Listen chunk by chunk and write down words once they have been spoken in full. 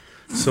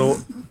So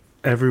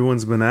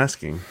everyone's been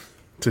asking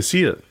to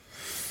see it.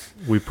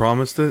 We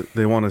promised it.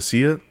 They want to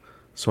see it.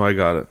 So I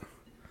got it.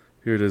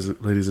 Here it is,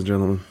 ladies and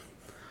gentlemen.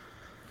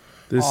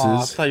 I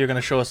thought you were going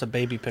to show us a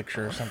baby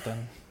picture or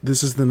something.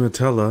 This is the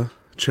Nutella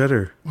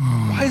cheddar.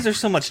 Why is there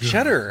so much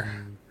cheddar?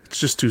 It's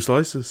just 2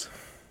 slices.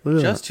 Look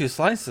at Just that. 2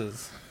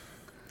 slices.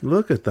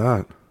 Look at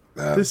that.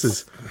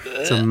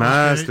 It's a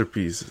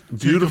masterpiece.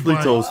 Beautifully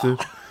toasted.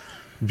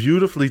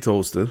 Beautifully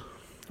toasted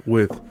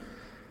with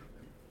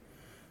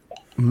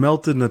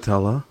melted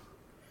Nutella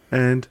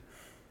and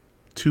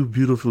 2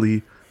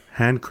 beautifully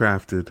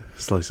handcrafted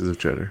slices of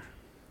cheddar.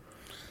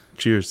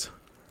 Cheers.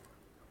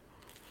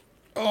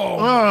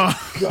 Are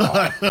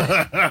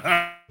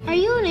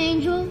you an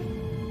angel?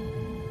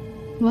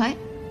 What?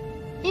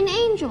 An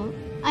angel.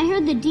 I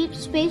heard the deep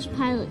space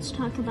pilots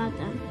talk about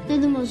them. They're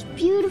the most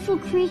beautiful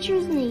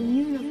creatures in the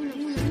universe.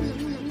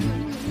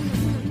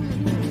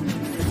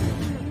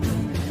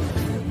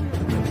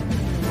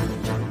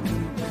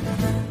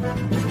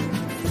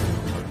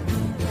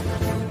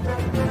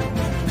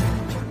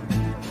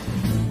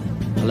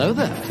 Hello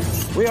there.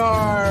 We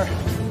are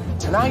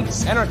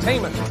tonight's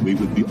entertainment. We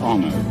would be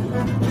honored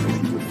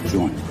if you would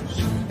join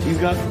us. He's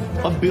got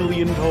a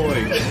billion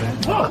toys.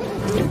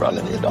 You brought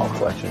in the doll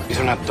collection. These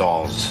are not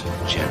dolls,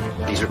 Jim.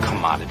 These are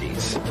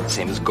commodities.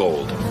 Same as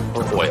gold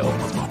or oil.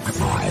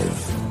 5,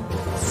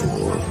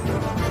 4,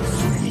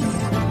 3, 2,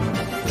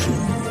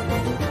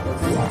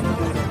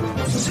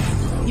 1,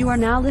 0. You are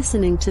now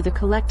listening to the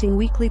Collecting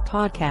Weekly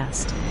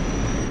podcast.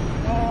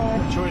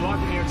 Should we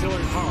lock in the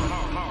artillery power?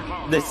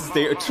 This is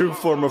the true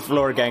form of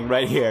floor gang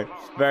right here.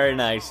 Very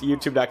nice.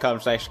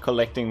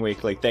 YouTube.com/collecting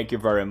weekly. Thank you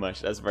very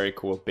much. That's very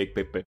cool. Big.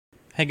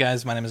 Hey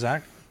guys, my name is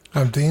Zach.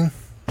 I'm Dean.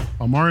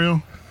 I'm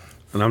Mario.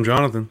 And I'm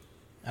Jonathan.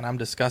 And I'm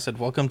Disgusted.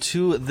 Welcome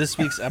to this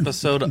week's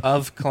episode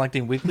of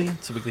Collecting Weekly.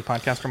 It's a weekly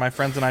podcast where my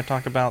friends and I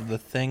talk about the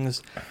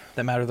things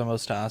that matter the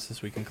most to us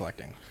this week in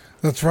collecting.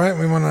 That's right.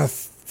 We want to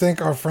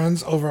thank our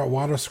friends over at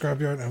Water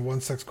Scrapyard and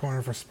 1/6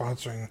 Corner for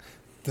sponsoring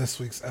this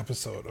week's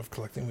episode of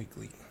Collecting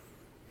Weekly.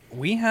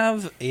 We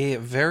have a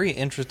very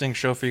interesting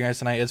show for you guys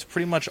tonight. It's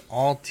pretty much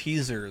all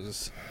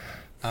teasers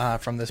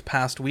from this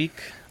past week,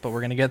 but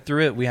we're going to get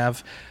through it. We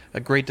have a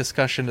great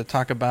discussion to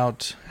talk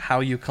about how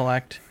you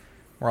collect.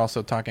 We're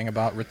also talking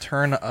about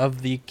Return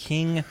of the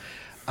King.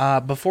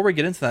 Before we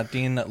get into that,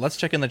 Dean, let's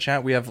check in the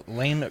chat. We have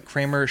Lane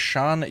Kramer,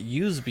 Sean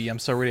Usby. I'm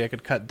so ready I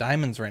could cut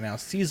diamonds right now.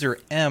 Caesar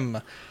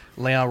M,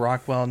 Leal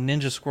Rockwell,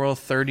 Ninja Squirrel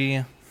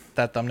 30.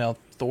 That thumbnail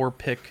Thor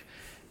pick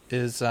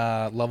is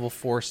level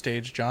 4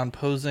 stage. John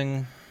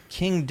Posing,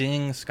 King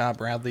Ding, Scott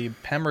Bradley,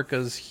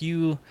 Pemrica's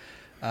Hugh,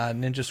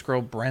 Ninja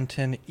Scroll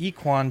Brenton,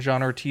 Equan,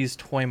 John Ortiz,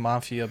 Toy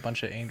Mafia, a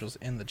bunch of angels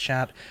in the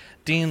chat.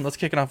 Dean, let's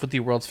kick it off with the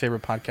world's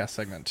favorite podcast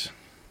segment.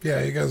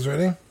 Yeah, you guys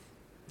ready?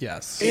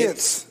 Yes.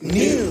 It's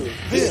new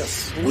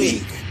this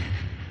week.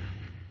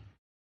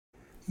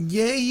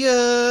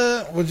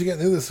 Yeah. What'd you get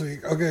new this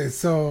week? Okay,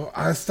 so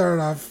I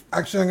started off.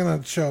 Actually, I'm going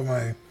to show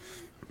my,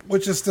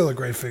 which is still a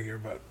great figure,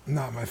 but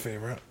not my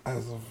favorite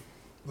as of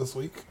this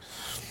week.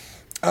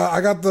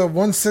 I got the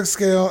 1/6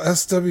 scale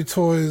SW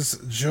Toys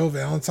Jill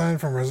Valentine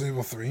from Resident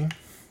Evil 3.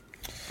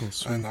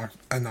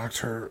 I knocked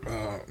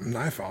her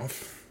knife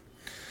off.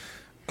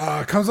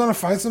 Comes on a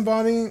Fights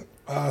body.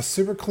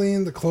 Super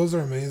clean. The clothes are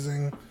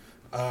amazing.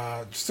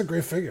 Just a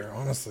great figure,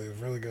 honestly.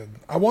 Really good.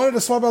 I wanted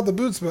to swap out the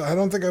boots, but I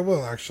don't think I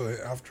will, actually,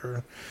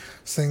 after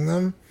seeing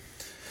them.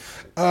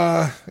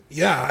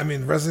 Yeah, I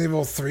mean, Resident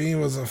Evil 3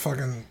 was a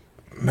fucking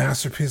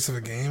masterpiece of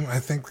a game,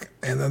 I think.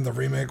 And then the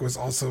remake was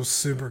also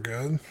super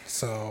good.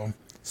 So,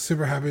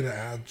 super happy to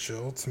add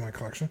Jill to my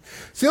collection.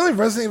 It's the only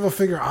Resident Evil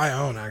figure I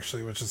own,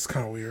 actually, which is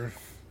kind of weird.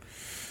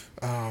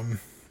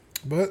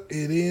 But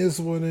it is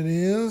what it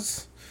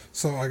is.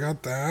 So I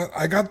got that.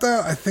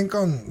 I think,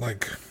 on,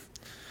 like,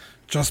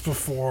 just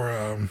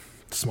before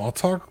Small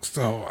Talk.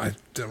 So I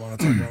didn't want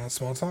to talk about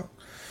Small Talk.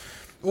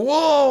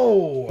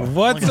 Whoa!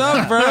 What's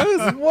up,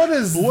 bros? What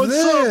is this? What's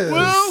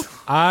up,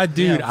 Will?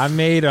 Dude, yeah. I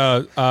made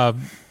a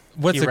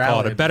what's he it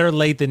called? rallied. A better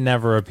late than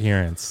never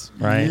appearance,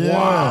 right? Yeah.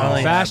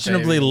 Wow.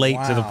 Fashionably late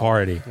to the Wow.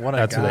 party. What a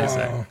That's guy.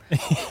 what they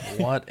say.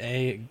 What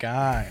a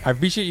guy. I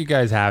appreciate you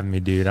guys having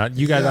me, dude.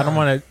 You guys, I don't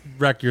want to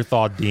wreck your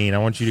thought, Dean. I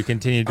want you to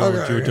continue doing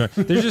what you were doing.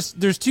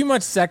 There's too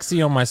much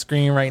sexy on my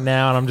screen right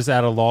now, and I'm just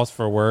at a loss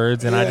for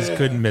words, and I just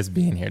couldn't miss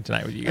being here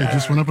tonight with you guys. You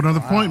just went up another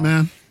point,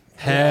 man.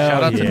 Hell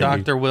Shout out to yeah,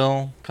 Dr.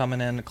 Will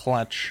coming in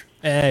clutch.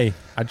 Hey,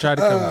 I tried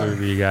to come through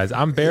for you guys.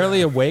 I'm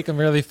barely awake. I'm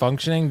barely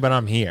functioning, but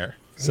I'm here.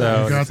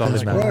 So that's all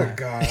that What matters. a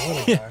guy.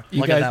 What a guy.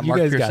 Look at that, Mark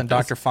Pearson, got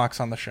Dr. this.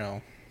 Fox on the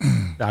show.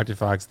 Dr.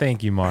 Fox,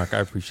 thank you, Mark. I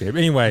appreciate it.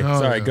 Anyway,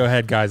 sorry. Go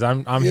ahead, guys.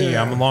 I'm here.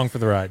 I'm along for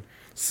the ride.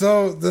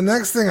 So the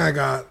next thing I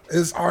got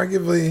is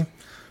arguably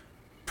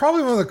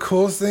probably one of the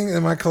coolest things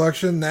in my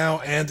collection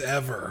now and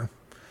ever.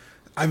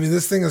 I mean,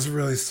 this thing is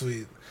really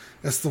sweet.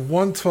 It's the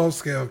 1/12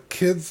 scale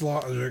Kids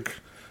Logic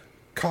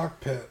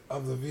cockpit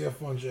of the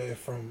VF1J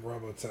from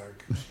Robotech.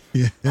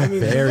 Yeah. I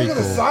mean, Very look at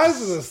the cool.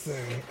 size of this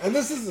thing. And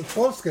this is the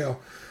 12 scale.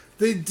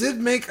 They did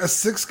make a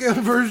 6 scale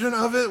version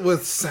of it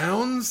with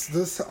sounds.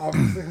 This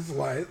obviously has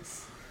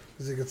lights.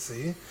 as you can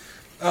see.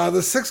 The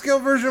 6-scale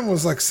version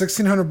was like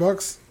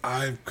 $1,600.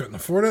 I couldn't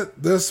afford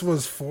it. This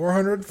was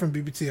 $400 from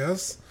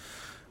BBTS.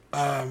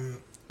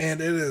 And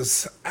it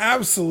is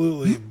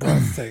absolutely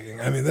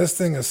breathtaking. I mean, this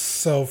thing is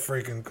so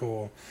freaking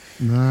cool.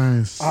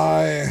 Nice.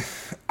 I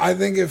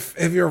think if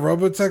you're a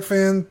Robotech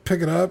fan,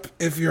 pick it up.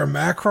 If you're a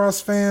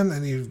Macross fan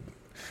and you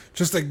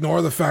just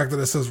ignore the fact that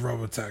it says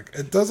Robotech.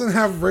 It doesn't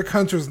have Rick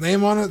Hunter's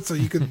name on it, so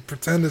you could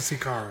pretend it's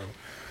Hikaru.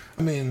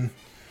 I mean,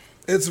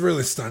 it's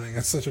really stunning.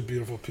 It's such a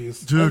beautiful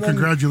piece. Dude,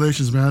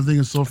 congratulations, man. I think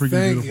it's so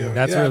freaking beautiful. You.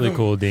 That's really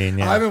cool, Dean.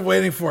 Yeah. I've been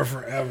waiting for it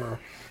forever.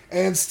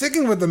 And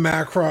sticking with the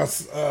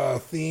Macross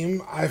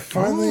theme, I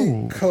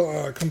finally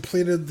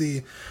completed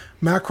the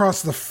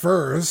Macross the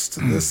First.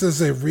 This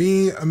is a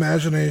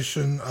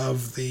reimagination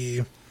of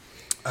the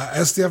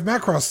SDF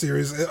Macross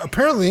series.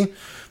 Apparently,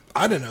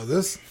 I didn't know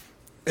this.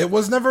 It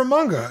was never a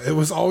manga. It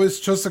was always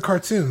just a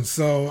cartoon.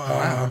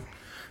 So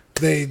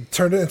they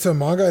turned it into a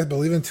manga, I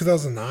believe, in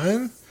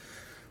 2009.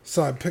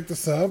 So I picked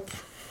this up.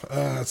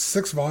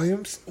 6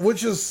 volumes,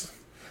 which is...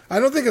 I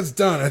don't think it's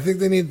done. I think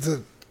they need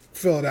to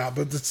fill it out,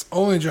 but it's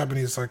only in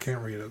Japanese, so I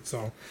can't read it.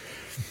 So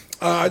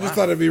I just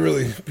thought it'd be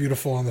really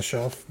beautiful on the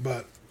shelf.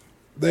 But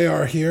they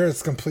are here.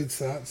 It's a complete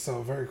set,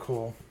 so very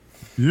cool.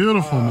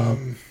 Beautiful,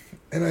 man.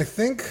 And I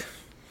think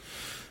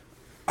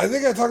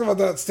I talked about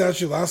that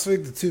statue last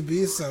week, the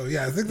 2B. So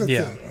yeah, I think that's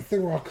it. I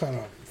think we're all caught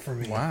up for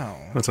me. Wow,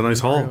 that's a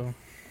nice haul.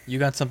 You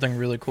got something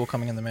really cool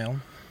coming in the mail.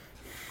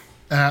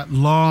 At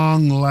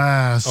long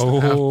last,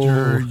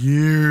 after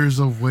years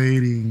of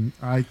waiting,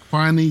 I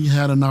finally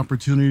had an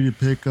opportunity to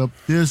pick up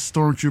this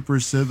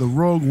Stormtrooper set, the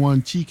Rogue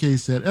One TK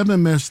set,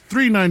 MMS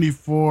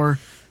 394.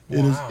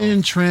 It is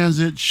in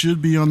transit,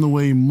 should be on the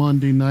way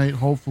Monday night.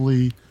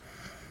 Hopefully,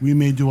 we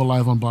may do a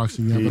live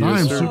unboxing yet. But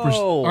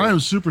I am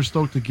super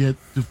stoked to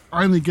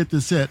finally get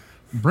this set,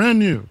 brand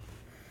new,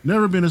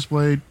 never been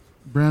displayed,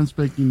 brand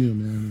spanking new,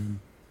 man.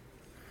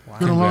 It's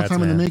been a long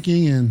time in the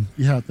making, and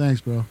thanks,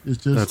 bro.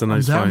 It's just that's a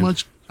nice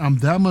I'm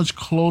that much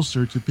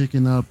closer to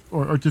picking up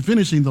or to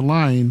finishing the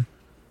line.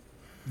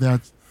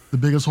 That's the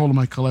biggest hole in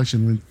my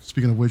collection.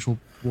 Speaking of which,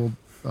 we'll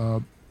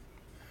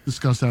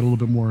discuss that a little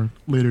bit more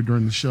later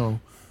during the show.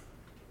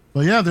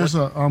 But yeah,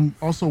 I'm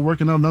also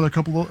working on another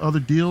couple of other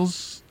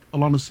deals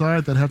along the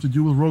side that have to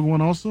do with Rogue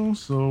One also.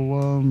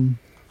 So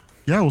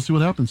we'll see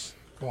what happens.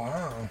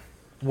 Wow.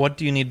 What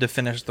do you need to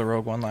finish the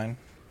Rogue One line?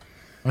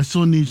 I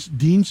still need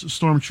Dean's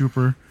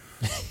Stormtrooper,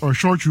 or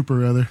Short Trooper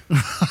rather.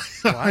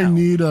 I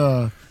need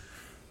a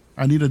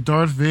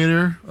Darth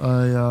Vader,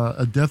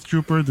 a Death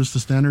Trooper, just the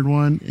standard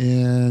one,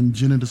 and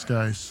Jin in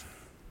Disguise,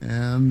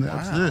 and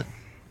that's it.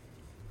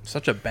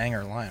 Such a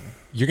banger line.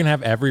 You're gonna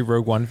have every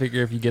Rogue One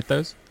figure if you get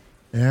those.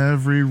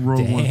 Every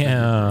Rogue One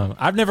figure.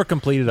 I've never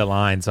completed a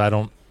line, so I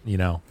don't.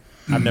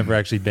 I've never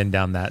actually been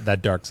down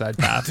that dark side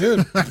path.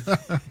 Dude,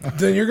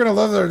 then you're gonna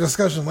love our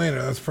discussion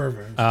later. That's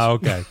perfect. Oh,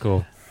 okay,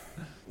 cool.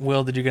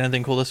 Will, did you get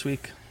anything cool this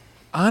week?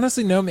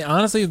 Honestly, no.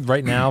 Honestly,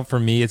 right now for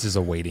me, it's just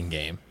a waiting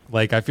game.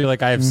 Like I feel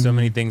like I have so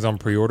many things on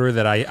pre-order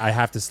that I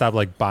have to stop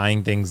like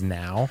buying things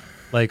now.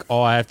 Like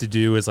all I have to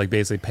do is like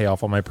basically pay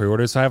off all my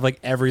pre-orders. So I have like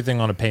everything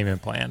on a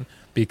payment plan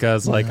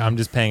because like I'm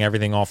just paying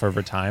everything off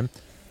over time.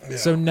 Yeah.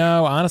 So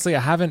no, honestly,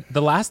 I haven't.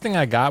 The last thing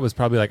I got was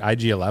probably like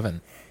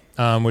IG-11,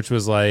 which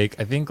was like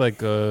I think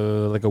like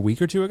a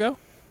week or two ago.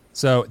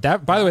 So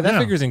that, by the way, that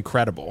figure is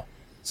incredible.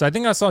 So I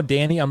think I saw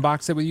Danny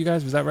unbox it with you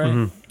guys. Was that right?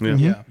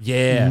 Mm-hmm.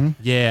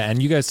 Yeah.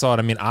 And you guys saw it.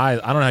 I mean, I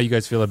don't know how you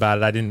guys feel about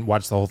it. I didn't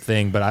watch the whole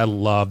thing, but I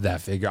love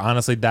that figure.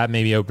 Honestly, that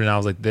made me open it. I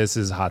was like, this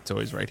is Hot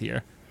Toys right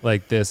here.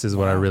 Like, this is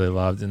what I really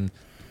loved. And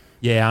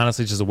yeah,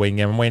 honestly, it's just a waiting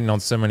game. I'm waiting on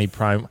so many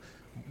Prime.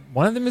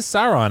 One of them is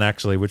Sauron,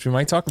 actually, which we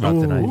might talk about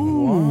tonight.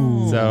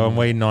 So I'm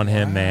waiting on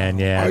him, man.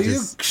 Yeah. Are you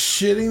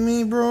shitting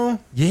me, bro?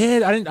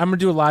 Yeah, I'm gonna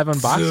do a live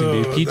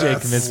unboxing, dude. PJ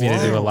convinced me to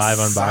do a live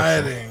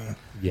unboxing.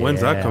 Yeah.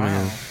 When's that coming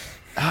in?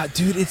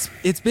 Dude,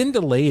 it's been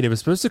delayed. It was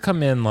supposed to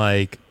come in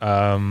like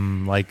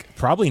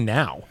probably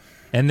now,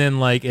 and then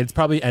like it's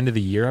probably end of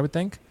the year, I would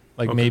think.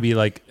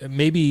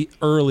 Maybe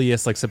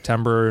earliest like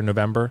September or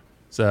November.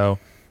 So,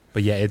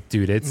 but yeah,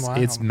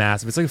 it's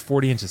massive. It's like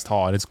 40 inches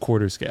tall and it's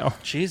quarter scale.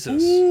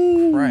 Jesus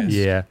Christ.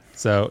 Yeah,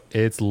 so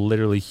it's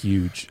literally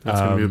huge.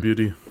 That's gonna be a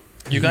beauty.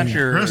 You got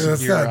your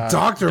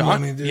doctor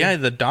money, dude. Yeah,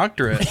 the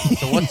doctorate.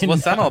 So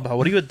what's that all about?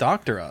 What are you a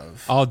doctor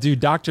of? Oh, dude,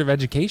 doctor of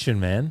education,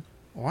 man.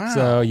 Wow.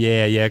 So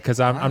yeah, because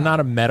I'm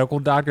not a medical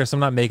doctor, so I'm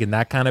not making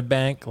that kind of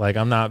bank. Like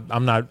I'm not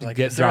like,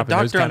 dropping is there a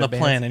doctor those kind on the of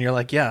bands. plan, and you're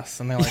like yes,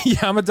 and they're like yeah,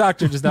 I'm a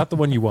doctor, just not the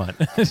one you want,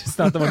 just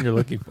not the one you're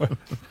looking for.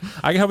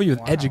 I can help you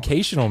with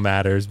educational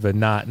matters, but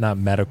not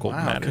medical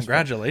matters.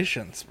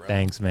 Congratulations, bro.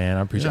 Thanks, man.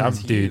 I appreciate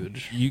it. Dude,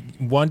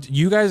 huge.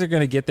 You guys are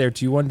gonna get there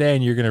too one day,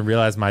 and you're gonna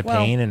realize my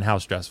pain and how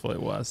stressful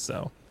it was.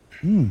 So.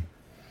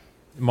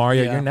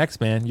 Mario, you're next,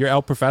 man. You're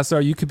El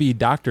Professor. You could be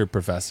Dr.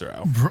 Professor.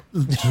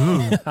 Dude,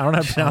 I don't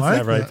have to pronounce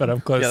that right, but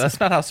I'm close. Yeah, that's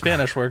not how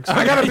Spanish works.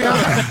 I gotta be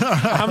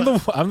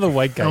honest. I'm the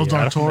white guy. El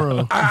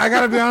Doctoro. I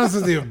gotta be honest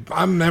with you.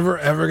 I'm never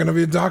ever gonna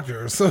be a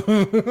doctor. So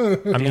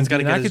I mean, he's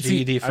gotta get his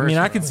GED first. I mean,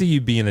 I could see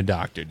you being a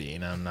doctor,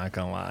 Dean. I'm not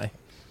gonna lie.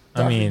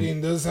 Dr. I mean,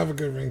 Dean does have a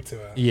good ring to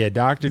it. Yeah,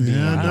 Dr. Dean.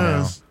 Yeah, it I know.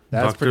 does.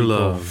 That's Dr. pretty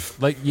Love.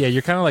 cool. Like, yeah,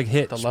 you're kind of like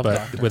Hitch, The Love but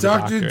Doctor. with a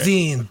Dr. doctorate.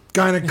 Dean,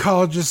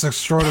 gynecologist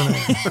extraordinary.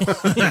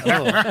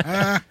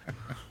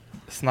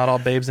 It's not all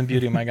babes and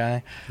beauty, my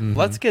guy.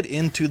 Let's get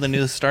into the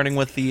news, starting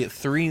with the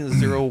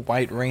 3-0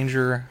 White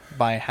Ranger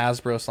by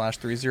Hasbro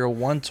 /3-0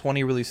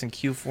 120 released in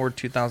Q4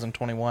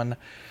 2021.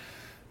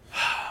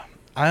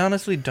 I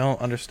honestly don't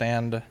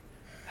understand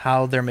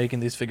how they're making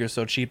these figures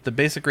so cheap. The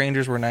basic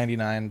Rangers were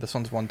 $99. This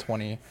one's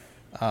 $120.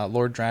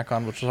 Lord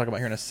Drakon, which we'll talk about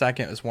here in a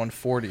second, is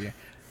 $140.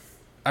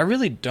 I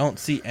really don't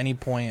see any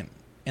point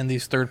in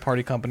these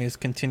third-party companies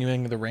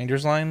continuing the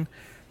Rangers line.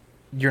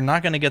 You're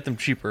not going to get them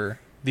cheaper.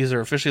 These are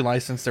officially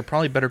licensed. They're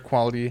probably better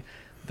quality.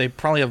 They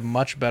probably have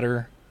much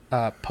better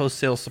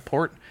post-sale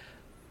support.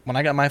 When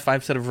I got my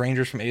 5 set of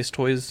Rangers from Ace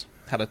Toys,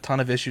 had a ton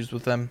of issues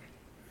with them.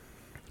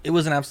 It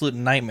was an absolute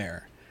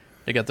nightmare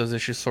to get those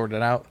issues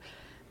sorted out.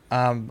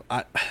 I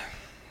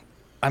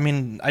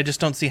mean, I just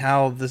don't see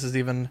how this is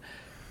even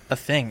a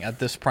thing at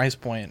this price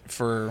point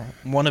for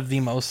one of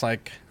the most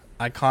like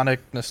iconic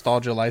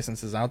nostalgia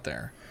licenses out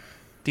there.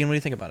 Dean, what do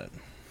you think about it?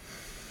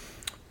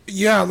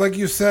 Yeah, like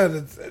you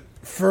said,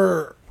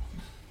 for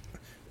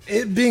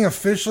it being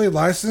officially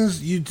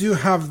licensed, you do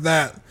have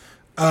that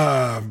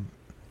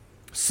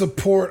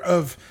support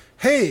of,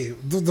 hey,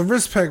 the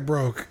wrist peg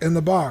broke in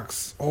the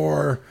box,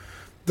 or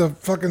the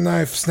fucking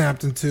knife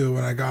snapped in two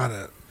when I got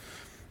it.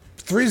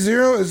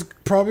 3-0 is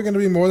probably going to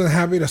be more than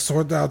happy to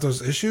sort out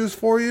those issues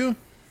for you.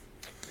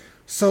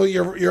 So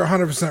you're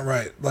 100%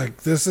 right.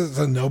 Like, this is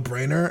a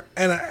no-brainer.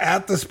 And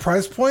at this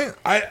price point,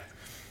 I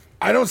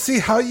don't see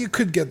how you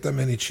could get them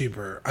any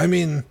cheaper. I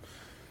mean,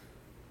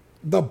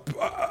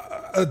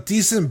 a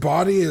decent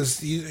body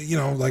is, you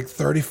know, like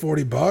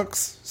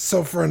 $30-$40.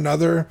 So for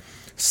another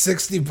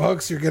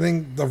 $60, you're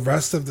getting the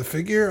rest of the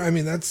figure. I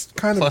mean, that's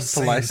kind of plus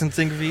insane. the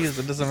licensing fees.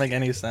 It doesn't make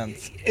any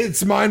sense.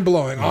 It's mind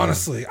blowing,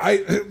 honestly.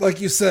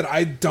 Like you said,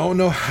 I don't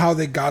know how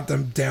they got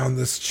them down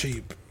this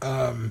cheap.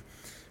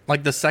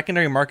 Like, the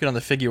secondary market on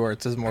the figure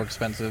arts is more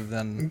expensive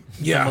than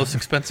the most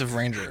expensive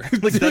Ranger.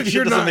 Like, that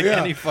shit doesn't make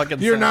any fucking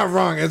sense. You're not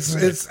wrong.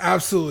 It's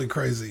absolutely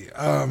crazy.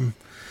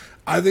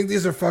 I think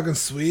these are fucking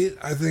sweet.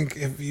 I think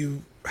if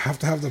you have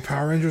to have the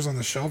Power Rangers on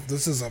the shelf,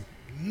 this is a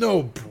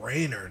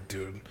no-brainer,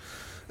 dude.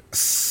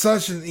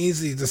 Such an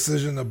easy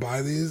decision to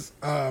buy these.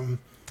 I'm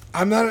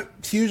not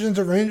huge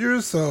into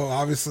Rangers, so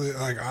obviously,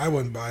 like, I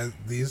wouldn't buy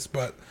these,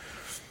 but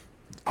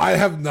I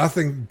have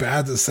nothing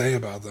bad to say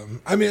about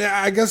them. I mean,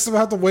 I guess we'll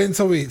have to wait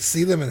until we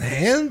see them in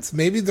hand.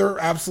 Maybe they're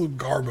absolute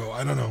garbo.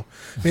 I don't know.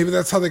 Maybe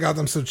that's how they got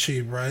them so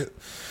cheap, right?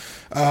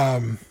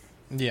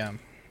 Yeah.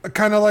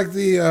 Kind of like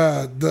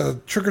the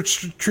Trick or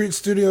Treat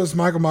Studios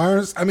Michael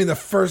Myers. I mean, the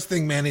first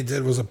thing Manny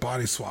did was a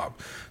body swap.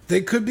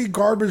 They could be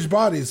garbage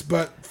bodies,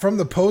 but from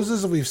the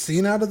poses that we've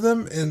seen out of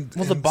them in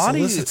the body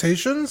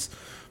solicitations,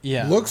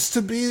 yeah, looks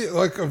to be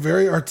like a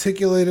very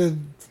articulated,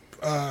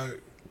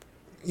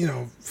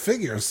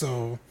 figure.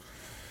 So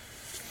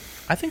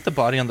I think the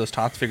body on those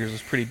Tots figures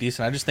was pretty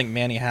decent. I just think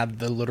Manny had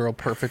the literal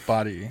perfect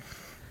body.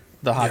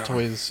 The Hot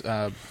Toys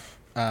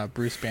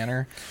Bruce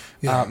Banner.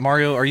 Yeah.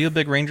 Mario, are you a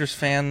big Rangers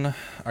fan?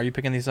 Are you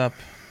picking these up?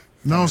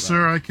 No,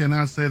 sir, I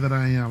cannot say that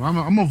I am.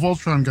 I'm a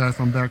Voltron guy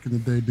from back in the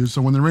day, dude.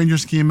 So when the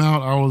Rangers came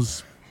out,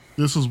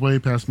 this was way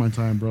past my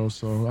time, bro.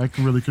 So I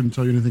couldn't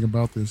tell you anything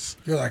about this.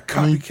 You're like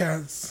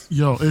copycats.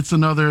 It's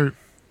another.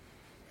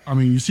 I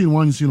mean, you see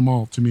one, you see them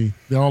all. To me,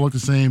 they all look the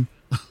same.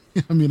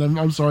 I mean,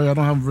 I'm sorry, I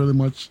don't have really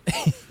much.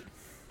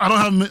 I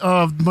don't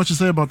have much to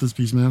say about this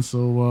piece, man.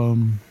 So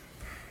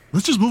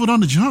let's just move it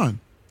on to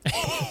John.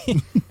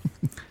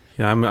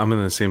 Yeah, I'm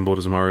in the same boat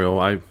as Mario.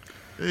 I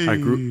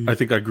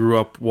think I grew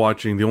up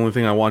watching. The only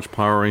thing I watched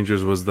Power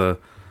Rangers was the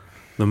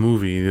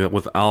movie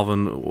with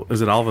Alvin. Is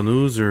it Alvin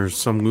Ooze or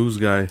some Ooze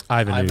guy?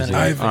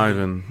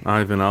 Ivan.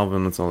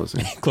 Alvin. That's all the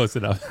same. Close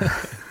enough.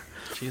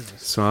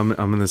 Jesus. So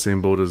I'm in the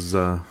same boat as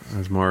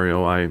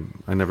Mario. I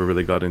never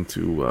really got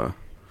into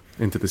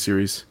the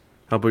series.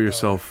 How about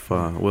yourself,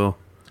 Will?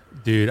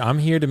 Dude, I'm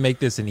here to make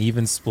this an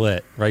even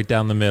split right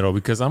down the middle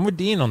because I'm with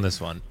Dean on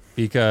this one.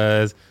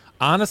 Because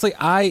honestly,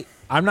 I'm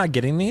not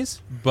getting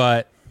these,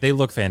 but they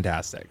look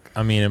fantastic.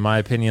 I mean, in my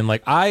opinion,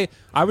 like I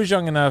was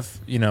young enough,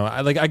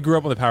 I grew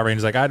up with the Power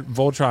Rangers. Like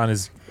Voltron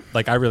is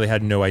like, I really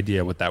had no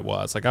idea what that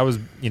was. Like I was,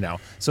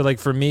 so like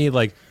for me,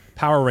 like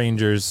Power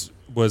Rangers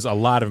was a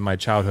lot of my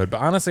childhood.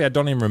 But honestly, I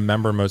don't even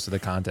remember most of the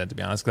content, to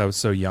be honest, because I was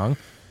so young.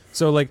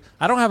 So like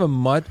I don't have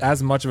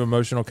as much of an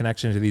emotional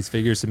connection to these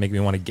figures to make me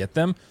want to get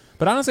them.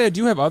 But honestly, I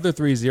do have other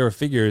 3-0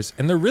 figures,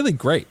 and they're really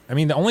great. I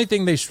mean, the only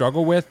thing they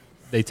struggle with,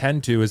 they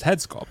tend to, is head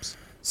sculpts.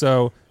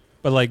 So,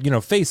 but like,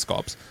 face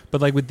sculpts. But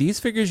like with these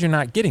figures, you're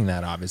not getting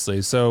that,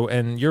 obviously. So,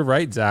 and you're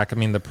right, Zach. I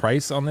mean, the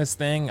price on this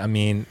thing, I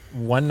mean,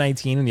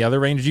 $119 in the other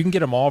Rangers, you can get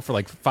them all for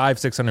like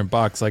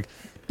 $500-$600. Like,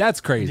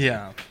 that's crazy.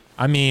 Yeah.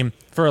 I mean,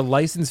 for a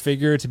licensed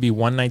figure to be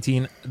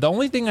 $119, the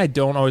only thing I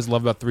don't always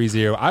love about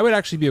 3-0, I would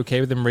actually be okay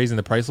with them raising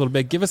the price a little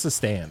bit. Give us a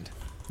stand.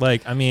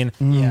 Like, I mean,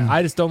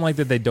 I just don't like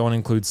that they don't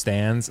include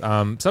stands.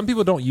 Some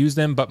people don't use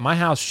them, but my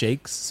house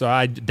shakes, so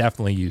I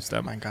definitely use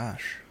them. Oh my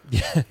gosh.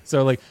 Yeah.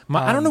 So like,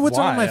 I don't know what's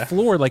on my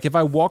floor. Like if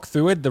I walk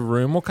through it, the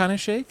room will kind of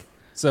shake.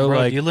 So Bro,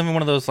 like, you live in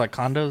one of those like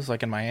condos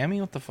like in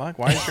Miami? What the fuck?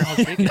 Why is your house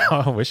shaking?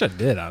 No, I wish I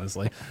did.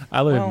 Honestly,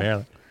 I live in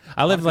Maryland.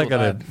 I live like at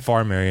a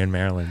farm area in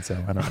Maryland, so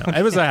I don't know.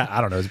 It was I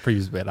don't know. It was a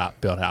previously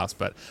built house,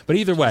 but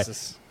either way,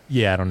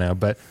 yeah, I don't know.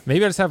 But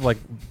maybe I just have like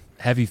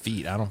heavy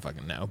feet. I don't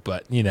fucking know.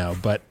 But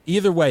but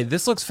either way,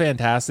 this looks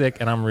fantastic,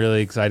 and I'm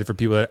really excited for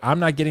people. I'm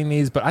not getting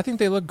these, but I think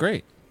they look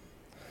great.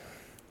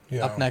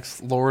 Yeah. Up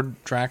next, Lord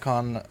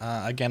Drakon,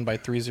 again by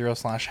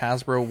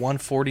 30/Hasbro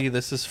 140.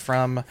 This is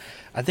from,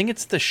 I think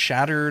it's the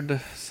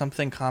Shattered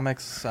something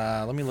comics.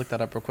 Let me look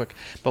that up real quick.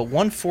 But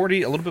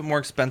 140, a little bit more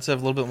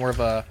expensive, a little bit more of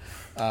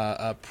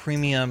a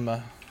premium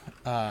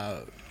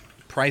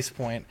price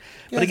point.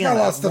 Yeah, but again, got a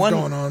lot of stuff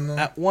going on, though.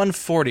 At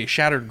 140,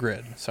 Shattered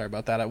Grid. Sorry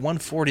about that. At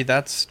 140,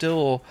 that's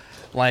still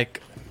like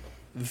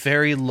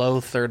very low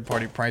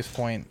third-party price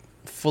point,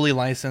 fully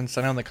licensed.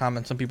 I know in the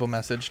comments some people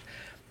messaged.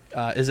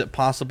 Is it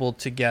possible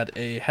to get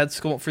a head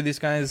sculpt for these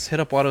guys?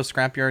 Hit up Watto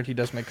Scrapyard. He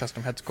does make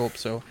custom head sculpts,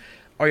 so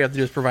all you have to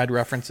do is provide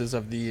references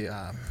of the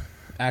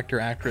actor,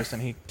 actress,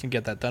 and he can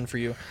get that done for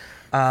you.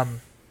 But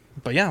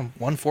yeah,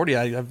 140.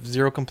 I have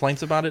zero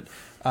complaints about it.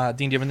 Dean,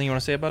 do you have anything you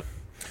want to say about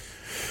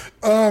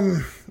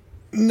it?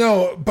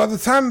 No. By the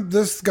time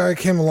this guy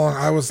came along,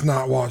 I was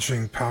not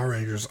watching Power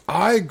Rangers.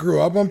 I grew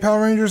up on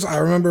Power Rangers. I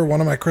remember one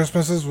of my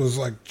Christmases was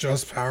like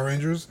just Power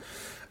Rangers.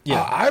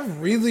 Yeah, I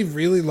really,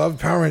 really love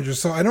Power Rangers,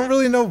 so I don't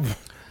really know.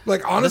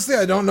 Like, honestly,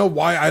 I don't know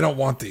why I don't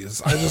want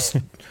these. I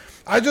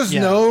just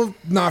know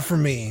not for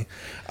me.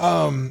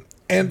 And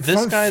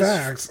this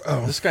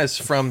this guy's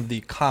from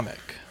the comic,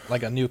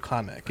 like a new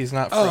comic. He's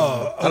not from.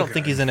 I don't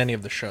think he's in any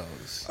of the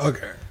shows.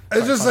 Okay,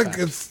 it's just like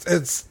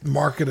it's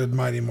marketed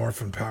Mighty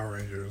Morphin Power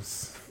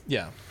Rangers.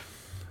 Yeah.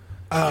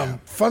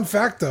 Fun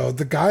fact though,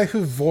 the guy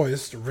who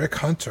voiced Rick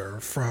Hunter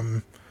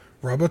from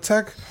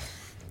Robotech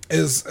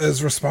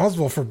is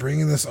responsible for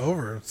bringing this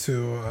over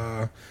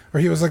to, or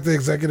he was like the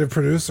executive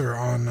producer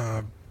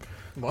on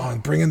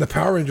bringing the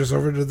Power Rangers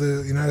over to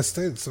the United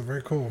States. So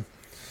very cool.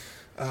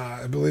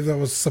 I believe that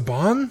was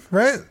Saban,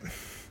 right?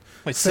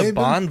 Wait,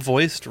 Saban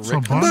voiced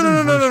Rick?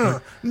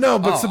 No,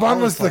 but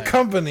Saban was the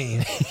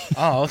company.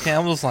 Oh, okay. I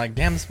was like,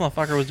 damn, this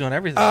motherfucker was doing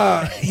everything.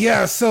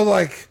 Yeah. So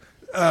like,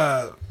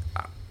 yeah,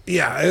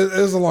 it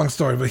was a long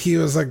story, but he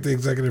was like the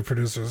executive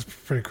producer. It was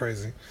pretty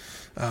crazy.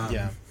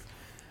 Yeah.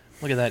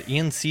 Look at that.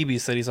 Ian Seabee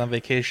said he's on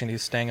vacation.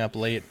 He's staying up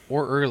late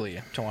or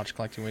early to watch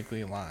Collecting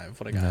Weekly live.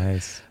 What a guy.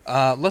 Nice.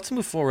 Let's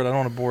move forward. I don't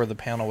want to bore the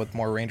panel with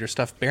more Ranger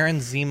stuff. Baron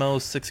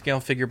Zemo's 6-scale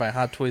figure by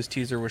Hot Toys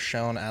teaser was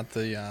shown at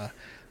the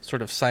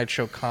sort of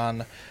Sideshow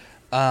Con.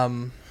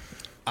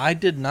 I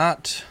did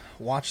not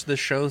watch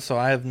this show, so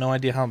I have no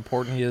idea how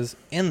important he is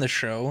in the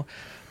show.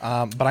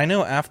 But I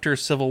know after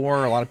Civil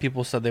War, a lot of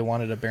people said they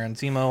wanted a Baron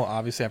Zemo.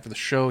 Obviously, after the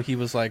show, he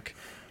was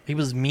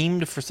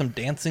memed for some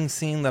dancing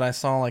scene that I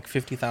saw like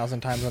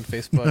 50,000 times on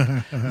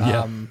Facebook.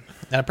 And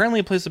apparently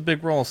it plays a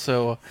big role.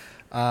 So,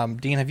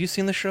 Dean, have you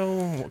seen the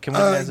show? Can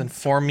one of you guys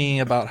inform me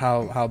about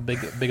how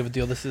big of a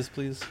deal this is,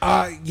 please?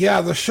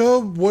 Yeah, the show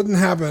wouldn't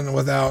happen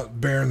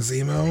without Baron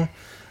Zemo.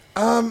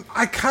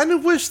 I kind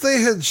of wish they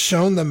had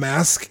shown the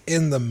mask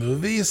in the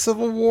movie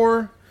Civil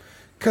War,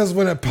 because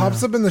when it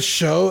pops up in the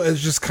show,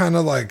 it's just kind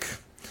of like,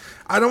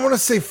 I don't want to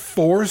say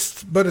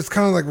forced, but it's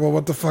kind of like, well,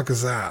 what the fuck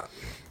is that?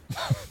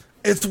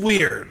 It's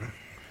weird.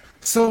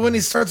 So when he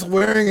starts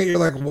wearing it, you're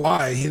like,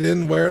 why? He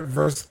didn't wear it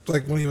versus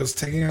like when he was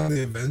taking on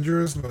the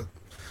Avengers, but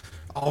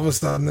all of a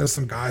sudden there's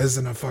some guys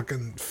in a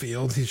fucking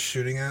field he's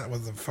shooting at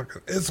with a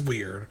fucking... It's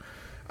weird.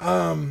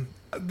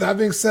 That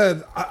being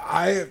said,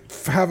 I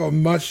have a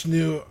much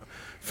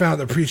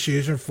newfound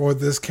appreciation for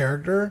this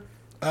character.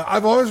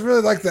 I've always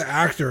really liked the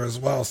actor as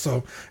well,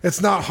 so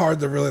it's not hard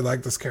to really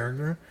like this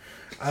character.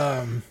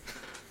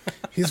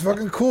 He's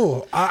fucking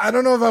cool. I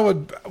don't know if I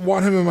would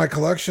want him in my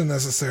collection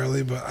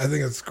necessarily, but I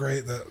think it's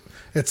great that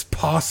it's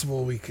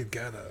possible we could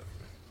get it.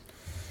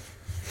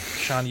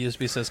 Sean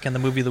Usby says, can the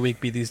movie of the week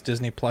be these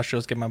Disney Plus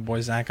shows? Get my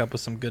boy Zach up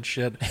with some good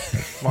shit.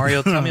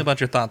 Mario, tell me about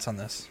your thoughts on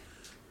this.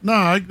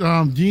 No,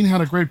 Dean had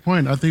a great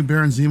point. I think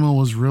Baron Zemo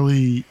was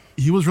really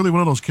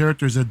one of those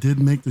characters that did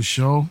make the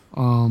show.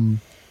 And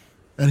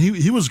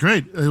he was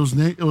great. It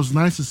was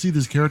nice to see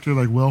this character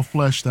like well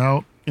fleshed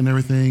out and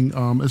everything.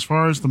 As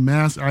far as the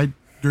mask,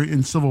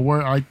 in Civil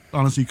War, I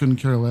honestly couldn't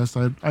care less.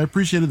 I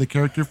appreciated the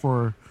character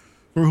for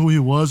who he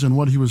was and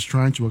what he was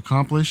trying to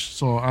accomplish.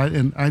 So I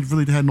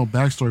really had no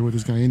backstory with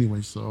this guy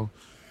anyway. So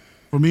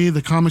for me,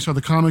 the comics are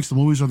the comics, the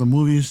movies are the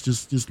movies.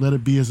 Just let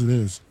it be as it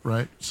is,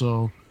 right?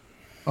 So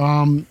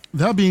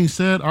that being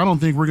said, I don't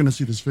think we're gonna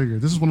see this figure.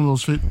 This is one of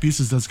those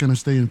pieces that's gonna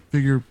stay in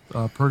figure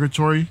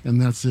purgatory, and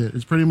that's it.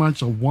 It's pretty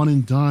much a one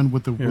and done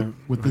with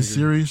this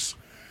series.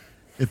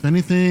 If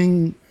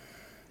anything.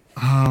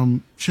 I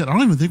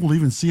don't even think we'll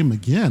even see him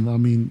again. I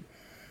mean,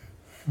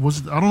 I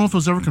don't know if it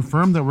was ever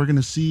confirmed that we're going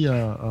to see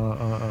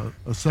a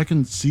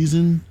second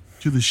season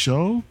to the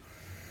show.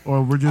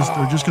 or we're just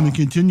going to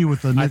continue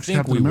with the I next think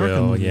Captain we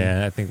America will. movie.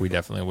 Yeah, I think we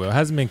definitely will. It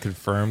hasn't been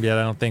confirmed yet,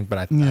 I don't think, but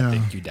I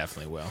think you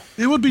definitely will.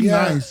 It would be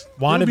nice.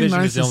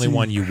 WandaVision is the only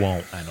one you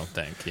won't, I don't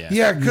think. Yeah.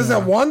 Yeah, because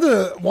that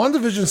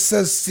WandaVision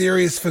says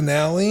series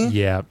finale.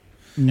 Yeah.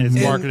 And it's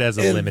marketed as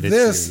a limited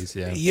series.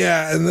 Yeah.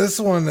 Yeah, and this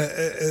one,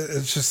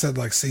 it just said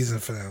like season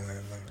finale.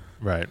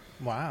 Right.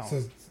 Wow.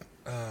 So,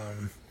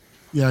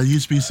 Yeah,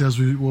 USP says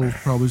we will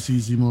probably see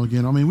Zemo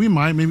again. I mean, we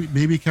might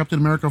maybe Captain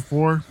America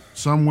 4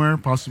 somewhere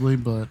possibly,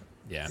 but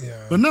yeah.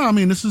 But no, I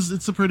mean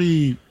it's a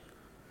pretty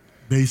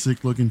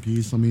basic looking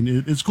piece. I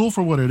mean, it's cool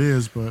for what it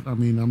is, but I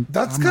mean,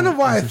 that's I'm kind not of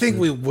why interested. I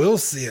think we will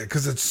see it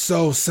because it's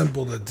so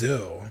simple to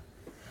do.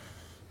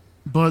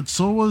 But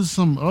so was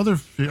some other.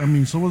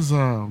 So was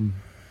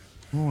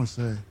what do I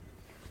say?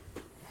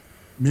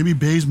 Maybe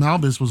Baze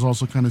Malbus was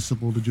also kind of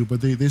simple to do,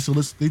 but they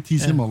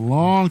teased him a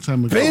long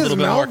time ago. Baze a little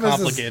bit more Malbus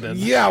complicated.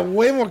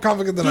 way more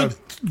complicated than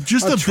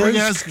just a big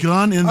ass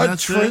gun and a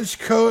trench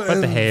coat, but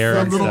and the hair,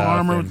 some little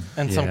armor,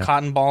 and some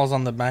cotton balls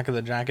on the back of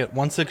the jacket.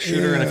 1/6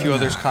 shooter and a few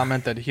others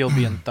comment that he'll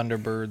be in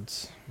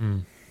Thunderbirds.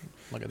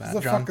 Look at that,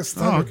 the John. fuck is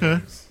okay.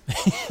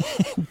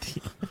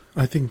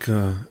 I think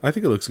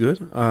it looks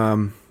good.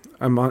 I'm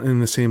in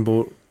the same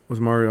boat with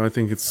Mario. I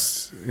think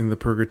it's in the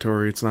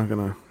purgatory. It's not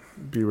gonna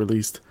be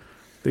released.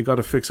 They got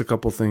to fix a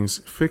couple things.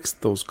 Fix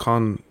those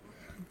cotton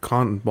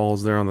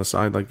balls there on the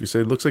side, like you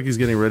said. It looks like he's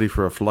getting ready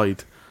for a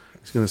flight.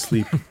 He's gonna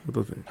sleep with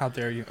the thing. How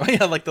dare you? Oh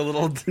yeah, like the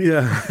little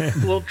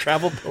little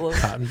travel pillow.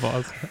 Cotton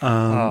balls.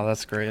 Oh,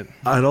 that's great.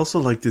 I'd also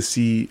like to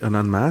see an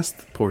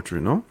unmasked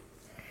portrait. No,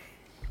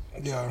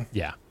 Yeah.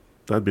 Yeah.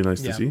 that'd be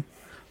nice Yeah. to see.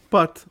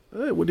 But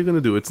what are you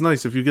gonna do? It's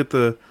nice if you get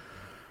the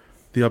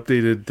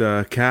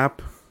updated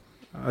cap.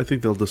 I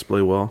think they'll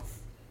display well.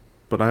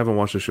 But I haven't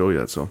watched the show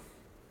yet, so.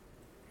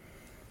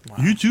 Wow.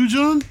 You too,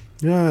 John?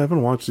 Yeah, I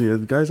haven't watched it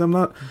yet. Guys, I'm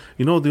not...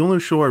 You know, the only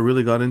show I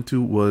really got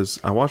into was...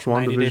 I watched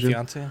 90 Day WandaVision.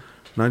 Fiancé?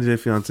 90 Day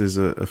Fiancé is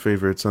a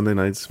favorite. Sunday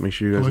nights. Make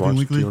sure you guys Collecting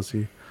watch Weekly?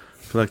 TLC.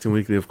 Collecting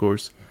Weekly, of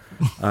course.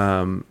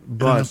 And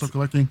But... also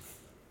collecting.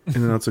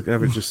 And that's like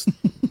ever just...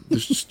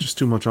 There's just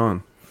too much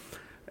on.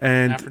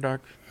 And... After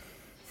Dark?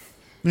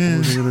 What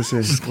was I going to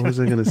say? What was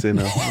I going to say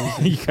now?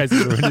 You guys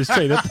ruined his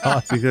train of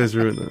thought. You guys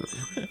ruined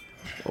it.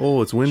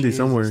 Oh, it's windy Jesus,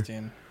 somewhere.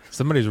 Dean.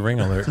 Somebody's ring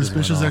alert. just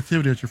went Suspicious off.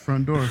 activity at your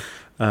front door.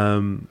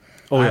 Oh,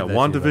 yeah. bet you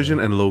WandaVision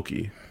will. and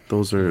Loki.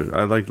 Those are...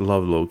 I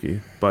love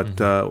Loki. But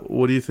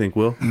what do you think,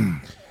 Will?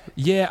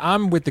 Yeah,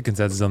 I'm with the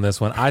consensus on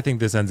this one. I think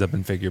this ends up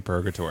in figure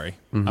purgatory.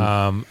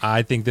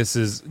 I think this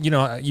is,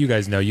 you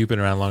guys know, you've been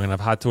around long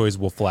enough. Hot Toys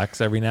will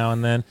flex every now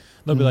and then.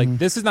 They'll be like,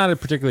 this is not a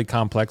particularly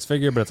complex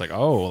figure, but it's like,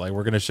 oh, like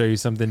we're going to show you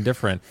something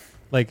different.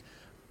 Like,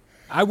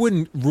 I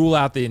wouldn't rule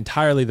out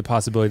entirely the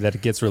possibility that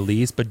it gets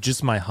released, but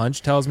just my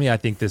hunch tells me I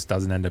think this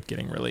doesn't end up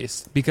getting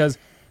released because,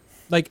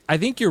 like, I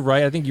think you're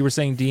right. I think you were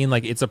saying, Dean,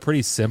 like it's a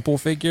pretty simple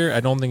figure. I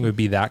don't think it would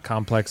be that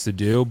complex to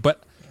do,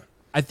 but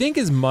I think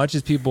as much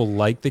as people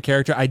like the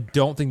character, I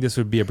don't think this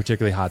would be a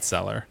particularly hot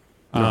seller.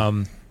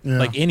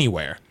 Like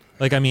anywhere.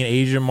 Like, I mean,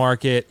 Asian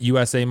market,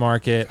 USA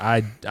market,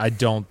 I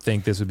don't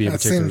think this would be a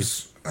particularly...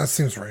 That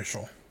seems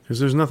racial. Because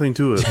there's nothing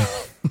to it.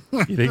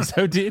 You think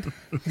so, dude?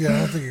 Yeah, I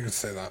don't think you could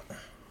say that.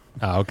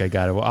 Oh, okay,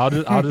 got it. Well,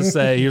 I'll just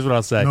say, here's what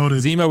I'll say. Noted.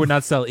 Zemo would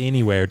not sell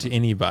anywhere to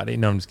anybody.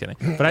 No, I'm just kidding.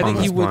 But I think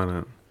he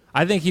would.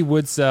 I think he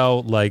would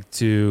sell like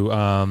to,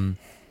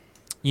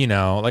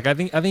 like I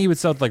think he would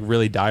sell to like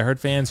really diehard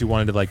fans who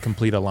wanted to like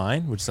complete a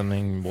line, which is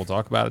something we'll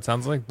talk about. It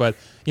sounds like, but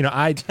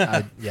I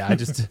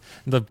just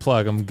the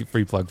plug. I'm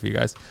free plug for you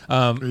guys.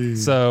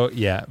 So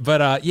yeah,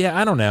 but I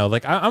don't know.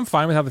 Like I'm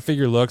fine with how the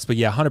figure looks, but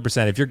yeah,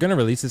 100%. If you're gonna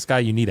release this guy,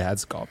 you need a head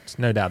sculpt,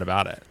 no doubt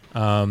about it.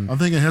 I'm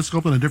thinking head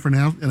sculpt in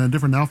a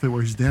different outfit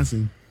where he's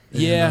dancing.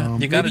 Yeah,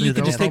 you got to maybe you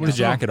could just take the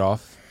jacket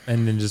off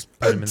and then just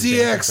put A him in the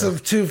DX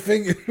of two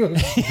fingers.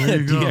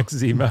 DX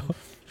Zemo.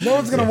 No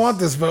one's gonna want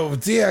this, but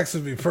with DX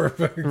would be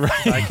perfect.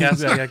 I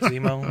cast DX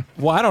Zemo.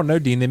 Well, I don't know,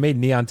 Dean. They made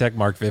Neon Tech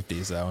Mark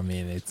 50, so I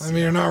mean,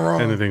 you're not wrong.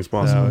 Anything's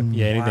possible. So,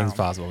 yeah, anything's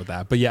possible with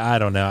that. But yeah, I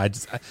don't know.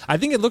 I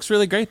think it looks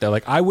really great though.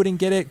 Like I wouldn't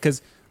get it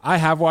because I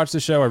have watched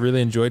the show. I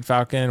really enjoyed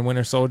Falcon and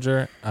Winter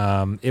Soldier.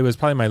 It was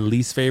probably my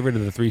least favorite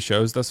of the 3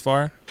 shows thus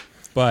far,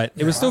 but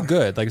it was still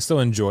good. Like it's still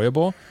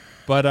enjoyable.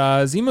 But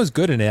Zemo's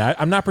good in it.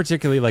 I'm not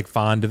particularly like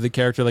fond of the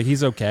character. Like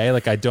he's okay.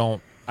 Like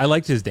I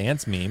liked his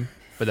dance meme,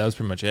 but that was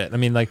pretty much it. I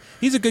mean, like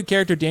he's a good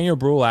character. Daniel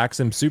Bruhl acts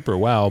him super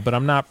well, but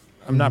I'm not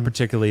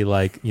particularly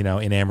like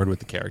enamored with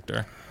the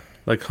character.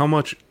 Like how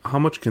much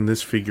can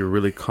this figure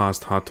really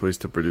cost Hot Toys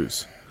to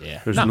produce?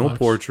 Yeah, there's not no much.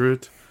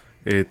 portrait.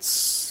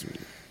 It's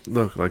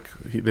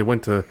they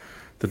went to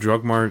the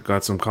drug mart,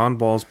 got some cotton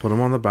balls, put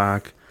them on the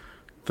back.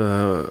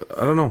 I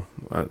don't know.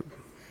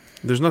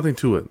 There's nothing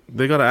to it.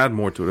 They got to add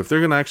more to it. If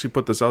they're gonna actually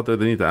put this out there,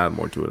 they need to add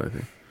more to it. I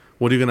think.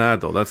 What are you gonna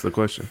add though? That's the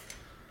question.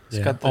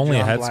 Yeah. Only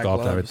a head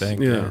sculpt, I would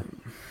think. Yeah.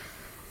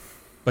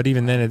 But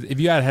even then, if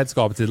you add head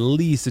sculpt, it's at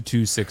least a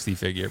 260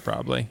 figure,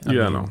 probably. I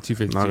mean,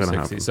 250, not gonna 260.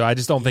 happen. So I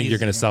just don't think you're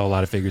going to Easy. sell a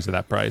lot of figures at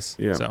that price.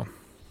 Yeah. So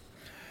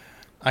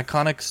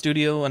Iconic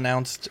Studio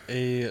announced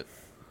a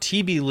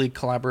TB League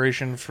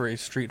collaboration for a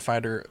Street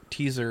Fighter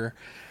teaser.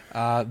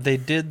 They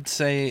did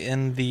say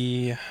in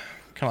the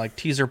kind of like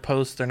teaser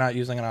post they're not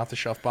using an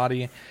off-the-shelf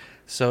body,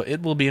 so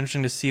it will be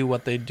interesting to see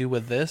what they do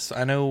with this.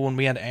 I know when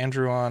we had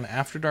Andrew on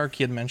After Dark,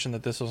 he had mentioned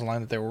that this was a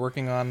line that they were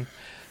working on.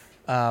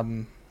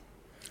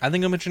 I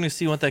think I'm interested to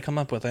see what they come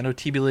up with. I know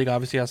TB League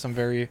obviously has some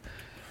very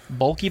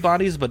bulky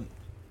bodies, but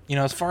you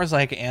know, as far as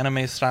like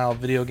anime style,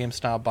 video game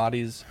style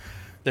bodies,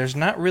 there's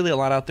not really a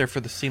lot out there for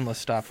the seamless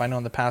stuff. I know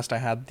in the past I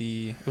had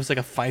it was like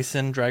a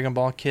Phison Dragon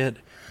Ball kit,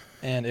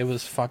 and it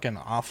was fucking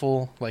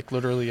awful, like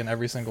literally in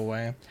every single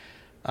way.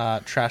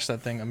 Trashed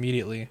that thing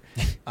immediately.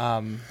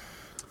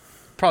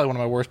 Probably one of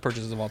my worst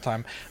purchases of all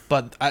time.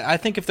 But I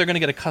think if they're going to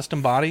get a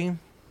custom body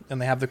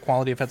and they have the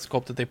quality of head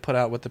sculpt that they put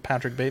out with the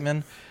Patrick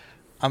Bateman,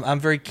 I'm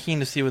very keen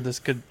to see what this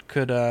could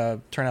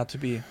turn out to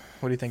be.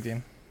 What do you think,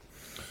 Dean?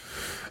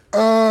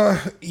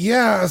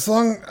 Yeah, as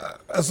long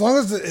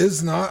as it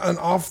is not an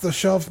off the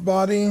shelf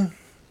body,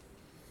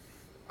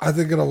 I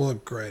think it'll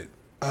look great.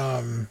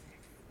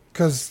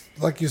 Because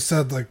like you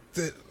said, like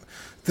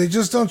they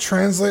just don't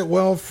translate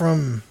well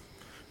from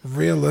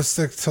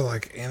realistic to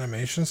like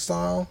animation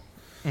style.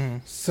 Mm-hmm.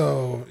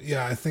 So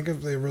yeah, I think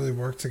if they really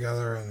work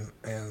together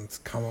and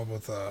come up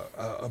with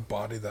a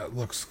body that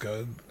looks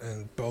good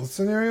in both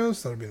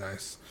scenarios, that'd be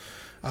nice.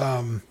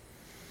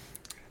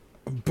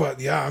 But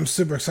yeah, I'm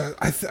super excited.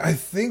 I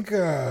think we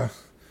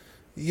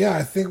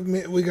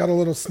got a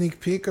little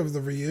sneak peek of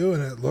the Ryu,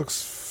 and it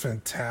looks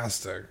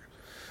fantastic.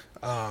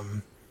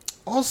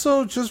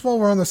 Also, just while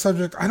we're on the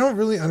subject, I don't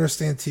really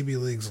understand TB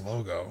League's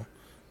logo.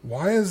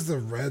 Why is the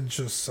red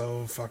just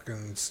so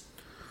fucking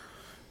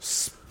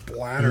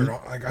splattered?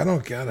 Like, I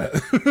don't get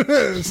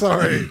it.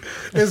 Sorry.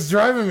 It's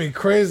driving me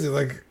crazy.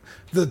 Like,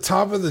 the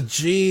top of the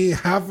G,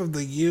 half of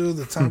the U,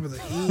 the top of the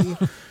E.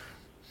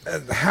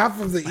 And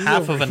half of the E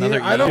half of another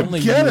here. I don't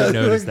get it.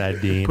 Notice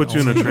that, Dean. Put you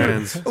in a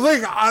trance.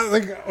 Like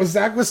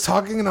Zach was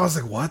talking, and I was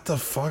like, "What the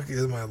fuck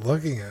am I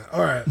looking at?"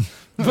 All right,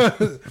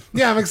 but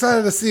yeah, I'm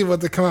excited to see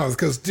what they come out with.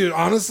 Because, dude,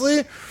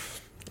 honestly,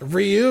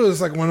 Ryu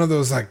is like one of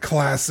those like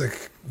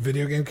classic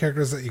video game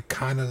characters that you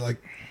kind of like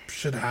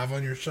should have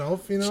on your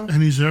shelf, you know.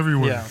 And he's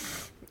everywhere.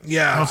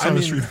 Yeah. Outside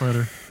of Street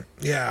Fighter.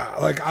 Yeah,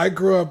 like I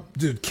grew up,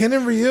 dude. Ken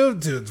and Ryu,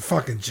 dude,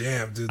 fucking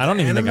jam, dude. I don't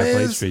even think I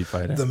played Animes, Street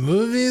Fighter. The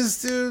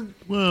movies, dude.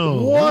 Well,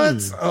 what?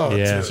 really? Oh,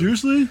 Yeah. dude.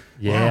 Seriously?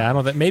 Yeah, Wow. I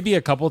don't think maybe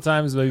a couple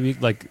times. Maybe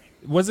like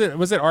was it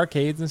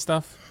arcades and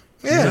stuff?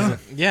 Yeah.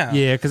 Yeah.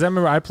 Yeah, because I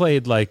remember I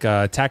played like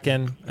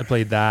Tekken. I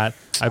played that.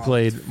 I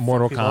played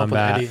Mortal People up with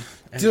Kombat. Eddie.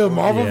 Dude,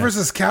 Marvel Yeah.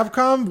 vs.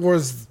 Capcom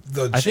was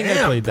the jam. I think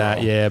I played that.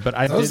 bro. Yeah, but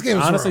I Those did, games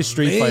were honestly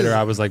Street Fighter. amazing.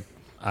 I was like,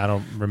 I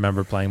don't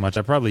remember playing much.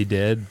 I probably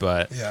did,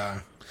 but Yeah.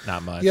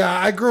 not much. Yeah,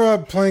 I grew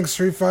up playing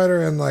Street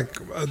Fighter and like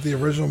the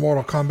original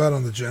Mortal Kombat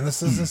on the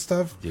Genesis and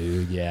stuff.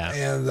 Dude, yeah.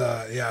 And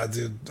yeah,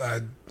 dude,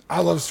 I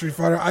love Street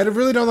Fighter. I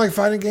really don't like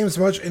fighting games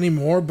much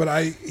anymore, but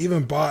I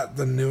even bought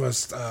the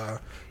newest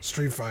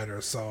Street Fighter.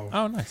 So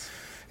Oh, nice.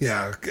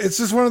 yeah, it's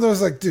just one of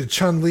those like, dude,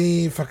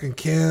 Chun-Li, fucking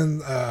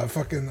Ken,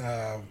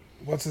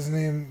 what's his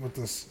name with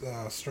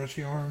the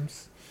stretchy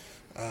arms?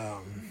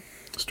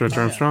 Stretch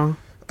Armstrong.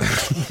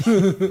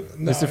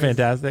 Mr.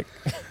 Fantastic.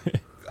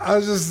 I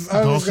was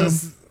gonna,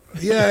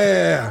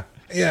 yeah,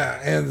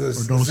 and the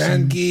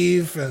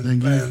Zangief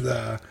and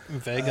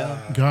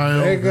Vega.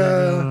 Guile,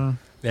 Vega.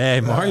 Hey,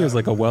 Mario's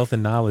like a wealth of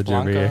knowledge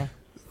over here.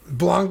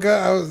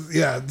 Blanca.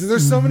 Dude,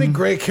 there's so many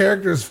great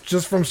characters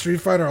just from Street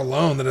Fighter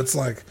alone that it's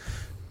like,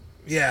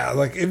 yeah,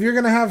 like if you're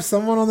gonna have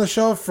someone on the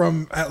shelf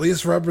from at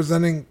least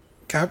representing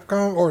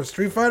Capcom or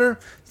Street Fighter,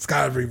 it's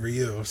gotta be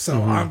Ryu.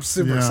 So I'm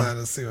super excited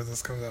to see what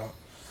this comes out.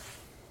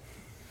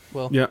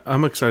 Well, Yeah,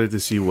 I'm excited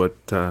to see what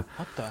what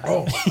the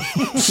hell?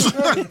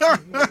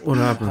 what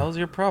happened. How's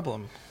your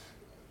problem?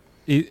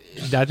 I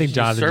think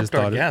John just Usurped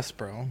our thought guess,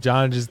 bro.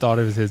 John just thought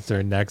it was his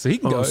turn next, so he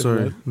can go. Oh,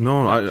 sorry.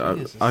 No,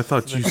 I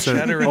thought The you said.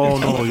 cheddar in Oh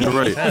his no, you're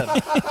right. head.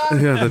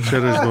 Yeah, the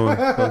cheddar's going.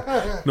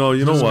 No,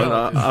 you know what?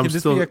 I'm Can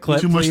this still. be a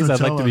clip, Too much please? I'd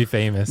like to Nutella. be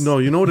famous. No,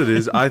 you know what it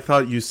is. I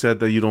thought you said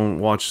that you don't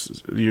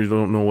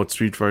know what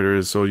Street Fighter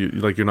is, so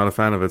you're not a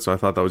fan of it. So I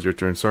thought that was your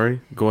turn.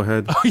 Sorry. Go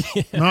ahead.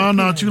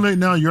 No, too late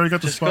now. You already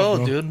got the Just spot, go,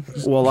 bro. dude.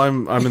 Well,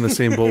 I'm in the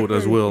same boat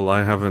as Will.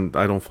 I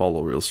don't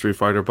follow real Street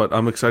Fighter, but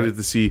I'm excited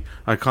to see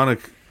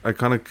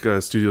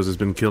Iconic Studios has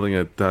been killing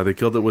it. They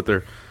killed it with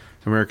their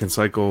American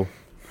Psycho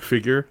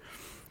figure,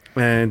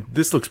 and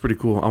this looks pretty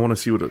cool. I want to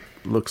see what it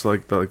looks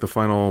like, the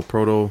final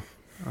proto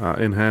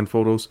in hand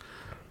photos.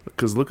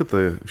 Because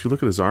if you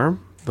look at his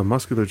arm, the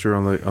musculature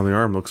on the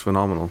arm looks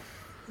phenomenal.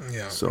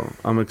 Yeah. So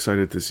I'm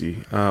excited to see.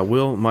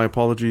 Will, my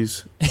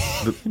apologies.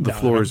 The No,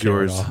 floor I don't is care at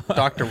yours. all.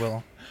 Dr.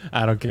 Will.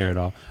 I don't care at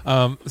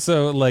all.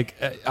 So like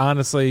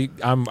honestly,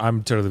 I'm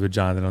totally with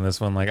Jonathan on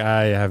this one. Like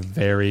I have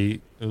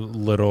very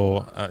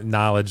little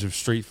knowledge of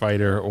Street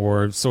Fighter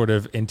or sort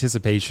of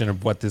anticipation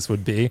of what this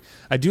would be.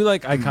 I do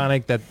like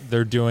Iconic that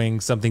they're doing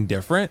something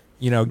different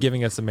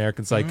giving us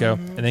American Psycho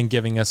and then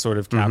giving us sort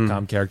of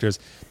Capcom characters.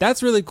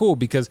 That's really cool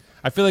because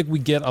I feel like we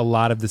get a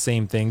lot of the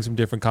same things from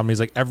different companies.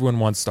 Like everyone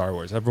wants Star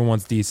Wars, everyone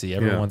wants DC,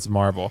 everyone wants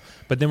Marvel,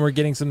 but then we're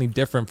getting something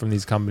different from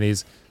these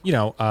companies,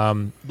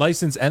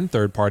 licensed and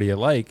third party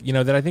alike,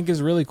 that I think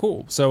is really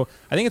cool. So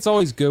I think it's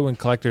always good when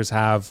collectors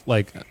have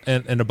like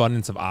an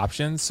abundance of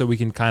options so we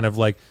can kind of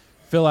like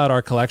fill out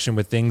our collection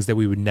with things that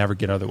we would never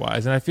get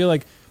otherwise. And I feel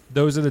like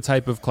those are the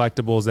type of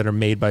collectibles that are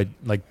made by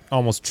like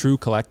almost true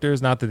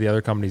collectors. Not that the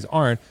other companies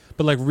aren't,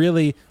 but like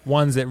really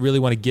ones that really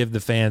want to give the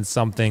fans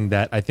something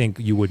that I think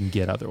you wouldn't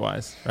get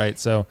otherwise, right?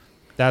 So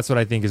that's what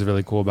I think is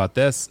really cool about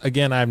this.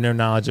 Again, I have no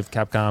knowledge of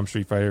Capcom,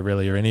 Street Fighter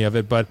really, or any of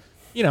it, but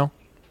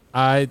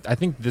I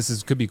think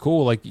this could be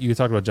cool. Like you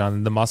talked about,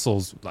 John, the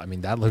muscles. I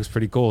mean, that looks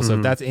pretty cool. So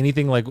if that's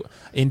anything like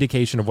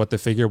indication of what the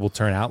figure will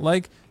turn out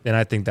like, then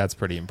I think that's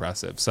pretty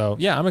impressive. So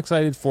yeah, I'm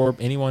excited for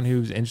anyone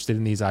who's interested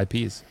in these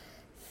IPs.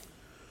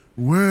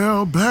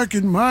 Well, back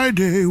in my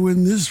day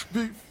when this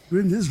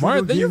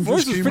Mark, your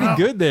voice was pretty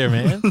good there,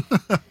 man.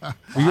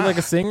 Were you like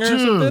a singer or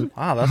something?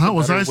 Wow, that's a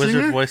better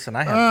wizard voice than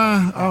I had.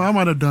 I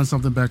might have done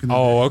something back in the day.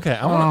 Okay.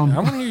 I want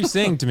to hear you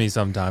sing to me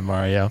sometime,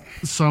 Mario.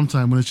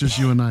 Sometime when it's just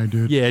you and I,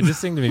 dude. Yeah, just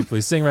sing to me,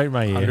 please. Sing right in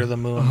my ear. Under the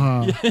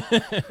moon.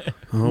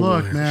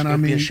 Look, man, I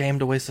mean, be ashamed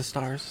to waste the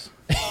stars.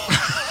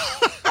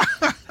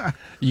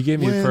 You gave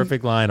me a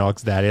perfect line,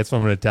 Ox Daddy. That's what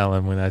I'm going to tell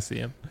him when I see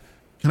him.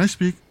 Can I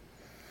speak?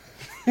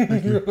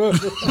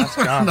 That's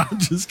gone. I'm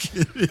just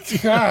kidding.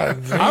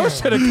 God damn. I was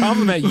trying to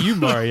compliment you,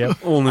 Mario.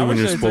 Only when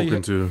you're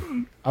spoken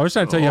to. I was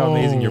trying to tell you how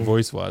amazing your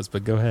voice was,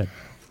 but go ahead.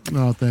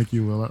 No, thank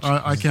you, Will.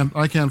 I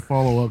can't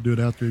follow up,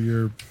 dude, after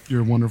your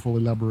wonderful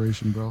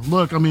elaboration, bro.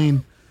 Look, I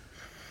mean,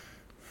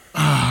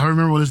 I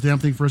remember when this damn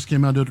thing first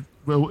came out, dude.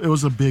 It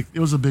was a big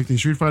thing.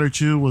 Street Fighter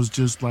 2 was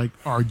just like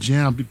our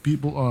jam.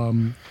 People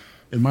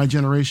in my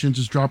generation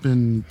just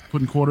putting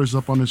quarters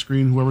up on the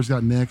screen, whoever's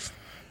got next.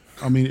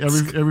 I mean,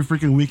 every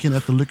freaking weekend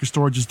at the liquor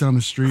store just down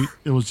the street,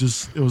 it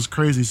was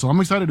crazy. So I'm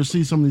excited to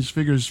see some of these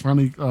figures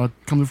finally come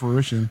to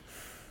fruition,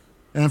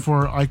 and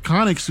for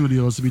Iconic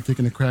Studios to be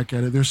taking a crack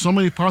at it. There's so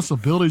many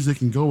possibilities they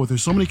can go with.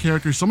 There's so many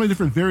characters, so many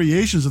different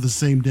variations of the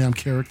same damn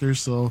character.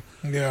 So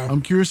yeah,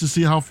 I'm curious to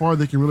see how far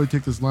they can really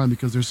take this line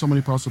because there's so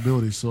many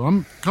possibilities. So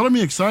I'm kind of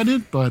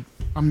excited, but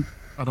I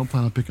don't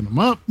plan on picking them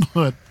up.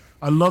 But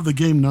I love the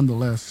game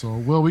nonetheless. So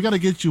we got to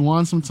get you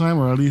on sometime,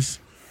 or at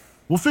least.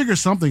 We'll figure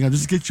something. I'll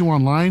just get you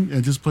online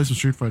and just play some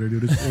Street Fighter,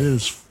 dude. It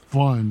is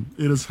fun.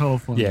 It is hella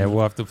fun. Yeah, dude.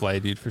 We'll have to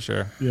play, dude, for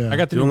sure. Yeah. I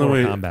got the new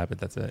Mortal Kombat, but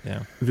that's it,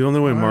 yeah. The only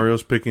way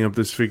Mario's picking up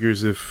this figure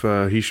is if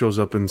he shows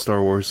up in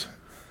Star Wars.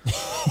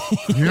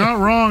 You're not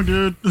wrong,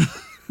 dude.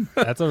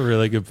 That's a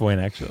really good point,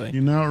 actually.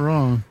 You're not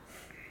wrong.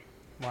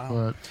 Wow.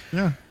 But,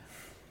 yeah.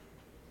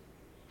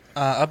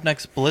 Up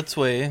next,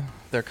 Blitzway.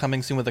 They're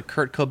coming soon with a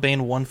Kurt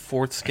Cobain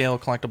 1/4 scale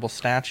collectible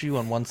statue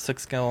and 1/6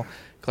 scale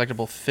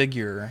collectible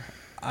figure.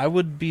 I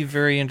would be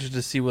very interested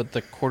to see what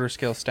the quarter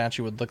scale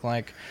statue would look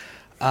like.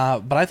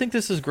 But I think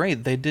this is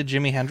great. They did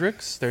Jimi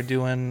Hendrix. They're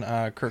doing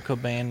Kurt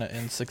Cobain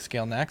in 6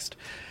 scale next.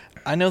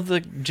 I know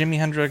the Jimi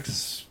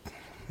Hendrix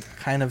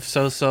kind of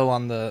so-so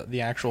on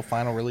the actual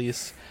final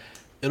release.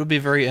 It'll be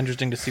very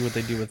interesting to see what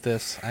they do with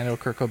this. I know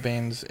Kurt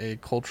Cobain's a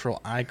cultural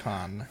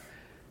icon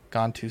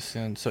gone too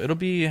soon. So it'll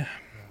be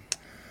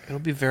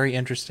very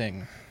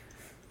interesting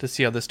to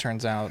see how this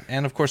turns out.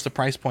 And of course the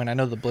price point. I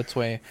know the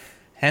Blitzway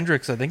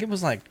Hendrix, I think it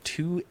was like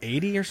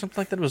 $280 or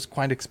something like that. It was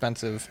quite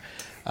expensive.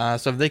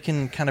 So if they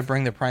can kind of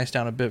bring the price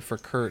down a bit for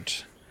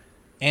Kurt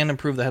and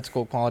improve the head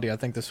sculpt quality, I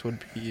think this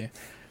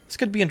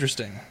could be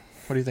interesting.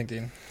 What do you think,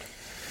 Dean?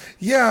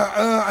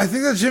 Yeah, I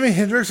think that Jimi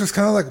Hendrix was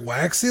kind of like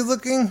waxy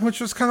looking,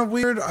 which was kind of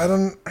weird.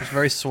 It's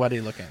very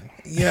sweaty looking.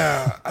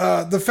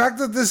 Yeah, the fact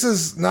that this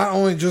is not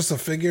only just a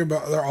figure,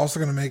 but they're also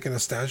going to make it a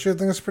statue, I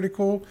think is pretty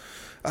cool.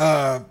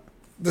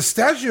 The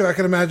statue, I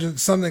can imagine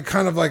something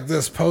kind of like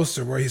this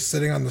poster where he's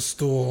sitting on the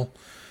stool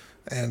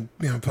and,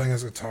 playing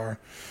his guitar.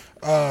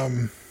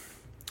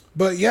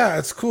 But yeah,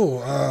 it's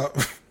cool.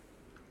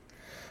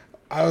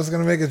 I was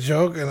going to make a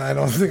joke and I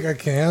don't think I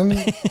can.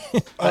 I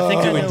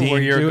think I know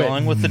where you're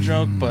going with the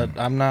joke, but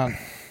I'm not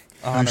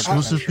 100%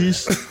 exclusive sure.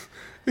 piece?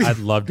 I'd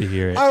love to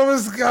hear it. I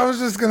was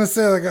just going to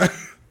say, like,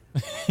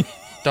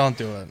 don't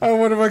do it.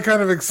 What are my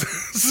kind of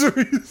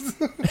accessories?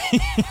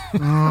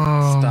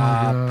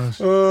 Stop.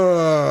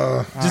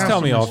 Just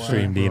tell me off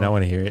stream, Dean. I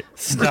want to hear it.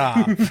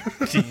 Stop,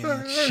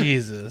 Dean.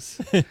 Jesus.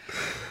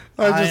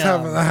 I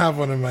have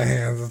one in my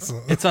hands.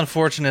 It's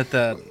unfortunate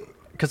that,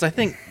 because I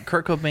think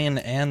Kurt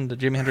Cobain and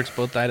Jimi Hendrix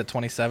both died at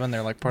 27.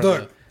 They're like part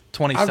of the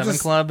 27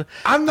 club.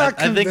 I'm not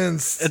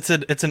convinced. I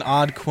think it's an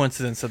odd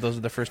coincidence that those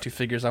are the first two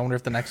figures. I wonder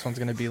if the next one's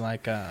going to be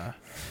like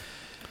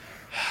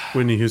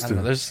Whitney Houston.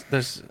 I don't know,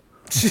 there's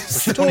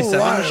She's she 27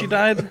 when she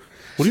died?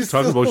 What are you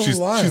talking about? She's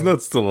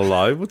not still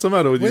alive. What's the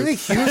matter with Whitney you?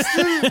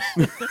 Houston?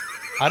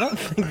 I don't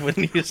think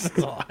Whitney Houston's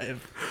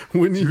alive.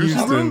 Whitney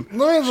Houston, she's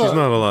not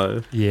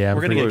alive. Yeah,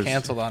 we're gonna Of get course.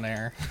 canceled on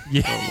air.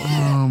 Yeah.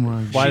 Oh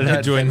my Why She did I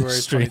died join the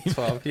February stream?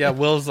 2012. Yeah,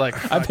 Will's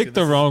like, I picked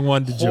the wrong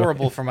one to join.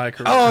 horrible for my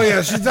career. Oh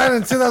yeah, she died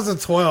in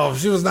 2012.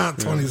 She was not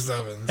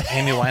 27.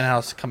 Amy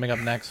Winehouse coming up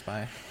next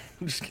by.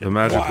 I'm just kidding. The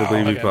magical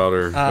baby Okay.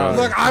 powder. God.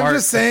 Look, I'm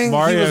just saying he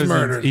Mario's was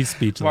murdered. He's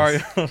speechless. Mario,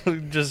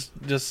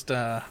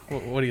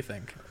 what do you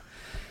think?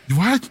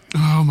 What?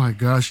 Oh my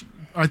gosh!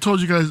 I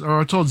told you guys, or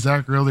I told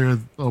Zach earlier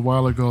a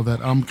while ago that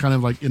I'm kind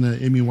of like in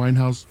an Amy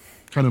Winehouse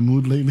kind of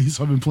mood lately,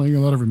 so I've been playing a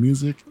lot of her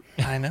music.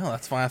 I know,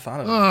 that's why I thought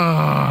of it.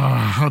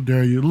 How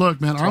dare you! Look,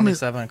 man, I'm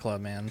 27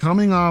 Club, man.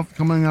 coming off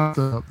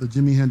the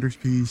Jimi Hendrix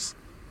piece.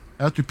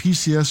 After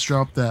PCS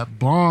dropped that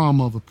bomb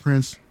of a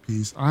Prince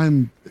piece,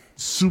 I'm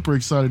super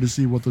excited to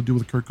see what they'll do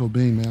with Kurt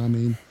Cobain, man. I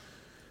mean,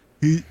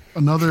 he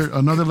another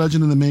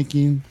legend in the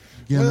making.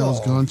 Again, that was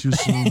gone too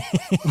soon.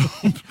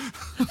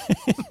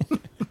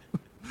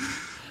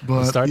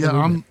 But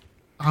yeah,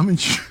 I'm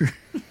intrigued.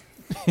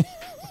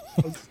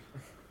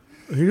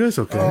 Are you guys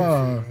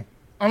okay?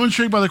 I'm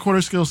intrigued by the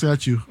quarter scale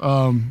statue.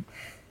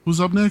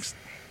 Who's up next?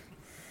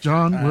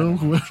 John, Will,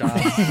 whoever.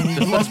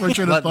 Just Lost my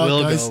train of let thought,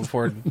 Will guys. go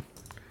before.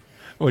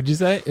 What'd you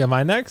say? Am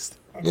I next?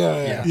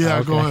 Yeah.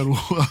 Yeah, go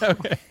ahead.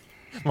 Okay.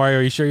 Mario,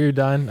 are you sure you're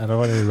done? I don't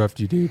want to interrupt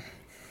you, dude.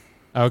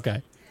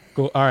 Okay.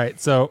 Cool. All right.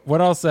 So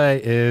what I'll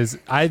say is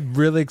I'm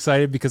really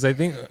excited because I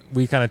think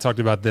we kind of talked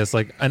about this,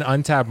 like an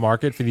untapped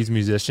market for these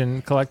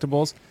musician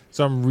collectibles.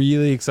 So I'm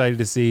really excited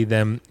to see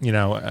them,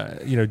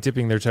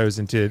 dipping their toes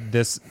into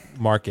this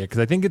market because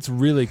I think it's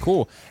really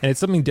cool and it's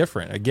something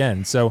different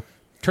again. So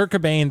Kurt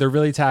Cobain, they're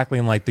really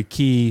tackling like the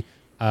key,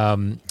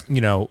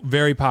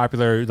 very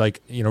popular,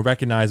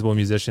 recognizable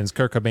musicians.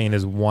 Kurt Cobain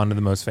is one of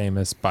the most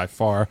famous by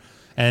far.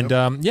 And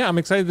I'm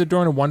excited they're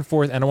doing a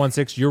 1/4 and a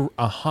 1/6. You're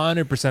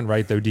 100%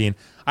 right, though, Dean.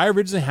 I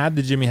originally had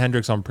the Jimi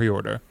Hendrix on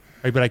pre-order,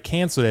 right, but I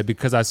canceled it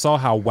because I saw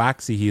how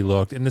waxy he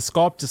looked, and the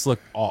sculpt just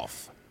looked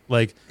off.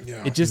 It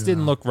just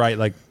didn't look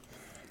right.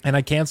 And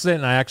I canceled it,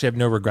 and I actually have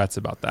no regrets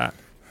about that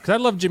because I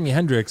love Jimi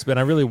Hendrix, but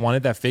I really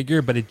wanted that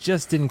figure, but it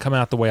just didn't come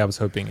out the way I was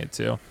hoping it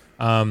to.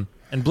 And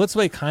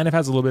Blitzway kind of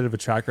has a little bit of a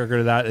track record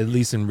of that, at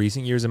least in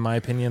recent years, in my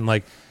opinion.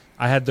 Like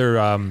I had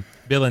their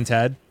Bill and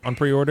Ted on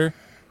pre-order.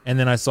 And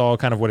then I saw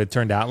kind of what it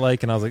turned out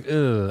like, and I was like,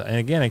 ugh. And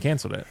again, I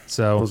canceled it.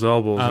 So those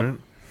elbows, right?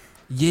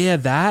 Yeah,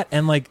 that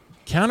and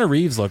Keanu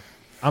Reeves looked,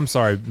 I'm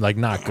sorry,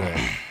 not good.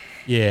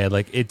 Yeah,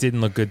 it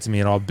didn't look good to me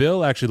at all.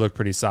 Bill actually looked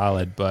pretty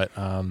solid, but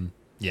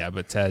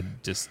but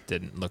Ted just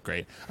didn't look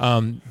great.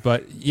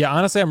 But yeah,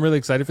 honestly, I'm really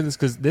excited for this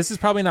because this is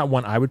probably not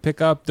one I would pick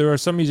up. There are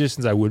some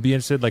musicians I would be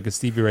interested, like a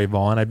Stevie Ray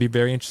Vaughan. I'd be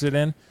very interested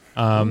in.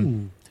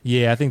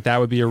 Yeah, I think that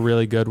would be a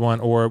really good one.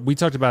 Or we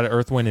talked about it,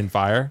 Earth, Wind, and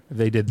Fire. If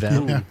they did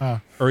them. Yeah.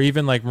 Or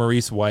even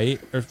Maurice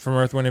White from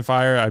Earth, Wind, and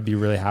Fire, I'd be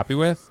really happy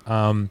with.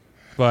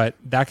 But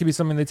that could be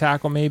something they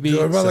tackle maybe.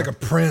 What about a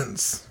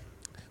Prince?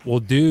 Well,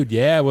 dude,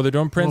 yeah. Well, they're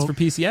doing Prince for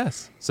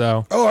PCS.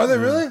 So. Oh, are they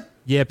really?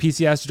 Yeah,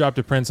 PCS dropped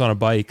a Prince on a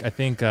bike. I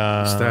think.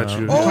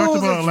 Statue. We talked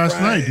about it last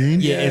night,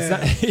 Dean. Yeah,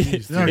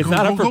 it's not. It's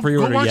not up for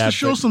pre-order Go watch yet. the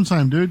show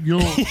sometime, dude. You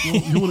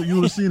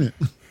would have seen it.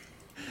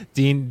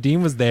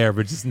 Dean was there,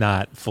 but just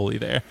not fully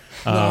there.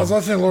 No, I was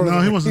watching Lord of the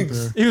Rings. he wasn't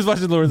there. He was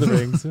watching Lord of the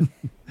Rings.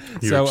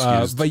 You're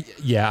excused.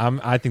 But yeah,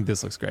 I think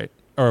this looks great,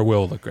 or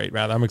will look great.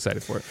 Rather, I'm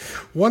excited for it.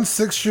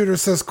 1/6 shooter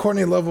says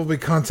Courtney Love will be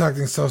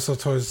contacting So-So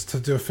Toys to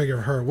do a figure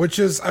of her, which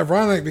is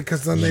ironic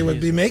because then they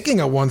would be making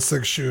a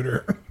 1/6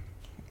 shooter.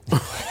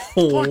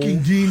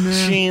 Fucking Dean,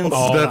 man.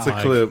 That's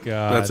a clip.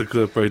 God. That's a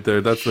clip right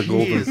there. That's the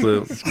golden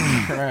clip.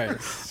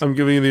 Christ. I'm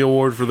giving you the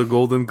award for the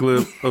golden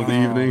clip of the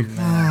evening.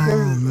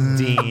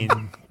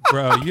 Dean,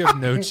 bro, you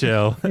have no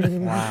chill.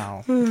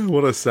 Wow.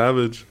 What a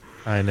savage.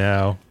 I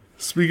know.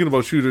 Speaking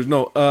about shooters,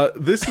 no,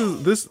 this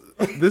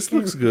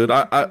looks good.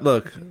 I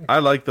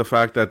like the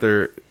fact that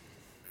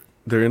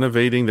they're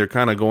innovating. They're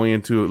kind of going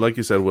into, like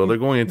you said, Will, they're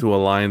going into a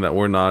line that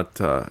we're not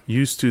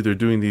used to. They're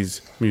doing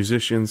these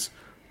musicians.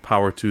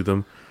 Power to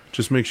them.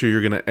 Just make sure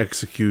you're going to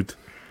execute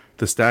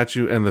the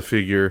statue and the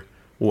figure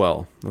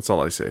well. That's all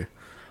I say.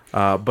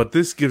 But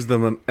this gives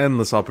them an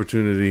endless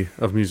opportunity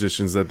of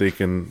musicians that they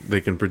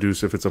can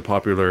produce if it's a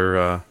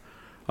popular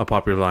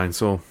line.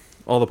 So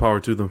all the power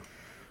to them.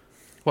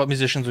 What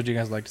musicians would you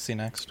guys like to see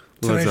next?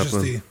 Led Tenacious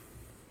Zeppelin. D.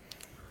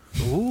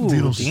 Ooh,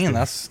 Beatles. Dean,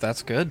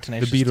 that's good.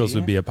 Tenacious The Beatles D.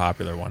 would be a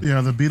popular one. Yeah,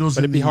 the Beatles.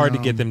 But it'd be and hard to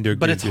get them to.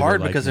 But it's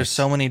hard because there's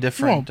so many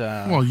different.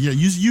 Well, yeah.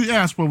 You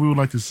asked what we would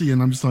like to see,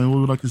 and I'm just telling you what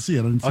we would like to see.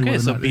 I didn't say Okay, whether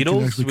or so not it can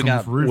Beatles, actually we come got-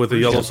 to fruition. With a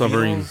yellow Yeah,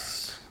 submarine.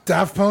 Beatles.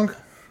 Daft Punk.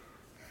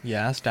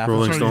 Yes, Daft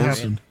Rolling Punk. Stones.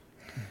 happened.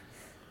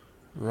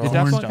 Rolling Did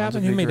Daft Punk Stones happen?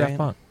 would Who be made great. Daft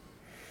Punk?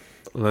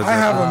 Led I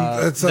have Zeppelin.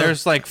 them. It's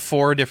There's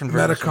 4 different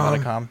versions Metacom.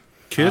 of Metacom.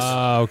 Kiss.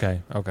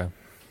 Okay.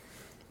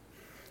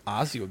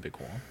 Ozzy would be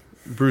cool.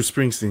 Bruce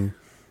Springsteen.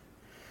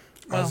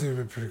 Ozzy would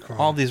be pretty cool.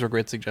 All of these were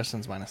great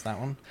suggestions, minus that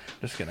one.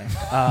 Just kidding.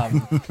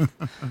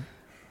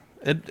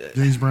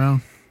 James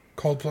Brown.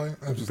 Coldplay.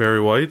 I'm just-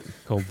 Barry White.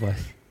 Coldplay.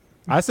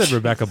 I said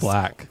Rebecca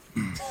Black.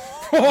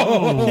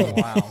 Oh,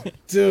 wow,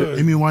 dude.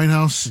 Amy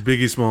Winehouse.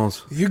 Biggie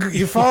Smalls.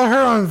 You follow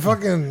her on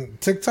fucking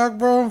TikTok,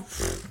 bro?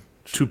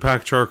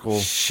 2-pack charcoal.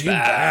 She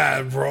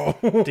bad, bro.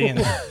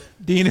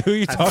 Dean, who are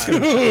you talking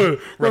about?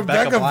 Dude,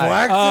 Rebecca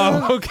Black.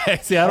 Oh, okay.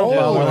 See, I don't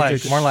Well, know.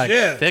 more like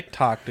shit. thick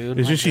talk, dude.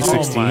 Isn't she Oh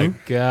 16? my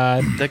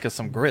god. Thick as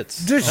some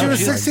grits. Dude, she was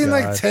my 16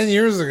 like God. 10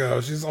 years ago.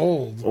 She's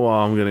old. Well,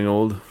 I'm getting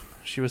old.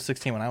 She was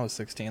 16 when I was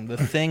 16. The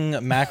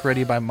Thing Mac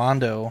Ready by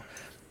Mondo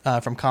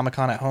from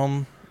Comic-Con at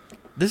Home.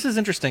 This is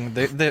interesting.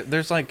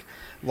 There's like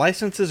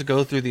licenses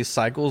go through these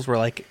cycles where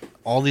like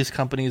all these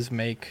companies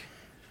make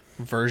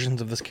versions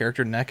of this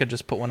character. NECA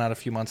just put one out a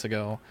few months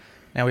ago.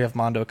 Now we have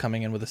Mondo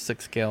coming in with a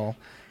 6 scale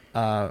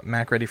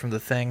Mac Ready from The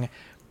Thing.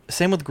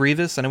 Same with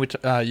Grievous. I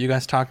know you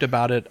guys talked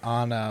about it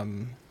on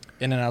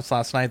In and Outs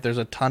last night. There's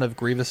a ton of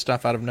Grievous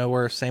stuff out of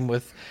nowhere. Same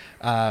with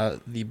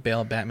the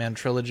Bale Batman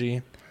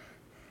trilogy.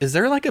 Is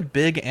there like a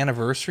big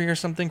anniversary or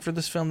something for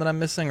this film that I'm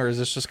missing, or is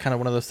this just kind of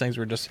one of those things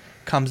where it just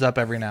comes up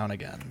every now and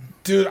again?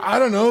 Dude, I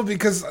don't know,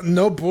 because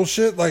no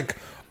bullshit, like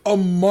a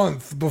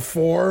month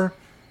before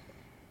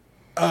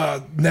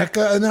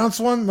NECA announced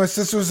one, my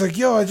sister was like,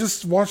 yo, I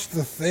just watched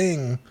The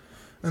Thing.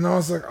 And I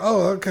was like,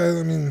 oh, okay.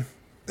 I mean,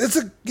 it's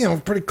a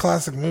pretty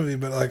classic movie,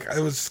 but like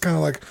it was kind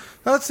of like,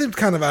 that seemed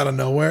kind of out of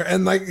nowhere.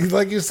 And like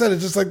you said,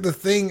 it's just like The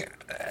Thing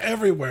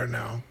everywhere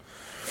now.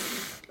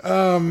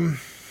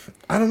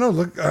 I don't know.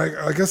 Look,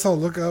 I guess I'll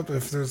look up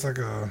if there's like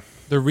a.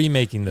 They're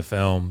remaking the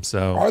film,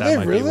 so Are that they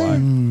might really?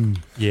 Be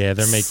why. Yeah,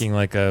 they're making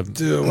like a.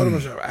 Dude, what a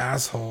bunch of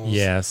assholes.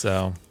 Yeah,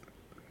 so.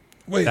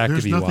 Wait, that There's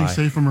could be nothing why.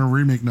 safe from a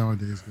remake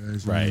nowadays,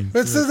 guys. I Right. mean, But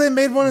it says they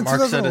made one in Mark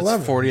said 2011.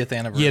 it's 40th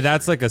anniversary. Yeah,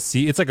 that's like it's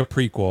like a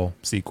prequel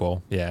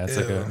sequel. Yeah, it's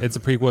it's a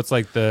prequel. It's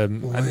like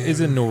is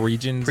it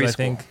Norwegians? I Preschool.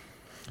 think.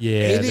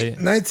 Yeah,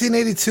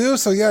 1982.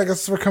 So yeah, I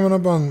guess we're coming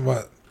up on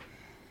what?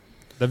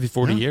 that'd be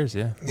 40 years.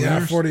 Yeah.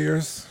 Yeah, 40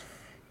 years.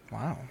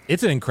 Wow.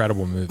 It's an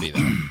incredible movie, though.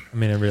 I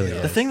mean, it really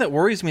The is. thing that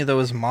worries me though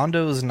is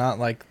Mondo is not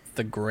like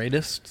the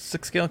greatest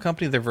 6 scale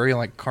company. They're very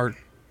like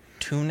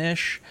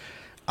cartoonish.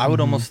 I would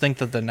almost think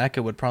that the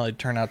NECA would probably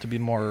turn out to be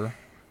more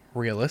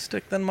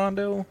realistic than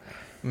Mondo.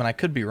 I mean, I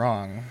could be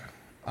wrong.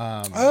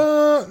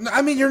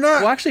 I mean, you're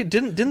not. Well, actually,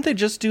 didn't they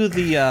just do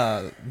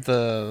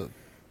the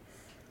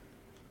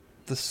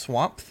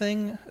swamp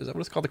thing? Is that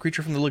what it's called? The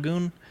Creature from the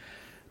Lagoon?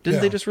 Didn't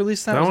Yeah. they just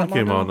release that? That Was one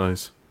came Mondo? out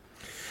nice.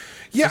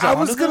 Yeah, Is that I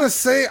was Mondo, gonna though?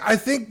 say. I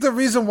think the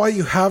reason why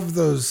you have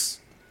those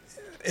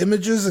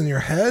images in your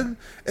head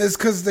is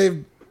because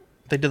they've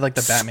They did like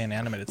the Batman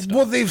animated stuff.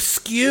 well, they've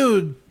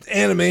skewed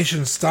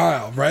animation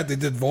style, right? They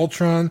did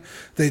Voltron.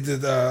 They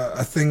did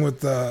a thing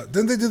with the.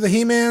 Didn't they do the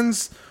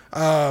He-Mans?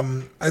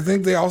 I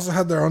think they also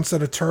had their own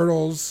set of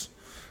Turtles.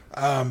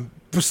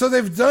 So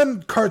they've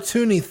done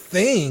cartoony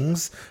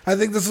things. I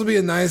think this will be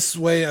a nice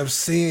way of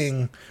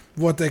seeing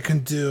what they can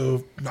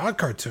do not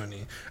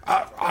cartoony.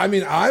 I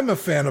mean, I'm a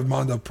fan of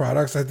Mondo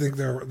products. I think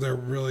they're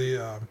really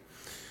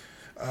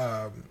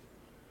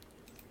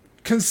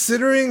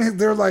considering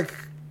they're like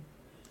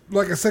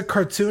I said,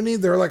 cartoony.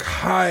 They're like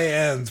high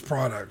end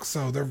products,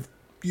 so they're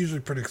usually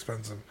pretty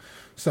expensive.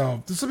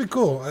 So this will be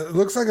cool. It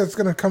looks like it's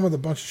gonna come with a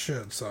bunch of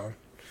shit. So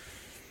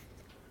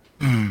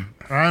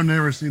I've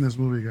never seen this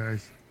movie,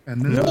 guys.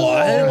 And this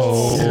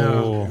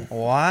What?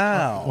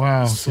 Wow.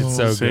 Wow. It's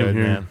so Same good,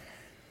 here. man.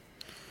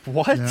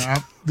 What? Yeah,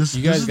 this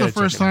You guys is the gotta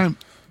check first it out. time.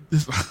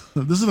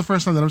 This is the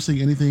first time that I'm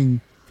seeing anything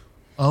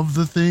of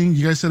The Thing.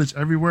 You guys said it's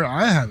everywhere.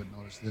 I haven't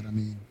noticed it. I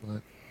mean,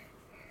 but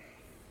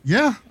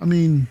yeah, I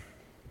mean,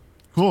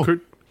 cool.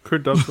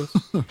 Kurt Douglas.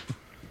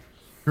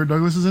 Kurt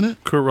Douglas is in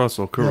it. Kurt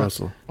Russell. Kurt Yeah.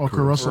 Russell. Oh, Kurt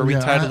Russell. We're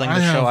Yeah, retitling I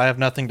the show. have- I have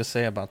nothing to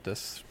say about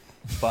this,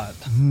 but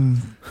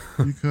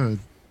You could,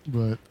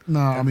 but no.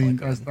 I mean,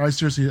 I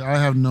seriously, I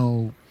have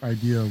no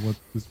idea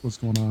what's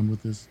going on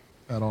with this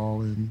at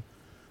all, and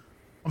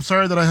I'm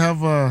sorry that I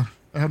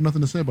have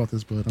nothing to say about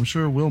this, but I'm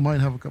sure Will might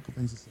have a couple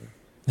things to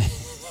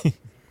say.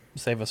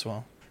 save us,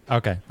 Will.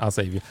 Okay, I'll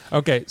save you.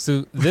 Okay,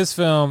 so this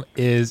film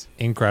is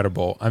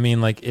incredible. I mean,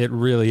 like it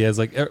really is.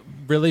 Like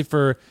really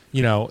for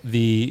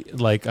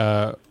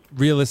the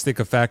realistic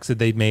effects that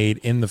they made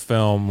in the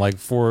film, like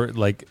for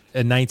like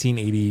a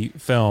 1980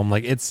 film,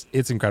 like it's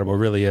incredible. It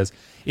really is.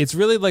 It's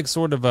really like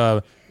sort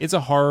of it's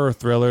a horror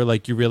thriller.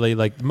 Like you really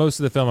like most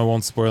of the film. I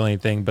won't spoil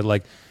anything, but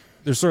like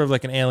there's sort of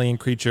like an alien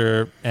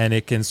creature, and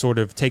it can sort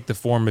of take the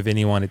form of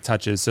anyone it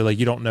touches. So like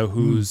you don't know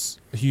who's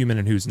human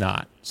and who's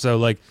not. So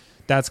like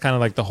that's kind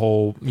of like the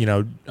whole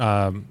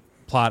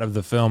plot of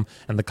the film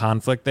and the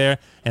conflict there.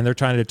 And they're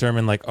trying to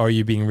determine like, are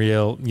you being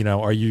real?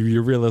 Are you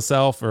your real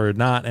self or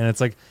not? And it's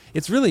like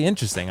it's really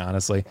interesting,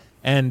 honestly.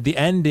 And the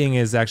ending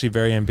is actually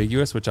very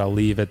ambiguous, which I'll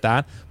leave at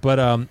that. But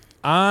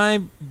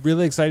I'm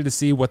really excited to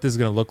see what this is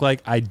going to look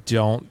like. I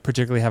don't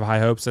particularly have high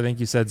hopes. I think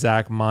you said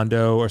Zach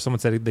Mondo, or someone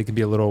said they can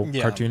be a little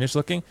cartoonish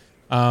looking.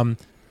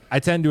 I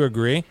tend to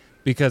agree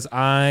because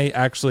I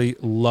actually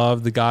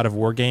love the God of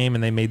War game,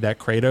 and they made that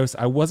Kratos.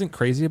 I wasn't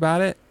crazy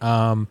about it.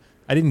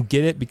 I didn't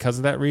get it because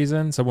of that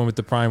reason, so I went with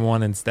the Prime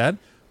one instead.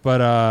 But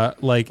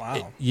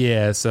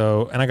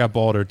So and I got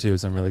Baldur too,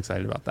 so I'm really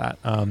excited about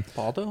that.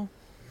 Baldo?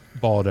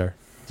 Baldur.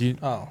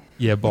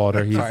 Yeah,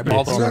 Balder. He's, Sorry,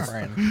 Baldo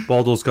O'Brien.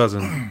 Baldo's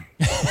cousin.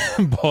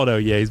 Baldo,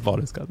 yeah, he's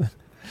Baldo's cousin.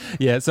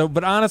 Yeah,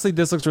 but honestly,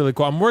 this looks really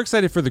cool. I'm more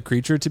excited for the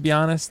creature, to be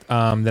honest,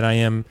 than I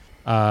am,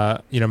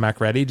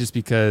 Macready, just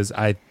because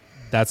that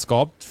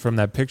sculpt from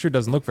that picture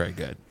doesn't look very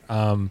good.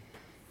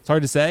 It's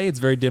hard to say. It's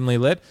very dimly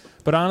lit,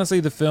 but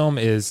honestly, the film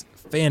is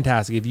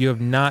fantastic. If you have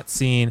not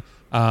seen,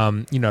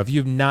 if you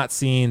have not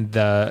seen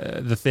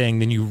the Thing,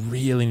 then you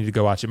really need to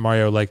go watch it,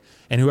 Mario.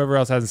 And whoever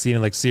else hasn't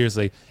seen it,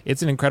 seriously,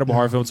 it's an incredible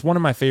horror film. It's one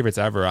of my favorites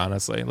ever,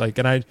 honestly.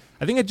 And I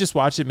think I just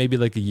watched it maybe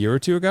a year or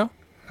two ago.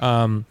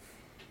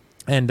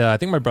 And I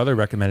think my brother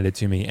recommended it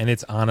to me, and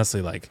it's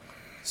honestly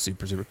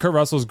super, super. Kurt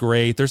Russell's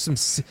great. There's some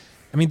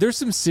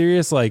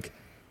serious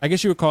I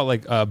guess you would call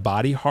it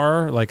body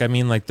horror.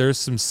 There's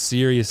some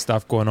serious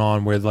stuff going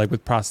on with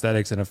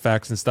prosthetics and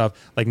effects and stuff,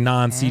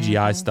 non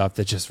CGI stuff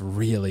that just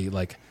really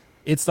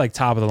it's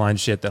top of the line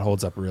shit that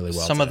holds up really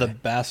well. Some of the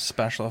best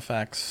special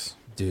effects,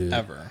 dude,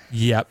 ever.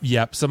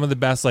 Yep. Some of the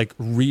best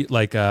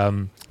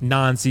non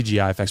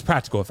CGI effects,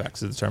 practical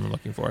effects is the term I'm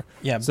looking for.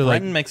 Yeah, so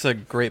Brendan makes a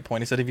great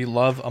point. He said if you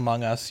love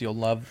Among Us, you'll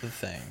love The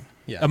Thing.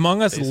 Yeah,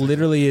 Among Us basically.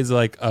 literally is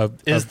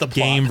the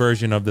game plot.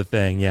 version of The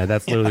Thing. Yeah,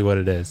 that's literally what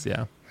it is.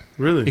 Yeah.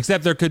 Really?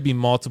 Except there could be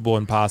multiple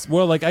imposters.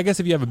 Well, I guess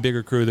if you have a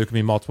bigger crew, there could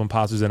be multiple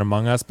imposters in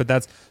Among Us, but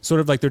that's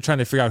sort of they're trying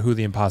to figure out who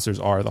the imposters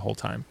are the whole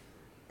time.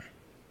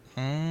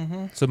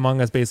 Mm-hmm. So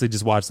Among Us basically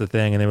just watched The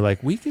Thing, and they were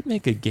like, we could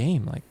make a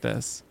game like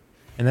this.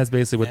 And that's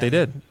basically what they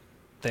did.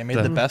 They made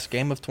the best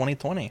game of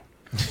 2020.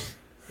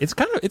 It's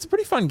a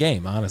pretty fun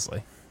game,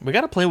 honestly. We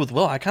got to play with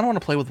Will. I kind of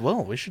want to play with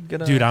Will. We should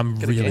get a Dude, I'm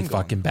get a really game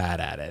fucking bad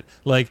at it.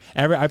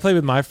 I play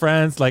with my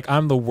friends.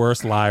 I'm the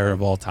worst liar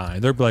of all time.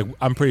 They're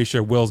I'm pretty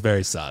sure Will's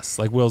very sus.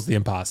 Will's the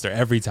imposter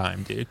every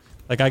time, dude.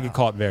 I get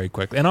caught very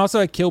quickly. And also,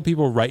 I kill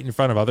people right in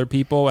front of other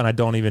people, and I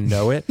don't even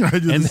know it. I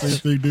do the same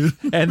thing,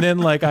 dude. And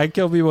then, I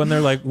kill people, and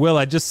they're like, Will,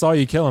 I just saw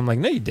you kill him. I'm like,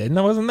 no, you didn't.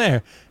 I wasn't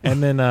there.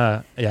 And then,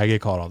 I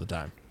get caught all the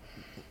time.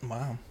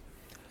 Wow.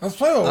 Let's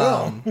play with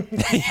Will.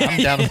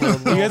 I'm down to play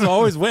with Will. You guys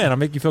always win. I'll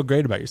make you feel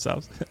great about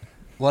yourselves.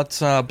 Let's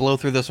blow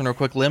through this one real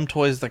quick. Limb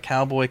Toys The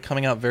Cowboy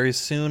coming out very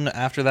soon.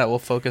 After that, we'll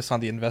focus on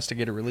the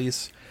Investigator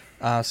release.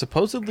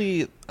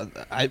 Supposedly,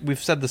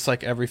 we've said this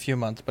every few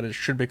months, but it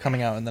should be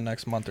coming out in the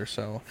next month or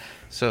so.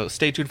 So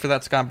stay tuned for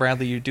that, Scott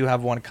Bradley. You do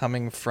have one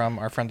coming from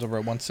our friends over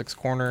at 1/6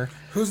 Corner.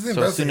 Who's the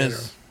Investigator?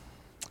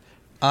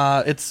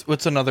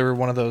 It's another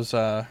one of those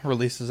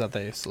releases that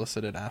they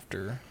solicited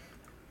after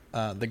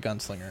the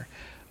Gunslinger.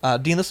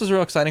 Dean, this was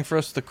real exciting for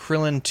us. The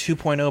Krillin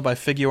 2.0 by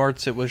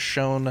Figuarts. It was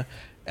shown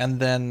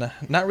and then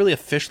not really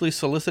officially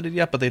solicited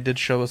yet, but they did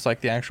show us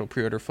the actual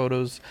pre-order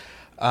photos.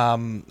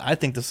 I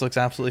think this looks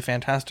absolutely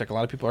fantastic. A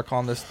lot of people are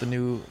calling this the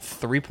new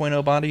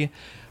 3.0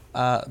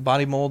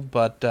 body mold,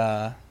 but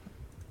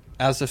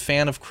as a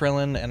fan of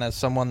Krillin and as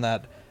someone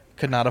that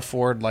could not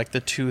afford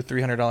the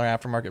 $200-300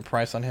 aftermarket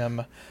price on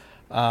him,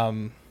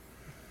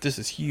 this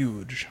is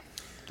huge.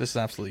 This is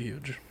absolutely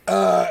huge.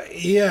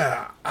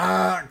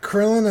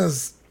 Krillin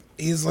is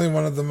easily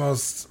one of the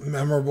most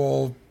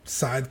memorable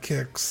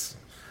sidekicks.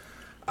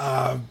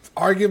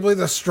 Arguably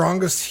the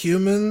strongest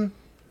human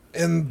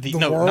in the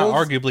world. Not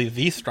arguably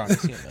the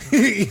strongest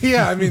human.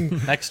 Yeah, I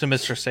mean, next to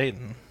Mr.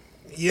 Satan.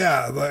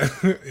 Yeah,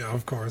 yeah,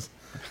 of course.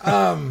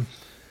 And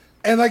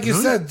like you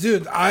said,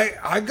 dude,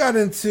 I got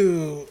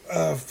into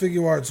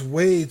Figuarts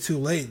way too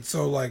late.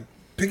 So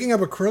picking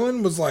up a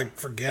Krillin was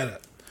forget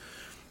it.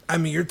 I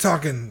mean, you're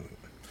talking,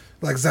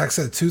 like Zach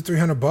said,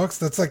 $200-300.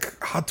 That's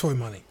hot toy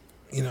money,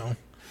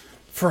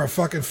 for a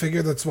fucking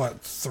figure that's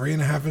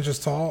 3.5 inches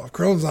tall.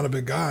 Krillin's not a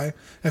big guy,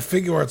 and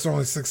Figuarts are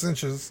only 6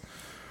 inches.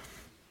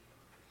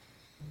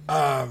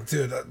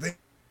 Dude,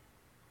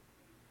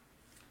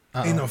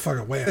 ain't no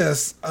fucking way.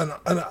 This on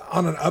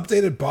an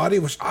updated body,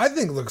 which I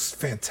think looks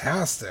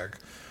fantastic.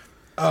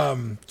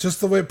 Just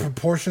the way it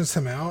proportions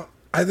him out,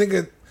 I think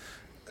it.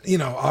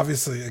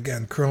 Obviously,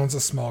 again, Krillin's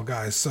a small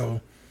guy, so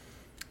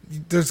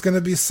there's going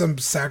to be some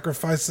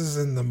sacrifices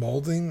in the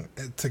molding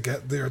to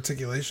get the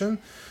articulation,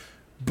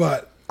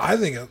 but I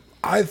think it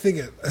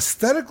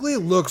aesthetically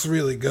looks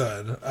really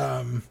good.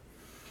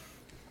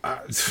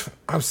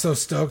 I'm so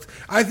stoked.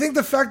 I think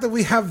the fact that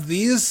we have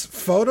these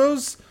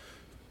photos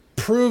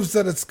proves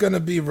that it's going to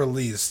be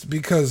released,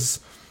 because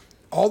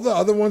all the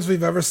other ones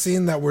we've ever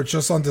seen that were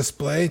just on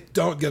display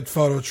don't get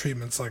photo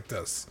treatments like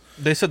this.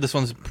 They said this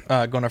one's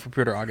going up for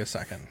pre-order August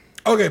 2nd.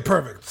 Okay,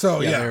 perfect.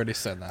 So yeah, they already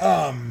said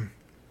that.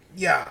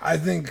 Yeah, I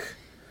think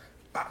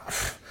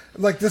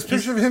this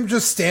picture of him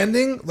just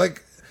standing,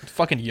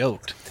 fucking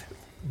yoked,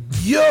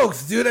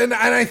 dude, and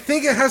I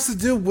think it has to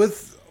do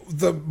with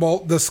the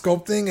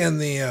sculpting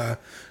and the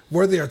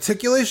where the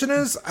articulation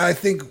is. I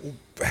think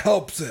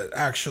helps it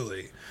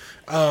actually.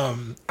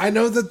 I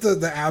know that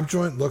the ab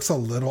joint looks a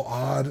little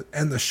odd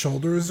and the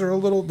shoulders are a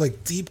little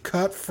deep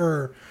cut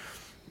for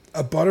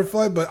a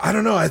butterfly, but I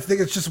don't know. I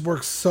think it just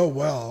works so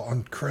well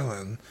on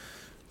Krillin.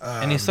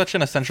 And he's such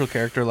an essential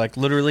character.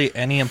 Literally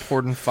any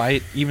important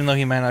fight, even though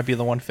he might not be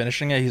the one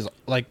finishing it, he's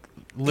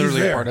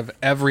literally part of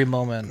every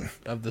moment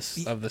of the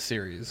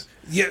series.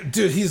 Yeah,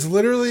 dude, he's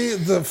literally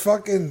the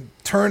fucking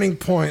turning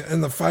point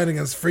in the fight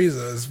against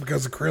Frieza is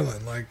because of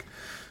Krillin. Like,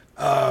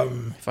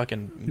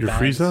 fucking your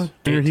Frieza,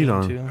 turn your heat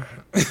on.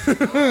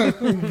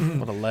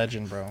 What a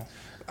legend, bro.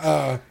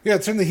 Yeah,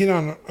 turn the heat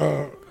on.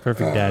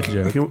 Perfect dad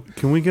joke.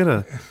 Can we get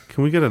an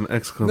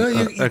explanation?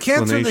 No, you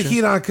can't turn the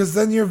heat on because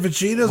then your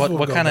Vegetas will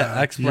what go kind bad. of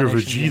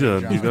explanation?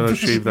 Your Vegeta, you gotta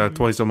shave that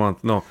twice a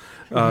month. No,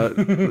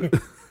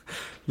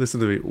 listen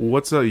to me.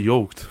 What's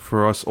yoked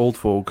for us old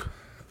folk?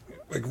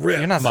 Like ripped.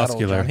 You're not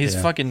muscular. That old,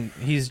 John.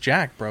 He's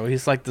jacked, bro.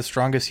 He's like the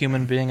strongest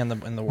human being in the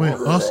Wait,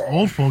 world. us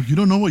old folk, you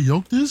don't know what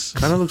yoked is?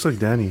 Kind of looks like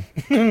Danny.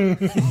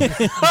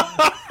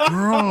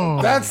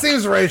 Bro. That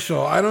seems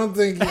racial. I don't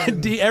think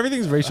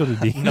everything's racial to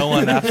Dean. No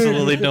one,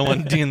 absolutely no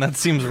one, Dean. That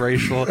seems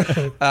racial.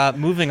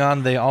 Moving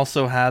on, they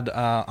also had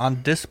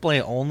on display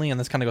only, and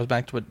this kind of goes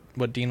back to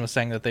what Dean was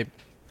saying, that they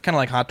kind of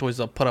like Hot Toys,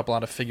 they'll put up a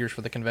lot of figures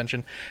for the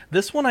convention.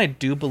 This one I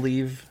do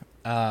believe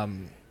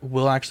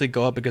will actually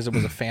go up because it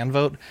was a fan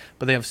vote,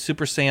 but they have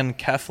Super Saiyan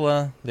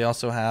Kefla. They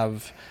also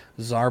have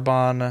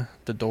Zarbon,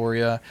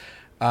 Dodoria.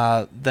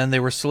 Then they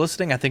were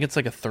soliciting, I think it's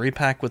like a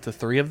 3-pack with the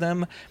 3 of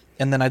them.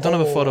 And then I don't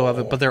have a photo of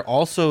it, but they're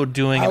also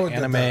doing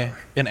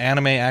an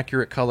anime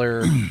accurate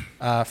color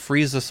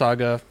Frieza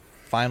Saga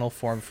Final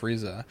Form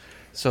Frieza.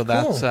 So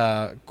that's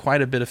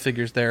quite a bit of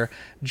figures there.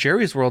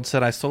 Jerry's World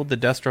said, I sold the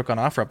Deathstroke on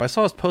OfferUp. I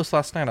saw his post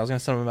last night. I was going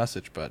to send him a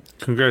message, but...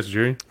 Congrats,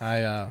 Jerry.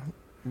 I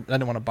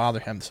didn't want to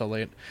bother him so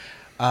late.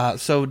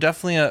 So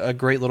definitely a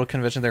great little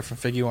convention there from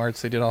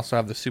Figuarts. They did also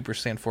have the Super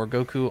Saiyan 4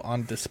 Goku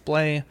on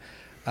display.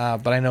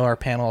 But I know our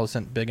panel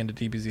isn't big into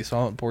DBZ, so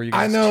I won't bore you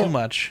guys too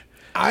much.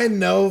 I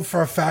know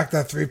for a fact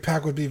that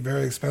 3-pack would be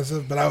very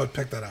expensive, but I would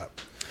pick that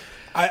up.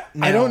 I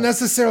don't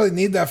necessarily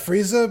need that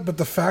Frieza, but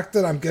the fact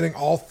that I'm getting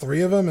all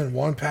 3 of them in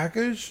one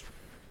package,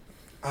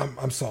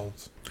 I'm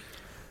sold.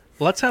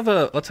 Let's have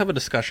a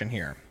discussion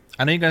here.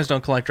 I know you guys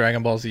don't collect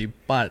Dragon Ball Z,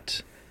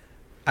 but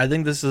I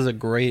think this is a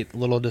great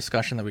little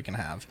discussion that we can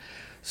have.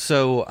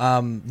 So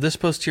this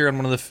post here on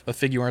one of the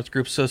Figuarts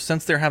groups. So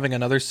since they're having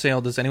another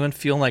sale, does anyone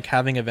feel like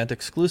having event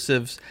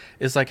exclusives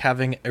is like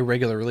having a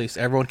regular release?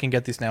 Everyone can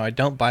get these now. I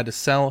don't buy to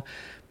sell,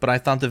 but I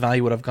thought the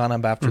value would have gone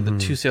up after the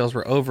 2 sales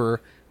were over,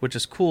 which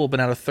is cool.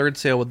 But now a 3rd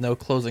sale with no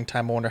closing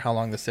time, I wonder how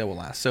long the sale will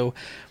last. So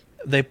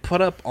they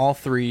put up all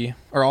 4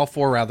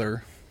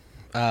 rather,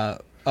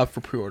 up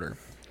for pre-order.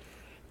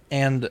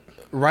 And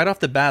right off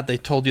the bat, they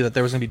told you that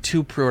there was going to be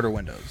 2 pre-order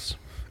windows.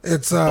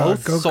 It's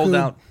both Goku, sold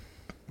out.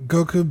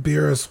 Goku,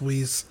 Beerus,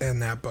 Whis, and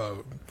Nappa.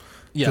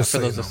 Yeah, just for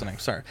those listening.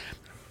 Sorry.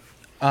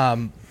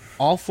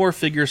 All 4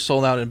 figures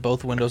sold out in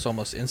both windows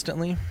almost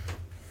instantly.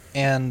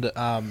 And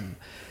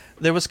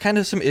there was kind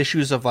of some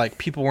issues of like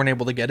people weren't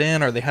able to get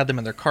in, or they had them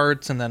in their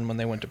carts, and then when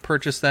they went to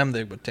purchase them,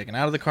 they were taken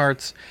out of the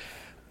carts.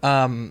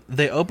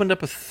 They opened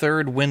up a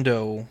 3rd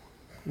window,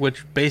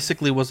 which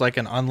basically was like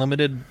an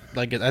unlimited,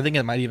 like I think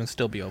it might even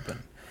still be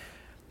open.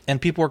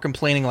 And people were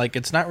complaining like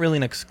it's not really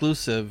an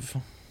exclusive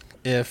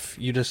if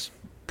you just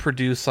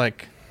produce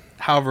like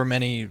however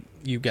many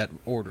you get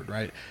ordered,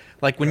 right?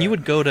 Like when you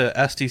would go to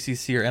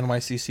SDCC or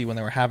NYCC when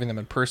they were having them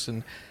in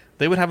person,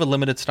 they would have a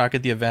limited stock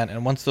at the event,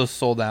 and once those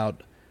sold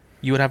out,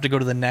 you would have to go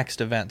to the next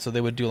event. So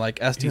they would do like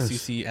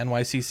SDCC,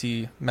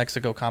 NYCC,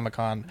 Mexico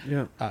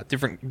Comic-Con,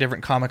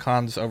 different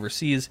Comic-Cons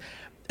overseas,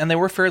 and they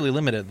were fairly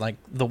limited. Like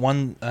the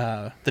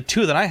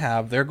 2 that I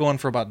have, they're going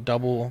for about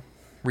double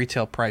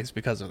retail price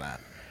because of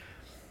that.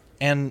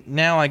 And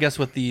now I guess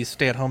with the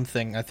stay-at-home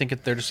thing, I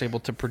think they're just able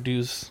to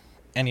produce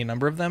any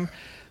number of them.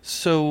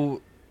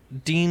 So,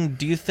 Dean,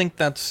 do you think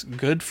that's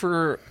good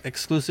for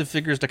exclusive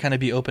figures to kind of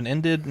be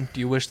open-ended? Do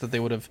you wish that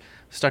they would have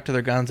stuck to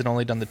their guns and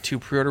only done the 2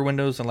 pre-order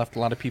windows and left a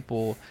lot of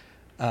people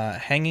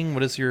hanging?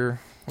 What are your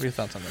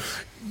thoughts on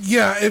this?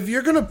 Yeah, if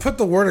you're going to put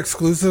the word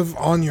exclusive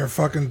on your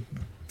fucking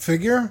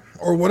figure,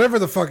 or whatever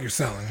the fuck you're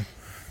selling,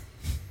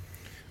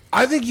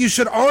 I think you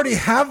should already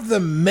have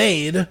them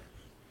made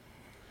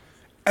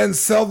and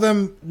sell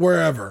them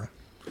wherever.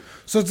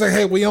 So it's like,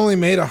 hey, we only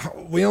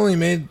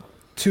made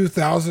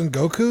 2,000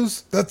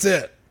 Gokus. That's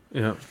it.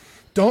 Yeah.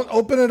 Don't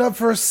open it up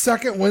for a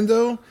 2nd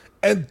window,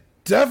 and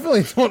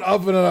definitely don't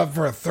open it up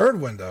for a 3rd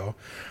window.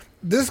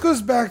 This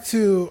goes back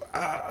to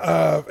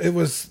it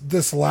was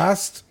this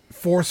last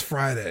Force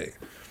Friday.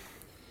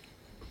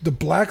 The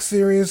Black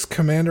Series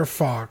Commander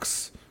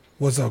Fox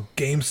was a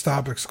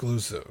GameStop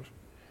exclusive,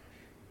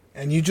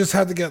 and you just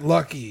had to get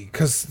lucky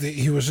because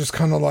he was just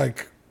kind of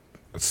like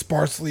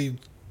sparsely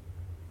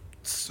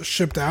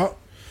shipped out.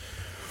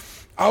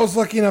 I was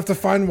lucky enough to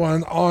find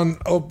one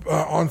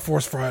on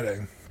Force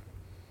Friday.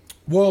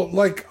 Well,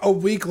 like a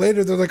week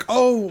later, they're like,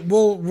 "Oh,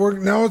 well,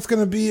 now it's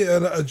going to be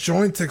a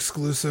joint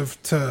exclusive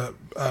to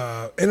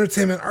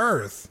Entertainment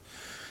Earth."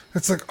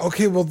 It's like,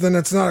 okay, well then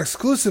it's not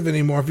exclusive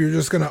anymore if you're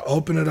just going to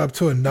open it up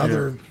to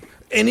another. Yeah.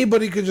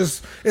 Anybody could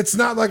just. It's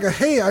not like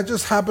hey, I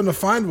just happened to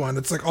find one.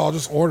 It's like, oh, I'll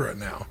just order it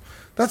now.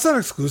 That's not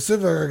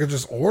exclusive. I could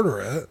just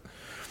order it.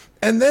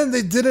 And then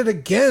they did it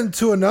again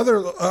to another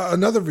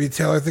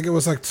retailer. I think it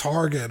was like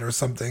Target or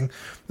something.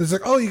 It's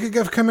like, oh, you could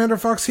get Commander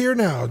Fox here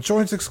now.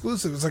 Joint's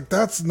exclusive. It's like,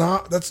 that's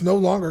no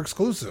longer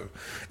exclusive.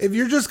 If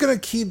you're just going to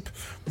keep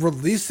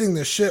releasing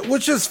this shit,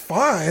 which is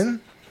fine.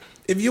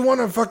 If you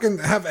want to fucking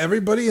have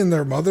everybody and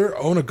their mother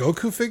own a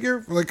Goku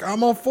figure, like,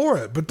 I'm all for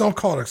it. But don't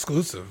call it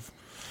exclusive.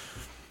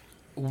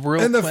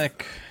 Real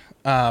quick,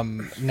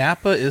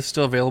 Nappa is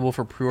still available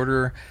for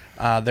pre-order.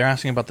 They're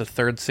asking about the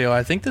third sale.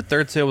 I think the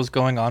third sale was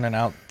going on and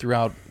out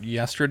throughout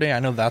yesterday. I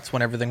know that's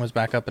when everything was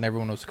back up and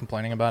everyone was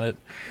complaining about it.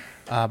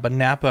 But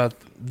Nappa,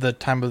 the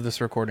time of this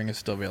recording, is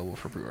still available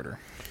for pre-order.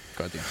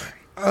 Go ahead,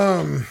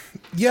 Dan.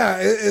 Yeah,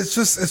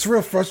 it's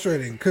real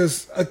frustrating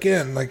because,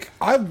 again, like,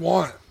 I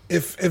want,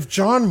 if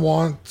John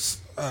wants,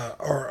 I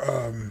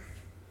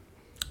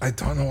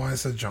don't know why I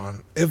said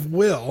John. If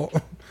Will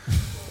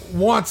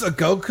wants a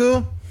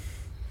Goku,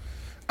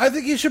 I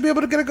think he should be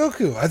able to get a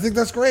Goku. I think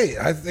that's great.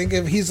 I think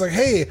if he's like,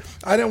 hey,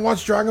 I didn't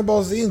watch Dragon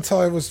Ball Z until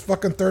I was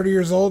fucking 30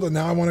 years old and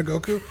now I want a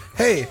Goku.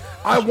 Hey,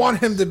 I want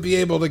him to be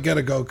able to get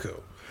a Goku.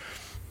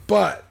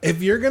 But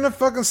if you're going to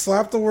fucking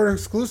slap the word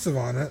exclusive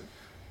on it,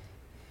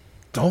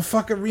 don't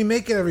fucking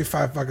remake it every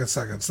 5 fucking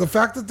seconds. The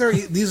fact that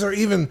these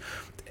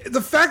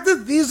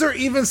are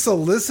even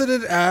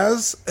solicited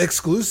as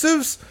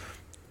exclusives,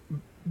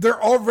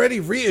 they're already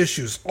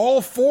reissues.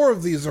 All 4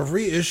 of these are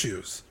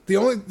reissues. The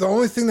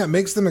only thing that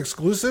makes them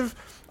exclusive,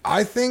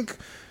 I think,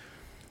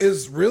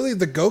 is really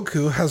the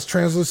Goku has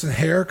translucent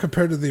hair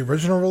compared to the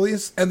original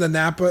release, and the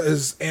Nappa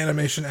is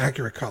animation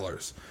accurate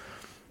colors.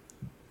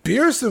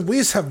 Beerus and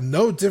Whis have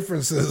no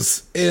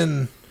differences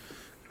in,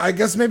 I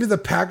guess maybe the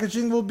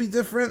packaging will be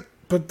different,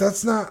 but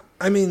that's not,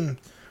 I mean,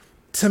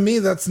 to me,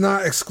 that's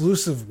not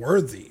exclusive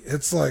worthy.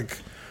 It's like,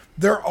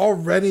 they're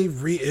already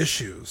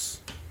reissues.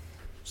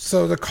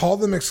 So to call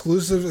them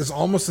exclusive is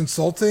almost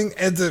insulting,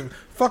 and to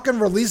fucking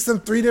release them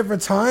 3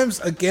 different times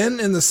again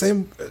in the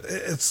same,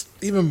 it's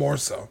even more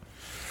so.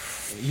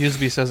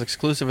 USB says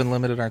exclusive and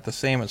limited aren't the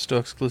same. It's still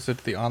exclusive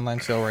to the online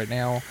sale right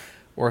now,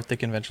 or if the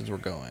conventions were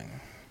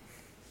going.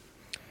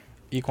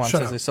 Equan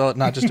says they sell it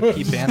not just to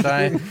Pete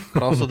Bandai,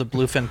 but also the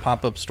Bluefin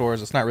pop-up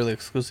stores. It's not really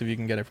exclusive. You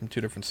can get it from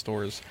 2 different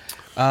stores.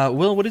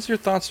 Will, what is your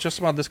thoughts just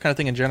about this kind of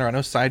thing in general? I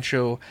know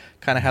Sideshow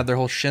kind of had their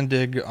whole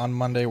shindig on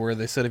Monday where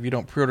they said if you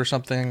don't pre-order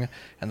something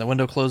and the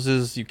window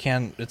closes,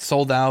 it's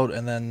sold out,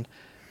 and then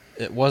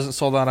it wasn't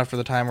sold out after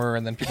the timer,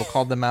 and then people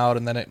called them out,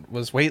 and then it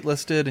was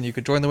waitlisted, and you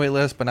could join the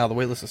waitlist, but now the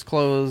waitlist is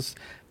closed.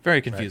 Very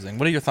confusing. Right.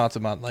 What are your thoughts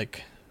about,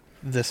 like,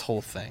 this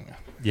whole thing?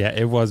 Yeah,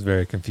 it was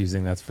very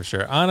confusing, that's for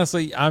sure.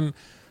 Honestly, I'm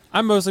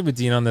mostly with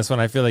Dean on this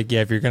one. I feel like,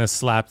 yeah, if you're going to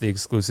slap the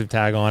exclusive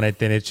tag on it,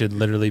 then it should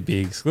literally be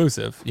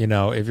exclusive. You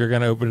know, if you're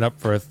going to open it up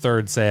for a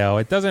third sale,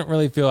 it doesn't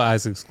really feel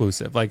as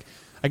exclusive. Like,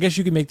 I guess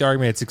you could make the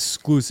argument it's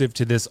exclusive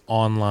to this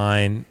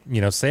online,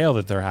 sale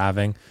that they're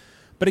having.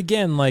 But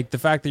again, like, the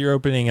fact that you're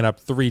opening it up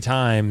 3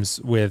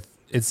 times with,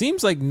 it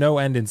seems like no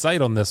end in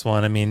sight on this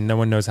one. I mean, no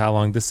one knows how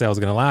long this sale is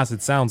going to last.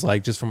 It sounds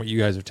like, just from what you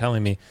guys are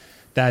telling me,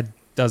 that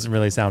doesn't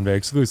really sound very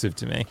exclusive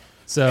to me.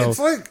 So it's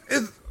like,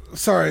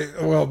 sorry,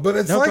 Will, but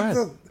it's like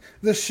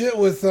the shit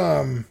with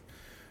the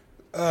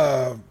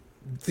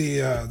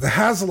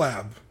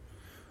HasLab.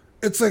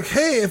 It's like,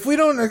 hey, if we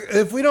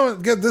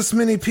don't get this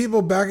many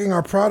people backing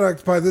our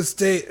product by this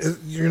date,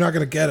 you're not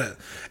going to get it.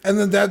 And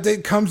then that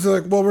date comes,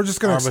 they're like, well, we're just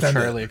going to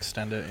arbitrarily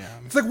extend it. Yeah.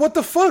 It's like, what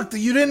the fuck?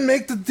 You didn't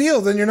make the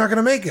deal, then you're not going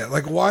to make it.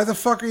 Like, why the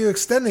fuck are you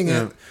extending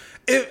it?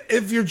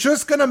 If you're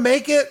just going to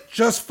make it,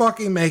 just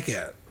fucking make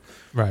it.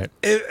 Right.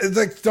 It's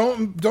like,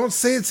 don't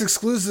say it's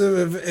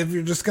exclusive if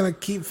you're just going to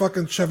keep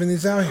fucking shoving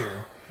these out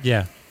here.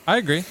 Yeah, I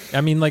agree.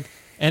 I mean, like,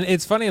 and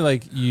it's funny,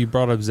 like, you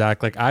brought up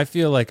Zach. Like, I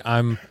feel like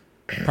I'm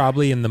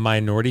probably in the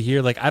minority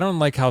here. Like, I don't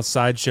like how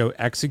Sideshow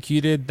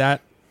executed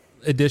that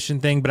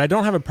edition thing, but I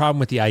don't have a problem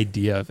with the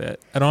idea of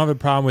it. I don't have a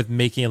problem with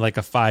making it like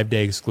a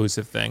 5-day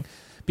exclusive thing,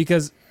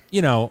 because,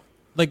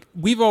 like,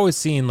 we've always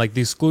seen, like,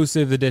 the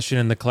exclusive edition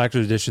and the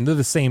collector's edition, they're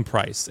the same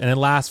price, and it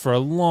lasts for a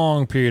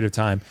long period of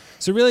time.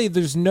 So really,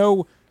 there's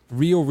no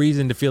real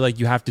reason to feel like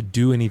you have to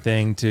do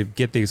anything to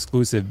get the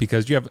exclusive,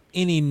 because you have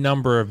any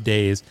number of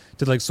days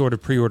to, like, sort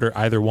of pre-order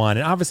either one.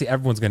 And obviously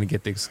everyone's going to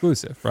get the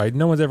exclusive, right?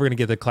 No one's ever going to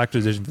get the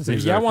collector's edition for the same.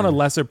 Exactly. Yeah, I want a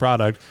lesser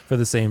product for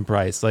the same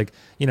price. Like,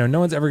 no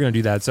one's ever going to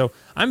do that. So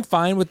I'm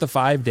fine with the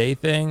 5-day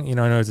thing. I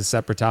know it's a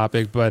separate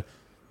topic, but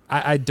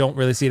I don't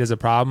really see it as a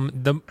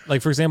problem.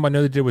 Like, for example, I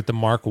know they did it with the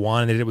Mark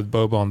 1, they did it with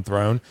Boba on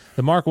Throne.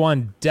 The Mark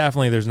 1,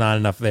 definitely there's not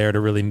enough there to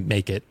really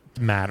make it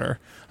matter.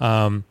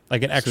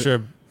 Like an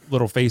extra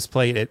little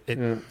faceplate,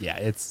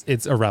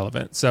 it's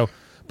irrelevant. So,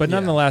 but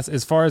nonetheless,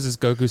 as far as this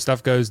Goku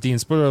stuff goes, Dean,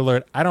 spoiler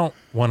alert, I don't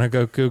want a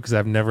Goku because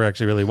I've never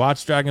actually really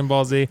watched Dragon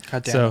Ball Z.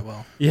 God damn it,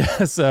 Will.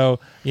 Yeah, so,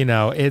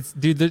 it's,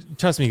 dude,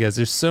 trust me, guys,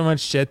 there's so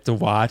much shit to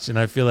watch, and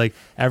I feel like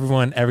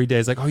everyone every day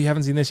is like, oh, you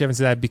haven't seen this, you haven't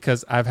seen that,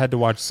 because I've had to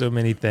watch so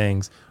many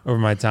things over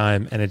my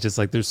time, and it's just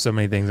like, there's so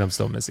many things I'm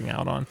still missing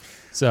out on.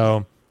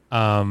 So,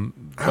 I'm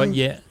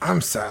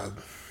sad.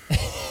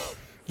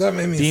 That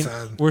made me Dean,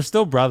 sad. We're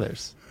still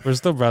brothers. We're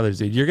still brothers,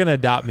 dude. You're going to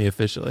adopt me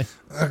officially.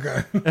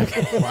 Okay.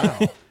 Wow.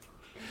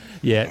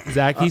 Yeah,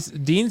 Zach.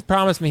 Dean's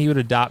promised me he would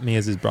adopt me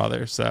as his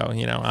brother, so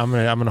you know I'm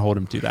gonna hold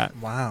him to that.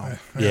 Wow.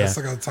 I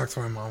still gotta talk to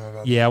my mom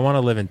about. Yeah, I want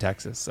to live in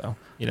Texas, so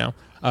you know.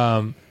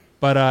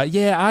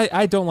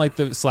 I don't like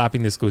the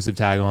slapping the exclusive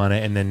tag on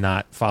it and then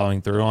not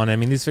following through on it. I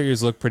mean, these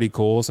figures look pretty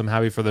cool, so I'm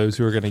happy for those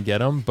who are going to get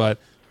them, but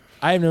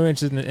I have no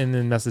interest in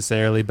them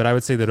necessarily. But I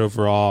would say that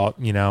overall,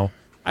 you know,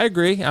 I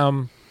agree.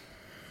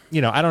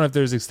 You know, I don't know if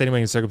there's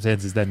extenuating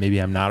circumstances that maybe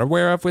I'm not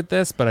aware of with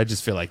this, but I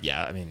just feel like,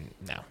 yeah, I mean,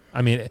 no.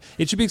 I mean,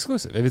 it should be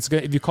exclusive.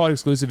 If you call it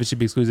exclusive, it should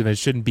be exclusive. It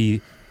shouldn't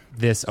be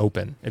this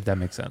open, if that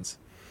makes sense.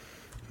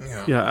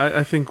 Yeah,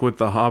 I think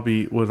what our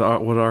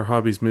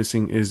hobby's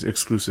missing is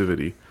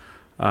exclusivity.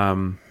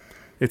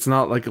 It's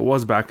not like it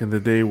was back in the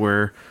day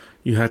where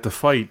you had to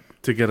fight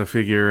to get a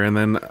figure, and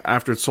then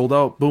after it sold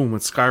out, boom, it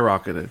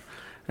skyrocketed,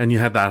 and you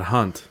had that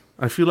hunt.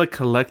 I feel like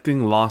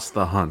collecting lost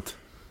the hunt.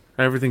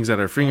 Everything's at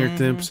our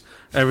fingertips.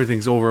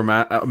 Everything's over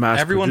mass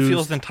Everyone produced.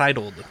 feels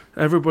entitled.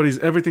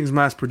 Everything's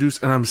mass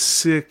produced, and I'm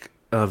sick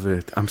of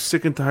it. I'm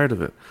sick and tired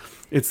of it.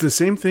 It's the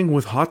same thing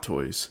with Hot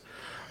Toys.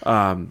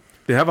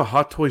 They have a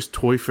Hot Toys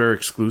Toy Fair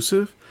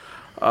exclusive.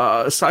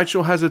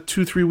 Sideshow has it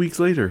 2-3 weeks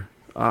later.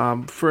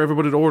 For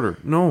everybody to order.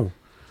 No.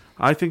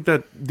 I think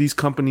that these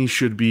companies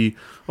should be,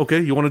 okay,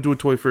 you want to do a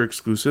Toy Fair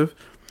exclusive?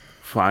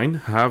 Fine,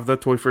 have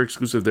that Toy Fair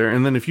exclusive there.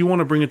 And then if you want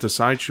to bring it to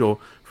Sideshow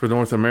for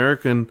North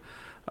American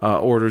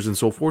orders and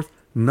so forth,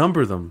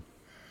 number them.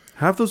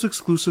 Have those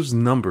exclusives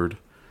numbered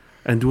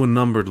and do a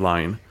numbered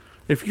line.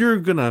 If you're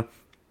going to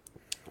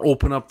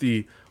open up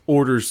the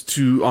orders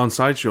on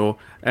Sideshow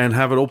and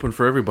have it open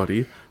for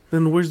everybody,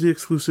 then where's the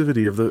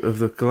exclusivity of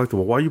the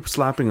collectible? Why are you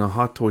slapping a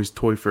Hot Toys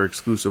Toy Fair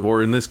exclusive,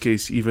 or in this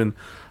case, even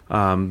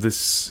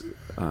this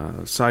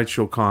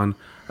Sideshow Con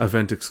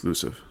event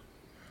exclusive?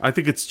 I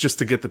think it's just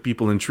to get the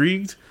people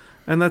intrigued,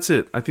 and that's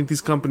it. I think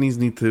these companies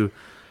need to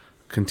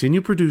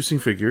continue producing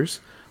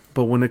figures,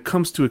 but when it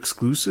comes to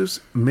exclusives,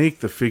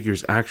 make the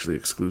figures actually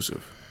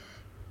exclusive.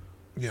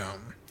 Yeah.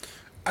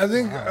 I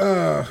think,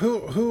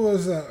 who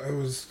was that? It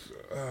was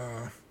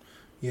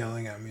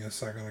yelling at me a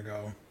second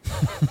ago.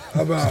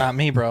 It's not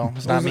me, bro.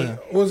 It's not me.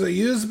 Was it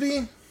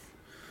Usby?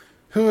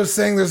 Who was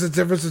saying there's a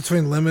difference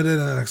between limited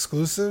and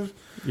exclusive?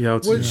 Yeah,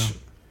 the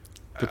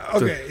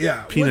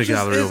peanut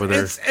gallery over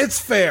there. It's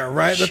fair,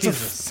 right?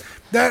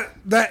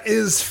 That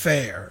is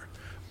fair.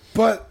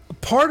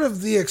 But part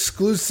of the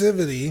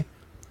exclusivity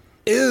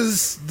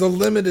is the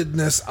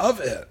limitedness of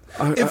it.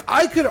 If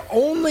I could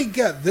only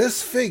get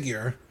this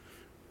figure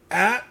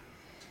at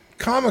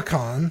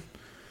Comic-Con,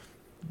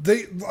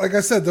 like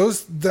I said,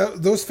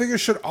 those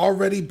figures should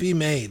already be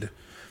made.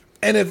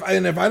 And if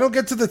I don't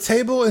get to the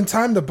table in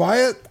time to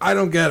buy it, I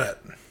don't get it.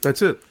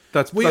 That's it.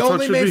 We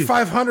only made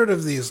 500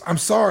 of these. I'm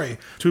sorry.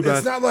 Too bad.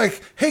 It's not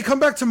like, hey, come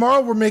back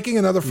tomorrow. We're making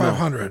another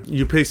 500. No,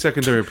 you pay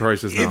secondary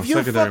prices now. If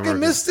you fucking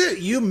missed it,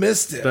 you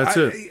missed it. That's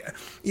it.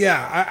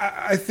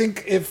 I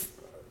think if,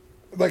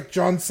 like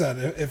John said,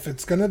 if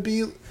it's going to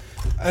be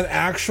an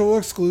actual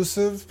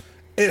exclusive,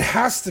 it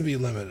has to be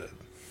limited.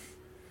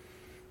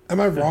 Am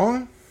I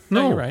wrong?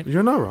 No, you're right.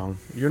 You're not wrong.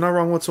 You're not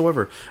wrong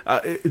whatsoever.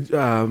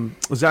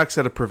 Zach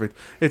said it perfect.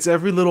 It's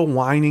every little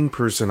whining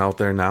person out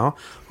there now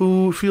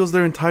who feels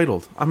they're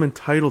entitled. I'm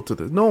entitled to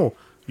this. No,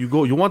 you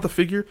want the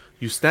figure,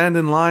 you stand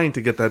in line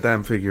to get that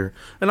damn figure.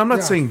 And I'm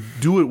not saying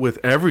do it with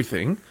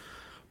everything,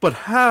 but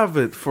have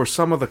it for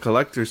some of the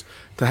collectors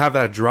to have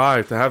that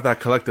drive, to have that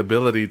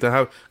collectability,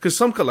 because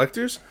some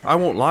collectors, I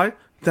won't lie,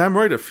 damn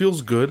right, it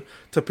feels good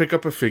to pick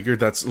up a figure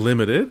that's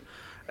limited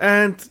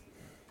and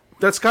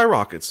that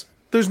skyrockets.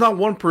 There's not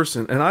one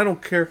person, and I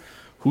don't care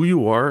who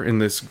you are in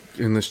this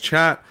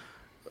chat,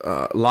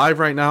 live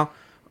right now,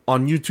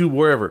 on YouTube,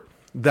 wherever,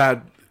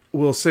 that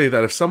will say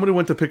that if somebody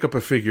went to pick up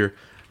a figure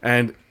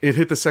and it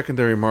hit the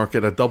secondary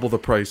market at double the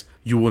price,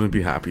 you wouldn't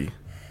be happy.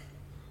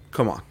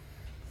 Come on.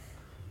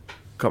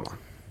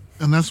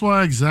 And that's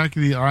why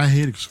exactly I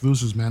hate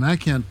exclusives, man. I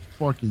can't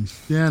fucking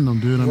stand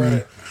them, dude. I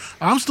mean,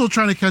 I'm still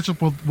trying to catch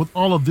up with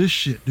all of this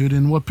shit, dude.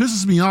 And what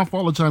pisses me off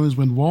all the time is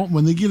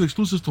when they give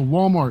exclusives to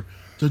Walmart,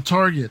 to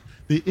Target,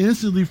 they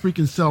instantly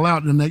freaking sell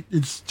out, and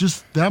it's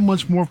just that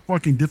much more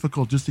fucking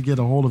difficult just to get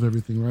a hold of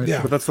everything, right?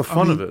 Yeah, but that's the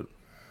fun of it.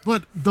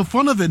 But the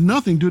fun of it,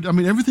 nothing, dude. I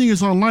mean, everything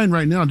is online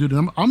right now, dude.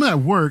 I'm at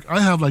work. I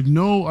have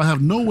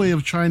no way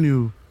of trying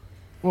to.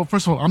 Well,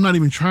 first of all, I'm not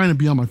even trying to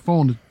be on my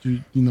phone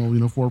to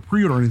for a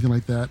pre-order or anything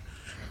like that.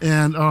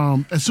 And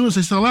as soon as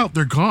they sell out,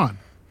 they're gone.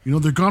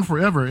 They're gone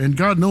forever. And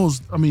God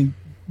knows, I mean,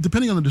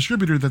 depending on the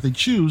distributor that they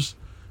choose,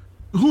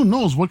 who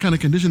knows what kind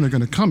of condition they're going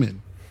to come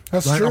in.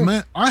 That's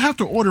true. I have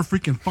to order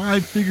freaking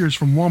 5 figures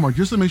from Walmart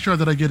just to make sure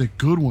that I get a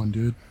good one,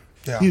 dude.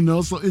 Yeah.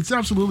 So it's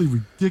absolutely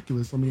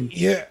ridiculous. I mean,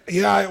 yeah.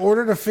 I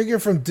ordered a figure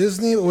from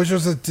Disney, which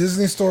was a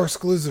Disney Store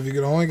exclusive. You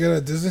could only get it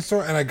at Disney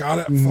Store, and I got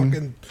it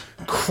fucking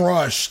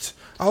crushed.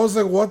 I was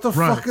like, what the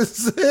fuck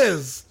is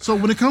this? So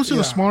when it comes to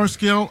the smaller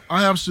scale,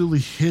 I absolutely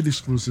hate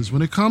exclusives.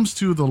 When it comes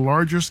to the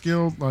larger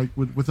scale, like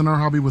within our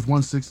hobby with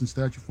 1/6 in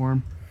statue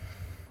form,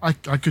 I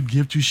could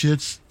give two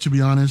shits, to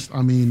be honest.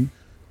 I mean,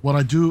 what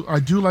I do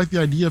like the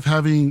idea of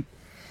having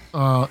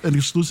an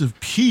exclusive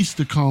piece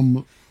to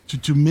come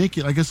to make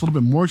it, I guess, a little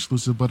bit more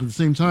exclusive. But at the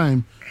same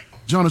time,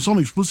 John, it's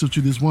only exclusive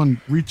to this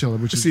one retailer.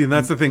 Which is, and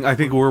that's the thing. I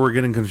think where we're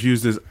getting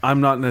confused is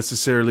I'm not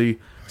necessarily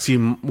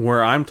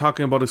where I'm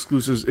talking about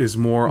exclusives is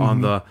more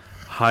on the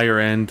higher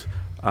end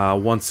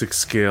 1/6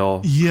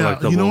 scale. Yeah,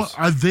 collectibles. you know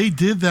what? They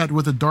did that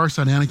with the Dark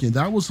Side Anakin.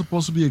 That was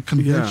supposed to be a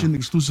convention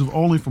exclusive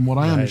only, from what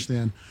I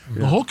understand.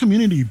 The whole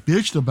community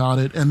bitched about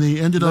it, and they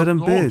ended up.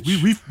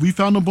 We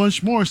found a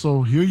bunch more,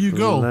 so here you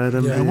go.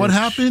 And what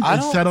happened?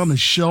 It sat on the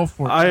shelf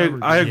for.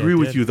 I agree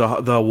with you. The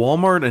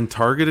Walmart and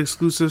Target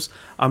exclusives.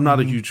 I'm not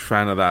a huge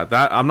fan of that.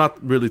 I'm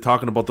not really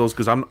talking about those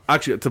because I'm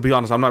actually, to be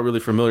honest, I'm not really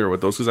familiar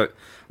with those because I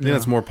think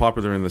that's more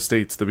popular in the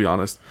States. To be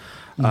honest,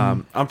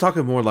 I'm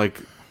talking more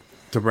like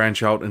to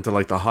branch out into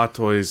like the Hot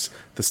Toys,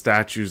 the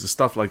statues, the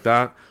stuff like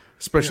that,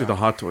 especially the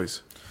Hot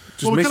Toys.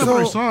 Well, we kind of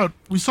already saw it.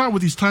 We saw it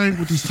with these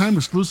time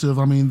exclusive.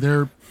 I mean,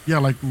 they're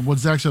like what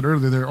Zach said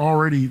earlier. They're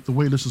already, the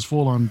wait list is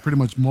full on pretty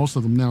much most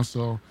of them now.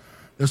 So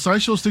if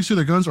Sideshow sticks to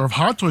their guns, or if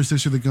Hot Toys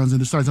sticks to their guns and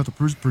decides not to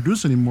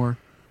produce anymore,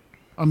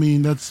 I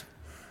mean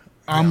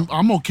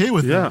I'm okay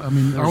with that. I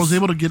mean, I was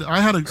able to get.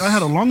 I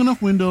had a long enough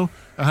window.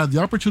 I had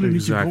the opportunity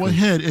to go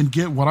ahead and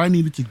get what I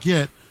needed to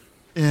get.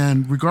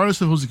 And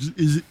regardless if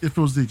it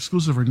was the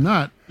exclusive or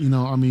not,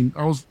 I mean,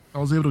 I was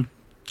able to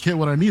get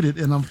what I needed,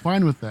 and I'm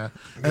fine with that.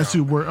 As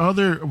to where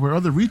other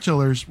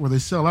retailers where they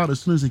sell out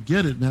as soon as they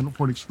get it, man,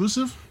 for an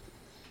exclusive,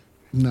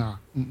 nah.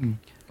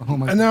 Oh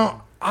my. And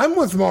now I'm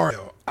with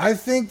Mario. I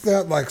think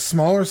that like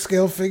smaller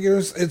scale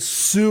figures, it's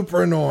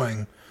super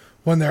annoying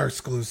when they're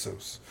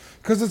exclusives,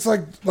 because it's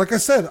like I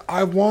said,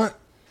 I want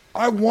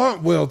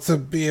Will to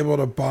be able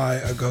to buy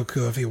a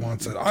Goku if he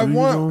wants it. I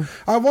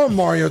want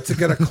Mario to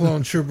get a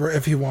clone trooper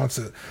if he wants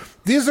it.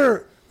 These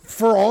are,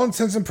 for all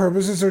intents and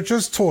purposes, they're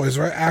just toys,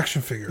 right?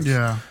 Action figures.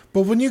 Yeah.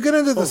 But when you get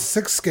into the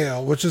 6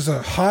 scale, which is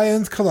a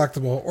high-end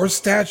collectible, or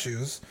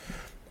statues,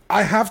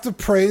 I have to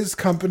praise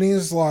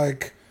companies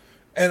like,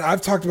 and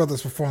I've talked about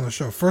this before on the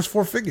show, First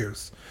 4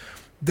 Figures.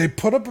 They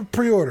put up a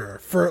pre-order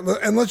for,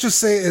 and let's just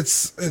say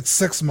it's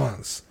 6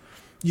 months.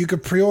 You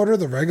could pre-order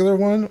the regular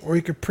one, or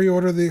you could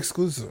pre-order the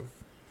exclusive.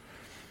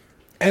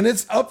 And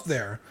it's up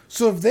there.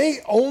 So if they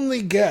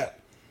only get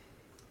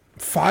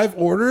 5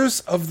 orders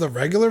of the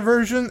regular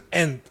version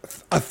and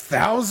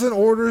 1,000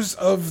 orders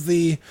of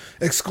the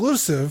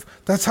exclusive,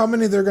 that's how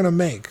many they're going to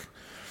make.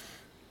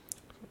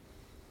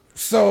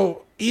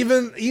 So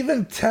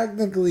even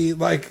technically,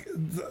 like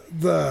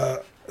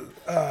the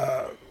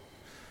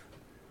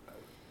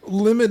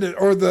limited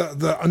or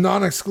the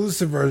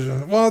non-exclusive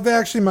version, well, they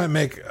actually might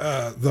make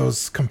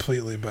those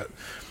completely, but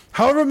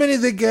however many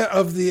they get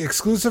of the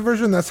exclusive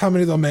version, that's how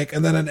many they'll make,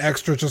 and then an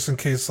extra just in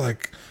case,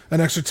 like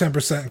an extra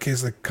 10% in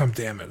case they come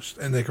damaged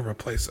and they can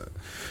replace it.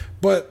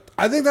 But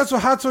I think that's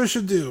what Hot Toys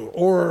should do,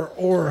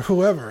 or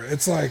whoever.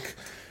 It's like,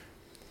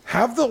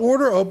 have the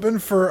order open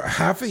for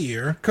half a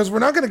year, because we're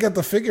not going to get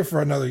the figure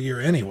for another year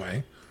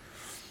anyway.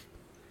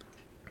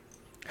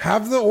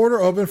 Have the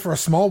order open for a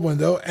small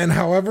window, and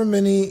however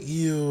many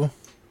you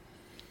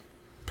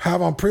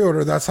have on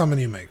pre-order, that's how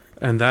many you make.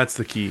 And that's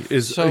the key,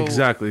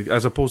 exactly,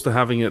 as opposed to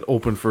having it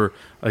open for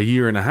a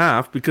year and a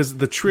half, because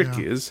the trick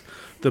is,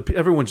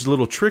 everyone's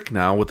little trick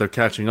now, what they're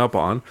catching up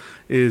on,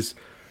 is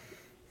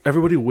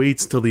everybody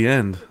waits till the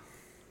end,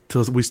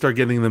 till we start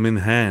getting them in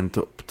hand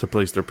to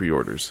place their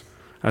pre-orders,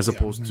 as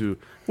opposed to,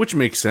 which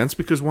makes sense,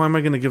 because why am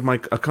I going to give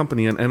a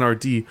company an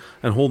NRD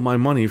and hold my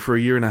money for a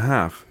year and a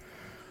half?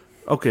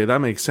 Okay, that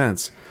makes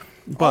sense.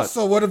 But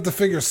also, what if the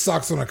figure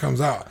sucks when it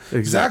comes out?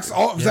 Exactly.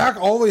 Zach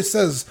always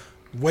says,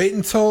 wait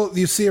until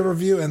you see a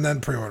review and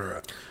then pre-order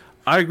it.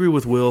 I agree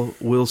with Will.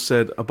 Will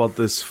said about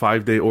this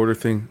 5-day order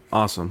thing.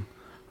 Awesome.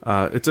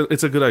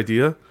 It's a good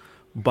idea,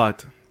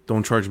 but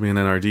don't charge me an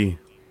NRD.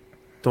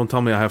 Don't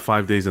tell me I have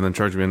 5 days and then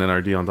charge me an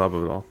NRD on top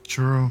of it all.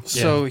 True.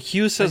 So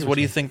Hugh says, what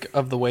do you think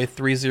of the way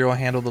 3-0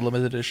 handled the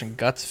limited edition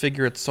Guts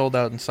figure? It's sold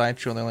out in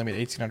Sideshow and they only made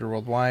 1,800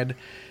 worldwide.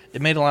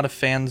 It made a lot of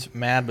fans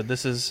mad, but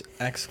this is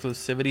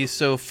exclusivity.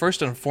 So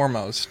first and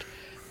foremost,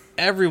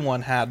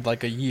 everyone had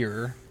like a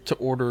year to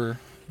order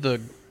the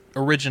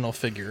original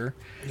figure.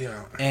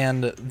 Yeah.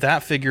 And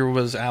that figure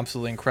was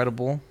absolutely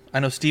incredible.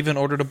 I know Steven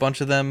ordered a bunch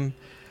of them.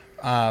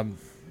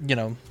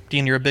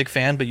 Dean, you're a big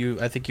fan, but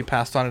I think you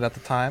passed on it at the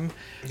time.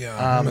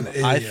 Yeah. I'm an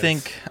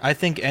idiot. I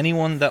think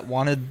anyone that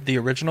wanted the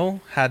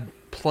original had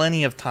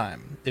plenty of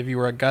time. If you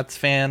were a Guts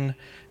fan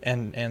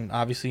and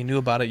obviously you knew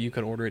about it, you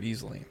could order it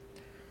easily.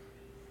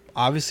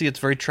 Obviously, it's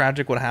very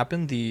tragic what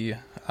happened. The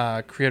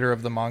creator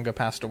of the manga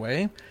passed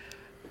away.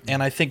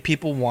 And I think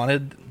people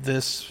wanted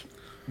this,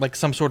 like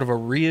some sort of a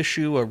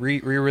reissue, a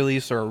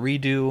re-release, or a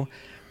redo.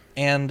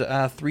 And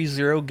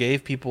 3-0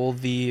 gave people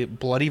the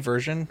bloody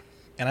version.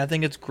 And I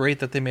think it's great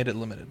that they made it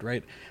limited,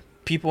 right?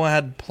 People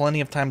had plenty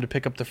of time to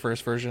pick up the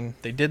first version.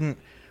 They didn't.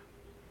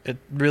 It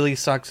really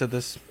sucks that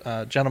this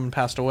gentleman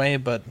passed away,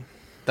 but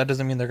that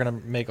doesn't mean they're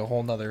going to make a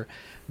whole nother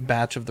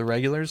batch of the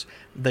regulars.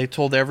 They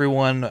told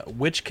everyone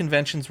which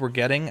conventions were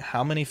getting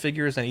how many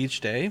figures on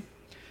each day.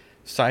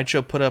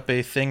 Sideshow put up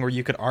a thing where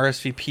you could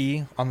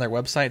RSVP on their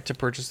website to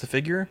purchase the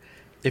figure.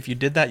 If you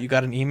did that, you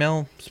got an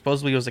email.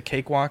 Supposedly it was a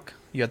cakewalk.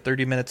 You had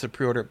 30 minutes to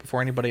pre-order it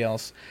before anybody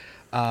else.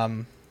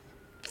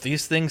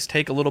 These things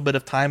take a little bit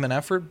of time and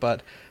effort,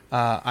 but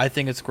I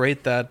think it's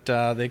great that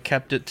they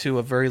kept it to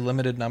a very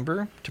limited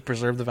number to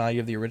preserve the value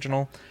of the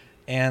original.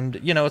 And,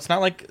 you know, it's not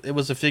like it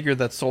was a figure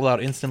that sold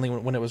out instantly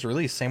when it was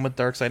released. Same with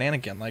Darkseid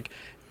Anakin. Like,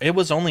 it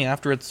was only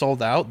after it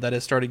sold out that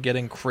it started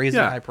getting crazy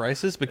high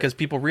prices because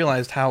people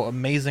realized how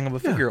amazing of a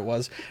figure it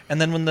was. And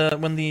then when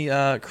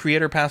the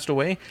creator passed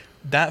away,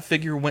 that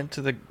figure went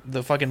to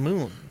the fucking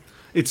moon.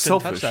 It's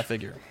Couldn't selfish. touch that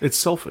figure. It's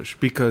selfish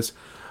because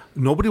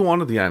nobody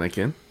wanted the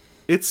Anakin.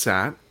 It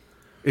sat.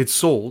 It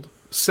sold.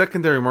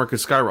 Secondary market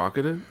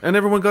skyrocketed, and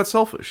everyone got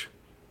selfish.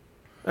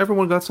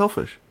 Everyone got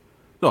selfish.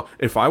 No,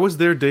 if I was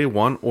there day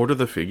one, order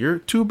the figure.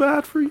 Too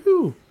bad for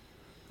you,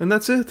 and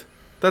that's it.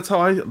 That's how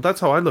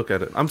I look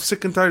at it. I'm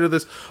sick and tired of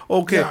this.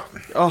 Okay,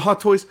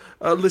 Hot Toys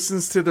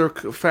listens to their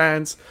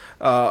fans.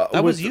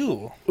 That was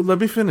you. Let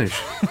me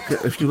finish.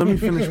 If you let me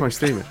finish my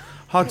statement.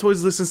 Hot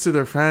Toys listens to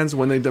their fans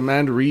when they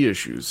demand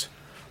reissues.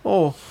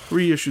 Oh,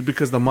 reissues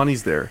because the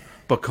money's there.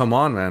 But come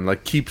on, man.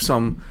 Like keep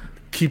some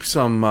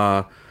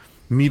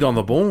meat on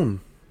the bone.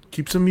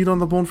 Keep some meat on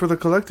the bone for the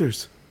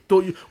collectors.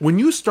 Don't you? When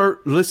you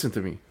start, listen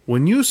to me.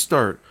 When you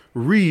start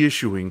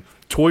reissuing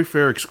Toy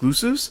Fair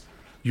exclusives,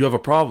 you have a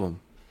problem.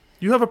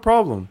 You have a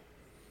problem.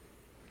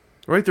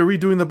 Right? They're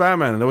redoing the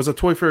Batman, and that was a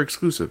Toy Fair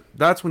exclusive.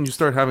 That's when you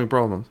start having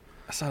problems.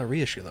 That's not a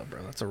reissue, though,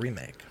 bro. That's a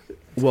remake.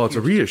 Well, it's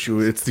a reissue.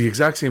 It's the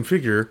exact same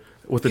figure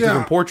with a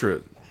different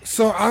portrait.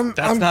 So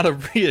That's not a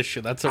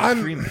reissue. That's a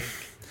remake.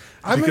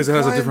 Because it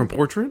has a different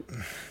portrait?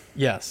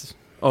 Yes.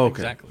 Oh,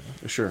 okay. Exactly.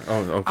 Sure. Oh,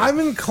 okay. I'm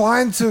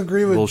inclined to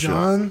agree with Bullshit.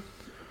 John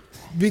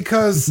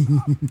because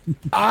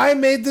I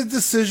made the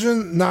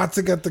decision not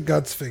to get the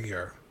Guts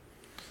figure.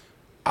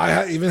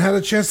 I even had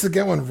a chance to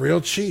get one real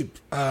cheap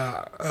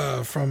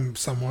from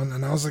someone,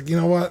 and I was like, you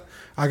know what?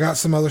 I got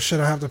some other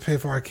shit I have to pay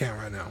for. I can't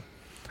right now.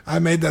 I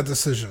made that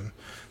decision.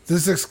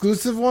 This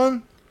exclusive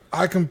one,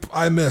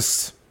 I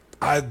missed.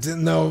 I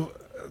didn't know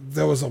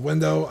there was a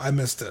window. I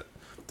missed it.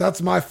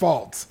 That's my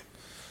fault.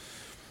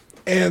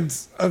 And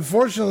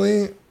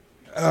unfortunately,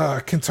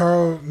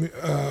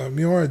 Kentaro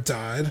Miura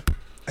died,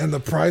 and the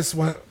price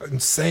went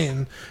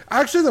insane.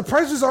 Actually, the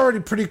price was already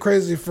pretty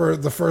crazy for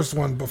the first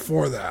one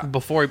before that.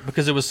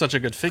 Because it was such a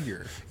good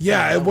figure.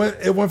 Yeah, it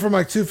went from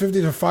like $250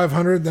 to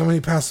 $500. Then when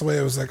he passed away,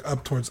 it was like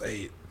up towards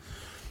 $800.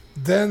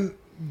 Then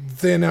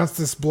they announced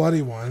this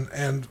bloody one,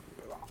 and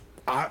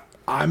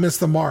I missed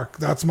the mark.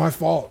 That's my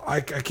fault.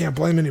 I can't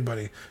blame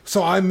anybody.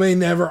 So I may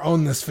never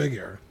own this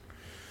figure.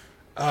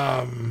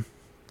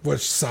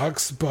 Which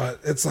sucks, but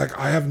it's like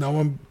I have no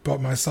one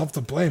but myself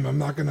to blame. I'm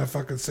not gonna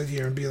fucking sit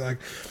here and be like,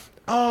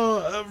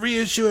 "Oh,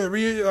 reissue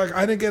it, Like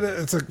I didn't get it."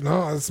 It's like,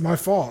 no, it's my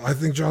fault. I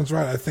think John's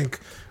right. I think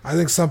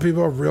some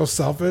people are real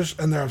selfish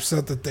and they're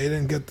upset that they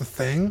didn't get the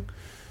thing.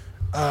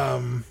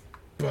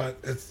 But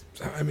it's,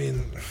 I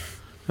mean,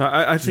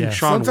 I think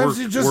Sean sometimes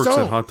you just works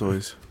don't. at Hot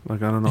Toys.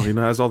 Like I don't know, he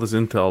has all this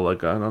intel.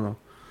 Like I don't know.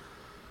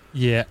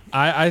 Yeah,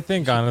 I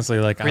think honestly,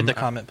 like Read the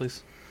comment,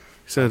 please.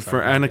 He said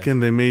for Anakin,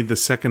 they made the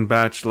second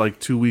batch like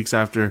 2 weeks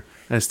after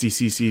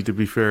SDCC. To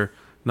be fair,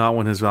 not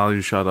when his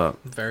value shot up.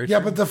 Very yeah,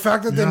 but the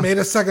fact that they made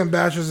a second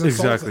batch is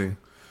insulting.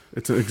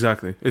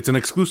 Exactly. It's an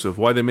exclusive.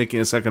 Why are they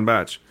making a second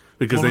batch?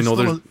 Because they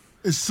know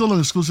it's still an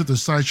exclusive to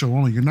Sideshow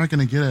only. You're not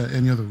going to get it at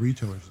any other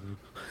retailers, dude.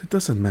 It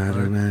doesn't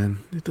matter, man.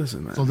 It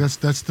doesn't matter. So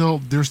that's still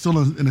there's still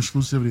an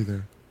exclusivity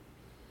there.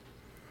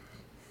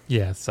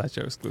 Yeah,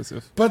 Sideshow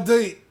exclusive. But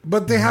they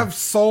have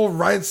sole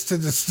rights to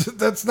just.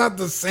 That's not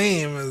the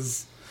same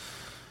as.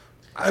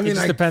 I mean, it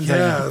just depends how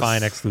you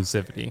define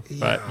exclusivity.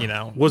 But you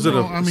know, was it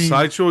a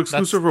Sideshow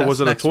exclusive or was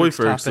it a Toy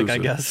Fair exclusive? I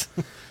guess.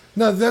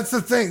 No, that's the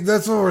thing.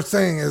 That's what we're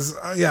saying is,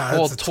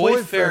 well, it's a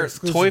Toy Fair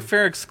exclusive. Toy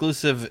Fair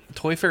exclusive.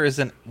 Toy Fair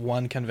isn't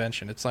one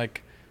convention. It's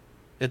like,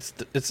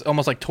 it's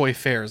almost like Toy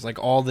Fairs, like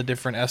all the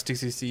different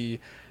STCC,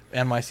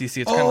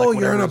 NYCC. It's kind of like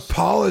you're an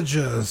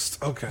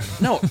apologist. Okay.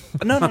 No.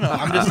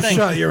 I'm just saying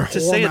to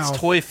say it's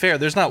Toy Fair.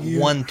 There's not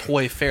one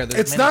Toy Fair.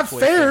 There's it's not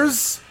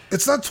fairs.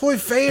 It's not Toy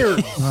Fair.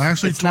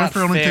 Actually, Toy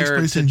Fair only takes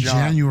place in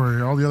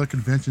January. All the other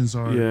conventions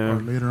are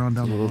later on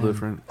down the line. A little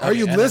different. Are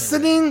you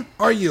listening?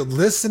 Are you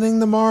listening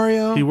to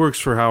Mario? He works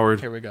for Howard.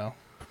 Here we go.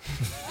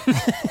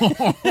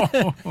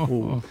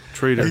 Ooh,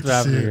 traitor.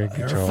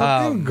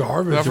 Fucking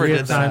garbage. Do we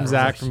have time,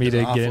 Zach, for me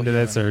to get into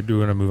this, or do we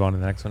want to move on to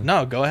the next one?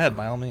 No, go ahead,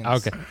 by all means.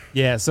 Okay.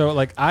 Yeah. So,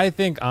 like, I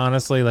think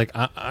honestly, like,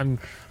 I'm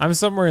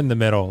somewhere in the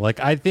middle. Like,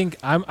 I think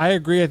I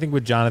agree. I think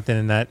with Jonathan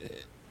in that.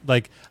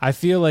 Like, I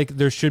feel like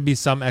there should be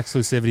some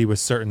exclusivity with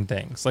certain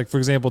things. Like, for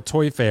example,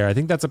 Toy Fair. I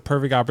think that's a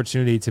perfect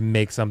opportunity to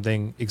make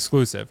something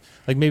exclusive.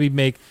 Like, maybe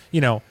make,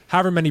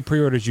 however many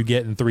pre-orders you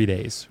get in 3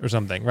 days or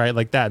something, right?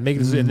 Like that. Make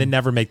it, and then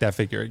never make that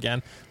figure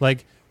again.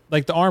 Like,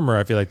 Like the armor,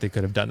 I feel like they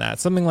could have done that.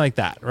 Something like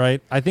that, right?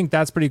 I think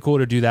that's pretty cool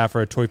to do that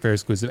for a Toy Fair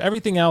exclusive.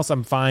 Everything else,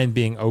 I'm fine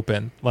being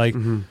open. Like,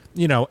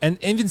 you know,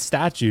 and even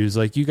statues,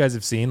 like you guys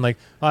have seen, like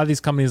a lot of these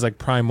companies like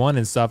Prime One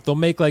and stuff, they'll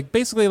make like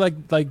basically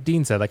like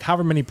Dean said, like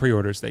however many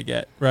pre-orders they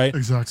get, right?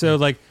 Exactly. So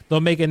like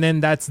they'll make, and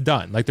then that's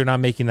done. Like they're not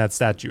making that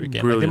statue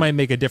again. Like, they might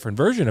make a different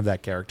version of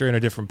that character in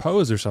a different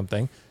pose or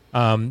something,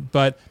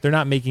 but they're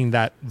not making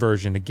that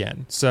version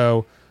again.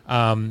 So,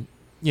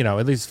 you know,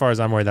 at least as far as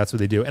I'm aware, that's what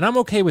they do. And I'm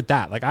okay with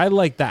that. Like, I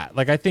like that.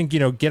 Like, I think, you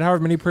know, get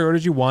however many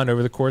pre-orders you want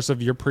over the course of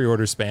your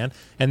pre-order span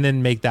and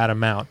then make that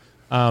amount.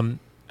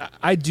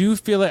 I do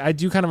feel like I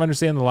do kind of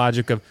understand the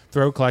logic of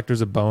throw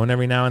collectors a bone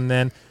every now and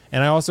then.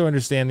 And I also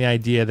understand the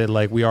idea that,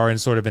 like, we are in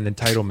sort of an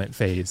entitlement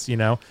phase, you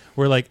know,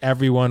 where, like,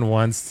 everyone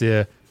wants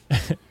to,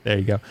 there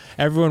you go.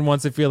 Everyone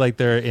wants to feel like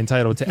they're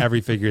entitled to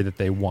every figure that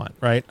they want,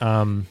 right?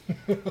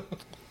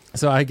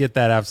 So I get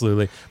that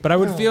absolutely. But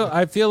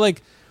I feel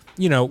like,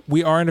 you know,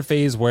 we are in a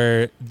phase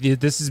where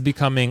this is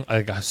becoming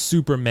like a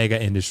super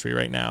mega industry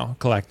right now,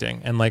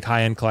 collecting and like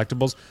high-end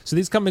collectibles. So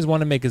these companies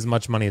want to make as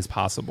much money as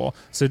possible.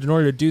 So in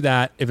order to do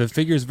that, if a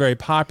figure is very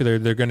popular,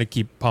 they're going to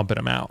keep pumping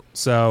them out.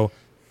 So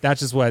that's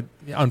just what,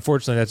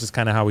 unfortunately, that's just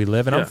kind of how we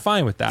live. And I'm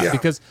fine with that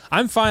because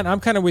I'm fine. I'm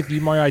kind of with you,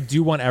 Mario. I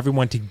do want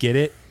everyone to get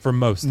it for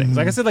most things.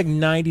 Like I said, like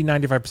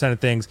 95% of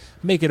things,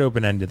 make it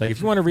open-ended. Like if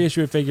you want to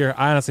reissue a figure,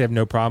 I honestly have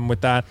no problem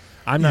with that.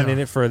 I'm not in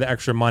it for the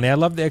extra money. I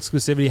love the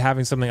exclusivity,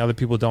 having something other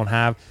people don't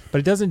have, but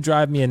it doesn't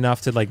drive me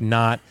enough to like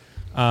not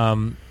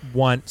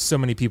want so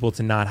many people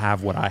to not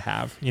have what I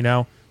have, you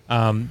know?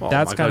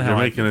 That's kind of how you're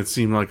making it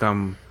seem like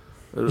I'm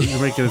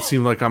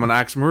an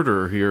axe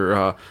murderer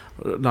here.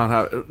 You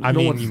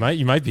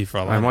might be for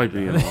all I might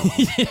be.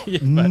 You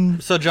know.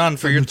 So, John,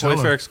 for your Toy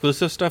Fair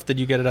exclusive stuff, did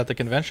you get it at the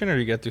convention or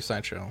did you get it through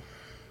Sideshow?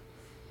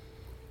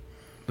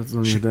 That's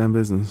none of your damn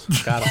business.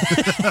 Got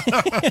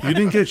it. You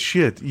didn't get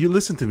shit. You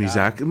listen to me,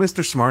 Zach.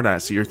 Mr.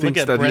 Smartass here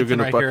thinks that Brenton you're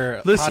going right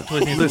to... Listen. Hot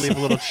Toys needs to leave a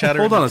little cheddar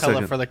Hold on a Nutella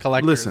second. for the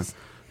collectors. Listen.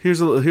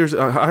 Here's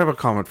I have a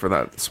comment for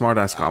that.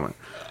 Smartass comment.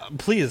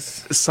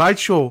 Please.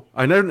 Sideshow.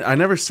 I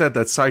never said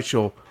that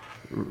Sideshow...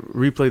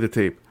 Replay the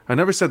tape. I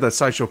never said that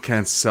Sideshow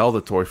can't sell the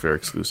Toy Fair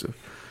exclusive.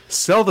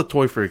 Sell the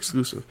Toy Fair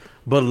exclusive,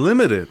 but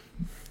limit it.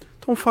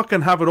 Don't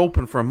fucking have it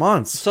open for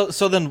months. So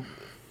then,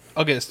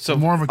 okay. So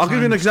more of a I'll give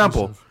you an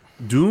example.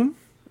 Doom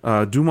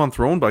on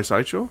Throne by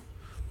Sideshow.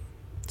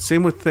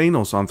 Same with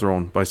Thanos on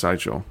Throne by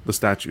Sideshow. The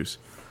statues.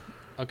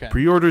 Okay.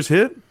 Pre-orders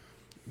hit.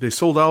 They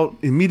sold out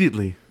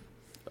immediately.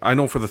 I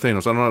know for the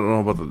Thanos. I don't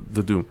know about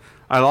the Doom.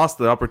 I lost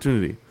the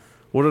opportunity.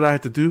 What did I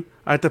have to do?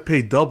 I had to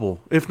pay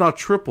double, if not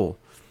triple.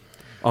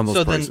 On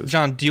those prices. Then,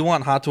 John, do you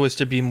want Hot Toys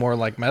to be more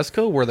like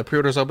Mezco, where the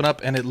pre-orders open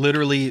up and it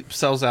literally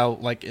sells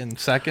out like in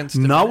seconds?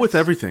 Not with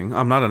everything.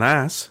 I'm not an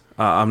ass.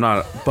 I'm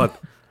not.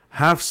 But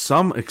have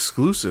some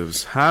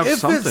exclusives. Have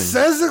something. If it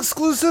says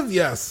exclusive,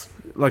 yes.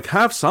 Like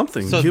have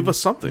something. Give us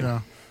something.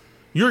 Yeah.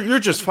 You're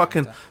just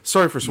fucking.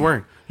 Sorry for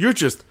swearing. You're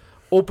just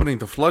opening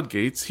the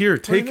floodgates. Here,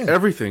 take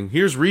everything.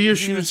 Here's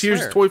reissues.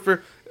 Here's Toy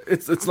Fair.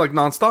 It's like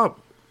nonstop.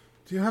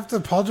 Do you have to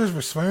apologize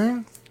for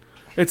swearing?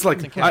 It's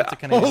like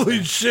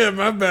holy shit,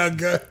 my bad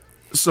guy.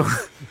 So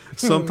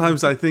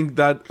sometimes I think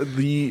that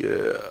the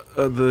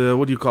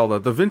what do you call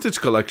that? The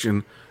vintage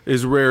collection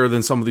is rarer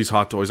than some of these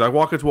Hot Toys. I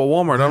walk into a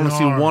Walmart, I don't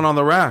see one on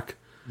the rack.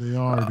 They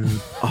are, dude.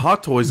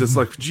 Hot Toys, it's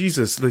like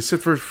Jesus. They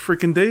sit for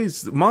freaking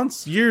days,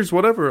 months, years,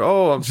 whatever.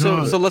 Oh, so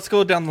let's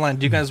go down the line.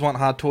 Do you guys want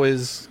Hot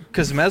Toys?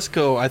 Because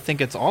Mezco, I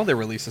think it's all their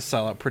releases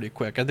sell out pretty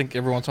quick. I think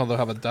every once in a while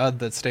they'll have a dud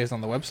that stays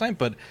on the website.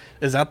 But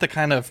is that the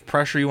kind of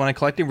pressure you want to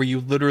collect, where you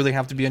literally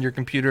have to be on your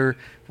computer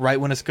right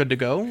when it's good to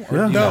go? Or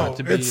do you No,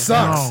 it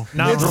sucks.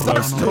 It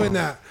sucks doing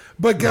that.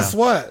 But guess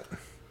what?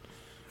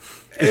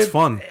 It's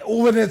fun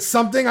when it's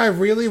something I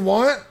really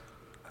want.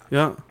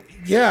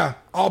 Yeah,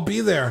 I'll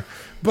be there.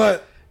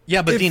 But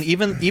yeah, but Dean,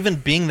 even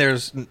being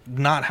there's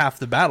not half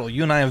the battle.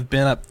 You and I have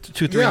been up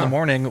 2-3 in the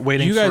morning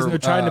waiting. You guys for, are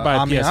trying to buy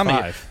a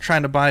PS5,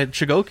 trying to buy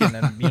Chigokin,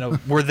 and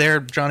we're there,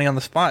 Johnny on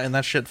the spot, and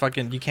that shit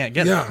fucking you can't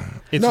get. Yeah,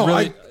 it's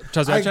really.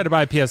 I tried to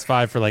buy a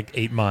PS5 for like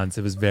 8 months.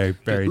 It was very,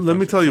 very. Let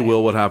me tell you,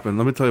 Will, what happened.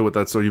 Let me tell you what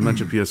that. So you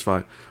mentioned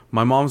PS5.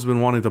 My mom's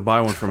been wanting to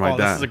buy one for my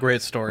dad. This is a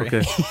great story.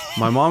 Okay,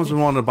 my mom's been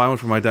wanting to buy one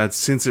for my dad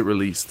since it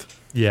released.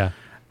 Yeah,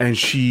 and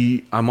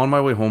I'm on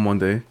my way home one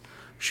day.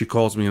 She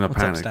calls me in a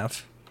panic. Up,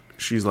 Steph?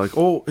 She's like,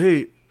 "Oh,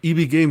 hey,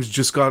 EB Games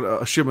just got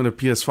a shipment of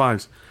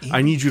PS5s.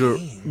 I need you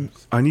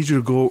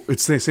to go.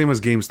 It's the same as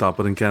GameStop,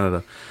 but in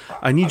Canada.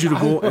 I need you to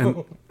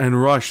go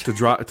and rush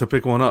to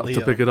pick one up,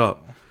 to pick it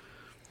up."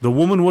 The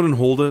woman wouldn't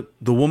hold it.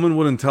 The woman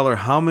wouldn't tell her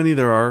how many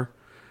there are.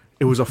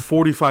 It was a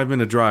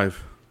 45-minute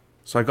drive.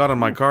 So I got in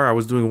my car. I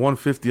was doing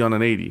 150 on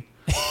an 80.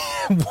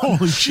 Holy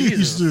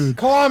jeez, dude!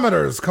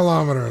 Kilometers. Okay,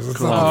 I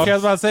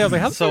was about to say. I was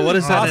like, so what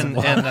is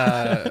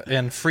that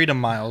in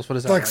freedom miles? What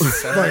is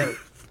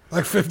that?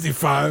 Like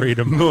 55.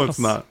 Freedom. No, it's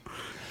not.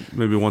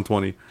 Maybe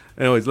 120.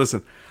 Anyways,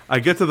 listen. I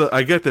get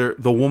there.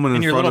 The woman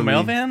in your front little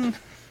of me. mail van.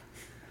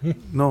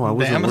 No, I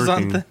wasn't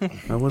Amazon working. Thing?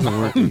 I wasn't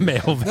working.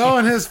 Mail van. No,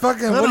 and his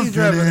fucking. What are you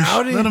driving?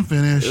 Audi. Let him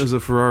finish. It was a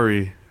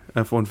Ferrari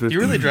F-150. You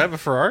really drive a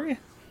Ferrari?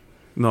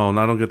 No,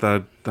 I don't get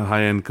that the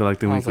high end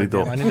collecting I was weekly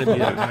like, dope. damn, I need to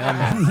be a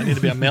mailman. I need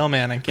to be a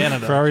mailman in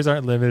Canada. Ferraris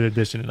aren't limited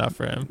edition enough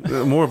for him.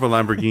 More of a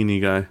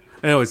Lamborghini guy.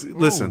 Anyways,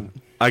 listen.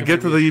 I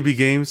get to the EB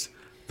Games.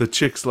 The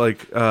chick's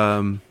like,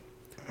 I'm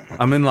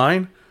in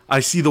line. I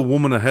see the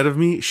woman ahead of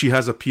me. She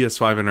has a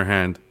PS5 in her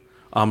hand.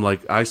 I'm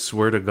like, I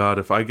swear to God,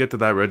 if I get to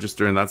that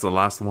register and that's the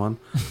last one,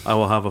 I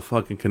will have a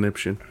fucking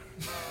conniption.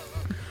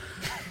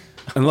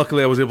 And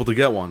luckily, I was able to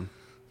get one.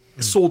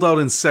 Sold out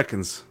in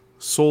seconds.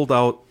 Sold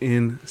out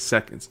in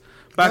seconds.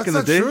 Back in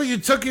the day, true. You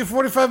took you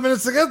 45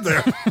 minutes to get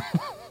there.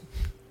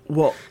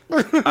 well,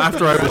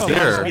 after I was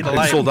there,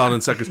 it sold out in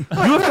seconds. You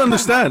have to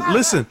understand.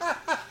 Listen.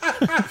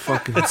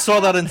 Fucking. It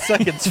sold out in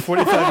seconds,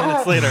 45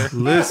 minutes later.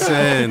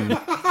 Listen.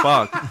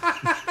 Fuck.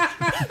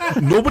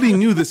 Nobody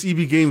knew this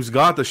EB Games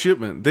got the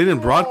shipment. They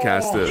didn't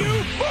broadcast it.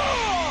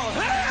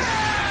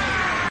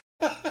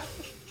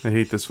 I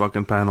hate this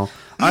fucking panel.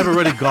 I've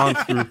already gone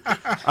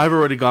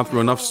through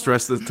enough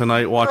stress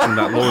tonight watching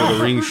that Lord of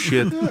the Rings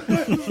shit,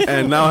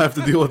 and now I have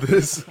to deal with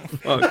this.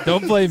 Fuck.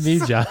 Don't blame me,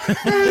 John.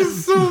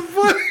 It's so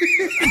funny.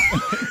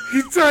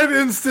 He died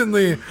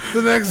instantly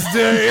the next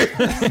day.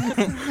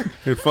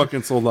 It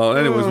fucking sold out.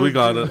 Anyways, we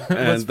got it,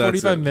 and That's 45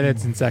 that's it.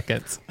 minutes and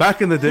seconds.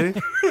 Back in the day,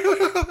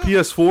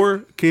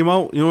 PS4 came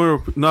out. You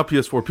know, not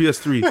PS4,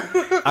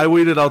 PS3. I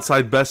waited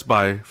outside Best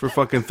Buy for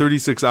fucking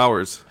 36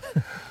 hours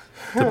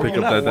to pick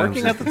up that damn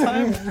Working at the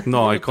time?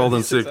 No, I called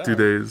in sick 2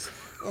 days.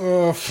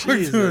 Oh, fuck,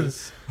 dude.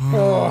 Jesus.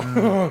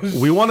 Oh,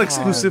 We want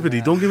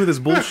exclusivity. Don't give me this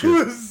bullshit.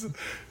 it was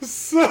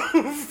so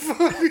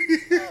funny.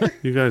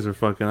 You guys are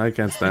fucking. I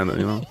can't stand it.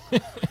 You know.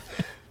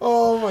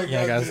 Oh my god.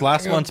 Yeah, guys. dude.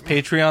 Last month's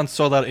Patreon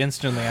sold out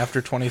instantly after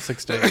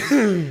 26 days.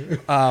 Oh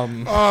god,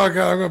 I'm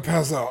gonna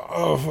pass out.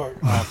 Oh fuck.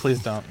 Oh,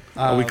 please don't.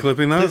 Are we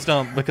clipping that? Please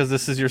don't, because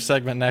this is your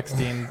segment next,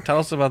 Dean. Tell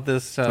us about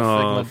this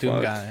Figma Doom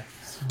fuck. guy.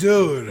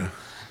 Dude,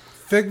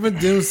 Figma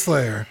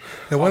Doomslayer.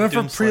 They went in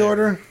for Doomslayer.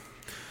 pre-order.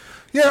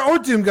 Yeah, or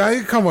Doom guy.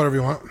 You can come whatever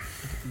you want.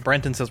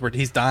 Brenton says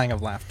he's dying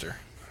of laughter.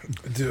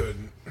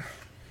 Dude.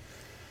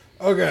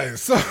 Okay,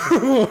 so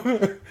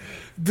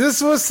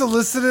this was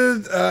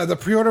solicited. The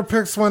pre-order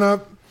picks went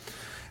up,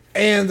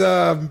 and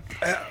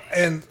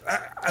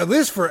at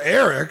least for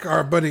Eric,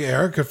 our buddy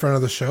Eric, a friend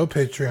of the show,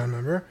 Patreon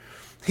member,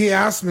 he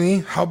asked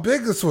me how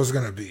big this was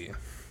going to be.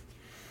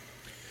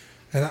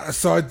 And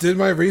so I did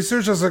my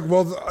research. I was like,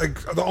 well,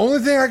 the only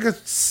thing I could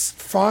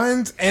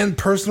find and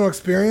personal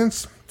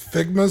experience,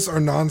 Figmas are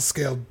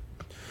non-scaled.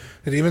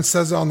 It even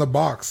says it on the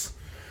box.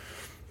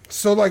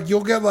 So, like,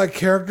 you'll get, like,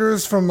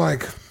 characters from,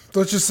 like,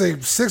 let's just say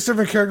 6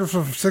 different characters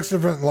from 6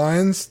 different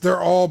lines.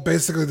 They're all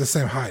basically the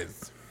same height.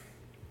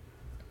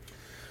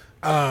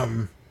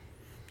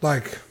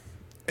 Like,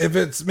 if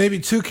it's maybe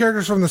 2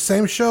 characters from the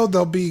same show,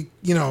 they'll be,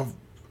 you know,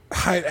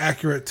 height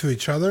accurate to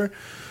each other.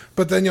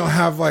 But then you'll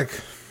have, like,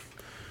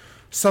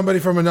 somebody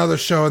from another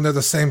show and they're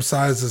the same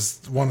size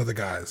as one of the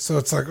guys. So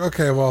it's like,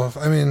 okay, well,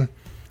 I mean,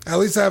 at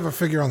least I have a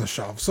figure on the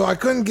shelf. So I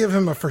couldn't give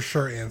him a for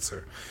sure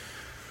answer.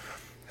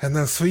 And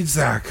then Sweet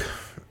Zach,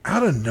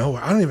 out of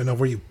nowhere, I don't even know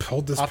where you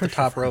pulled this Off the picture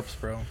top from. ropes,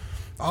 bro.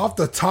 Off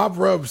the top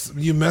ropes,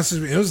 you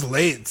messaged me. It was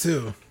late,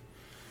 too.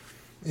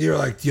 You're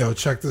like, yo,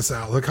 check this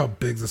out. Look how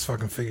big this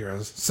fucking figure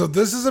is. So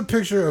this is a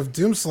picture of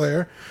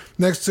Doomslayer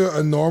next to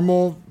a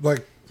normal,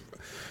 like,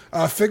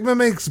 Figma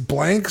makes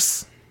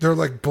blanks. They're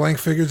like blank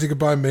figures you could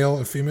buy, male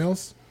and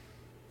females.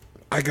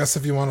 I guess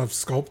if you want to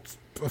sculpt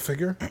a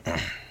figure.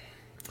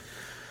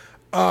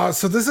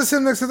 So this is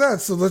him next to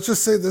that. So let's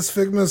just say this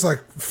Figma is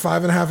like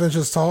 5.5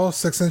 inches tall,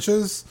 6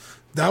 inches.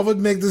 That would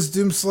make this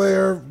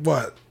Doomslayer,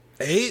 what,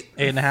 8?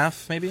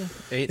 8.5, maybe?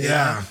 8?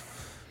 Yeah.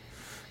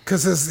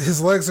 Because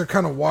his legs are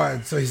kind of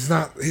wide, so he's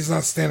not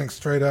standing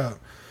straight up.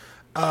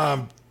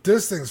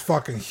 This thing's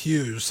fucking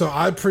huge. So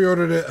I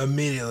pre-ordered it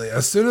immediately.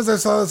 As soon as I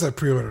saw this, I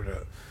pre-ordered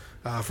it.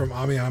 From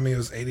Ami Ami, it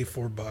was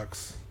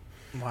 $84.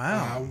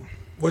 Wow.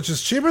 Which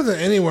is cheaper than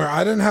anywhere.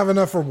 I didn't have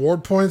enough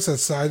reward points at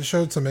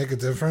Sideshow to make a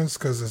difference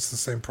because it's the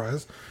same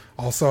price.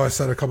 Also, I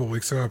said a couple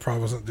weeks ago I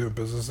probably wasn't doing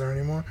business there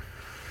anymore.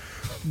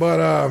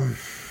 But,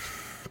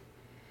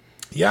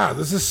 yeah,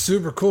 this is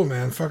super cool,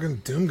 man. Fucking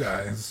Doom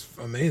guy is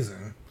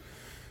amazing.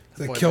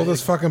 They killed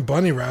this fucking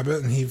bunny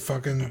rabbit and he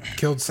fucking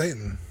killed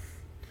Satan.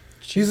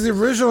 He's the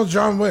original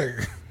John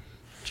Wick.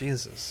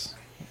 Jesus.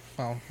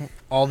 Well,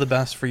 all the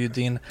best for you,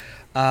 Dean.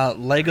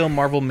 Lego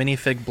Marvel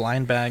minifig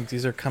blind bags.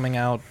 These are coming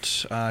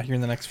out here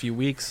in the next few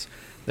weeks.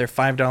 They're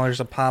 $5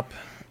 a pop,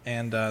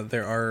 and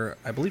there are,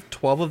 I believe,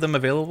 12 of them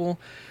available.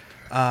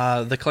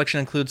 The collection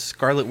includes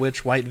Scarlet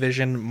Witch, White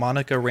Vision,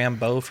 Monica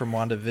Rambeau from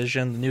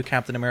WandaVision, the new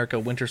Captain America,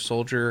 Winter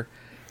Soldier,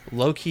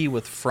 Loki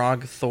with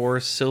Frog Thor,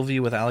 Sylvie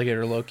with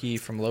Alligator Loki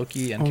from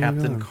Loki, and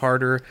Captain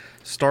Carter,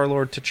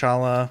 Star-Lord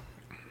T'Challa,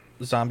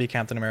 Zombie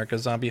Captain America,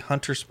 Zombie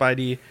Hunter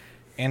Spidey,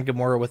 and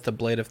Gamora with the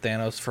Blade of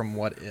Thanos from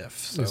What If.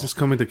 So, is this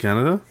coming to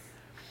Canada?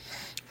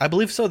 I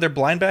believe so. They're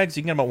blind bags.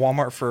 You can get them at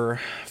Walmart for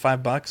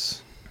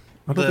 $5.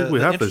 I don't think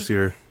we have this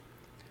here.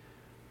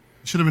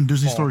 Should have been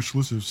Disney Store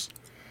exclusives.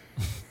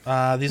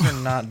 These are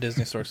not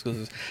Disney Store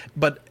exclusives.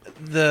 But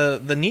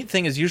the neat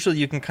thing is usually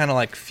you can kind of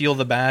like feel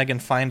the bag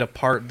and find a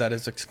part that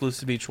is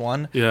exclusive to each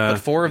one. Yeah. But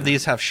 4 of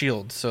these have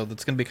shields, so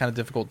it's going to be kind of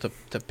difficult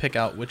to pick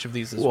out which of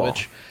these is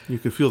which. You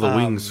can feel the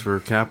wings for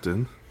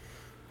Captain.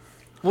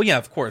 Well, yeah,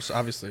 of course,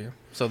 obviously.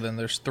 So then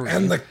there's 3.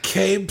 And the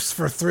capes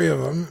for 3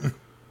 of them.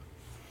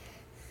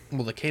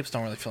 Well, the capes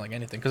don't really feel like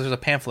anything because there's a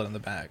pamphlet in the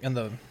back.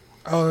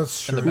 Oh,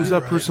 that's true. Who's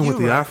that person with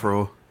the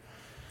afro?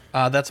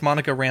 That's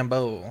Monica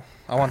Rambeau.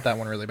 I want that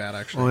one really bad,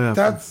 actually. Oh, yeah.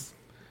 That's...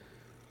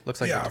 Looks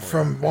like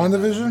from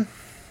WandaVision?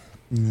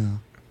 Yeah.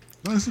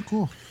 That's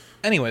cool.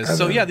 Anyways,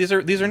 so yeah, these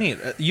are neat.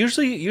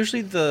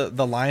 Usually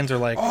the lines are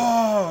like...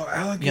 Oh,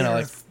 alligator. You know,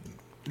 like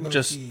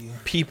just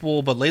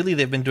people, but lately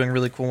they've been doing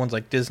really cool ones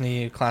like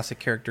Disney classic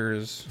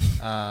characters,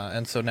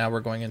 and so now we're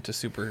going into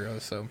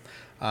superheroes. So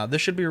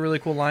this should be a really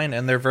cool line,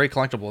 and they're very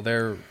collectible.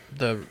 They're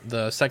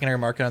the secondary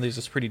market on these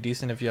is pretty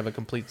decent if you have a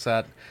complete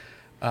set.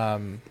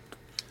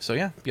 So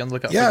yeah, be on the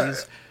lookout for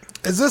these.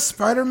 Is this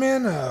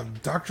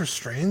Spider-Man Doctor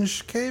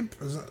Strange cape?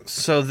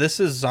 So this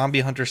is Zombie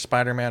Hunter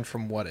Spider-Man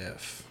from What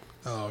If.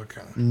 Oh,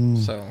 okay.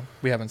 So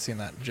we haven't seen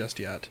that just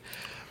yet.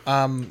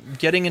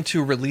 Getting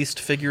into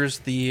released figures,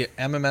 the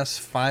MMS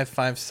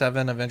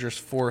 557 Avengers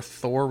 4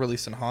 Thor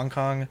released in Hong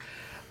Kong.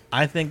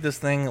 I think this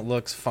thing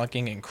looks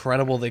fucking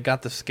incredible. They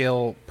got the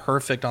scale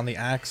perfect on the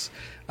axe.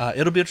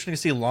 It'll be interesting to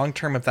see long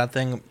term if that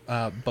thing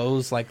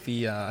bows like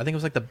the I think it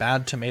was like the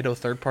Bad Tomato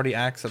third party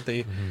axe that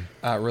they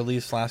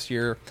released last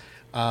year.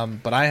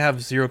 But I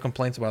have zero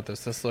complaints about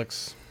this. This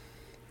looks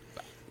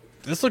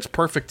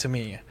perfect to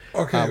me.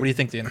 Okay. What do you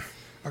think, Dean?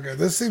 Okay,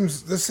 this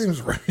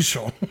seems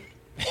racial.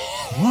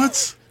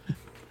 What?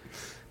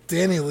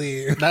 Danny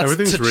Lee. That's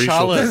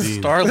T'Challa as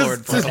Star-Lord.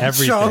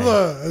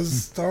 T'Challa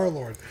as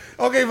Star-Lord.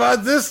 Okay,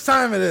 but this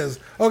time it is.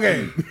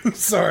 Okay,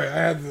 sorry, I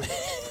had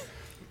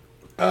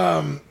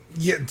to...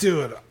 yeah,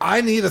 dude,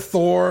 I need a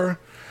Thor,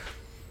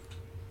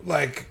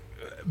 like,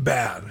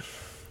 bad.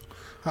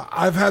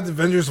 I've had the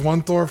Avengers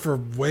 1 Thor for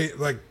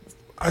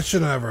I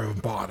should never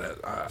have bought it.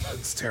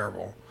 It's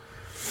terrible.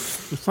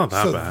 It's not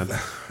that bad.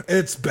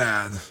 It's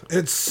bad.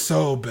 It's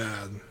so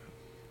bad.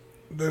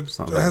 It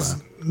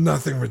has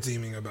nothing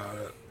redeeming about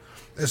it.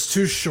 It's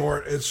too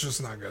short. It's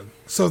just not good.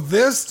 So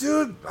this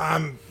dude,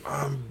 I'm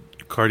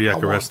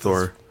cardiac arrest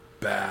Thor.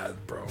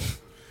 Bad, bro.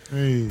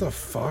 Hey. What the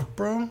fuck,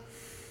 bro?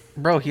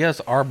 Bro, he has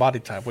our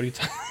body type. What are you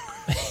talking?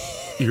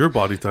 Your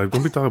body type.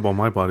 Don't be talking about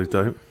my body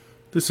type.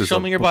 Show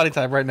me your body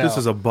type right now. This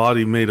is a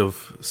body made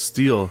of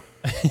steel.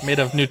 Made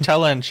of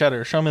Nutella and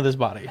cheddar. Show me this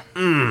body.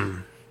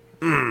 I'll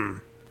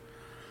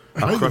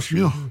crush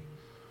you.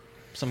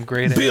 Some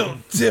great built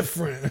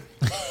different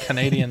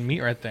Canadian meat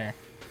right there.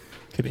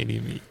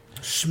 Canadian meat.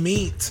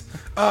 Schmeat.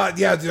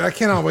 Yeah, dude, I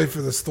cannot wait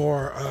for the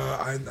store.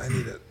 I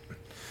need it.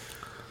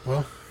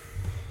 Well,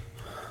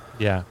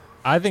 yeah,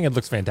 I think it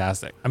looks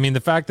fantastic. I mean,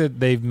 the fact that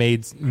they've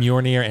made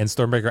Mjolnir and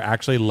Stormbreaker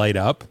actually light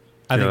up,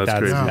 I think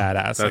that's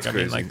badass. That's I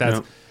crazy. mean, like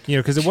that's you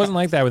know, because it wasn't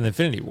like that with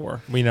Infinity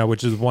War, you know,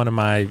 which is one of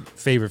my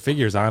favorite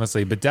figures,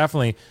 honestly. But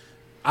definitely,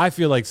 I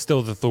feel like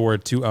still the Thor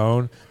to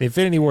own. The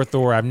Infinity War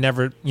Thor, I've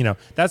never, you know,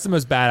 that's the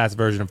most badass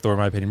version of Thor in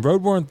my opinion.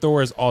 Roadborn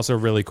Thor is also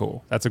really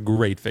cool. That's a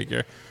great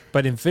figure.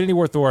 But Infinity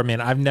War Thor,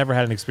 man, I've never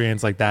had an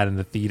experience like that in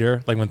the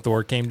theater. Like when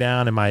Thor came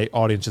down and my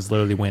audience just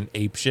literally went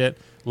ape shit.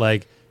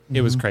 Like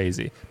it was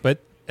crazy. But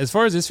as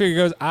far as this figure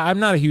goes, I'm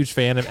not a huge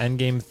fan of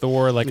Endgame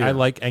Thor. Like I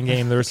like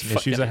Endgame. There were some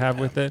issues I have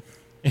with it.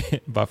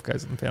 Buff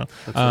guys in the panel.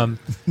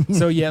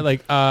 So yeah,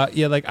 like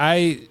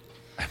I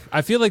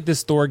feel like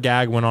this Thor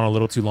gag went on a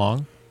little too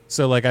long.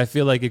 So like I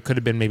feel like it could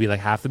have been maybe like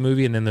half the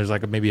movie, and then there's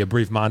like maybe a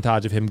brief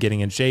montage of him getting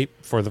in shape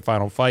for the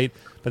final fight.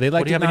 But they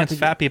like what do you have against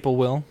fat people,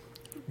 Will?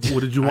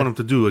 What did you want him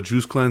to do? A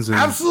juice cleanse?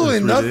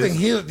 Absolutely nothing.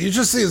 You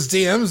just see his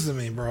DMs to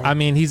me, bro. I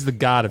mean, he's the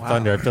god of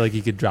thunder. I feel like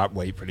he could drop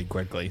weight pretty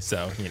quickly.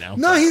 So you know.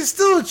 No, he's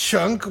still a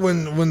chunk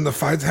when the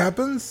fight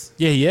happens.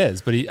 Yeah, he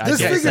is. But this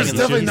figure's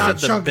definitely not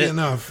chunky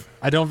enough.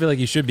 I don't feel like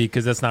he should be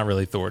because that's not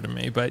really Thor to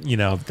me. But you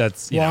know,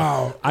 that's you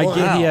know, I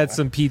get he had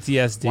some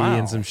PTSD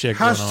and some shit.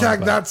 Hashtag going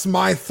on, that's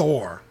my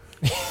Thor.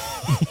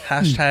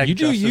 Hashtag you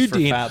do you,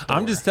 Dean. Fat Thor.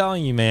 I'm just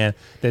telling you, man.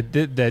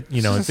 That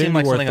you know, seem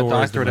like something a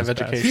doctorate of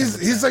education. education.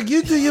 He's like,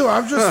 you do you.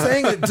 I'm just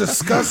saying it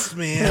disgusts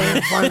me and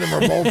I find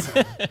him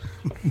revolting.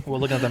 We're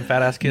looking at them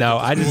fat ass kids. No,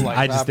 I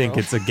just think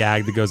it's a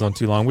gag that goes on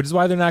too long, which is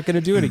why they're not going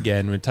to do it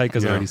again. When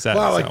Taika's already said.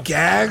 Wow, it, a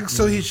gag?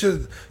 So he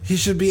should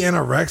be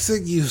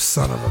anorexic? You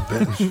son of a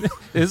bitch.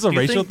 Is this a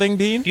racial thing,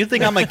 Dean? Do you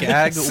think I'm a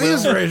gag?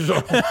 Seems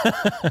racial.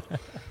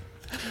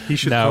 He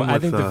should. No, I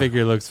think the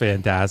figure looks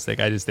fantastic.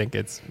 I just think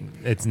it's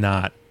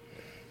not.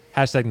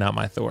 Hashtag not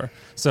my Thor.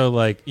 So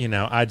like, you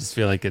know, I just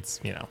feel like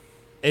it's, you know,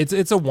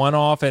 it's a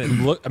one-off,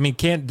 and look, I mean,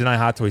 can't deny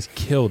Hot Toys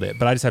killed it,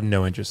 but I just have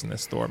no interest in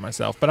this Thor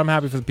myself. But I'm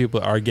happy for the people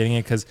that are getting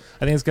it because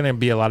I think it's going to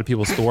be a lot of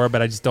people's Thor,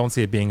 but I just don't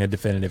see it being a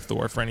definitive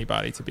Thor for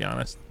anybody, to be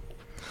honest.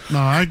 No,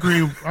 I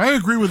agree. I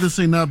agree with this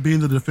thing not being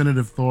the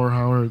definitive Thor.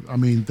 However, I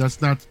mean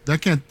that's not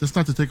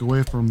to take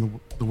away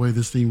from the way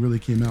this thing really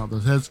came out. The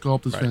head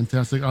sculpt is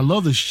fantastic. I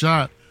love the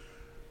shot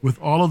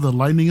with all of the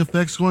lightning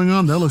effects going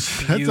on,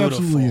 that's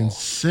absolutely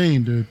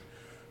insane, dude.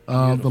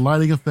 The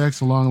lighting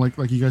effects along,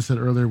 like you guys said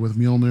earlier, with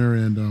Mjolnir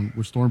and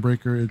with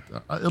Stormbreaker,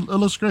 it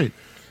looks great.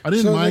 I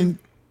didn't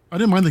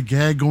mind the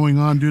gag going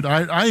on, dude.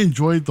 I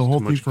enjoyed the whole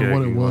thing for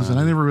what it was, and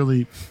I never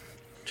really.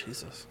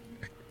 Jesus.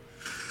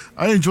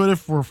 I enjoyed it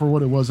for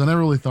what it was. I never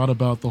really thought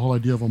about the whole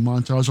idea of a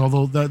montage.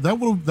 Although that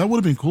would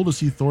have been cool to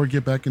see Thor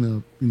get back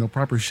in a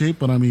proper shape.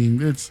 But I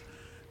mean, it's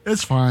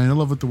fine. I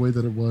love it the way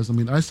that it was. I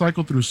mean, I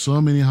cycled through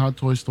so many Hot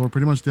Toys Thor,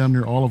 pretty much damn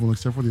near all of them,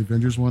 except for the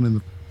Avengers one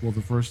and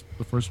the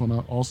first one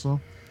out also.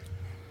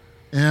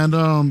 And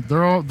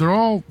they're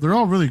all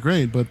really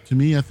great. But to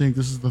me, I think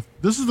this is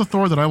the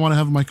Thor that I want to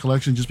have in my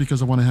collection, just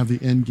because I want to have the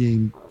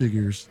Endgame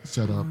figures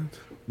set up,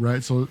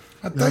 right? So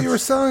I thought you were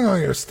selling all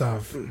your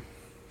stuff.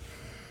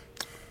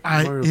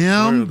 I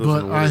am,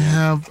 but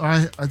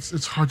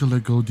it's hard to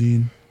let go,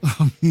 Dean.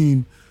 I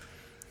mean,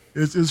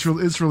 it's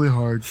really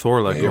hard.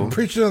 Thor let go. You're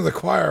preaching to the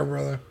choir,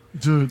 brother.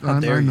 Dude, I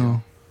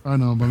know. But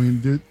I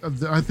mean, dude,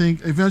 I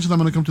think eventually I'm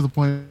gonna come to the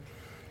point.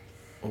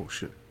 Oh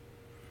shit!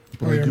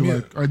 But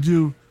I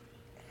do.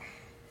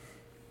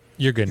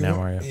 You're good now,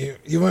 Mario.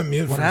 You went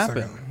mute. What for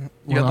happened?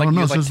 A second. I don't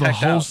know. It says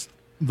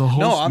the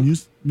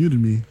host muted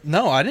me.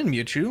 No, I didn't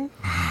mute you.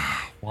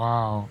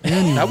 Wow.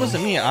 Anyway. That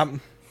wasn't me. I'm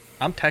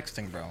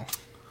texting, bro.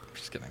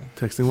 Just kidding.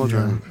 Texting while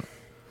driving.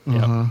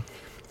 Uh-huh.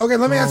 Okay,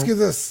 let me ask you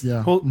this.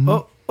 Yeah.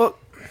 Oh.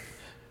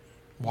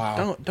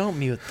 Wow. Don't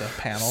mute the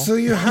panel. So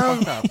you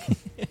have.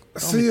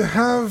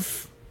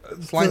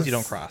 It's lines you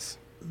don't cross.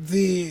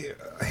 The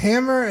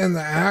hammer and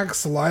the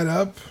axe light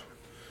up.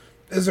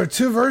 Is there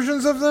two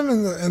versions of them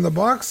in the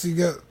box? You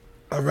get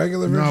a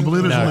regular version. No, I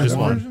believe there's just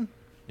one. Version?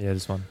 Yeah,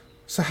 just one.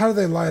 So how do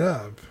they light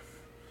up?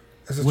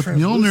 Is it with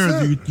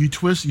Mjolnir, you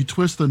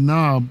twist the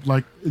knob,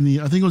 like I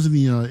think it was in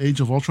the Age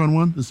of Ultron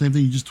one. The same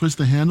thing. You just twist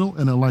the handle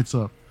and it lights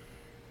up.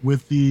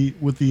 With the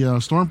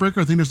Stormbreaker,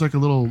 I think there's like a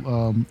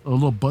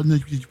little button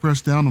that you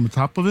press down on the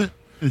top of it.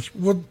 I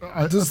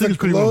think it's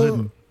pretty well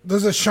hidden.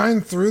 Does it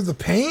shine through the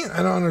paint? I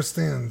don't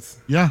understand.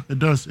 Yeah, it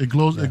does. It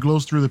glows. Yeah. It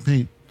glows through the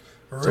paint.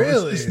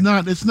 Really?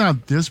 So it's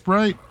not this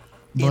bright,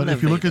 but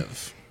if you look at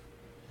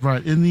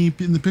in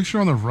the picture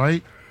on the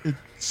right, it's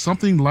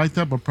something like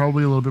that, but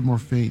probably a little bit more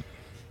faint.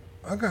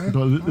 Okay.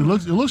 But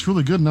it looks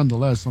really good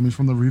nonetheless. I mean,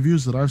 from the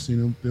reviews that I've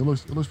seen, it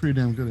looks pretty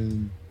damn good.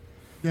 And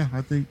yeah,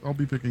 I think I'll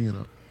be picking it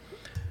up.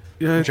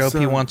 Yeah, Joe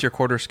P wants your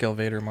quarter scale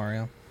Vader,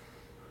 Mario.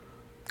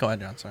 Go ahead,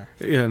 John. Sorry.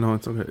 Yeah, no,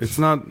 it's okay. It's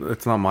not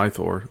my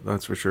Thor,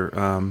 that's for sure.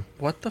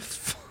 What the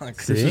fuck?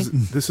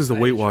 This is the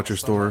Weight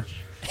Watchers Thor.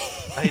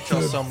 I hate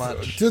y'all so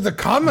much. Dude, the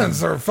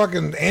comments are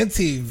fucking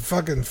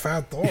anti-fucking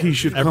fat Thor. He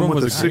should come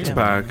with a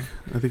six-pack.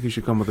 I think he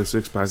should come with a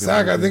six-pack.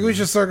 Zach, I think we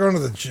should start going to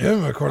the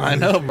gym. I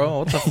know, bro.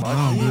 What the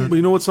fuck? But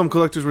you know what some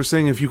collectors were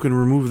saying? If you can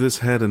remove this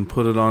head and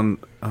put it on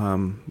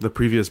the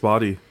previous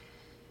body,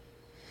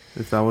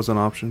 if that was an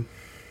option.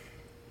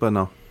 But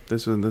no,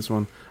 this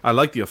one. I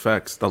like the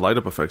effects. The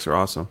light-up effects are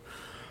awesome.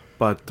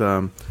 But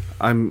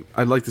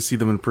I'd like to see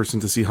them in person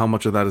to see how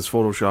much of that is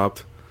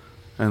photoshopped.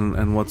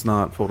 And what's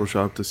not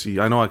photoshopped to see.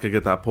 I know I could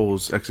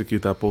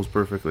execute that pose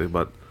perfectly,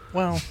 but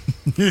well,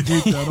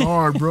 that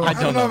hard, bro. I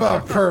don't know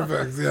about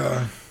perfect.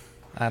 Yeah,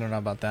 I don't know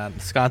about that.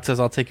 Scott says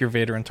I'll take your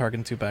Vader and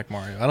Tarkin 2-pack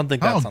Mario. I don't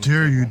think that's. How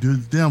dare you,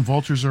 dude? Damn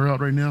vultures are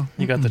out right now.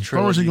 You got the trilogy.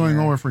 Star Wars ain't going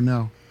nowhere for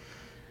now.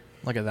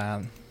 Look at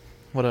that.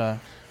 What a.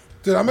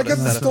 Dude, I'm gonna get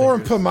the store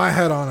and put my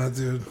head on it,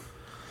 dude.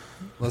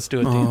 Let's do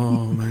it, dude.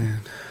 Oh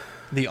man.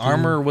 The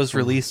armor was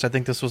released. I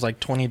think this was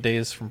like 20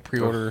 days from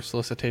pre-order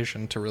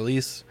solicitation to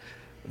release.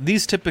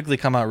 These typically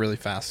come out really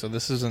fast, so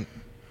this isn't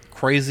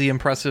crazy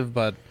impressive,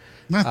 but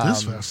not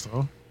this fast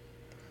though.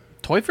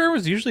 Toy Fair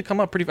was usually come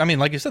out pretty. I mean,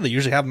 like you said, they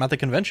usually have them at the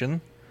convention.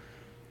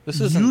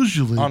 This isn't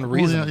usually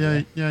unreasonable.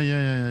 Yeah.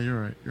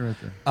 You're right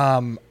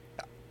there.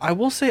 I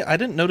will say I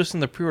didn't notice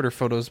in the pre-order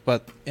photos,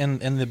 but in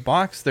the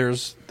box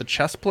there's the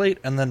chest plate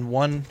and then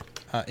one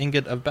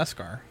ingot of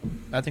Beskar.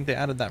 I think they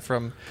added that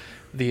from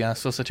the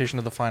solicitation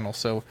of the final.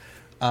 So.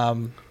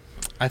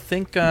 I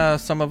think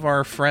some of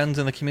our friends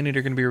in the community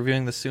are going to be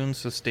reviewing this soon,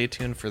 so stay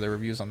tuned for their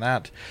reviews on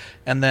that.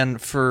 And then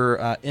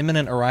for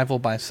imminent arrival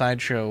by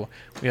Sideshow,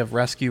 we have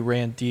Rescue,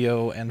 Ray and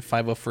Dio, and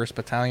 501st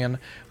Battalion.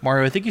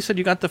 Mario, I think you said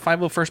you got the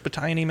 501st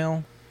Battalion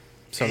email.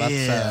 So that's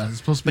it's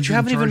supposed to be. But you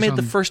haven't even made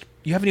the first.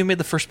 You haven't even made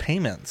the first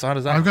payment. So how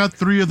does that? I've got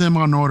 3 of them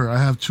on order. I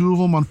have 2 of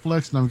them on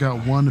Flex, and I've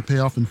got 1 to pay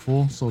off in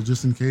full. So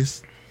just in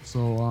case.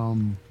 So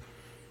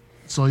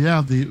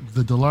yeah,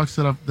 the deluxe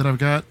that I've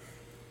got,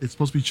 it's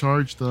supposed to be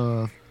charged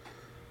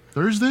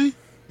Thursday,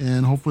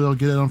 and hopefully I'll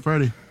get it on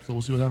Friday. So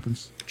we'll see what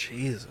happens.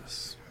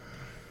 Jesus,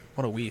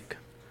 what a week!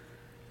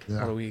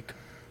 Yeah. What a week!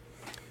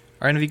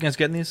 Are any of you guys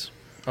getting these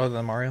other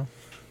than Mario?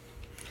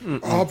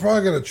 I'll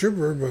probably get a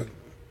Trooper, but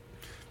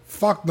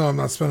fuck no, I'm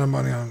not spending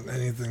money on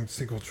anything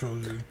sequel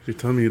trilogy. You're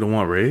telling me you don't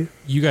want Ray?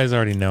 You guys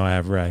already know I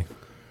have Ray.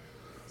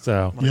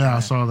 So yeah,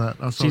 I saw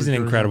that. She's an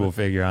incredible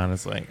figure,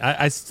 honestly.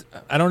 I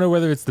don't know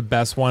whether it's the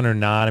best one or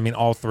not. I mean,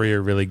 all 3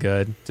 are really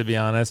good, to be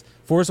honest.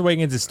 Force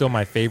Awakens is still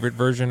my favorite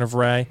version of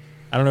Rey.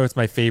 I don't know if it's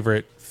my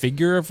favorite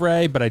figure of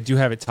Rey, but I do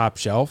have it top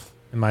shelf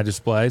in my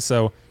display.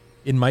 So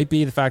It might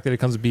be the fact that it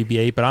comes with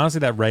BB-8, but honestly,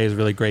 that Rey is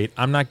really great.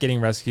 I'm not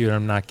getting Rescued, and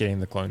I'm not getting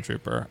the Clone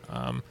Trooper.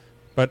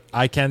 But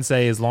I can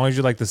say, as long as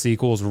you like the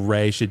sequels,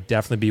 Rey should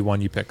definitely be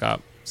one you pick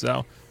up.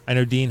 So I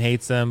know Dean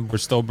hates them. We're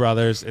still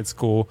brothers. It's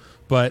cool.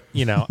 But,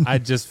 I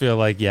just feel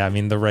like,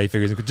 the Rey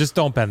figures, just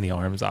don't bend the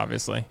arms,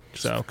 obviously.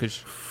 So,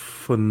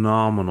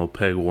 phenomenal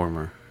peg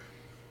warmer.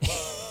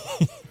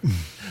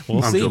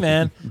 We'll see, joking.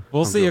 man.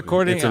 We'll see. Joking.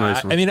 According, It's a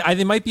nice one.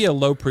 it might be a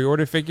low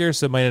pre-order figure,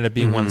 so it might end up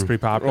being one that's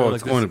pretty popular. Oh,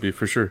 it's going to be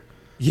for sure.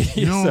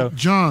 Yeah,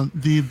 John,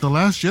 the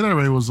Last Jedi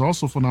Ray was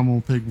also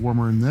phenomenal pig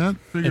warmer, and that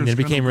figure and it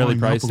became really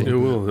pricey. It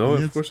will. Oh,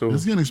 of course it will.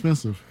 It's getting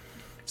expensive.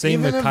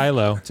 Same with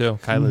Kylo too.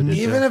 Kylo did.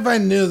 Even if I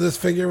knew this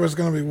figure was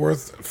going to be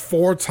worth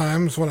 4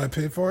 times what I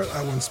paid for it,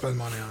 I wouldn't spend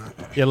money on it.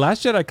 Yeah,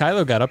 Last Jedi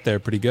Kylo got up there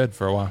pretty good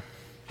for a while.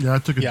 Yeah, I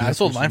took it. Yeah, I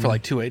sold mine for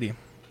like $280.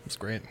 It's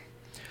great.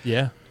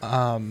 Yeah.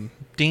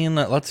 Dean,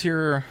 let's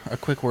hear a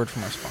quick word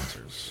from our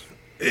sponsors.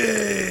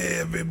 Hey,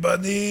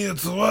 everybody,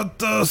 it's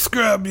Water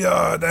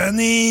Scrapyard,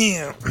 Annie.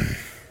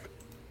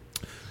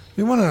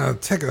 We want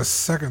to take a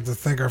second to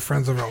thank our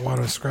friends over at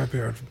Water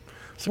Scrapyard.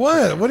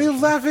 What? What are you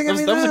laughing at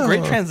me That was now? a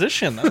great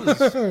transition. That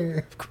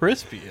was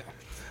crispy.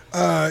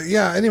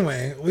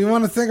 Anyway, we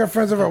want to thank our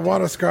friends over at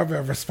Water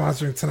Scrapyard for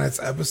sponsoring tonight's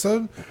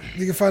episode.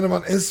 You can find them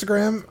on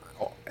Instagram,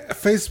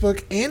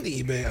 Facebook, and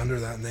eBay under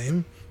that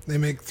name. They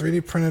make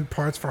 3D printed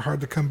parts for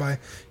hard to come by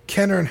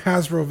Kenner and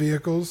Hasbro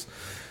vehicles,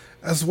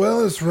 as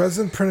well as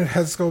resin printed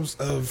head sculpts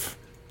of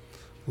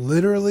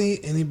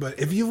literally anybody.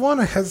 If you want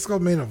a head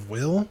sculpt made of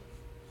Will,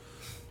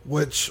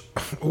 which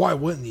why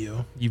wouldn't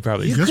you? You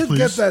probably you could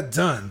get that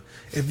done.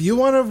 If you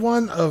wanted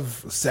one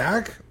of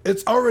Zach,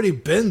 it's already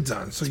been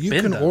done, so you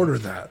can order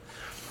that.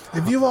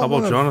 If you want How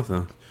about one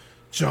Jonathan?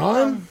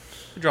 John,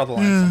 draw the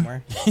line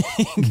somewhere.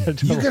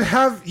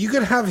 you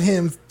could have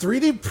him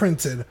 3D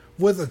printed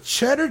with a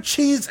cheddar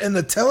cheese and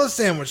Nutella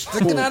sandwich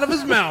sticking out of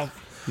his mouth.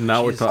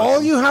 Now we're talking.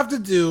 All you have to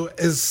do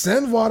is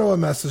send Watto a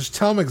message,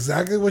 tell him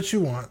exactly what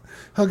you want.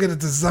 He'll get it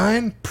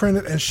designed,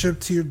 printed, and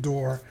shipped to your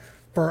door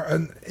for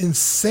an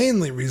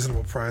insanely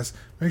reasonable price.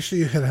 Make sure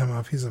you hit him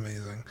up. He's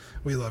amazing.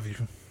 We love you.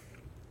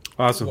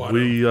 Awesome.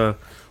 Watto.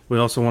 We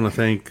also want to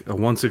thank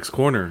 16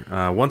 Corner.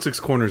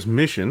 16 Corner's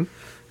mission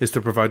is to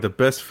provide the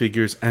best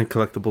figures and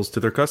collectibles to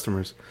their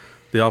customers.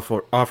 They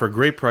offer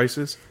great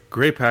prices,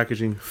 great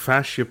packaging,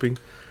 fast shipping,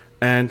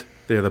 and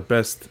they are the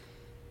best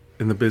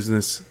in the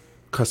business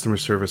customer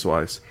service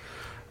wise.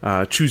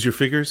 Choose your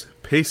figures,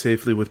 pay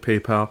safely with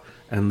PayPal,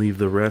 and leave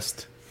the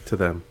rest to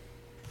them.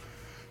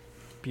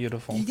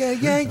 Beautiful. Yeah.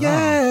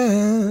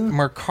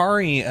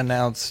 Mercari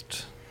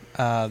announced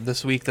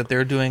this week that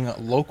they're doing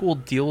local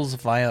deals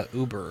via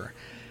Uber.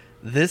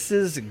 This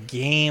is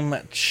game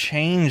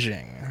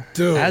changing.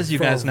 Dude, as you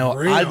for guys know,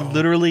 real. I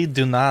literally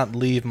do not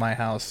leave my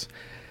house.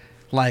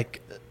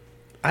 Like,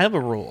 I have a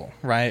rule,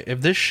 right?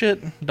 If this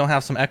shit don't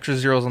have some extra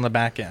zeros on the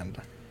back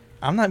end,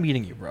 I'm not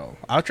meeting you, bro.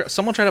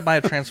 Someone tried to buy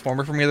a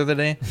Transformer from me the other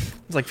day. It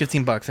was like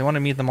 $15. They want to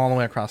meet them all the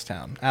way across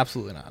town.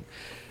 Absolutely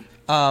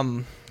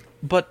not.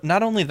 But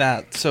not only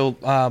that, so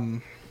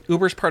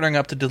Uber's partnering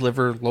up to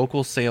deliver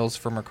local sales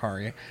for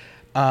Mercari.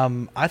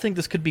 I think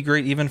this could be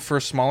great even for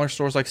smaller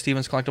stores like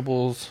Steven's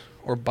Collectibles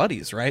or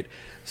Buddy's, right?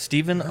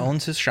 Steven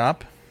owns his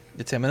shop.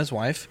 It's him and his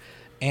wife.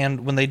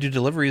 And when they do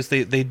deliveries,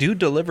 they do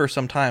deliver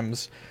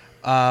sometimes.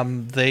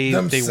 They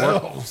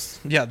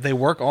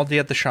work all day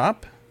at the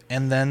shop,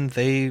 and then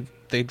they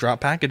drop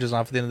packages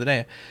off at the end of the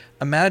day.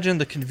 Imagine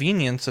the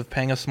convenience of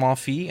paying a small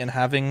fee and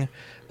having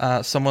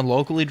someone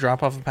locally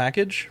drop off a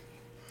package.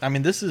 I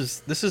mean, this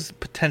is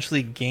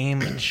potentially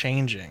game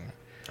changing.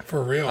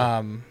 For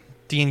real.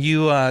 Dean,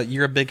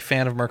 you're a big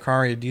fan of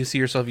Mercari. Do you see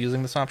yourself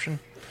using this option?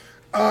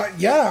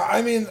 Yeah.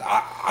 I mean,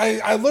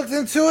 I looked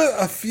into it.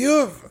 A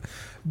few of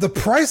the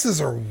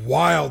prices are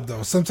wild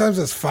though. Sometimes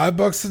it's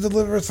 $5 to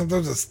deliver.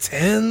 Sometimes it's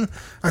 10.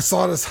 I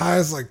saw it as high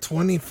as like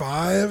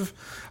 25.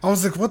 I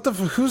was like, what the?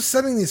 Who's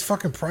setting these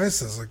fucking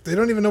prices? Like, they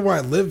don't even know where I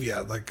live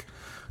yet. Like,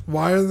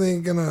 why are they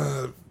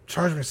gonna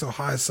charge me so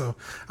high? So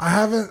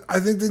I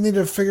think they need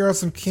to figure out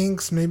some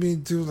kinks. Maybe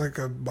do like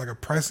a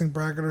pricing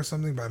bracket or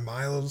something by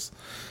miles.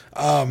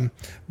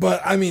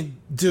 But I mean,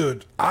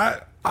 dude,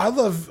 I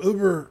love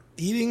Uber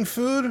eating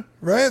food,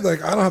 right?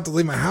 Like, I don't have to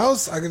leave my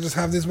house. I can just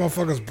have these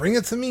motherfuckers bring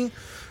it to me.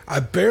 I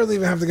barely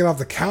even have to get off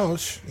the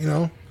couch, you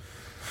know?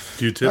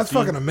 Do you tip? That's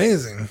fucking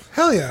amazing.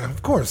 Hell yeah,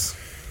 of course.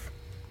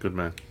 Good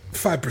man.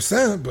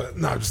 5%, but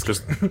no, just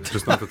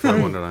not the top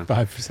one line.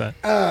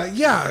 5%.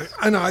 Yeah,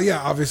 I know. Yeah,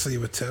 obviously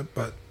you would tip,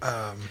 but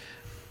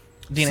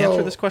Dean,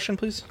 answer this question,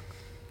 please.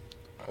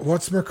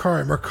 What's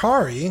Mercari?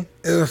 Mercari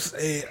is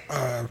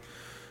a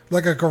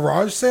like a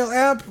garage sale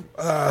app.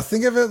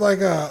 Think of it like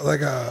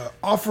a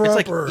offer It's up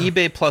like or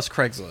eBay plus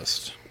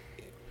Craigslist.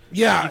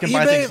 Yeah, you can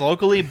buy eBay- things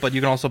locally, but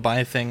you can also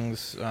buy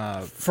things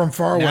from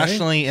far away,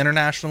 nationally,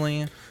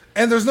 internationally.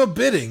 And there's no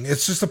bidding.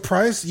 It's just a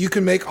price. You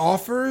can make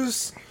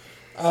offers.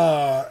 If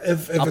I'll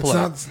it's pull it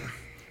not, up.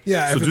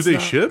 yeah. So if do it's they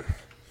not- ship?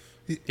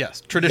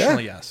 Yes,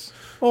 traditionally, Yeah. yes.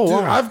 Oh,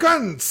 Dude, wow. I've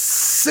gotten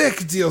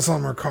sick deals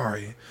on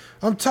Mercari.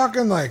 I'm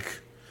talking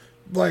like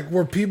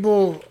where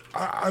people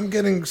I'm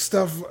getting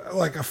stuff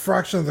like a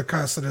fraction of the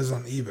cost it is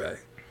on eBay.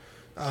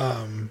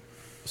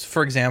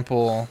 For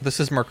example, this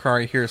is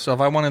Mercari here. So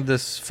if I wanted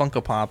this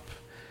Funko Pop,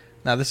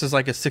 now this is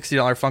like a $60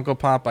 Funko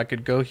Pop. I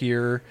could go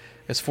here.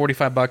 It's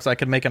 $45. I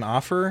could make an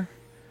offer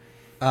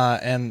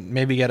and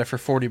maybe get it for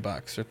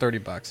 $40 or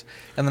 $30.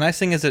 And the nice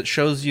thing is it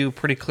shows you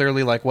pretty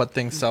clearly like what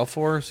things sell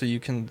for. So you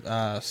can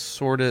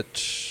sort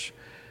it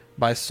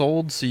by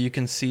sold. So you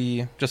can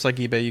see, just like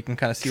eBay, you can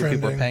kind of see what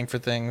people are paying for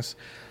things.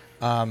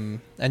 And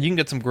you can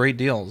get some great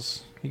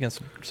deals. You get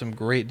some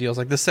great deals.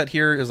 Like this set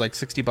here is like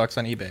 $60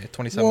 on eBay,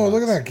 $27. Whoa,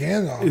 look at that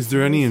Gandalf. Is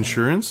there any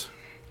insurance?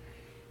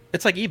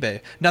 It's like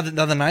eBay. Now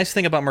the nice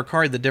thing about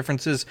Mercari, the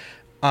difference is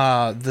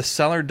the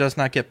seller does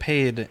not get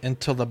paid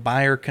until the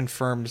buyer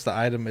confirms the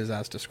item is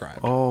as described.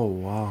 Oh,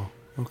 wow.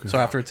 Okay. So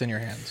after it's in your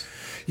hands.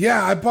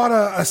 Yeah, I bought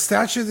a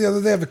statue the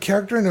other day of a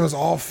character, and it was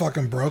all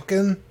fucking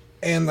broken.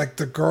 And, like,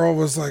 the girl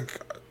was like,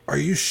 are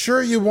you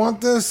sure you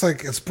want this?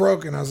 Like, it's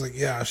broken. I was like,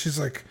 yeah. She's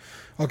like,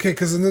 okay,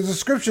 because in the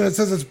description it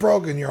says it's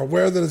broken. You're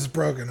aware that it's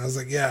broken. I was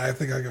like, yeah, I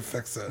think I can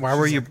fix it. Why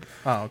were you...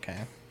 Oh, okay.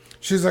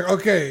 She's like,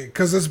 okay,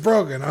 because it's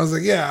broken. I was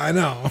like, yeah, I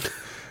know.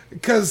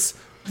 Because,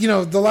 you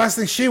know, the last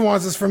thing she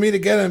wants is for me to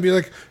get it and be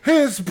like,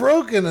 hey, it's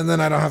broken, and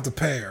then I don't have to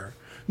pay her.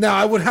 Now,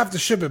 I would have to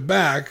ship it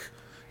back.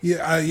 You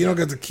don't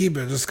get to keep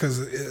it just because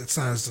it's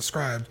not as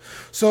described.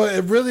 So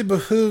it really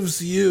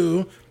behooves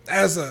you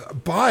as a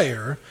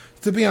buyer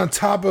to be on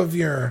top of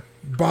your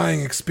buying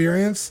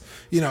experience.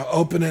 You know,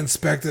 open it,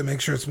 inspect it, make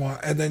sure it's one,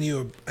 and then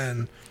you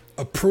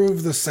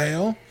approve the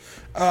sale.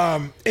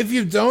 If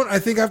you don't, I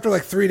think after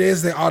like 3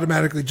 days they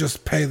automatically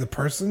just pay the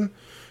person.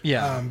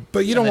 Yeah,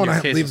 but you don't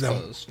want to leave them.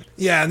 Closed.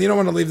 Yeah, and you don't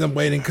want to leave them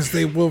waiting because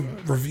they will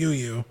review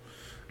you.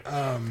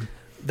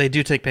 They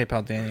do take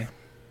PayPal, Danny.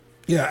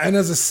 Yeah, and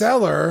as a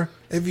seller,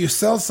 if you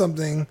sell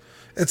something,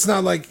 it's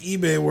not like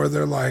eBay where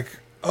they're like,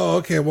 "Oh,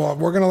 okay, well,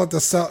 we're gonna let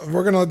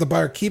the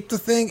buyer keep the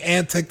thing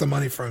and take the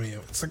money from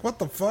you." It's like, what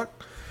the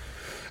fuck?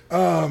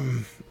 I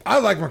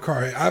like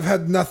Mercari. I've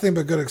had nothing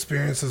but good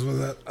experiences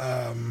with it.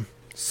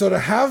 So to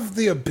have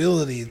the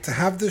ability to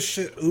have this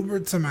shit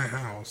Ubered to my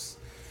house,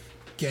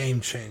 game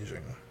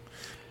changing.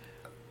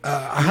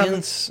 I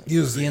haven't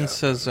used it. Ian yet.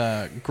 says,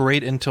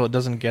 "Great until it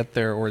doesn't get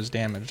there or is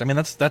damaged." I mean,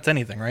 that's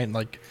anything, right?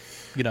 Like,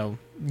 you know,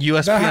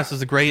 USPS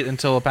is great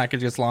until a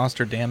package gets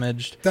lost or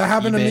damaged. That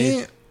happened eBay.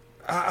 to me.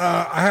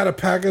 I had a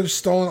package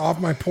stolen off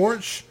my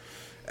porch.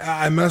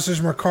 I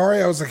messaged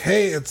Mercari. I was like,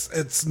 "Hey,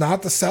 it's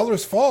not the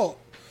seller's fault,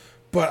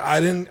 but I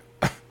don't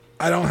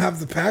have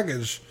the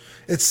package.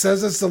 It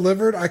says it's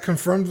delivered. I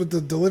confirmed with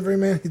the delivery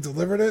man. He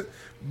delivered it,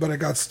 but it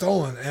got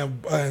stolen,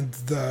 and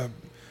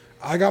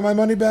I got my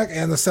money back,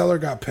 and the seller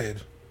got paid.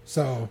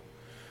 So,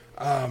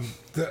 I've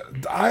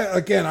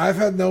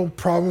had no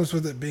problems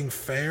with it being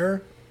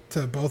fair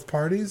to both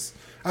parties.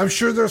 I'm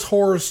sure there's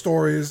horror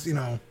stories, you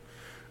know,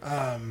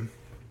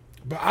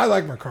 but I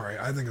like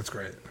Mercari. I think it's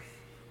great.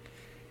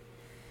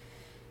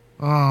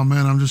 Oh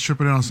man, I'm just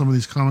tripping out on some of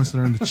these comments that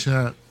are in the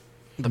chat.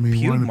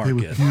 Pube wanting to pay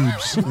with market.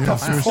 pubes. Yeah,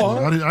 seriously.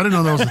 I didn't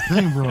know that was a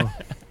thing, bro.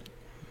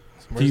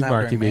 Where's that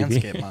market, during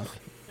baby. Manscaped month?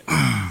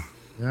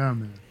 Yeah,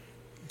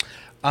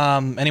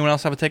 man. Anyone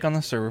else have a take on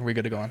this, or are we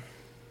good to go on?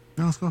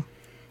 Yeah, let's go.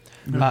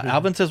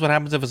 Alvin says, what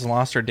happens if it's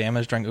lost or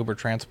damaged during Uber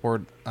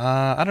transport?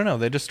 I don't know.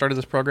 They just started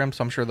this program,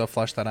 so I'm sure they'll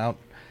flesh that out.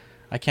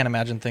 I can't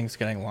imagine things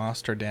getting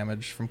lost or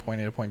damaged from point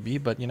A to point B,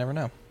 but you never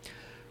know.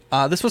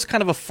 This was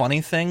kind of a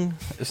funny thing.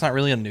 It's not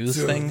really a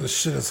news thing. This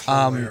shit is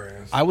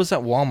hilarious. I was at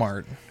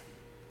Walmart,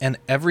 and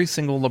every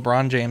single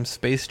LeBron James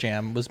Space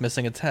Jam was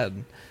missing its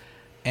head.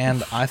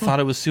 And I thought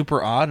it was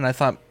super odd, and I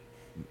thought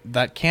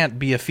that can't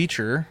be a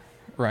feature,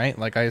 right?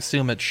 Like, I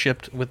assume it's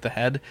shipped with the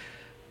head.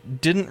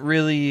 Didn't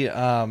really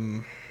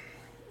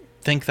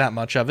think that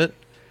much of it.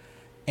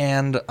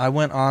 And I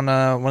went on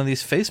one of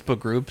these Facebook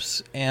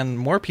groups, and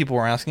more people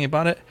were asking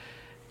about it.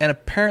 And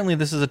apparently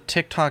this is a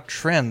TikTok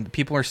trend.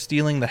 People are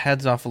stealing the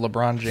heads off of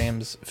LeBron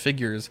James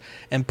figures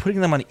and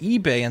putting them on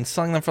eBay and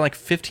selling them for like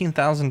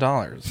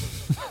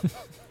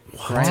 $15,000.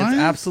 Right? It's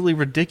absolutely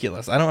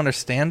ridiculous. I don't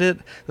understand it.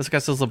 This guy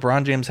says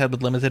LeBron James head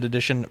with limited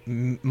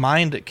edition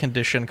mind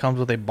condition comes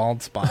with a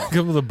bald spot.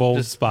 Comes with a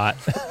bold spot.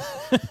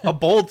 A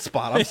bold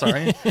spot, I'm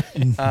sorry.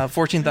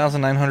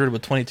 14,900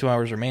 with 22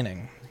 hours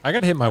remaining. I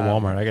gotta hit my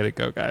Walmart. I gotta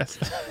go, guys.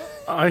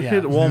 I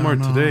hit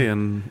Walmart today,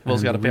 and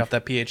Will's got to pay off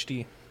that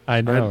PhD.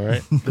 I know,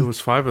 right? There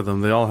was 5 of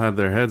them. They all had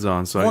their heads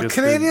on. So I well, guess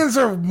Canadians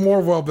are more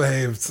well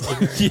behaved.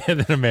 Okay. Yeah,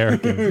 than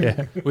Americans.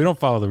 Yeah, we don't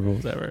follow the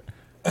rules ever.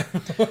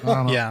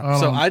 Yeah,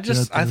 so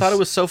I thought it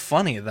was so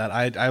funny that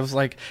I was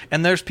like,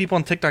 and there's people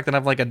on TikTok that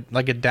have like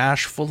a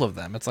dash full of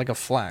them. It's like a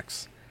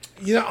flex.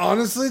 You know,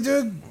 honestly,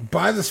 dude,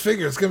 buy this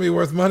figure. It's gonna be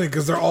worth money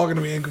because they're all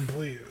gonna be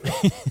incomplete.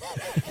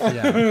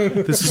 Yeah,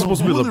 this is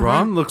supposed to be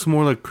LeBron. Looks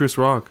more like Chris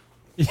Rock.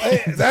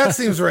 Hey, that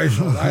seems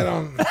racial. I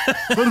don't.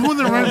 But who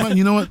they're right about,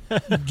 you know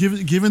what?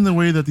 Given the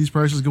way that these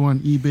prices go on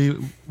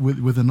eBay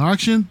with an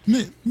auction,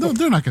 no,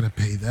 they're not going to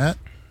pay that.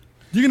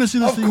 You're gonna see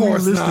this Of thing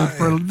course relisted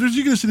not.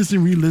 you're gonna see this thing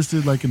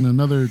relisted like in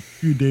another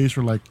few days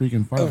for like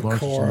freaking $5 Of or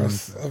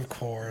course, something. of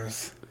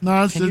course.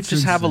 No, Can you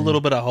just have a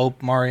little bit of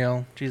hope,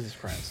 Mario? Jesus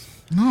Christ.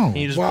 No. Can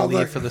you just Well,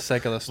 believe look- for the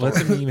sake of the story?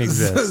 Let the meme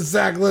exist.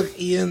 Zach, look,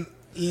 Ian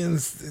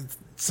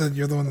said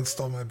you're the one that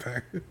stole my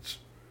package.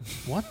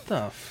 What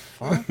the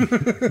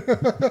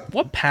fuck?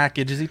 What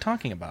package is he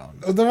talking about?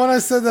 The one I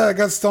said that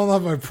got stolen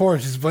off my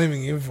porch, he's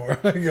blaming you for.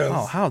 I guess.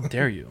 Oh, how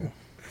dare you!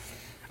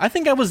 I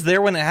think I was there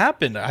when it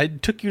happened. I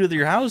took you to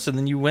your house, and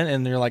then you went,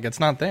 and you're like, "It's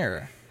not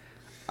there."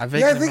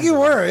 Yeah, I think you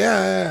were.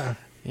 Yeah.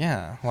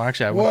 Yeah. Well,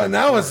 actually, I Well, went.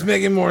 now it's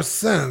making more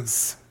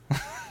sense.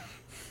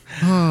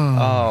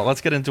 Oh, let's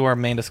get into our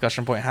main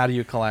discussion point. How do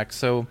you collect?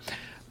 So,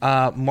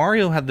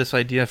 Mario had this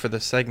idea for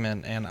this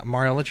segment, and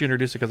Mario, I'll let you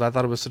introduce it because I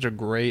thought it was such a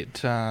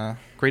great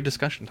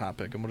discussion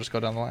topic, and we'll just go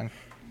down the line.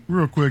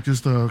 Real quick,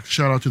 just a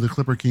shout out to the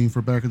Clipper King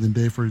for back in the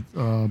day for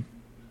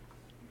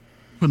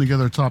putting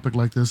together a topic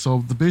like this.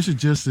 So the basic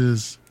gist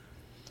is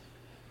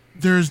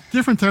there's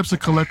different types of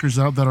collectors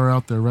that are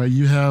out there, right?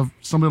 You have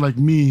somebody like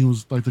me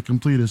who's like the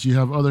completist. You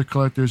have other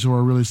collectors who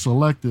are really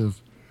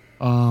selective.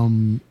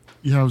 You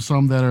have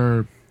some that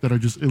are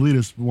just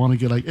elitists, want to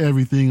get like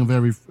everything of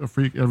every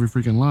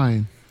freaking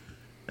line.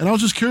 And I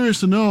was just curious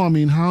to know, I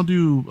mean, how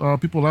do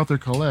people out there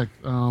collect?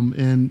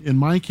 And in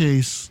my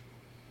case,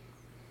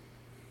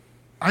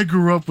 I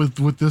grew up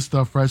with this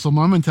stuff, right? So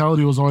my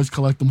mentality was always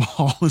collect them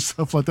all and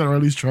stuff like that, or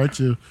at least try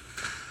to.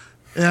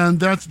 And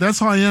that's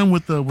how I am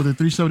with the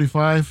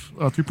 375,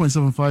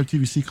 3.75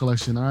 TVC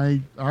collection.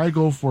 I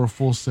go for a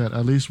full set,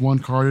 at least one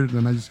carded,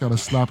 and I just gotta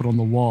slap it on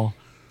the wall.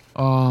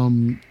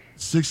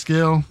 6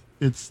 scale,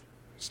 it's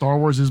Star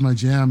Wars is my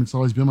jam. It's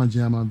always been my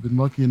jam. I've been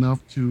lucky enough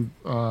to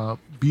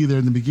be there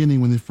in the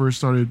beginning when they first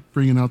started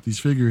bringing out these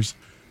figures,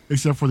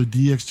 except for the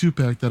DX2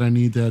 pack that I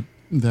need that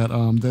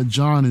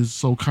John is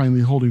so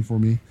kindly holding for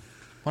me.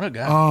 What a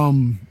guy.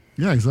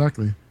 Yeah,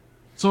 exactly.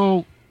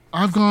 So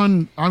I've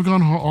gone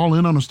all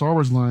in on the Star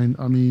Wars line.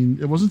 I mean,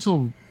 it wasn't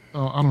until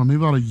I don't know,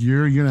 maybe about a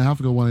year and a half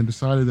ago when I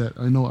decided that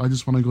I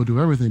just want to go do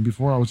everything.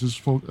 Before I was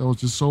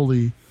just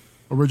solely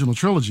original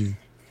trilogy.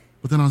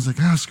 But then I was like,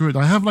 screw it.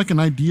 I have like an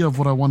idea of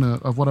what I want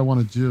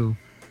to do.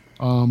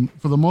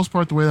 For the most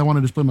part, the way I want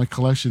to display my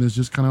collection is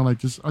just kind of like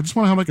I just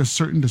want to have like a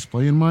certain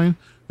display in mind.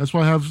 That's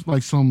why I have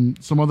like some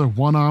other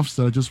one-offs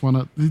that I just want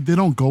to. They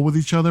don't go with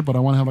each other, but I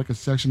want to have like a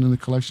section in the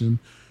collection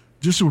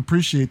just to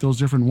appreciate those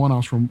different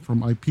one-offs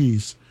from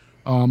IPs.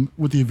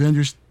 With the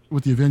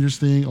Avengers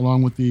thing,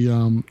 along with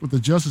the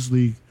Justice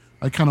League,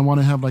 I kind of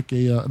want to have like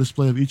a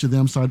display of each of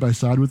them side by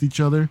side with each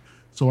other,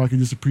 so I can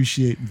just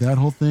appreciate that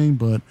whole thing.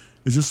 But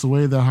it's just the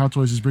way that Hot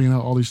Toys is bringing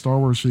out all these Star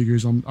Wars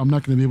figures. I'm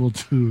not going to be able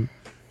to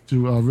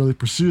really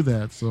pursue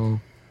that. So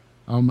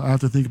I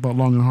have to think about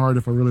long and hard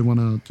if I really want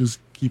to just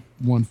keep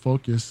one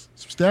focus.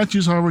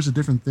 Statues, however, is a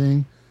different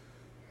thing.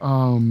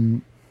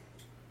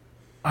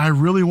 I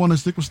really want to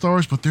stick with Star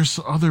Wars, but there's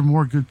other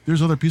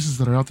pieces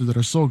that are out there that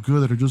are so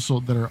good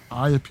that are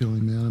eye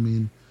appealing, man. I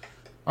mean,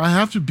 I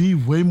have to be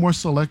way more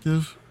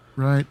selective,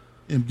 right?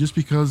 And just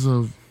because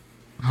of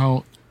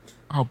how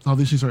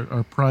these things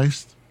are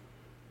priced.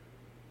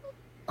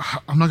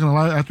 I'm not gonna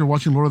lie. After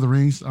watching Lord of the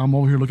Rings, I'm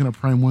over here looking at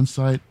Prime 1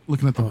 site,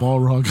 looking at the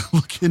Balrog,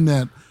 looking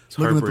at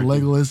the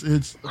Legolas.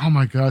 It's oh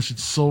my gosh,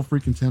 it's so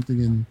freaking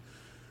tempting,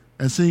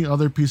 and seeing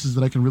other pieces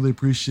that I can really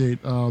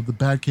appreciate. The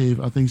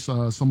Batcave, I think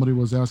somebody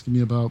was asking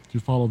me about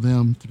to follow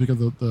them to pick up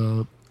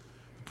the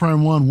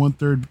Prime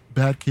 1/3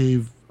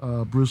 Batcave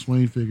Bruce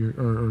Wayne figure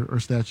or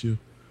statue,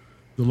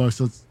 deluxe.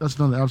 That's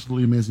another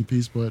absolutely amazing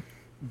piece. But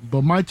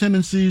my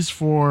tendencies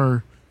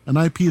for an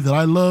IP that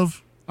I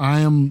love,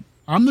 I'm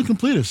the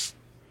completist.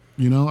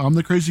 You know, I'm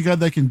the crazy guy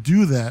that can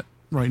do that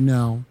right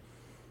now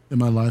in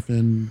my life,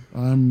 and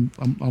I'm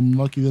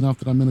lucky enough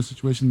that I'm in a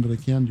situation that I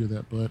can do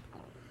that. But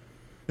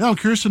yeah, I'm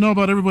curious to know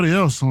about everybody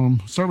else.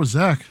 Start with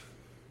Zach.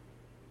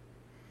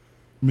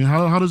 I mean,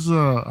 how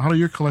do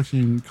your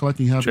collecting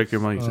habits? Check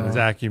your mic, Zach.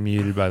 Zach, you're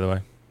muted, by the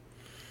way.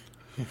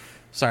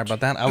 Sorry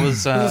about that. I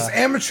was This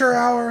amateur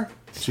hour.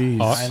 Jeez,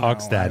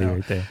 Ox Daddy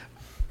right there.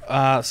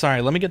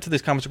 Sorry, let me get to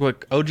these comments real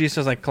quick. OG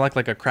says, I collect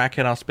like a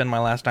crackhead. I'll spend my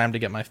last dime to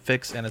get my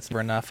fix, and it's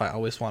never enough. I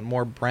always want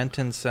more.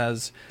 Brenton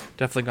says,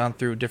 definitely gone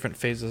through different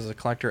phases as a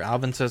collector.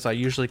 Alvin says, I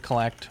usually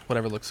collect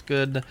whatever looks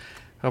good.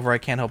 However, I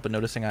can't help but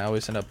noticing I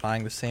always end up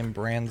buying the same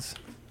brands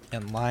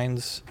and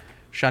lines.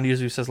 Sean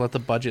Yuzu says, let the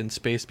budget and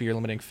space be your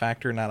limiting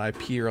factor, not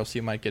IP, or else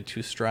you might get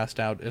too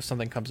stressed out if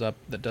something comes up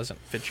that doesn't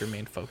fit your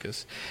main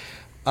focus.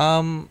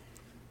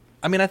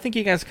 I mean, I think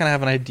you guys kind of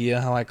have an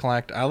idea how I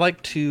collect. I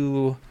like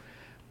to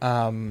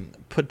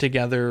put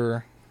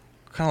together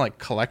kind of like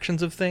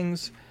collections of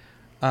things,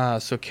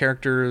 so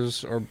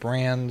characters or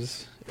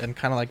brands, and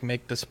kind of like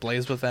make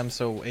displays with them.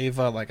 So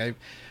Ava, like I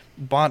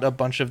bought a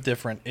bunch of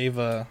different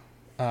Ava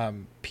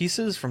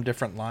pieces from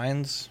different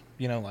lines,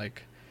 you know,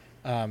 like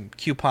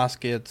Q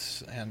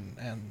Poskets and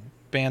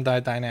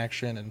Bandai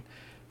Dynaction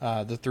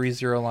and the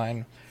 3-0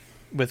 line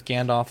with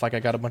Gandalf. Like I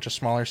got a bunch of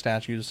smaller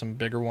statues, some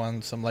bigger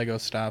ones, some Lego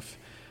stuff.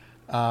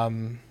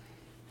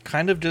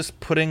 Kind of just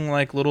putting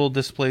like little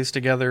displays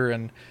together,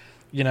 and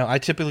I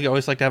typically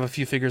always like to have a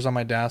few figures on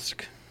my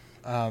desk,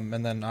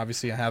 and then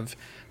obviously I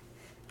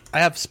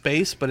have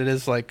space, but it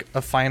is like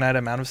a finite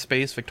amount of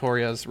space.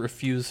 Victoria has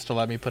refused to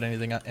let me put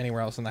anything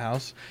anywhere else in the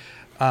house.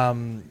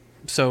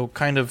 So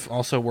kind of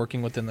also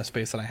working within the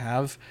space that I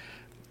have.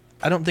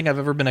 I don't think I've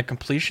ever been a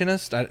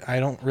completionist. I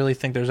don't really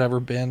think there's ever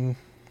been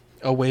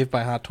a wave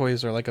by Hot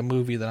Toys or like a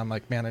movie that I'm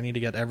like, man, I need to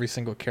get every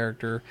single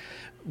character,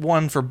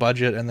 1 for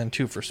budget and then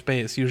 2 for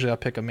space. Usually I'll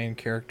pick a main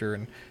character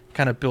and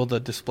kind of build a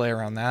display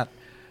around that.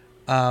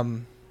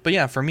 But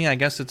yeah, for me, I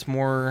guess it's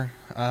more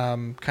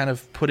kind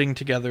of putting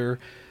together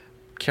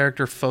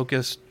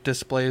character-focused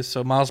displays.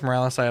 So Miles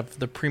Morales, I have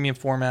the premium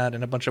format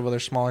and a bunch of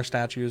other smaller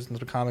statues and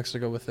the comics to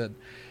go with it.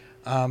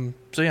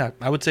 So yeah,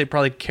 I would say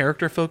probably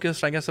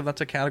character-focused, I guess, if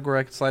that's a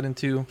category I could slide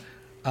into,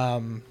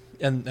 and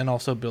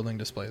also building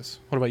displays.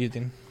 What about you,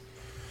 Dean?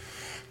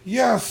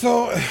 Yeah,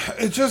 so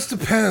it just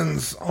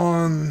depends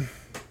on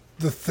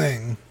the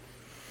thing.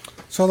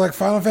 So like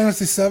Final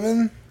Fantasy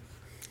VII,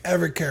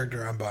 every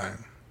character I'm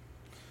buying.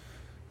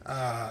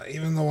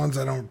 Even the ones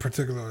I don't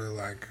particularly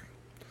like.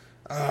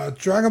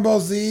 Dragon Ball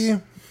Z,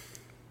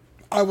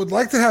 I would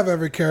like to have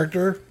every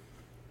character,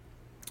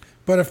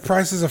 but if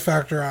price is a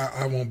factor,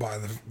 I won't buy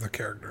the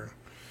character.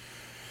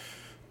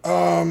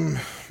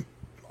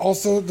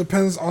 Also, it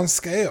depends on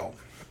scale.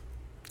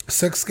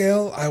 6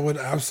 scale, I would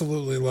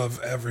absolutely love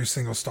every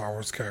single Star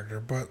Wars character,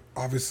 but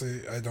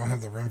obviously I don't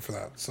have the room for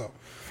that, so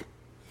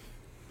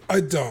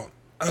I don't.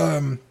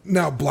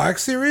 Now, Black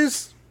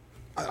Series,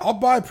 I'll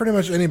buy pretty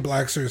much any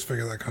Black Series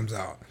figure that comes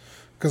out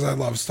because I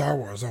love Star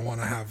Wars. I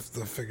want to have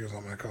the figures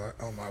on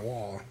my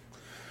wall.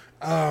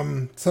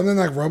 Something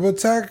like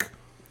Robotech,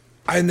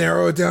 I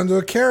narrow it down to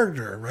a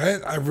character,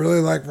 right? I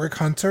really like Rick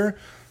Hunter,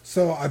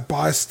 so I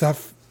buy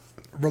stuff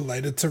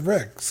related to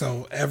Rick.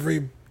 So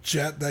every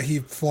jet that he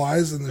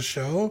flies in the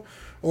show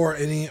or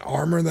any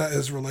armor that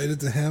is related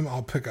to him,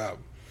 I'll pick up.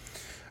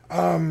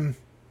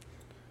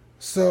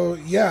 So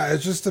yeah, it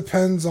just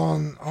depends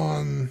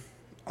on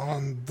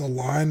the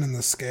line and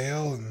the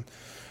scale, and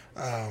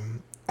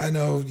I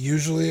know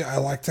usually I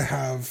don't like to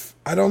have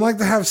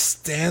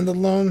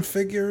standalone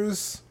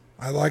figures.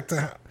 I like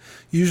to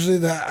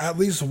usually at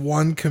least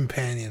one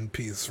companion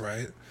piece,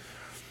 right?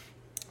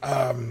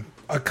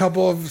 A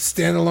couple of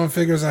standalone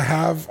figures I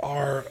have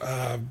are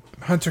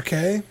Hunter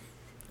K.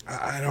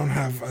 I don't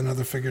have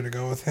another figure to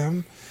go with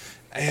him,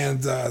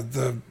 and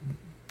the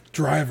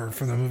driver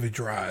from the movie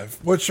Drive,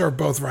 which are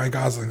both Ryan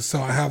Gosling,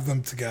 so I have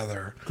them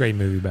together. Great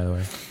movie, by the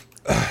way.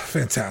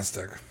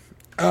 Fantastic.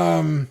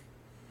 And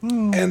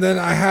then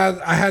I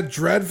had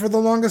Dredd for the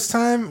longest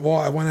time. Well,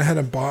 I went ahead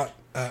and bought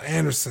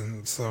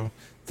Anderson, so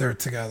they're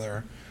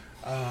together.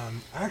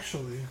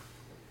 Actually,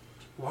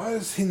 why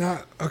is he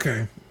not?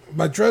 Okay,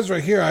 my Dredd's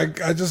right here.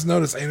 I just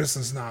noticed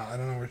Anderson's not. I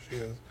don't know where she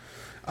is.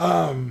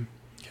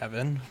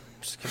 Kevin,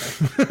 just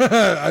kidding.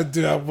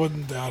 I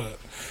wouldn't doubt it.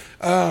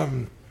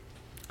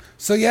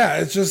 So yeah,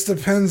 it just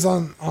depends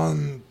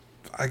on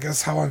I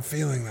guess how I'm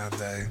feeling that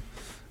day.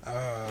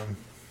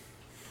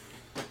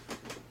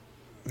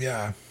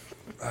 Yeah.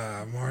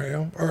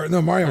 Mario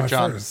went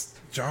first.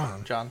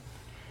 John.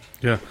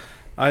 Yeah,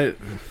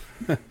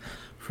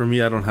 for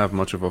me, I don't have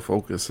much of a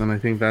focus, and I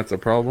think that's a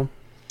problem.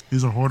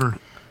 He's a hoarder.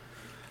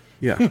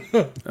 Yeah,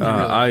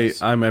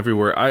 I'm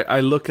everywhere. I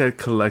look at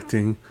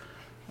collecting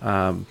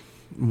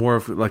more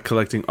of like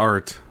collecting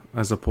art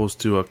as opposed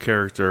to a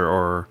character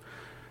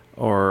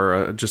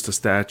or just a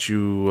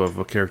statue of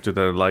a character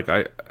that I like.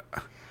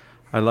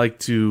 I like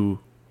to,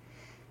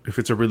 if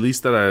it's a release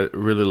that I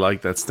really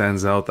like, that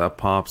stands out, that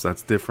pops,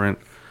 that's different,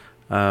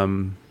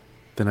 then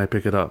I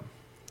pick it up.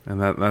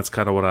 And that's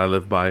kind of what I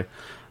live by.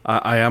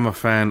 I am a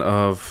fan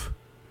of,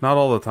 not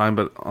all the time,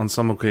 but on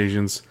some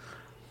occasions,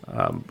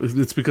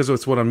 it's because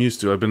it's what I'm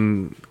used to. I've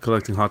been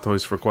collecting Hot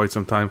Toys for quite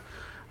some time.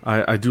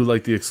 I do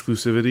like the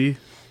exclusivity,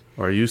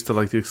 or I used to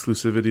like the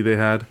exclusivity they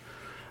had,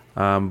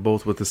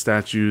 both with the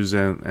statues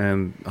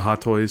and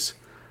Hot Toys.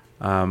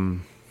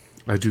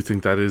 I do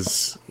think that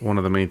is one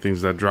of the main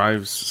things that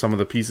drives some of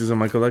the pieces in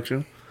my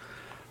collection.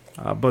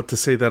 But to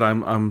say that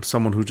I'm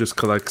someone who just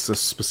collects a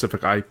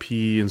specific IP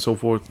and so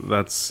forth,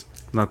 that's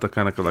not the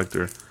kind of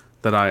collector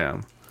that I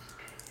am.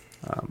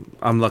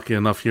 I'm lucky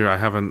enough here. I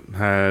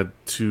haven't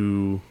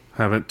too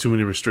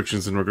many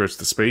restrictions in regards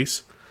to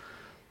space,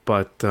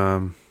 but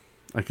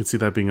I can see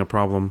that being a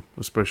problem,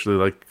 especially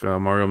like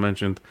Mario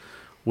mentioned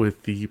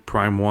with the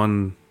Prime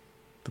 1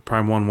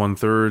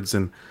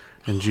 1/3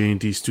 and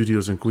J&D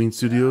Studios and Queen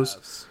Studios.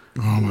 Yes.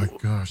 Oh my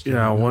gosh!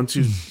 Yeah, once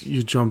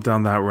you jump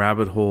down that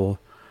rabbit hole,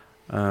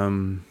 I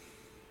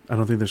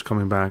don't think there's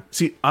coming back.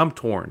 See, I'm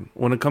torn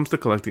when it comes to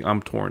collecting.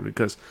 I'm torn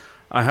because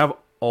I have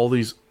all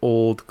these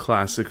old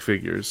classic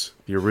figures,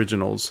 the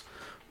originals,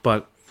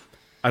 but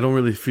I don't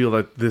really feel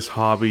that this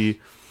hobby,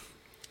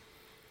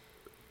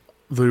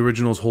 the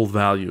originals hold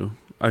value.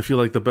 I feel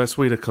like the best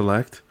way to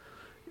collect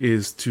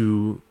is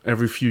to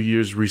every few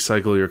years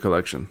recycle your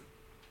collection.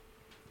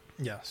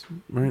 Yes.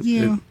 Right?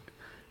 Yeah.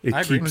 It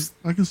I keeps.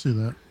 I can see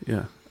that.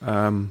 Yeah.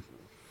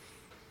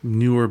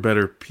 Newer,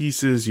 better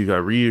pieces. You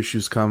got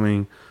reissues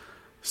coming.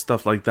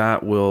 Stuff like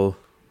that will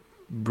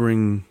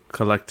bring a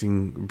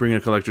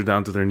collector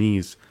down to their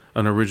knees,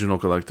 an original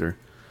collector.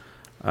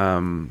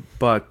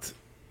 But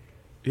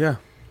yeah,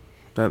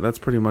 that's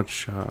pretty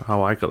much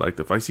how I collect.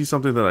 If I see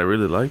something that I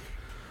really like,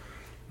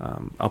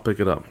 I'll pick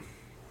it up.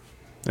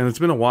 And it's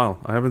been a while.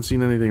 I haven't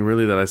seen anything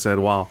really that I said,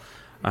 "Wow,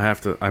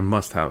 I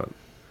must have it."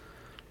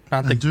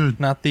 Not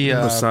the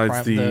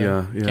besides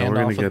yeah, we're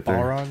gonna get there.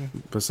 Balrog.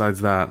 Besides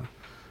that,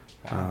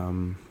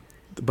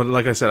 but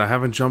like I said, I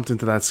haven't jumped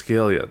into that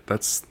scale yet.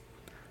 That's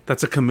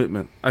a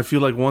commitment. I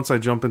feel like once I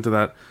jump into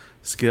that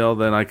scale,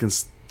 then I can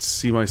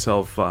see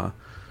myself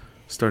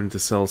starting to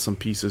sell some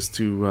pieces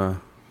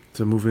to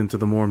move into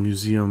the more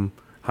museum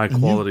high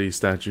quality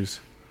statues.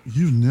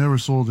 You've never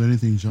sold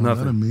anything, John.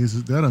 Nothing.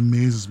 That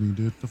amazes me,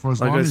 dude. For as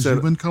Like long I as said,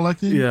 you've been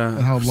collecting, yeah,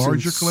 and how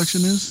large your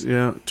collection is.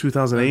 Yeah,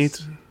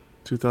 2008,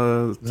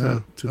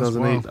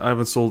 2008. I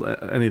haven't sold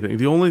anything.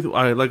 The only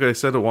like I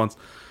said it once,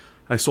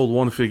 I sold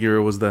one figure.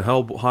 It was the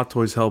Hot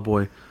Toys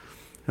Hellboy,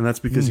 and that's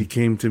because he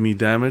came to me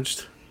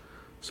damaged,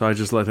 so I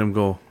just let him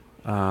go.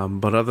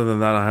 But other than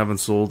that, I haven't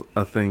sold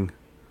a thing.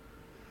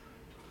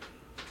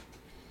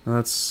 And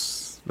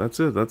that's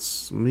it.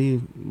 That's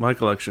me, my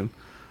collection.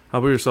 How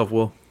about yourself,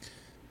 Will?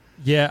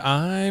 Yeah,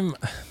 I'm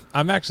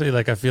actually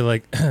like, I feel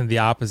like the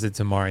opposite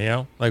to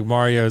Mario. Like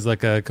Mario is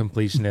like a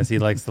completionist. He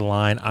likes the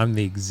line. I'm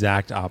the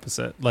exact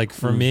opposite. Like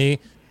for me,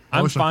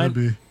 I'm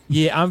fine.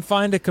 Yeah, I'm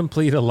fine to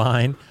complete a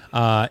line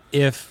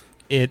if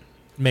it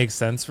makes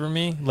sense for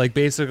me. Like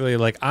basically,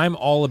 like I'm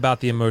all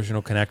about the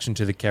emotional connection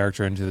to the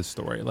character and to the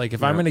story. Like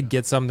if I'm gonna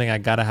get something, I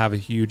gotta have a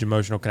huge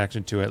emotional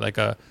connection to it. Like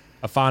a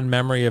fond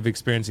memory of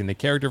experiencing the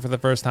character for the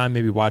first time,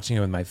 maybe watching it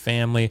with my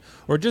family,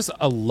 or just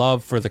a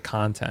love for the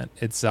content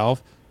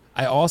itself.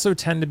 I also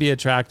tend to be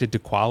attracted to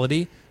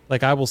quality.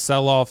 Like I will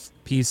sell off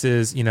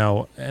pieces, you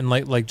know, and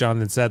like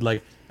Jonathan said,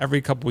 like every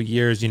couple of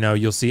years, you know,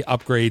 you'll see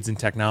upgrades in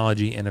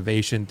technology,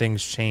 innovation,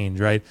 things change,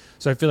 right?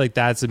 So I feel like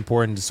that's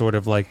important to sort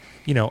of like,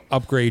 you know,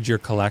 upgrade your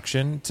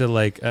collection to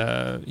like,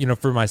 you know,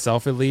 for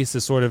myself at least,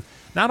 is sort of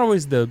not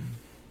always the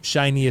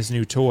shiniest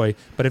new toy,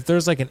 but if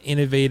there's like an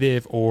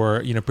innovative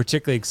or, you know,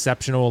 particularly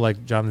exceptional,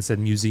 like Jonathan said,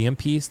 museum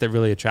piece that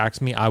really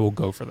attracts me, I will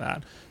go for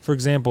that. For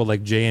example,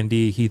 like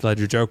J&D Heath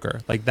Ledger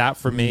Joker, like that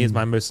for me is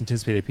my most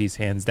anticipated piece,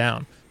 hands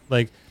down.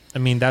 Like, I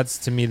mean, that's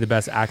to me the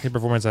best acting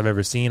performance I've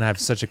ever seen. I have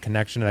such a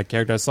connection to that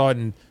character. I saw it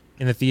in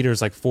the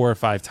theaters like 4 or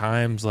 5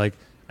 times. Like,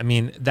 I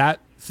mean, that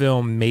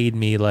film made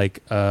me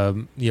like,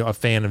 you know, a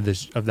fan of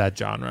that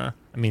genre.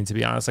 I mean, to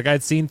be honest, like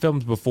I'd seen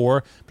films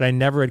before, but I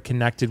never had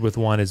connected with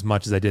one as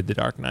much as I did The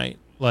Dark Knight.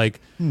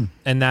 Like,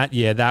 and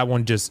that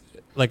one just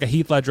like a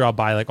Heath Ledger, I'll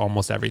buy like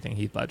almost everything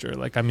Heath Ledger.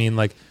 Like, I mean,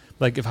 like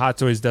if Hot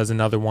Toys does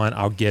another one,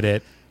 I'll get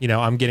it. You know,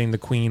 I'm getting the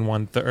Queen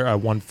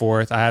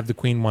 1/4. I have the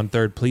Queen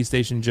 1/3 Police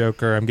Station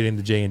Joker. I'm getting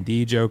the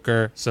J&D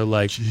Joker. So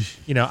like,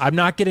 you know, I'm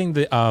not getting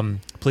the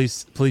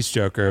police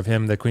Joker of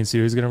him that Queen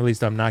Studios is going to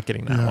release. I'm not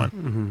getting that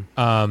one.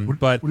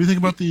 But what do you think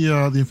about the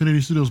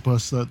Infinity Studios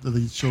bus that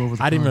they showed over?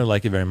 I didn't really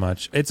like it very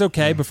much. It's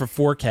okay, but for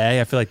 4K,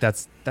 I feel like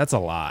that's a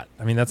lot.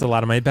 I mean, that's a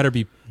lot of money. It better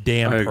be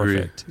damn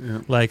perfect.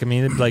 Yeah. Like, I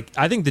mean, like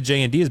I think the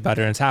J&D is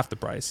better, and it's half the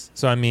price.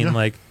 So I mean,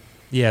 like,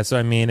 yeah. So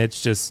I mean,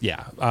 it's just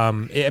I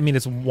mean,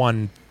 it's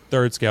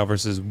 1/3 scale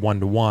versus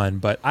 1:1.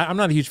 But I'm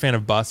not a huge fan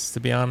of busts, to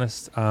be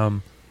honest. I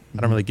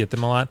don't really get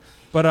them a lot.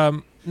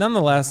 But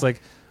nonetheless,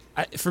 like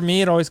for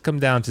me, it always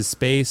comes down to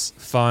space,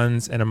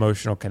 funds, and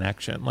emotional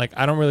connection. Like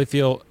I don't really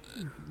feel,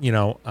 you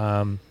know,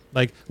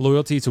 like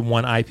loyalty to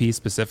one IP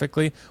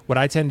specifically. What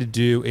I tend to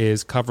do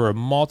is cover a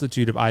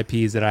multitude of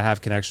IPs that I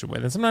have connection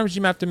with. And sometimes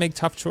you have to make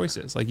tough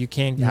choices. Like you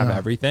can't have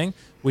everything.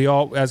 We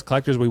all, as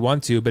collectors, we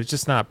want to, but it's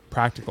just not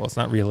practical. It's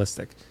not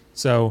realistic.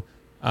 So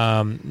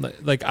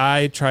like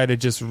I try to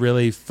just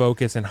really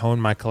focus and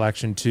hone my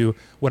collection to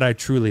what I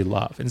truly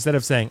love. Instead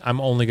of saying, I'm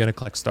only going to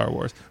collect Star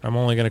Wars, or I'm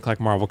only going to collect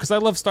Marvel, because I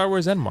love Star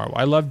Wars and Marvel.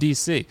 I love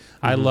DC.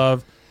 I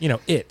love, you know,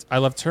 I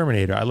love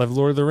Terminator. I love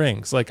Lord of the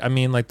Rings. Like, I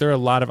mean, like there are a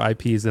lot of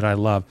IPs that I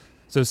love.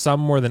 So some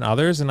more than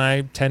others, and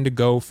I tend to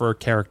go for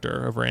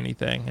character over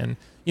anything. And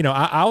you know,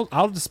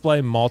 I'll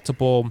display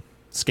multiple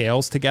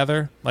scales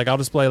together. Like I'll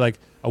display like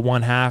a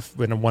 1/2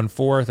 and a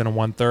 1/4 and a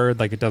 1/3.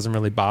 Like it doesn't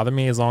really bother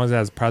me as long as it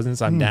has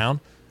presence. I'm down.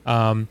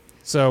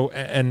 So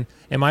and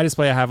in my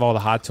display, I have all the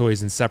Hot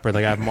Toys in separate.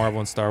 Like I have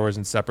Marvel and Star Wars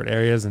in separate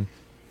areas. And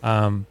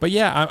but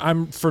yeah,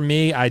 I'm for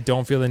me, I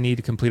don't feel the need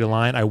to complete a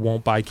line. I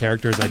won't buy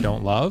characters I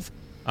don't love.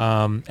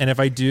 And if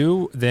I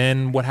do,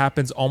 then what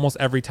happens almost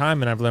every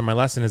time, and I've learned my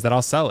lesson, is that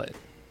I'll sell it,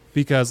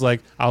 because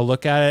like I'll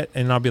look at it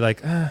and I'll be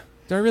like,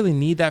 do I really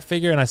need that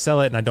figure? And I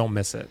sell it and I don't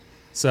miss it.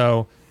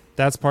 So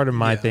that's part of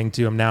my thing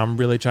too. I'm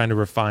really trying to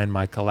refine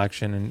my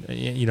collection and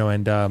you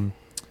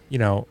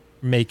know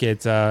make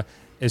it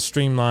as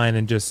streamlined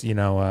and just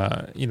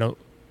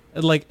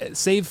like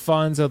save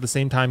funds at the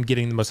same time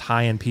getting the most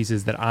high-end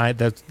pieces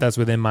that's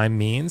within my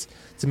means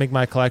to make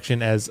my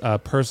collection as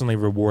personally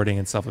rewarding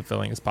and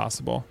self-fulfilling as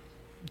possible.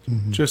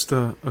 Just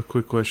a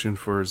quick question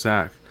for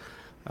Zach,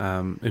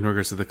 in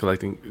regards to the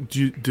collecting.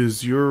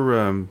 Does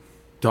your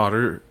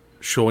daughter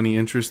show any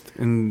interest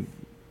in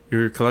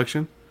your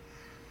collection?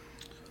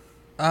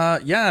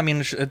 Yeah, I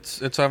mean,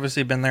 it's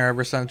obviously been there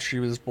ever since she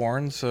was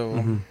born.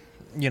 So,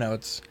 you know,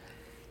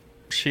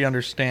 she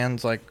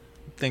understands like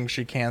things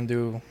she can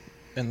do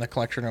in the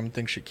collection room,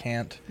 things she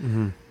can't.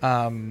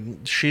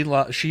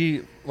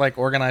 She like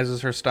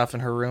organizes her stuff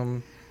in her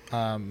room,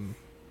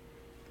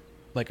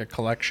 like a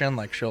collection.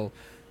 Like she'll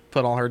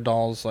put all her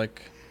dolls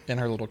like in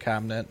her little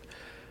cabinet.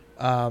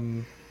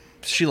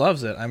 She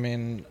loves it. I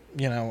mean,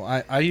 you know,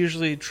 I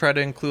usually try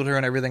to include her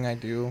in everything I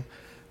do.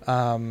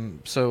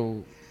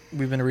 So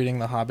we've been reading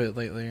The Hobbit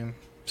lately.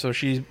 So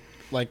she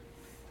like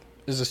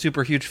is a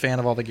super huge fan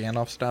of all the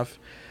Gandalf stuff.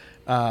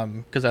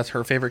 Because that's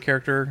her favorite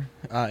character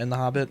in The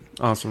Hobbit.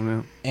 Awesome,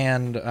 yeah.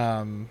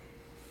 And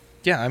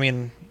yeah, I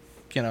mean,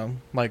 you know,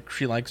 like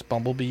she likes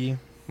Bumblebee,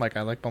 like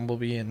I like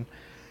Bumblebee, and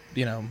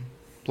you know,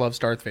 loves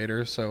Darth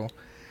Vader. So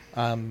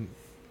I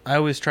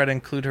always try to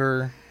include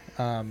her,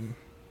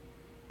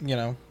 you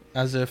know,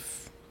 as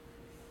if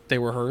they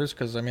were hers,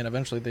 because I mean,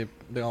 eventually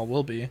they all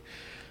will be.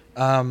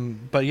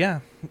 But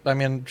yeah, I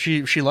mean,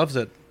 she loves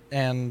it,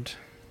 and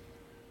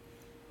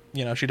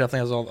you know, she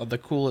definitely has all of the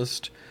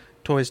coolest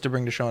toys to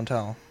bring to show and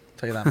tell. I'll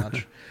tell you that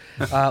much.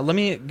 Let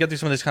me get through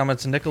some of these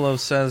comments. Nicolo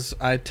says,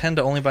 I tend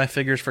to only buy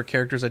figures for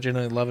characters I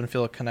genuinely love and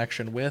feel a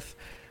connection with.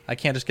 I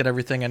can't just get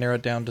everything. I narrow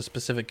it down to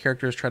specific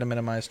characters, try to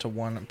minimize to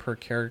one per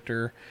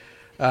character.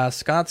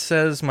 Scott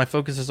says, my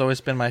focus has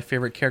always been my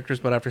favorite characters,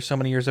 but after so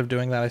many years of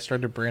doing that, I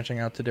started branching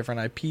out to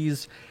different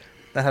IPs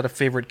that had a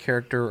favorite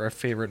character or a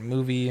favorite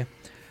movie.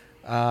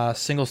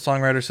 Single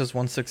songwriter says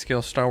 1/6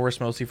 scale Star Wars,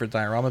 mostly for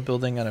diorama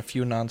building, and a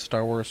few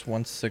non-Star Wars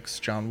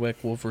 1/6 John Wick,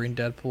 Wolverine,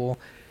 Deadpool,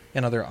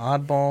 and other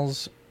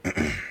oddballs.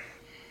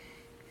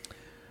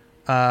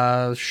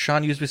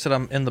 Sean Usby said,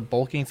 I'm in the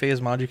bulking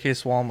phase. Module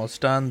case will almost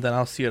done. Then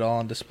I'll see it all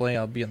on display.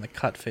 I'll be in the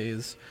cut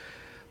phase.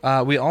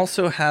 We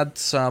also had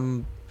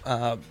some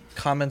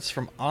comments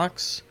from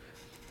Ox.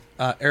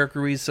 Eric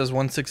Ruiz says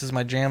 1/6 is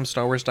my jam.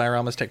 Star Wars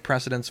dioramas take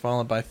precedence,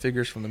 followed by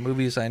figures from the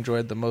movies I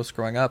enjoyed the most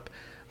growing up.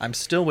 I'm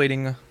still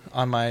waiting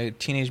on my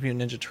Teenage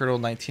Mutant Ninja Turtle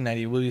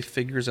 1990 movie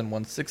figures in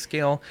 1/6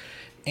 scale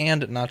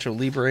and Nacho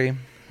Libre.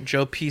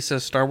 Joe P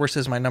says Star Wars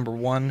is my number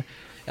one,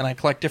 and I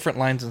collect different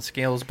lines and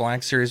scales.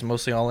 Black Series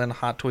mostly all in.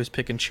 Hot Toys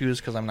pick and choose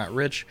because I'm not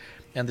rich,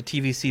 and the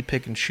TVC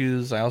pick and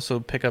choose. I also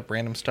pick up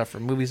random stuff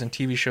from movies and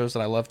TV shows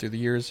that I love through the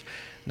years.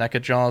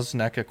 NECA Jaws,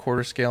 NECA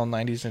quarter scale,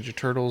 90s Ninja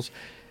Turtles,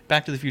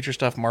 Back to the Future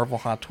stuff, Marvel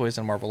Hot Toys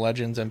and Marvel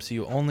Legends,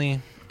 MCU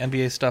only,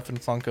 NBA stuff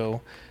and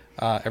Funko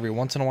every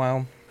once in a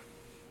while.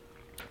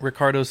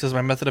 Ricardo says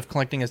my method of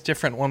collecting is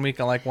different. 1 week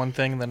I like one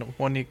thing, then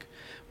one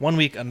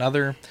week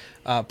another.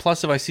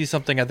 Plus, if I see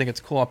something I think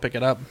it's cool, I'll pick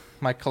it up.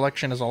 My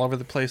collection is all over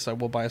the place. I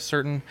will buy a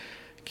certain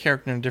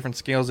character in different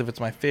scales if it's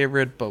my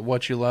favorite, but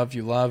what you love,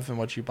 and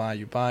what you buy,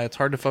 you buy. It's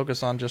hard to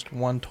focus on just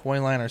one toy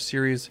line or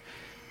series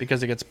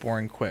because it gets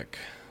boring quick.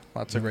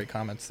 Lots of great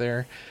comments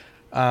there.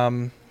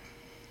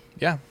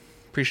 Yeah,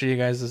 appreciate you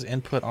guys'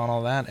 input on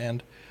all that,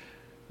 and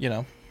you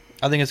know,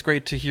 I think it's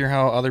great to hear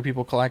how other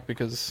people collect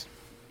because,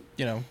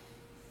 you know,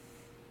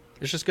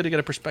 it's just good to get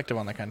a perspective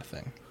on that kind of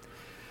thing.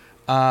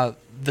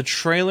 The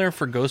trailer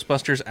for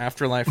Ghostbusters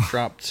Afterlife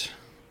dropped,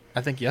 I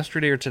think,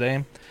 yesterday or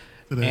today.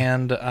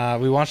 And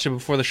we watched it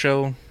before the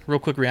show. Real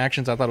quick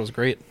reactions. I thought it was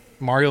great.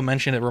 Mario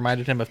mentioned it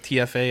reminded him of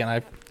TFA, and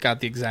I got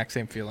the exact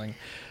same feeling.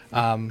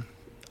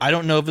 I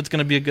don't know if it's going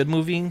to be a good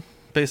movie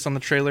based on the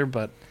trailer,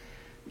 but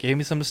gave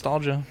me some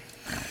nostalgia.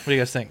 What do you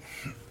guys think?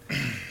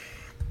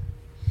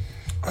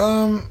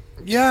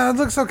 Yeah, it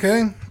looks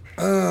okay.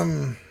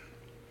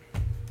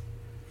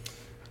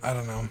 I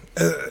don't know.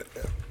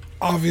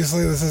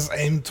 Obviously, this is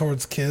aimed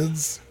towards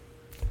kids.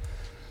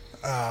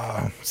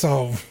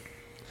 So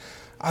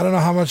I don't know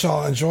how much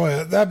I'll enjoy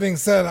it. That being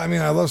said, I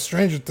mean, I love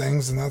Stranger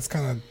Things, and that's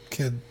kind of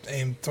kid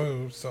aimed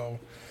too. So,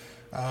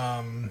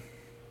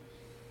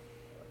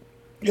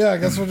 yeah, I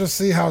guess we'll just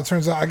see how it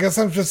turns out. I guess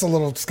I'm just a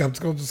little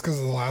skeptical just because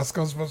of the last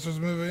Ghostbusters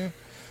movie.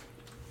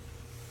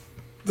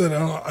 That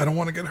I don't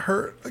want to get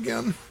hurt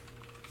again.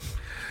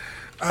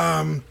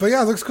 But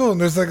yeah, it looks cool.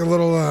 And there's like a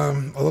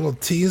little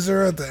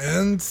teaser at the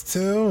end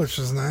too, which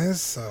is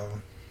nice. So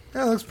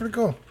yeah, it looks pretty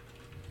cool.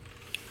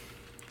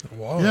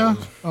 Whoa. Yeah,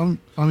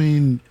 I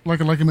mean,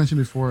 like I mentioned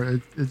before,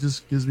 it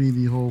just gives me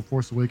the whole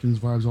Force Awakens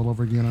vibes all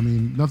over again. I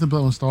mean, nothing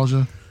but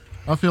nostalgia.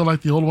 I feel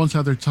like the old ones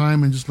had their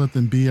time and just let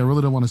them be. I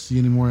really don't want to see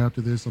any more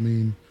after this. I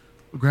mean,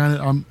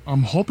 granted,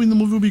 I'm hoping the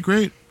movie will be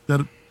great.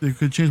 That it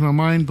could change my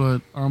mind,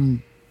 but I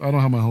don't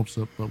have my hopes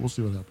up. But we'll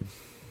see what happens.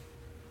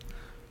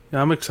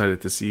 Yeah, I'm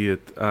excited to see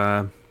it.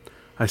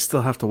 I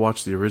still have to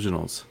watch the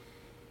originals.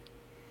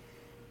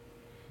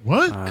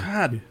 What?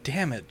 God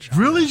damn it, John.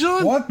 Really,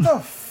 John? What the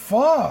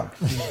fuck?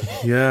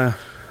 Yeah.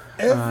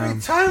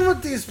 Every time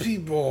with these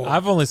people.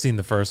 I've only seen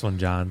the first one,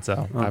 John,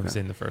 so I haven't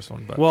seen the first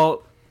one. But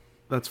well,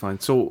 that's fine.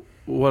 So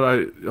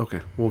we'll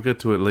get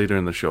to it later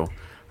in the show.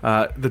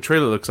 The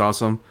trailer looks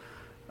awesome.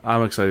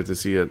 I'm excited to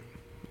see it.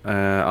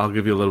 I'll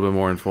give you a little bit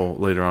more info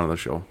later on in the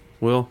show.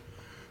 Will?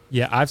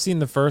 Yeah, I've seen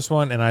the first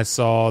one, and I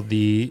saw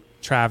the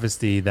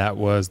travesty that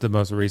was the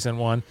most recent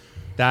one.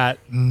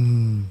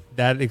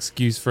 that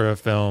excuse for a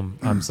film.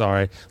 I'm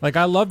sorry. Like,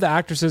 I love the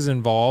actresses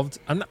involved.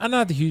 I'm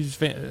not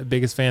the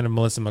biggest fan of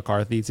Melissa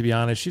McCarthy, to be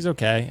honest. She's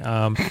okay.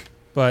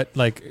 But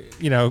like,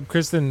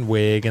 Kristen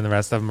Wiig and the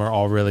rest of them are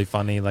all really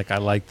funny. Like, I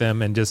like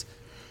them, and just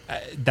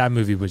that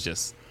movie was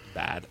just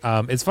bad.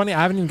 It's funny,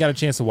 I haven't even got a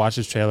chance to watch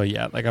this trailer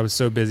yet. Like, I was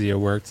so busy at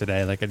work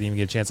today, like I didn't even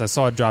get a chance. I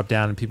saw it drop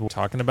down and people were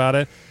talking about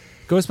it.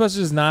 Ghostbusters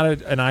is not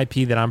an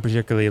IP that I'm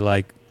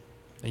particularly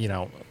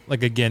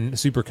again,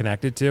 super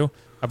connected to.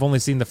 I've only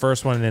seen the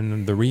first one and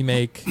then the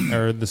remake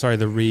or the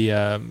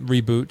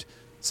reboot.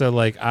 So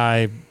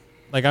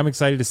I'm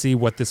excited to see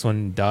what this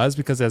one does,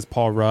 because it has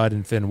Paul Rudd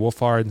and Finn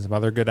Wolfhard and some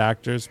other good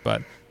actors,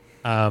 but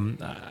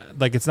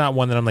it's not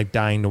one that I'm like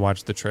dying to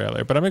watch the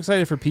trailer. But I'm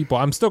excited for people.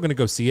 I'm still going to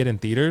go see it in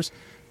theaters,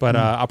 but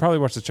I'll probably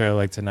watch the trailer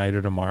like tonight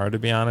or tomorrow, to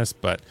be honest.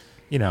 But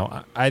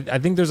I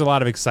think there's a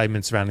lot of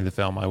excitement surrounding the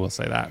film. I will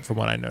say that from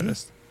what I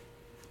noticed,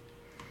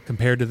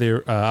 compared to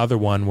the other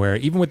one, where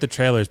even with the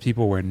trailers,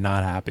 people were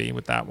not happy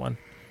with that one.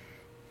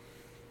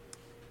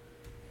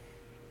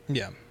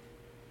 Yeah.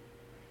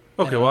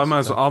 Okay, well,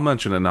 I'll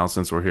mention it now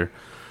since we're here.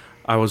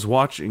 I was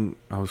flipping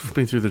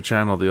through the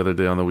channel the other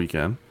day on the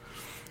weekend,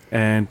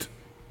 and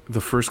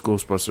the first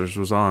Ghostbusters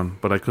was on,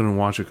 but I couldn't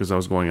watch it because I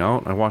was going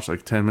out. I watched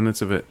like 10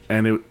 minutes of it,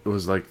 and it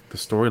was like the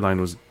storyline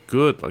was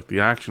good, like the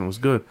action was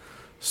good.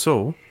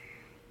 So,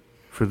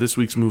 for this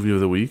week's movie of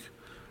the week,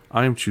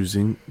 I am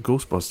choosing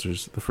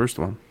Ghostbusters, the first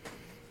one.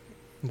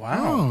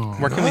 Wow.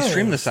 Where can we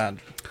stream this at,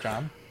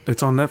 John?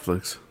 It's on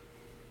Netflix.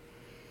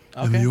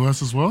 Okay. In the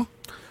U.S. as well?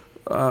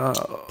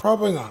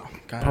 Probably not.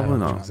 Probably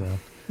not.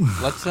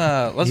 Let's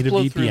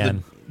blow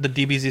through the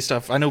DBZ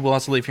stuff. I know we'll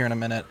also leave here in a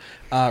minute.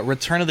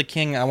 Return of the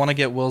King. I want to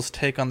get Will's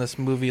take on this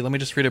movie. Let me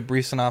just read a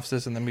brief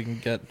synopsis, and then we can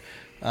get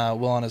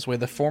Will on his way.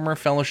 The former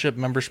Fellowship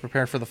members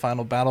prepare for the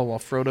final battle while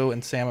Frodo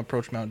and Sam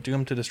approach Mount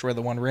Doom to destroy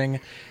the One Ring.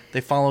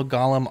 They follow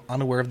Gollum,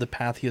 unaware of the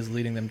path he is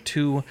leading them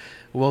to.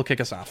 Will,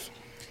 kick us off.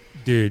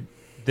 Dude,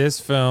 this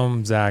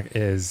film, Zach,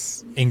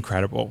 is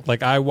incredible.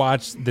 Like, I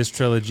watched this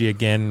trilogy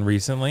again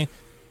recently,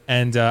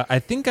 and I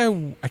think I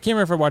can't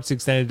remember if I watched the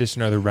extended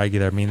edition or the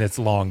regular. I mean, it's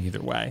long either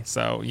way,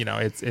 so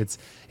it's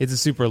a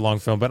super long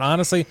film. But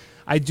honestly,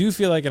 I do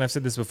feel like, and I've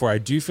said this before, I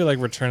do feel like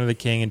Return of the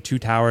King and Two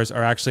Towers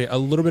are actually a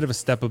little bit of a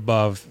step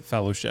above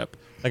Fellowship.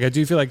 Like, I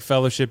do feel like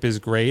Fellowship is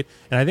great,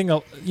 and I think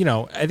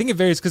it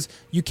varies because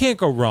you can't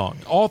go wrong.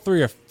 All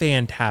three are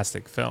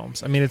fantastic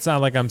films. I mean, it's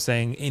not like I'm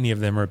saying any of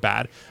them are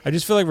bad. I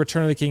just feel like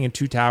Return of the King and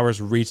Two Towers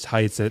reached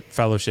heights that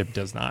Fellowship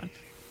does not.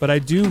 But I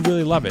do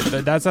really love it.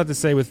 That's not to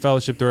say with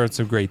Fellowship there are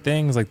some great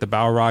things, like the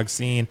Balrog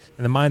scene,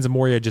 and the Mines of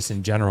Moria just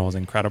in general is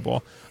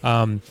incredible.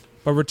 But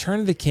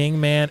Return of the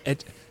King, man,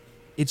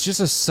 it's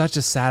just such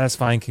a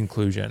satisfying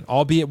conclusion,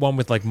 albeit one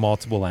with like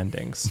multiple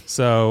endings.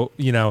 So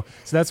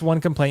that's one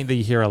complaint that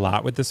you hear a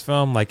lot with this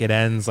film. Like, it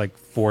ends like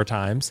 4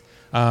 times.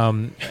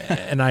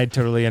 And I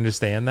totally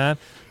understand that.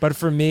 But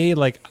for me,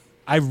 like,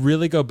 I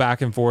really go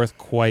back and forth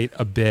quite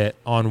a bit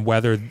on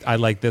whether I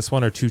like this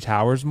one or Two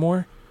Towers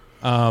more.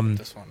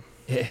 This one.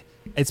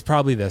 It's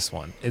probably this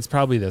one.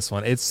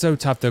 It's so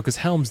tough though, because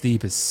Helm's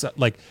Deep is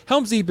like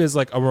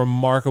a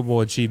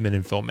remarkable achievement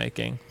in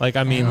filmmaking. Like,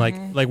 I mean,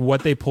 like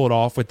what they pulled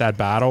off with that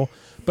battle.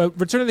 But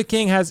Return of the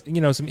King has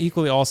some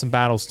equally awesome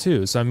battles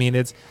too. So I mean,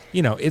 it's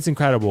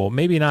incredible.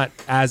 Maybe not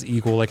as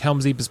equal. Like,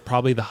 Helm's Deep is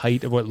probably the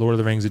height of what Lord of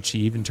the Rings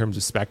achieved in terms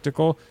of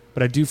spectacle.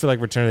 But I do feel like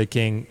Return of the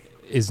King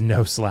is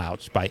no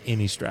slouch by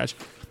any stretch.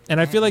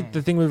 And I feel like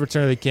the thing with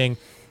Return of the King,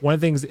 one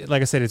of the things,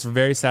 like I said, it's a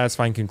very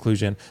satisfying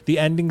conclusion. The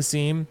ending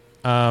scene.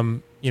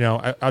 I'll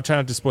try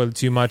not to spoil it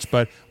too much,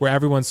 but where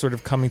everyone's sort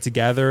of coming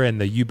together and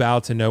the "you bow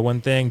to no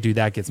one" thing, dude,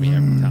 that gets me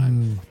every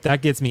time.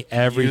 That gets me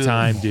every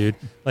time, dude.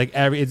 Like,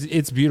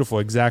 it's beautiful,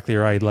 exactly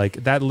right.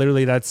 Like,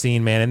 that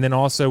scene, man. And then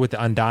also with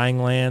the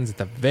Undying Lands at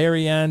the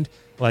very end,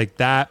 like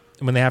that,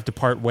 when they have to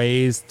part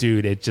ways,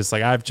 dude, it just,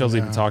 like, I have chills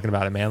even talking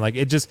about it, man. Like,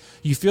 it just,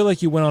 you feel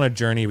like you went on a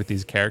journey with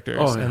these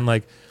characters, and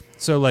like.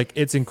 So, like,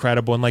 it's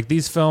incredible. And, like,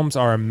 these films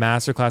are a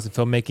masterclass of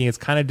filmmaking. It's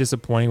kind of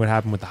disappointing what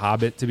happened with The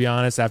Hobbit, to be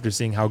honest, after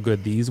seeing how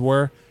good these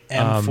were.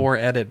 M4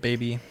 edit,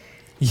 baby.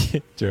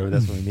 Yeah, true.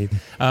 That's what we need.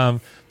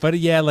 But,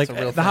 yeah, like,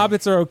 The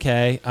Hobbits are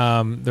okay.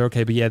 They're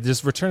okay. But, yeah,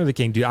 just Return of the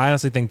King, dude, I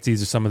honestly think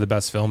these are some of the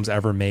best films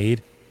ever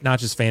made. Not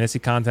just fantasy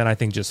content. I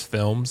think just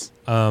films.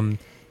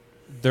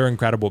 They're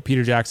incredible.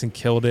 Peter Jackson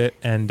killed it.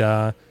 And,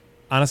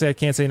 honestly, I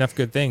can't say enough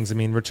good things. I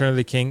mean, Return of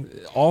the King,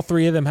 all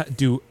 3 of them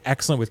do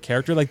excellent with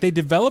character. Like, they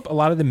develop a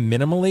lot of them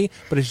minimally,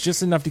 but it's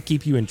just enough to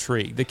keep you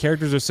intrigued. The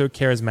characters are so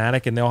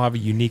charismatic and they all have a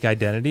unique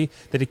identity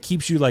that it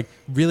keeps you, like,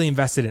 really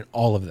invested in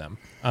all of them.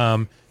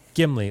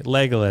 Gimli,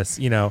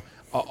 Legolas,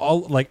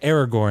 all like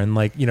Aragorn,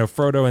 like,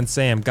 Frodo and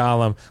Sam,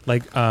 Gollum,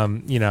 like,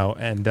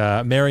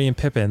 and Merry and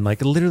Pippin,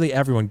 like, literally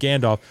everyone,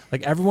 Gandalf,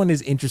 like, everyone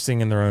is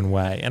interesting in their own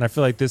way. And I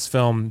feel like this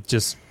film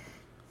just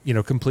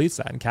completes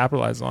that and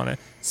capitalizes on it.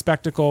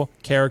 Spectacle,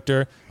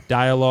 character,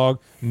 dialogue,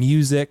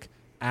 music,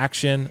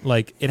 action,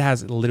 like, it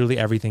has literally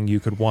everything you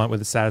could want with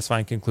a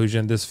satisfying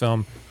conclusion. This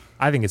film,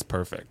 I think it's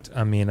perfect.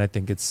 I mean, I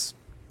think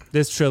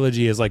this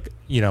trilogy is like,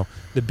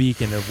 the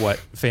beacon of what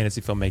fantasy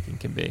filmmaking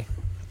can be.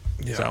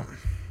 Yeah. So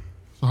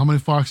how many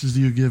foxes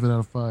do you give it out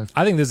of 5?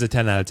 I think this is a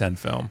 10 out of 10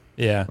 film.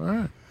 Yeah. All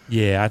right.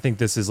 Yeah, I think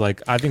this is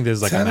like a 10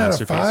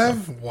 masterpiece. out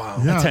of 5?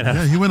 Wow.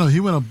 Yeah, he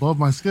went above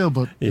my scale,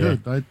 but Yeah.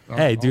 good.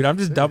 Hey, dude, I'm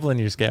just doubling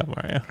your scale,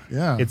 Mario.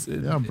 Yeah.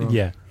 Bro.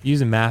 Yeah.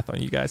 Using math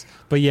on you guys.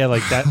 But yeah,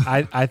 like that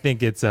I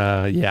think it's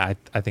I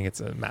think it's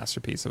a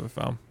masterpiece of a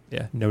film.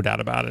 Yeah, no doubt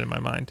about it in my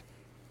mind.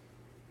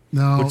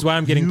 Now, Which is why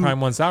I'm getting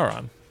Prime 1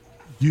 Sauron.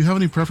 Do you have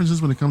any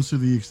preferences when it comes to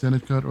the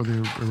extended cut or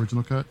the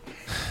original cut?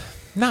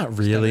 Not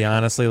really,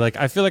 honestly. Like,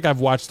 I feel like I've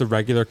watched the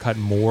regular cut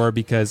more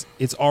because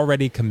it's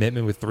already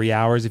commitment with 3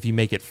 hours. If you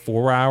make it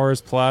 4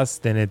 hours plus,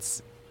 then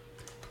it's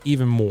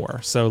even more.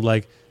 So,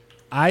 like,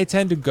 I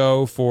tend to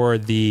go for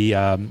the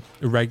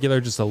regular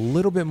just a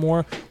little bit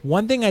more.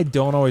 One thing I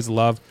don't always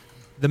love,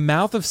 the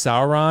Mouth of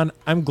Sauron,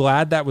 I'm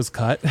glad that was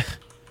cut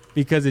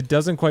because it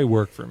doesn't quite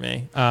work for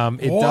me.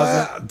 It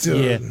doesn't.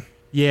 Dude.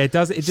 Yeah, it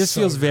does. It just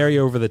feels very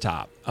over the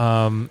top.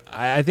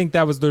 I think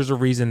there's a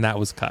reason that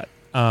was cut.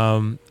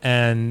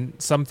 And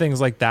some things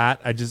like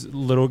that,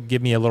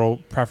 give me a little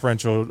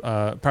preference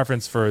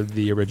for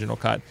the original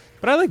cut.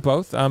 But I like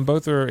both.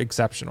 Both are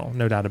exceptional,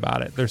 no doubt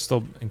about it. They're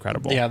still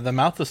incredible. Yeah, the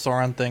Mouth of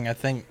Sauron thing, I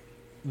think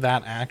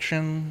that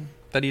action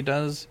that he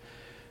does,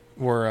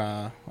 where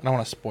I don't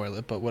want to spoil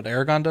it, but what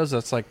Aragorn does,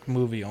 that's like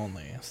movie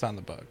only. It's not in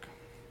the book.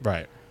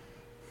 Right.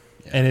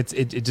 Yeah. And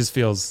it just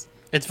feels.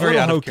 It's very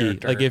out of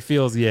character. Like it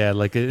feels,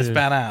 like it's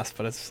badass,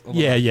 but it's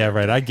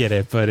right. I get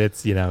it, but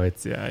it's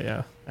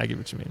I get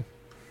what you mean.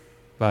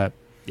 But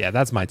yeah,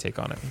 that's my take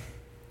on it.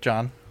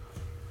 John.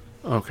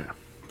 Okay,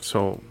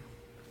 so,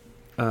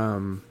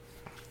 I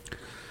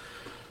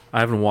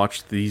haven't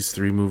watched these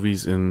 3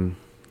 movies in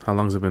how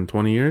long has it been?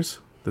 20 years.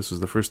 This was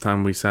the first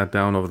time we sat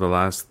down over the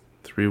last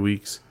 3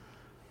 weeks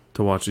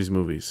to watch these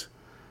movies.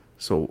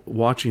 So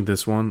watching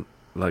this one,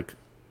 like,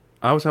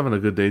 I was having a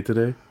good day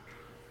today.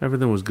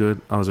 Everything was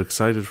good. I was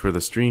excited for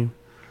the stream.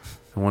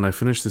 And when I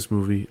finished this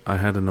movie, I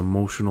had an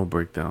emotional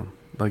breakdown.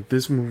 Like,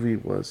 this movie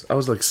I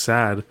was like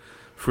sad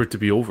for it to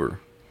be over.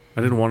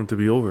 I didn't want it to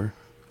be over.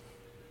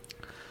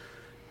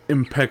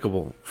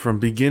 Impeccable. From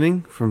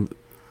beginning, from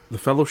The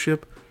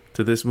Fellowship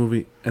to this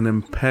movie, an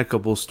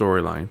impeccable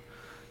storyline.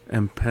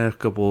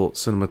 Impeccable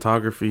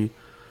cinematography.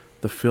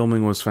 The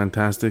filming was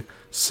fantastic.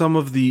 Some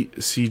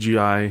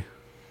CGI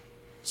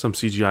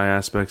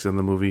aspects in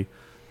the movie,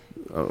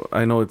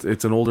 I know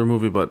it's an older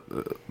movie, but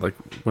like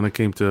when it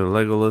came to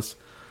Legolas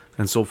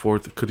and so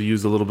forth, could have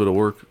used a little bit of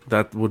work.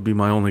 That would be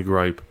my only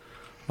gripe.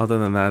 Other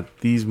than that,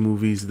 these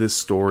movies, this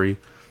story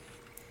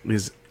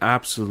is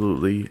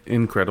absolutely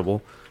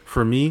incredible.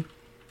 For me,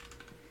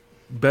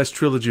 best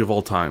trilogy of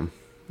all time,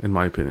 in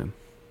my opinion.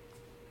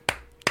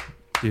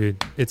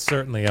 Dude, it's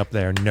certainly up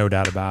there, no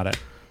doubt about it.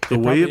 The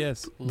way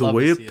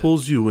it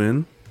pulls you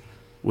in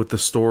with the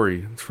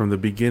story from the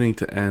beginning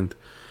to end.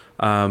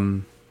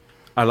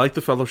 I like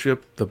The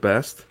Fellowship the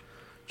best,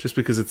 just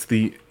because it's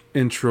the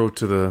intro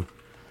to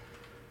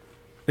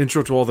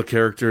all the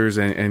characters,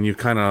 and you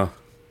kind of,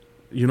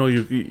 you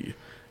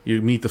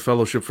meet the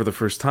Fellowship for the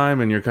first time,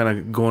 and you're kind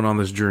of going on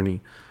this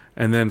journey.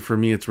 And then for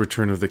me, it's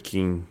Return of the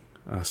King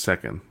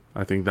second.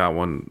 I think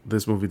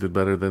this movie did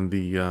better than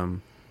the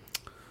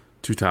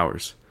Two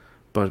Towers.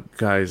 But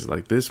guys,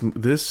 like this,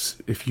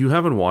 if you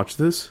haven't watched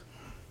this,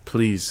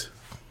 please.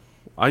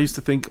 I used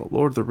to think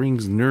Lord of the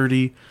Rings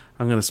nerdy.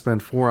 I'm going to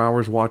spend 4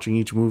 hours watching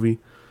each movie.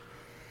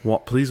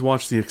 Please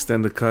watch the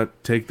extended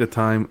cut. Take the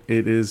time.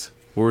 It is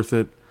worth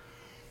it.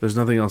 There's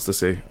nothing else to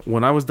say.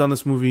 When I was done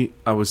this movie,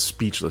 I was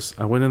speechless.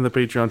 I went in the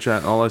Patreon chat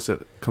and all I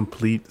said,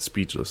 complete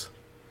speechless.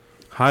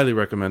 Highly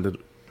recommended.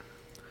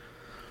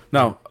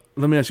 Now,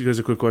 let me ask you guys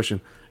a quick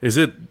question. Is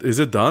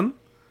it done?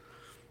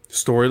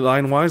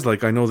 Storyline wise?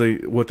 Like, I know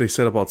what they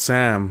said about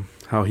Sam,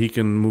 how he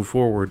can move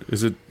forward.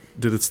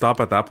 Did it stop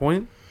at that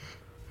point?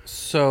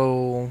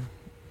 So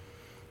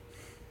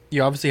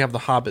you obviously have The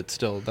Hobbit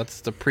still.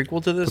 That's the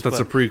prequel to this. But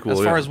that's a prequel.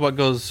 As far as what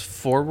goes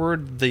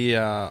forward, the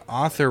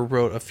author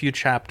wrote a few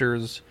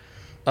chapters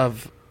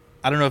of,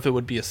 I don't know if it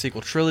would be a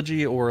sequel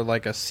trilogy or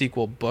like a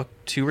sequel book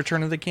to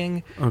Return of the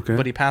King. Okay.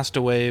 But he passed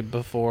away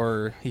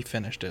before he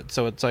finished it.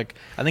 So it's like,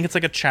 I think it's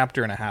like a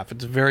chapter and a half.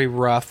 It's very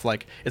rough.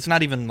 Like, it's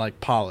not even like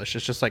polished.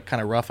 It's just like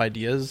kind of rough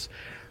ideas.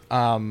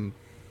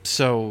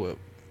 So,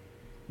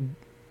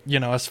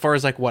 as far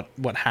as like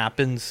what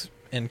happens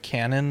in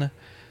canon,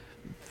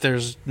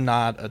 there's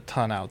not a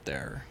ton out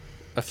there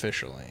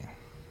officially,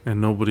 and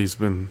nobody's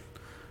been.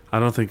 I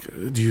don't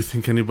think. Do you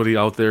think anybody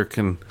out there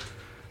can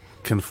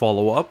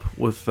follow up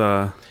with?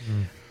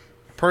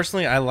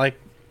 Personally, I like.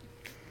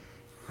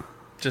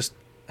 Just,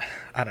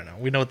 I don't know.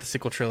 We know what the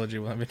sequel trilogy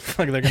will. I mean,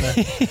 like they're gonna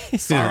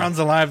Sauron's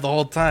alive the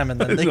whole time,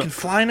 and then they can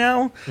fly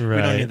now. Right.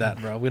 We don't need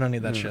that, bro. We don't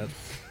need that shit.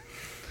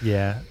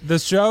 Yeah, the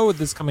show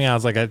that's coming out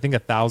is like I think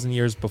 1,000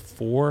 years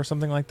before or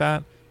something like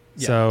that.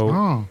 Yeah.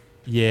 So.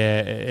 Yeah,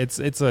 it's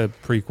a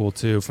prequel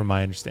too, from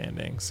my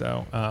understanding.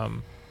 So,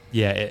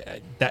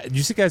 did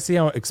you guys see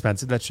how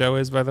expensive that show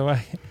is? By the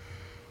way,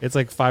 it's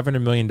like $500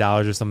 million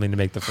or something to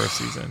make the first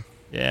season.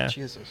 Yeah,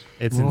 Jesus,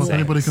 it's insane. If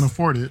anybody can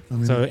afford it.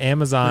 So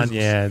Amazon,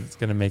 it's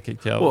gonna make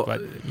it kill. Well,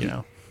 but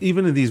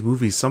even in these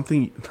movies,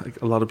 something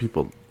like a lot of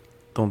people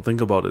don't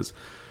think about is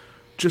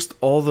just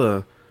all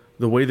the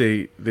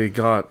way they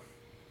got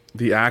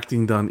the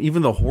acting done.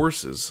 Even the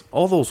horses,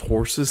 all those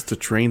horses, to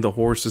train the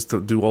horses to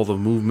do all the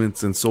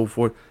movements and so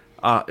forth.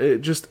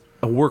 It just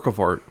a work of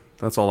art.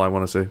 That's all I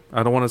want to say.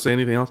 I don't want to say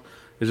anything else.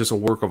 It's just a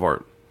work of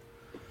art.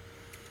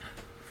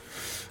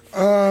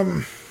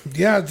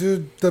 Yeah,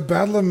 dude, the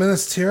Battle of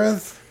Minas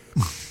Tirith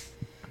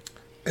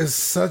is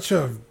such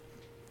a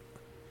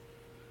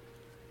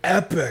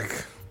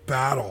epic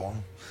battle.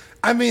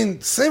 I mean,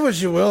 say what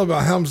you will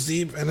about Helm's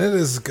Deep, and it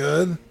is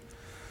good.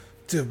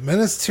 Dude,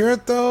 Minas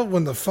Tirith, though,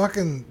 when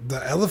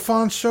the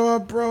elephants show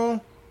up,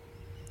 bro,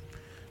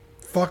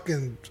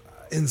 fucking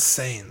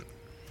insane.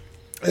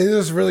 It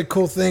is a really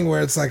cool thing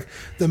where it's like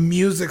the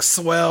music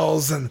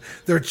swells and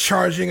they're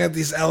charging at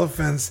these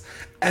elephants,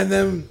 and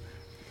then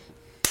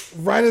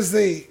right as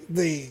they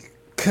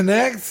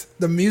connect,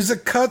 the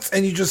music cuts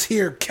and you just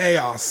hear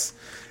chaos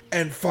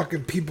and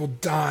fucking people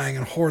dying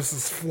and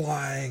horses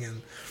flying,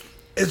 and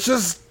it's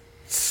just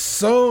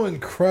so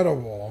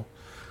incredible.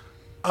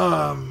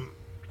 I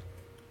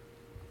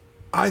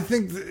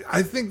think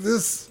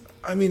this,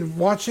 I mean,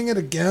 watching it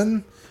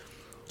again,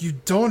 you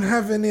don't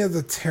have any of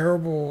the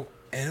terrible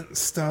ant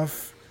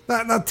stuff.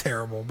 Not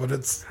terrible, but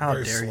it's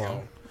very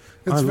slow.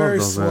 It's very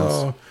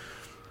slow.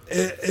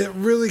 It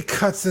really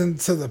cuts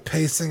into the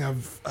pacing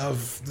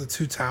of the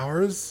Two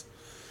Towers.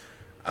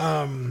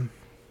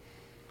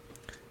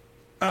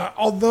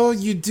 Although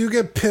you do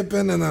get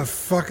Pippin and a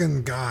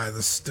fucking guy,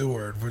 the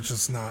steward, which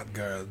is not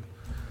good.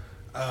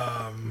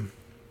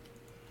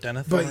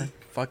 Denethor?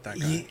 Fuck that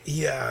guy.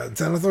 Yeah,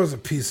 Denethor's a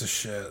piece of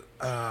shit.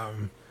 But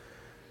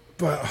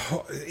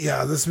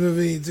yeah, this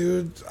movie,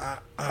 dude,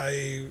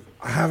 I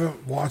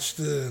haven't watched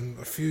it in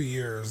a few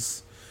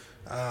years.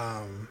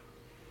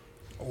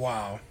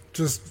 Wow.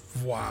 Just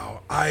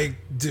wow.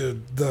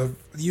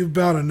 You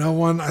bow to no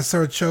one. I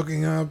started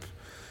choking up.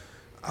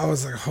 I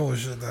was like, holy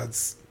shit,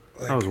 that's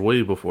like, that was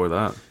way before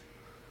that.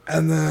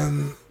 And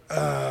then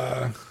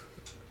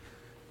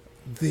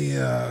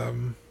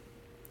the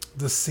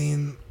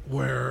scene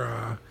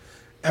where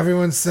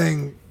everyone's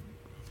saying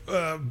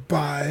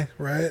bye,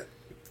 right,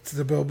 to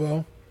the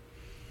Bilbo,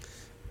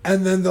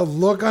 and then the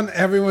look on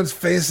everyone's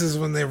faces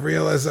when they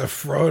realize that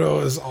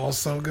Frodo is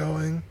also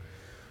going.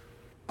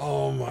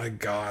 Oh my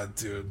god,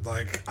 dude!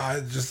 Like,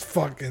 I just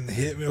fucking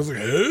hit me. I was like,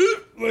 huh?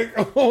 Like,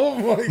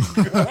 oh my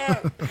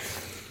god.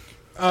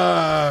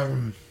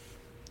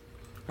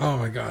 Oh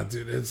my god,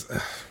 dude! It's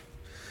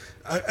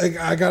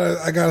I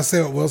gotta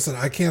say what Wilson.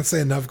 I can't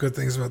say enough good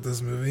things about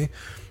this movie.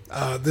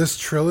 This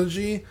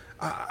trilogy,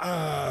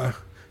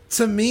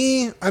 to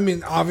me, I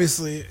mean,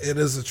 obviously it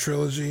is a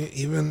trilogy.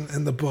 Even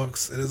in the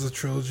books, it is a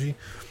trilogy,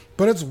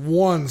 but it's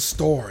one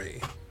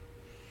story.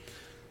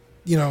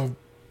 You know,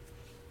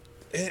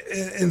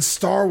 in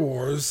Star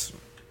Wars,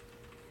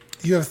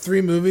 you have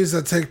 3 movies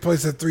that take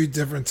place at 3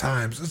 different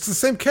times. It's the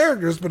same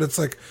characters, but it's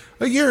like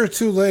a year or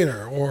 2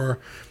 later, or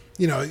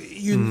you know,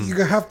 you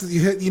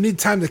need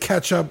time to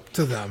catch up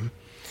to them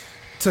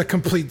to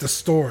complete the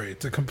story,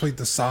 to complete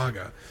the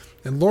saga.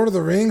 In Lord of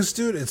the Rings,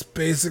 dude, it's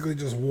basically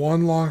just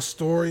one long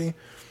story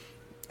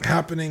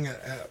happening.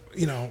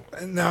 You know,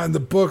 and now in the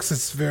books,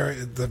 it's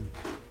the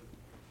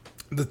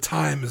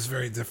time is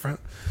very different.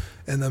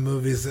 In the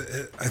movies,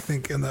 I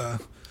think from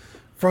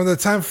the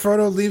time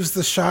Frodo leaves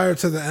the Shire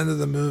to the end of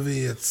the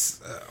movie, it's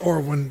or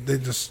when they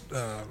just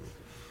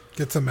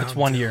get to Mount. It's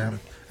 1 year.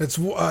 It's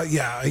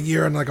a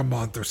year and like a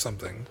month or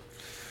something.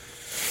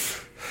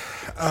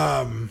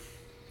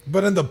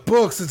 But in the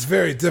books, it's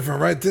very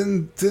different, right?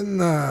 Didn't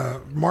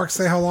Mark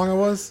say how long it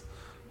was?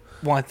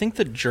 Well, I think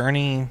the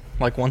journey,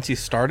 like once he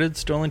started,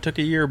 still only took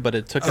a year, but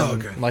it took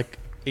him like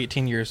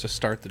 18 years to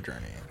start the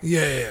journey.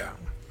 Yeah.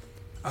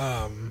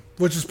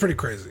 Which is pretty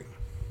crazy.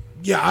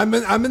 Yeah, I'm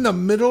in the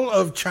middle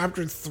of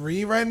chapter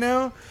 3 right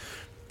now,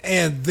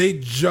 and they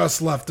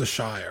just left the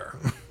Shire,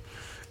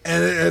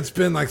 and it's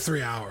been like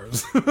 3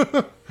 hours.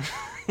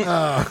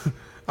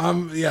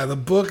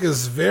 The book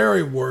is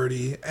very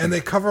wordy, and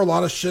they cover a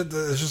lot of shit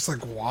that is just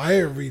like, why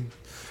are we?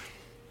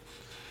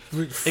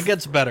 It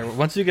gets better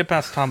once you get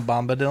past Tom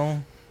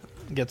Bombadil.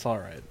 It gets all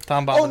right.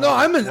 Tom Bombadil. Oh no,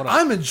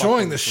 I'm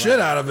enjoying the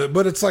shit out of it,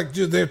 but it's like,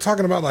 dude, they're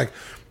talking about like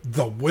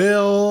the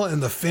will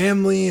and the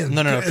family, and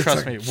no,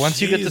 trust me.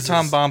 Once you get to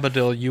Tom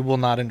Bombadil, you will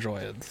not enjoy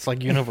it. It's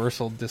like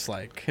universal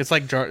dislike. It's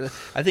like I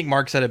think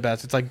Mark said it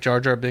best. It's like Jar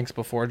Jar Binks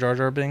before Jar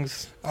Jar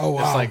Binks. Oh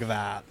wow, it's like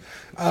that.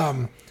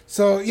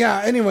 So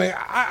yeah. Anyway,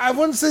 I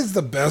wouldn't say it's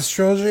the best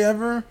trilogy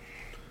ever,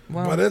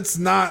 but it's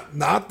not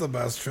the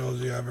best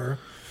trilogy ever.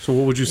 So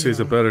what would you say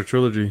is a better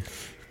trilogy?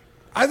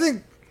 I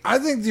think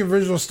the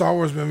original Star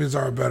Wars movies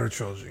are a better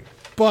trilogy.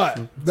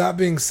 But that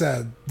being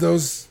said,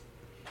 those,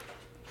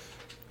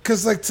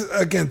 because like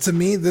to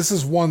me, this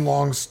is one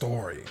long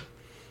story.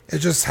 It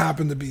just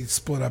happened to be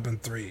split up in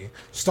 3.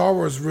 Star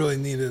Wars really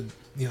needed,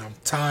 you know,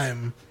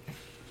 time,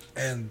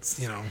 and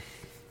you know,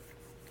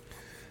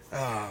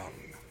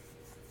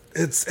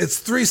 it's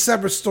 3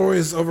 separate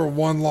stories over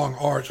one long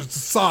arc. It's a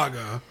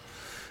saga,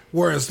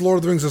 Whereas Lord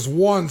of the Rings is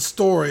one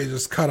story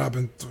just cut up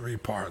in 3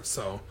 parts.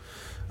 So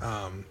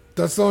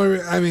that's the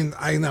only. I mean,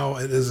 I know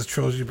it is a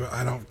trilogy, but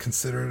I don't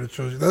consider it a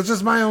trilogy. That's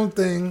just my own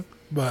thing.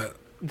 But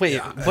wait,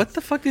 what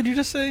the fuck did you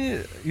just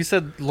say? You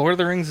said Lord of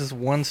the Rings is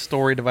one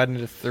story divided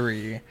into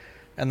 3,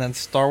 and then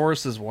Star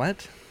Wars is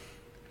what?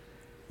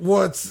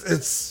 Well,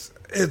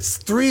 it's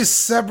 3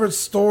 separate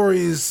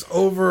stories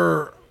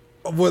over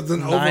with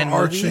an 9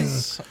 overarching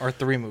movies or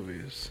 3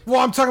 movies.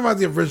 Well, I'm talking about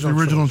the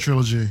original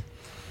trilogy.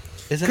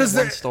 Isn't it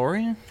one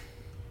story?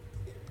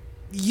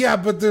 Yeah,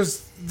 but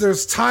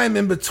there's time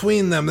in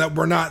between them that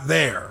we're not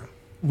there.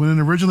 When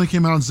it originally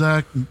came out,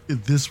 Zach,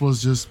 this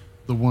was just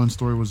the one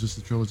story was just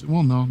a trilogy.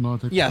 Well, no.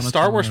 Yeah,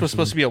 Star Wars was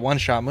supposed to be a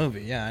one-shot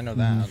movie. Yeah, I know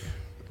that.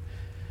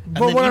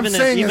 But what I'm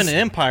saying even is, in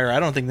Empire, I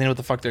don't think they know what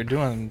the fuck they're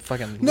doing.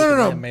 Fucking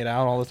No. made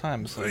out all the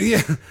time. So.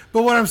 Yeah,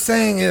 but what I'm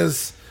saying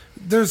is,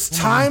 there's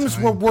times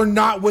where we're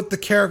not with the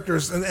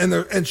characters,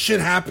 and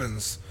shit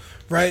happens,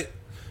 right?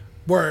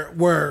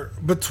 Where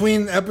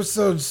between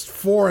episodes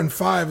 4 and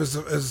 5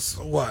 is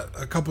what,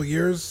 a couple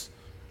years,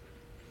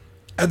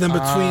 and then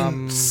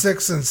between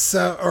 6 and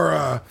 7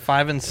 or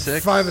 5 and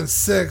 6. 5 and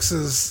 6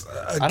 is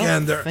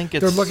again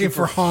they're looking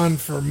for Han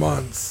for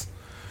months.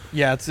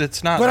 Yeah,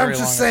 it's not. But very I'm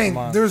just long saying,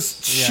 months.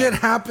 there's shit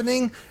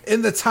happening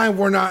in the time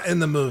we're not in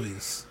the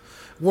movies.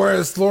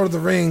 Whereas Lord of the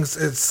Rings,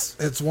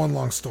 it's one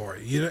long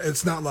story.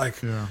 It's not like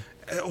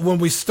when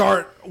we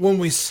start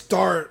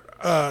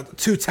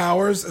Two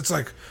Towers, it's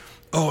like,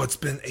 oh, it's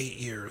been 8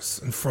 years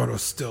and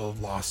Frodo's still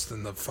lost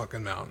in the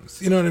fucking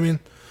mountains. You know what I mean?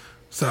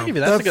 So I'll give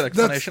you that's a good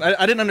explanation.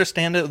 I didn't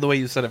understand it the way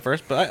you said it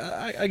first, but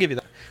I give you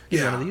that. Give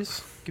you one of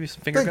these. Give you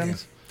some finger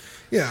guns.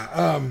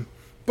 Yeah.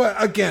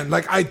 But again,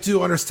 like, I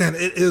do understand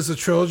it is a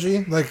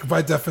trilogy, like,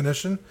 by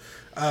definition.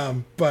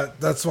 But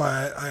that's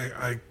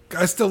why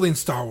I still lean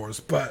Star Wars.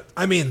 But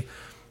I mean,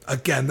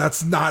 again,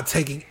 that's not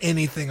taking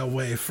anything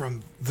away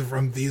from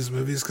these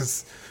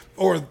movies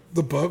or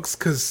the books,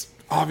 because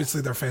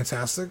obviously they're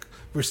fantastic.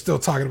 We're still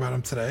talking about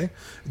them today.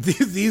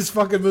 These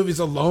fucking movies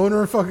alone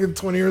are fucking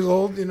 20 years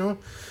old, you know?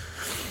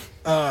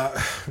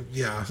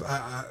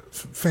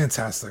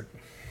 Fantastic.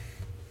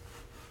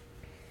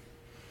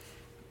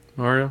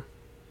 Mario?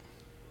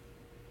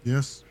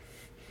 Yes.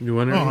 You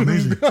wonder? Oh,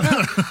 amazing.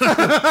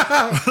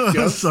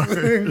 Yes.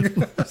 Sorry.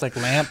 It's like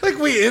lamp. Like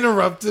we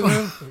interrupted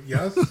him.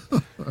 Yes.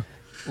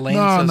 Lane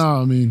No, says,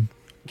 I mean.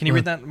 Can you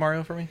read that,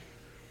 Mario, for me?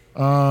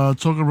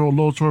 Tolkien wrote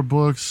Lotor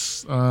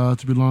books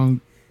to be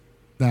long.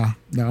 Nah,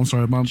 I'm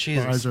sorry. My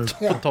eyes are.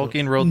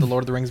 Tolkien wrote the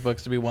Lord of the Rings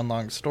books to be one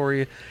long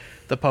story.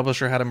 The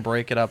publisher had him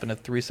break it up into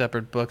 3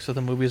 separate books, so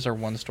the movies are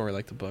one story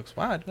like the books.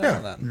 Wow, I didn't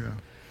know that. Yeah.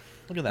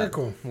 Look at that. Very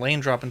cool. Lane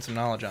dropping some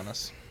knowledge on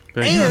us.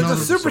 Hey, it's a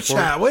super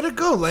chat. Way to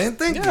go, Lane.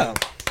 Thank you.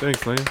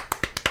 Thanks, Lane.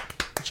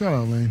 Shout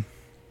out, Lane.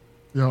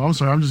 Yo, I'm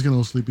sorry. I'm just getting a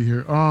little sleepy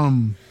here.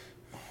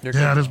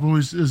 This movie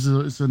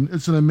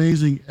is an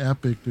amazing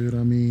epic, dude.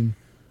 I mean,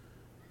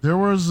 there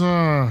were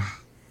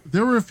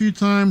a few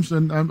times,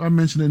 and I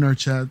mentioned it in our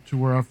chat, to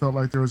where I felt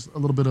like there was a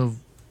little bit of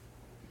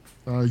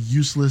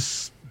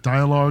useless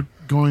dialogue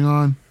going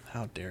on.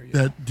 How dare you?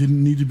 That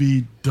didn't need to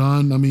be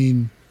done. I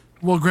mean,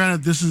 well,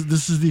 granted, this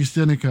is the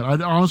extended cut.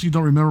 I honestly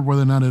don't remember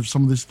whether or not if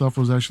some of this stuff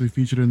was actually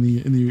featured in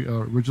the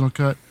original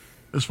cut,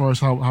 as far as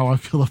how I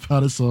feel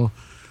about it. So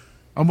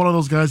I'm one of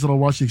those guys that'll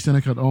watch the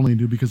extended cut only,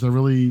 dude, because I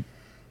really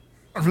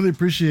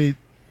appreciate,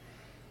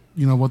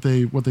 what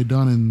they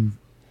done in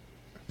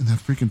that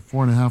freaking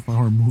 4.5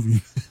 hour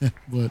movie.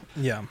 But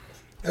yeah,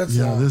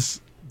 this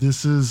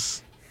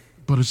is,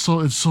 but it's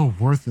so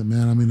worth it,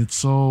 man. I mean, it's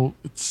so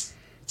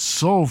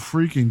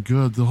freaking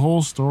good. The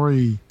whole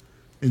story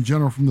in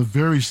general, from the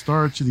very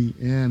start to the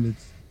end,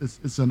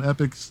 it's an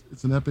epic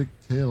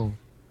tale,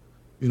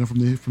 from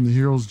the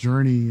hero's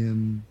journey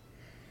and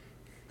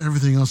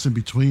everything else in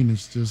between.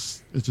 It's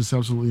just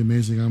absolutely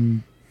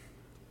amazing.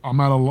 I'm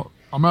at a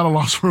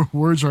loss for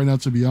words right now,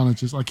 to be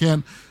honest. I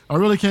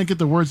really can't get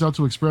the words out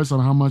to express on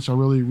how much I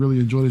really, really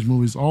enjoy these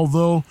movies.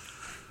 Although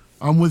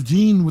I'm with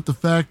Dean with the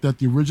fact that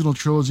the original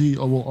trilogy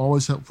will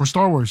always have, for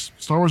Star Wars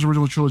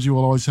original trilogy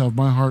will always have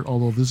my heart.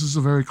 Although this is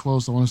a very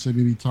close, I want to say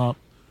maybe top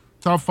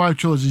 5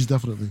 trilogies,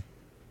 definitely.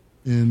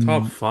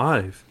 Top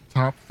 5.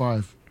 Top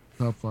 5,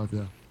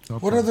 yeah.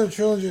 What other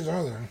trilogies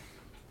are there?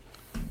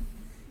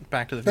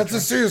 Back to the Future. That's a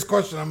serious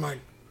question. I'm like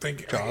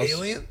thinking Jaws.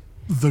 Alien.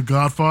 The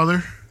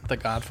Godfather. The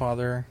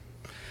Godfather.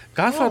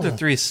 Godfather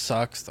 3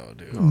 sucks though,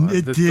 dude.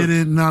 It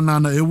didn't. No.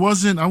 It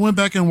wasn't. I went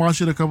back and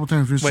watched it a couple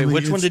times recently. Wait,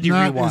 which one did you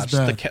not rewatch?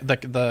 as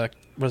bad. The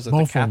was it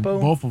Both the Capo?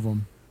 Both of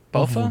them.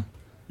 Bofa?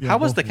 Yeah, How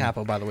was both the of them.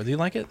 Capo, by the way? Do you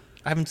like it?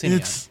 I haven't seen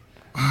it yet.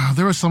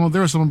 There were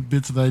some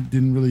bits that I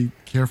didn't really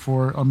care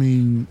for. I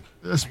mean,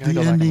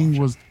 the ending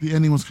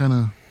was kind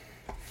of,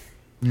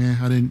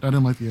 I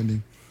didn't like the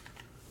ending.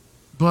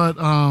 But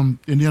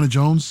Indiana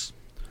Jones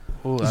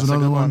Ooh, is that's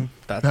another a good one.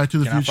 Back to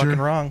the you're not Future.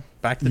 fucking wrong.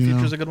 Back to the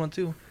Future is a good one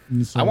too.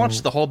 I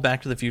watched the whole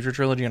Back to the Future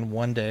trilogy in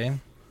one day.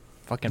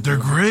 Fucking they're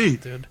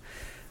brilliant, great,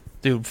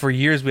 dude. For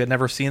years we had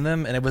never seen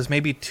them, and it was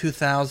maybe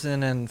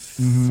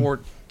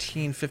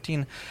 2014,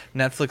 15.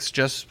 Netflix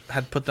just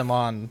had put them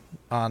on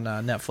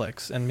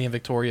Netflix, and me and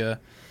Victoria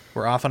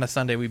we're off on a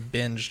Sunday. We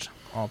binged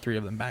all 3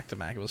 of them back to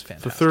back. It was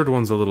fantastic. The third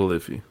one's a little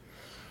iffy.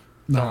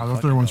 No,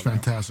 the third one's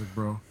fantastic,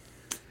 bro.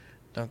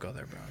 Don't go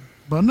there, bro.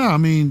 But no, I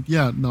mean,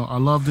 yeah, no, I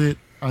loved it.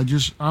 I'm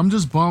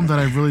just bummed that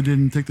I really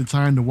didn't take the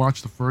time to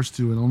watch the first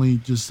 2 and only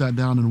just sat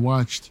down and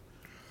watched,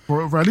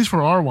 for at least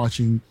for our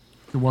watching,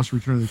 to watch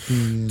Return of the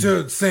King. And,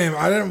 dude, same.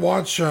 I didn't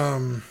watch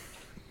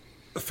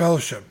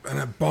Fellowship, and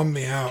it bummed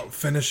me out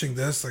finishing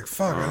this. Like,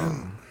 fuck, I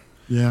didn't.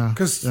 Yeah,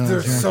 because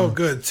they're so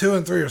good. 2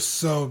 and 3 are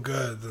so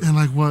good. And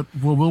like what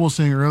Will was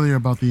saying earlier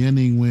about the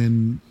ending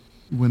when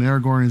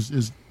Aragorn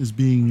is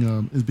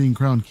being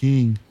crowned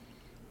king,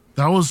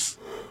 that was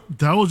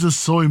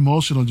just so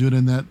emotional, dude.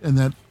 And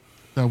that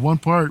one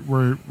part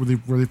where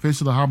they face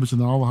the hobbits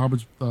and all the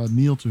hobbits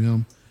kneel to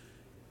him,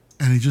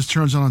 and he just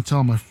turns around and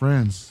tells my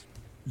friends,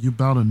 "You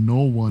bow to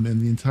no one,"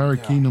 and the entire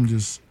kingdom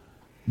just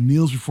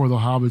kneels before the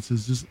hobbits.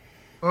 Is just,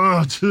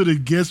 oh, dude,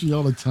 it gets me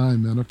all the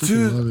time, man. I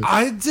freaking love it.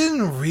 I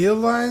didn't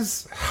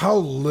realize how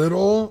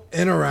little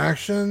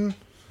interaction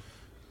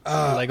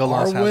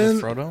Legolas has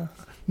with Frodo.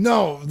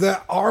 No,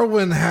 that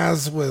Arwen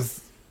has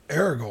with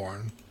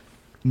Aragorn.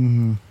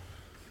 Mm-hmm.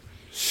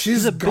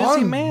 She's a busy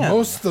gone man.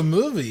 most of the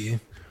movie.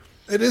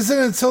 It isn't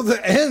until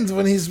the end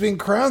when he's being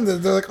crowned that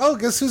they're like, "Oh,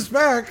 guess who's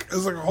back?"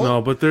 It's like, oh.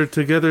 No, but they're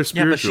together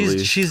spiritually. Yeah,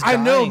 but she's I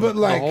know, dying but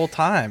like the whole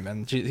time,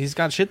 and he's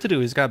got shit to do.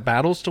 He's got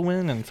battles to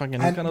win, and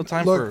fucking he's got no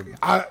time for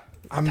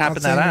I'm tapping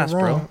not saying that ass, you're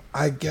wrong. bro.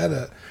 I get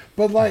it,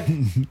 but like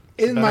in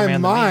Better my man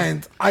than me.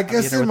 mind, I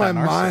guess Get her in with my that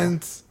Narsil.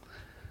 mind.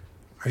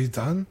 Are you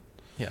done?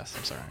 Yes,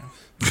 I'm sorry.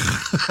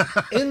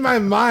 In my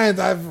mind,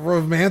 I've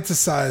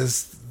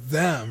romanticized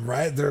them,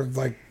 right? They're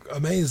like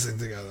amazing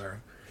together.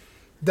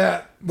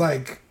 That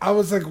like I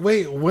was like,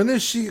 wait, when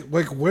is she?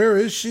 Like, where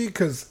is she?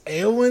 Because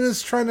Eowyn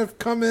is trying to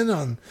come in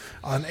on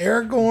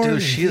Aragorn. Dude,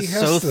 and she he is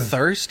has so to-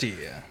 thirsty.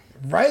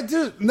 right,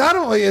 dude. Not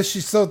only is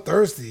she so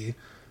thirsty,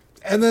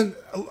 and then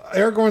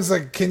Aragorn's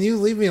like, "Can you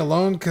leave me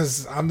alone?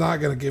 Because I'm not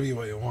gonna give you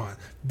what you want."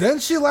 Then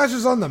she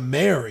latches on to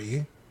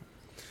Merry,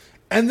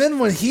 and then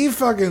when he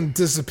fucking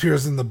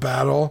disappears in the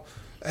battle,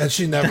 and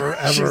she never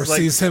ever She's like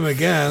sees him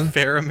again.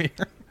 Faramir.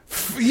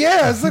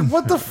 Yeah, it's like,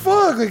 what the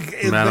fuck? Like,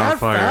 is Man on that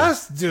fire.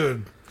 fast?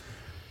 Dude.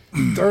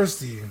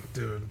 Thirsty,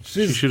 dude.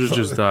 She should have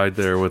just died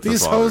there with These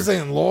the father. hoes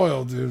ain't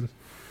loyal, dude.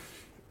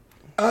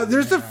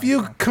 There's a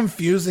few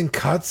confusing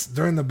cuts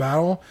during the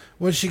battle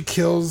when she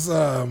kills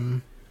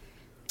The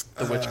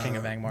Witch King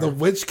of Angmar. the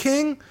Witch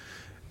King.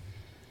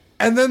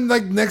 And then,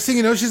 like, next thing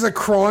you know, she's, like,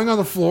 crawling on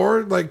the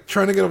floor, like,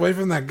 trying to get away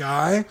from that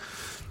guy.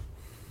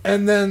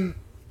 And then,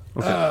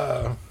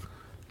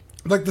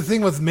 like, the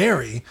thing with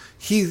Mary,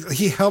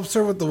 he helps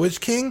her with the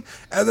Witch King,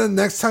 and then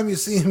next time you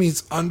see him,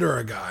 he's under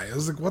a guy. I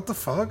was like, what the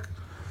fuck?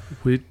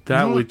 Wait,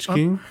 that No, Witch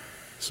King?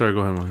 Sorry, go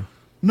ahead, Mario.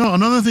 No,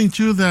 another thing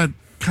too that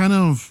kind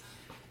of,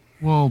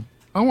 well,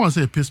 I don't want to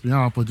say it pissed me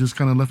off, but just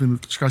kind of left me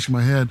scratching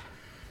my head.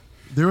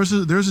 There's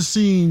a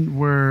scene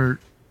where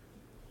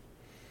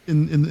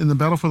in the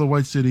battle for the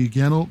White City,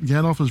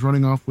 Gandalf is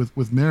running off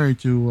with Merry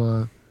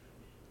to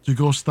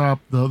go stop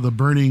the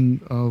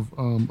burning of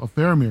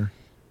Faramir,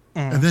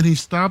 and then he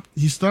stopped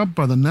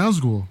by the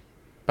Nazgul,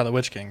 By the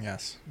Witch King,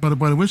 yes. by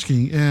the Witch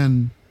King,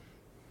 and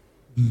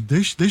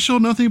they show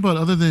nothing but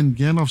other than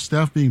Gandalf's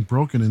staff being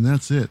broken, and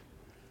that's it.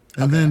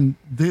 And then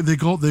they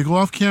go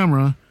off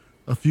camera.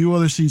 A few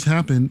other scenes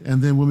happen,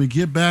 and then when we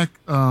get back,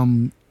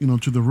 to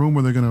the room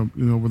where they're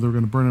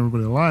gonna burn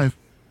everybody alive,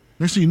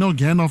 next thing you know,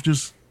 Gandalf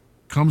just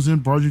comes in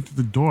barging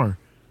through the door.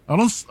 I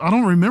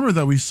don't remember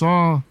that we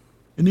saw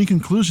any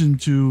conclusion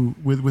to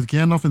with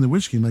Gandalf and the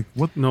Witch King. Like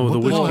what? No, what the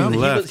Witch hell King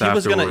happened? left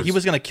afterwards. he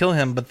was gonna kill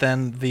him, but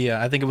then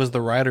I think it was the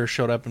rider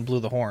showed up and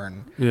blew the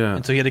horn. Yeah.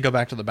 And so he had to go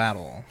back to the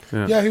battle.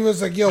 Yeah, he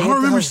was like, yo, I don't what the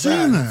remember hell's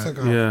seeing that. It's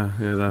like, oh. Yeah,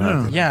 that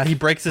happened. Yeah, he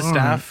breaks his All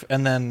staff,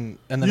 and then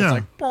Yeah. it's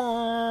like,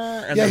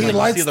 "Brrr," and Yeah, then, he like, you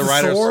lights see the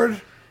riders-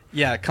 sword.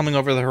 Yeah, coming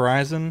over the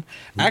horizon.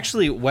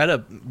 Actually,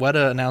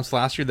 Weta announced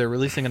last year they're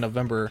releasing in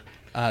November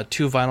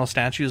 2 vinyl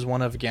statues,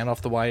 one of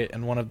Gandalf the White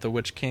and one of the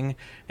Witch King,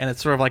 and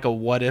it's sort of like a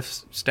what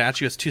if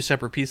statue. It's 2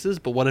 separate pieces,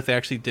 but what if they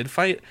actually did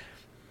fight?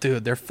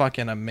 Dude, they're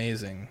fucking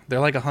amazing.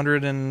 They're like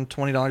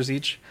 $120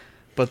 each,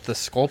 but the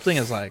sculpting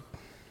is like...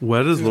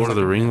 Weta's Lord of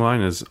the Ring line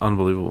is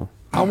unbelievable.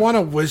 I want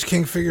a Witch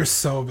King figure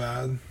so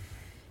bad.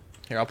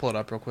 Here, I'll pull it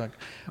up real quick.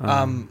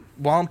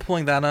 While I'm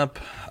pulling that up,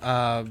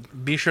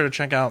 be sure to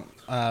check out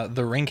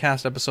the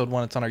Ringcast episode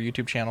 1. It's on our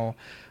YouTube channel.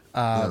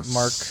 Yes.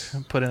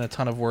 Mark put in a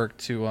ton of work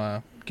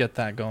to get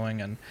that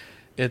going, and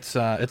it's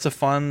a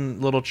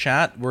fun little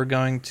chat. We're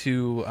going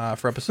to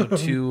for episode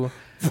 2.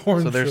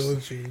 Born So there's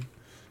trilogy.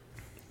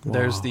 the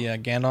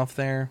Gandalf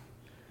there.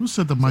 Who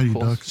said the Mighty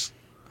cool. Ducks?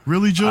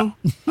 Really, Joe?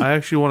 I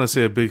actually want to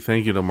say a big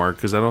thank you to Mark,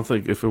 because I don't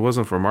think, if it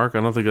wasn't for Mark,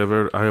 I don't think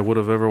I would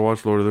have ever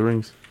watched Lord of the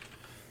Rings.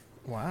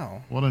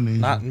 Wow, What an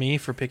angel. not me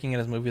for picking it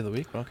as movie of the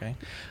week, but okay.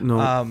 No.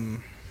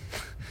 I'm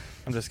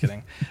just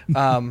kidding.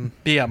 But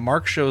yeah,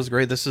 Mark shows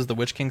great. This is the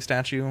Witch King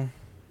statue.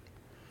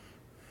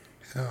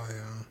 Hell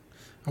yeah.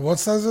 And what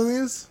size are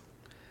these?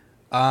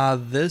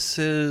 This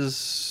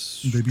is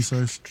Baby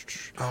size.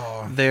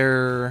 Oh,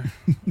 They're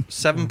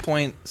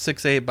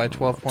 7.68 by Too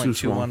 12.21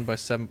 small. by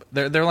 7.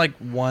 They're like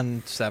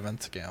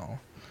 1/7 scale.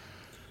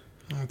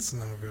 that's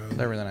no good.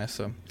 They're really nice.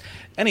 So,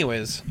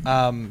 anyways,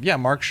 yeah,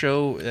 Mark's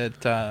show, it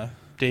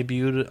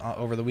debuted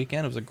over the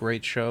weekend. It was a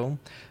great show.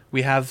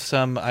 We have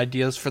some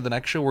ideas for the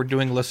next show. We're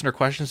doing listener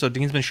questions. So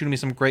Dean's been shooting me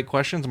some great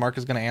questions. Mark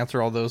is going to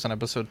answer all those on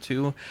episode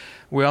 2.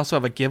 We also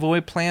have a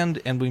giveaway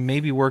planned, and we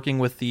may be working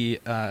with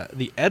the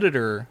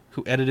editor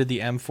who edited the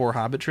M4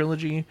 Hobbit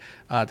trilogy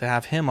to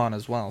have him on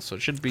as well. So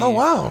it should be. Oh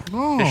wow!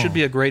 It should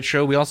be a great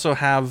show. We also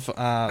have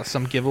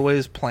some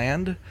giveaways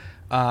planned.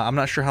 I'm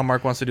not sure how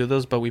Mark wants to do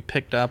those, but we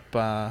picked up,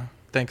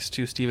 thanks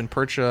to Steven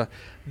Percha,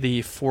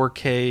 the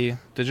 4K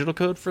digital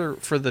code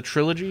for the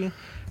trilogy.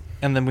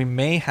 And then we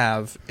may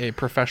have a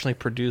professionally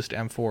produced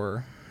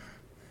M4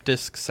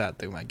 disc set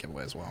that we might give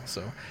away as well.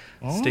 So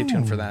stay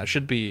tuned for that.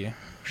 Should be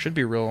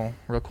real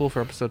cool for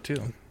episode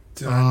 2.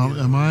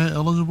 Am I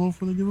eligible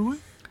for the giveaway?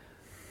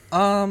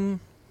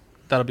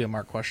 That'll be a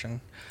Mark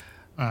question.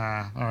 All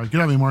right, get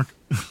at me, Mark.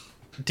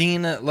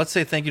 Dean, let's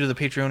say thank you to the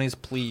Patreonies,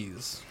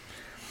 please.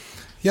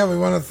 Yeah, we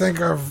want to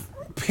thank our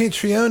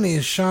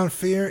Patreonies: Sean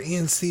Fear,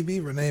 Ian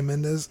CB, Renee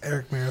Mendez,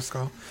 Eric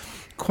Mariscal,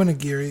 Quinn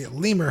Aguirre,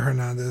 Lemur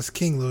Hernandez,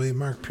 King Louis,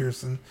 Mark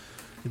Pearson,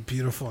 you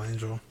beautiful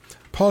angel,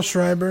 Paul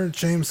Schreiber,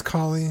 James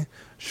Colley,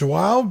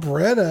 Joao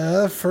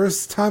Breda,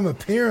 first time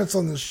appearance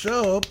on the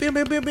show, pew,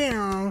 pew, pew,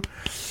 pew.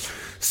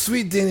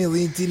 Sweet Danny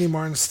Lee, Dee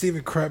Martin,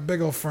 Stephen Krepp,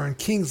 Big Ol' Fern,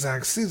 King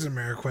Zach, Caesar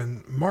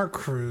Mariquin, Mike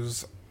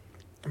Cruz,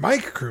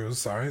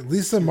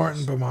 Lisa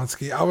Martin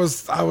Bomonsky. I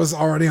was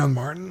already on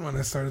Martin when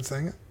I started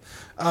saying it.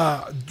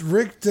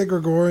 Rick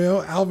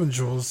DeGregorio, Alvin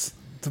Jules,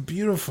 the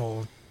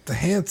beautiful, the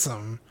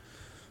handsome,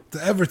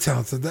 the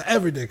ever-talented, the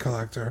everyday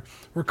collector,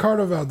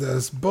 Ricardo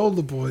Valdez, Bo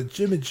LeBoy,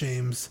 Jimmy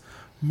James,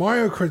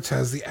 Mario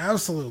Cortez, the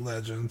absolute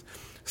legend,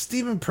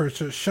 Stephen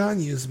Percha, Sean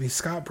Usby,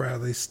 Scott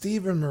Bradley,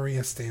 Steve and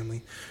Maria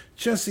Stanley,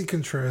 Jesse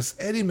Contreras,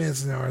 Eddie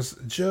Manzanares,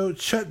 Joe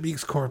Chet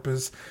Beeks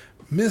Corpus,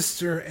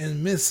 Mr.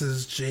 and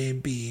Mrs.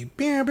 JB.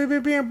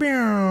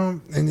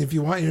 And if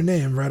you want your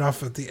name right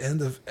off at the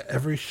end of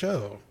every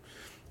show,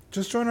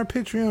 just join our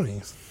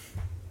Patreonies.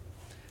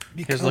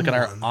 Here's look at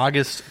our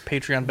August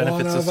Patreon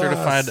benefits: a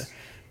certified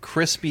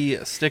crispy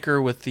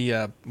sticker with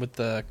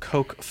the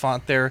Coke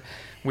font there.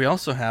 We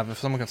also have, if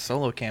someone can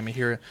solo cam me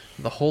here,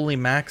 the Holy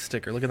Mac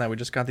sticker. Look at that. We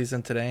just got these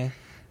in today.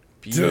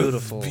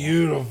 Beautiful. Dude,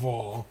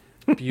 beautiful.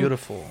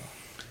 Beautiful.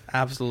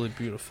 Absolutely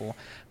beautiful.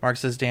 Mark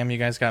says, damn, you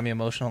guys got me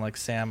emotional like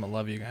Sam. I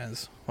love you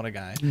guys. What a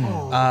guy.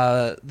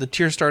 The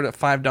tiers start at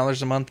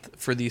 $5 a month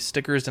for the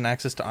stickers and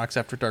access to Ox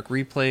After Dark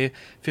replay.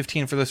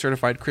 $15 for the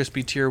certified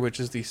crispy tier, which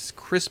is the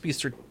crispy...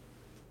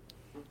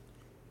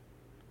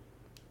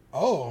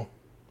 Oh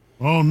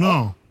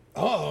no.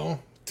 Uh-oh.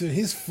 Dude,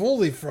 he's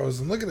fully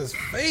frozen. Look at his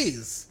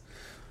face.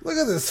 Look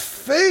at this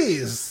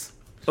face.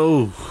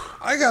 Oh.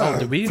 I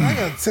gotta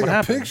take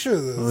a picture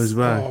of this. Oh, he's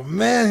back. Oh,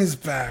 man, he's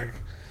back.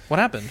 What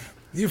happened?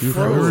 You We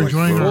froze were like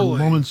enjoying our fully.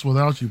 moments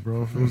without you,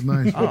 bro. It was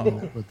nice.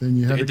 Oh. But then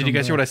you had to Did you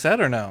guys hear what I said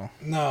or no?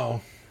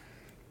 No.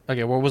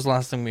 Okay, what was the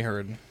last thing we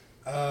heard?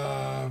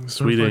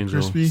 Sweet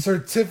Angel.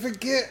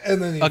 Certificate,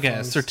 and then he Okay,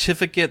 froze.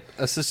 certificate,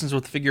 assistance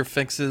with figure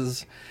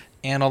fixes,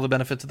 and all the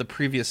benefits of the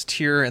previous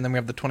tier. And then we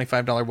have the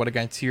 $25 What a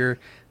Guy tier,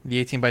 the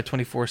 18 by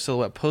 24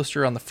 silhouette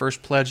poster on the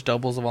first pledge,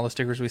 doubles of all the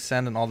stickers we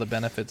send, and all the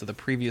benefits of the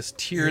previous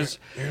tiers.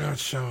 You're not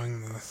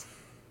showing this.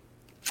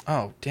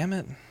 Oh, damn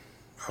it.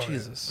 Oh,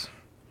 Jesus. Yeah.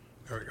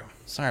 There we go.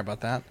 Sorry about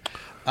that.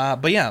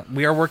 But yeah,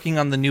 we are working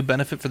on the new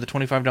benefit for the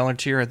 $25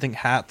 tier. I think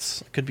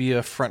hats could be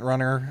a front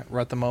runner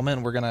at the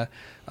moment. We're going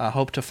to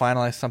hope to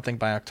finalize something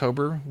by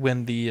October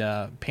when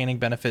the painting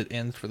benefit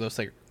ends for those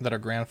that are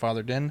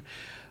grandfathered in.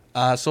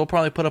 So we'll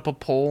probably put up a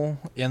poll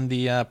in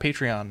the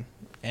Patreon,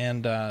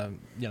 and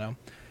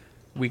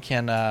we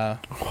can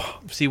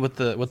see what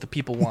the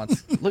people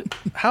want. Look,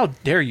 how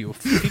dare you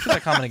feature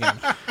that comment again?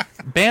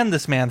 Ban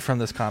this man from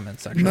this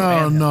comment section.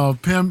 No,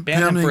 Pam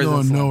Ban him ain't for his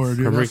going influence. nowhere,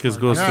 dude. Enriquez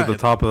goes to the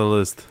top of the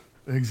list.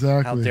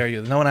 Exactly. How dare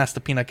you? No one asked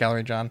the peanut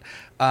gallery, John.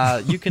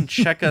 You can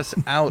check us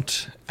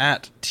out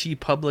at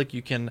TeePublic.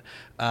 You can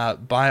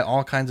buy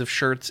all kinds of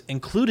shirts,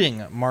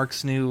 including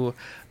Mark's new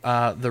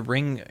The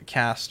Ring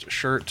Cast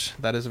shirt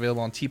that is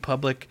available on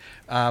TeePublic.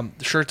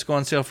 The shirts go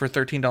on sale for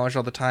 $13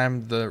 all the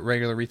time. The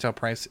regular retail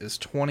price is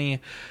 $20.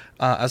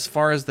 As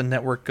far as the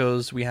network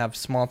goes, we have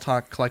Small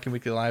Talk, Collecting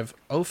Weekly Live,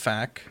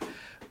 OFAC,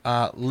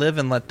 Live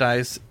and Let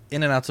Dice,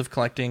 In and Outs of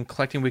Collecting,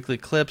 Collecting Weekly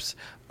Clips,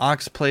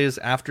 Ox Plays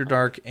After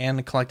Dark,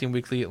 and Collecting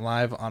Weekly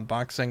Live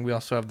Unboxing. We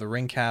also have the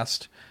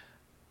Ringcast.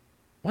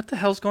 What the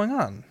hell's going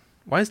on?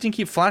 Why does Dean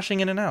keep flashing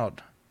in and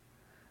out?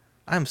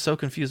 I'm so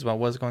confused about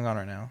what's going on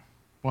right now.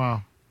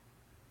 Wow.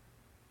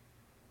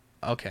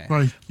 Okay.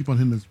 Probably keep on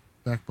hitting his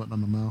back button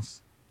on the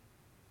mouse.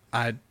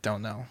 I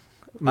don't know.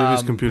 Maybe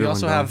his computer We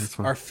also went down.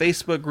 have our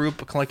Facebook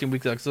group, Collecting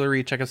Weekly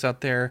Auxiliary. Check us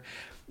out there.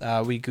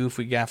 We goof,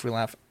 we gaff, we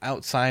laugh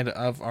outside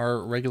of our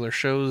regular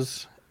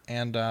shows.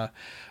 And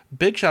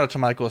big shout out to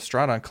Michael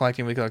Estrada on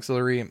Collecting Weekly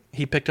Auxiliary.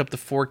 He picked up the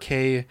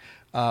 4K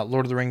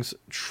Lord of the Rings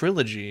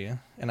trilogy,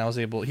 and I was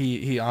able.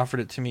 He offered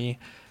it to me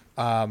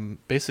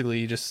basically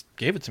he just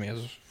gave it to me. It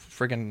was a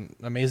friggin'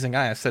 amazing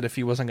guy. I said if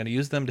he wasn't going to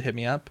use them to hit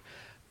me up,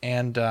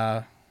 and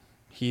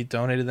he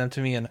donated them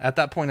to me. And at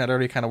that point, I'd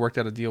already kind of worked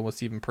out a deal with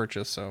Stephen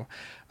Purchase, so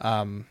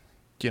that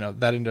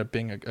ended up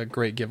being a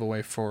great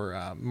giveaway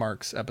for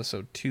Mark's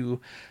episode 2.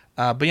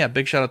 But yeah,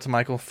 big shout out to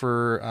Michael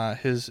for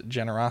his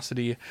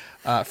generosity.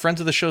 Friends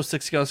of the show,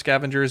 6 Scale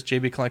Scavengers,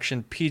 JB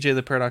Collection, PJ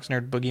the Paradox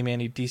Nerd, Boogie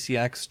Manny,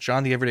 DCX,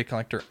 John the Everyday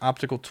Collector,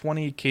 Optical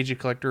 20, KG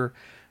Collector,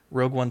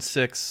 Rogue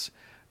 16,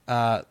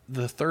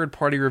 the third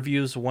party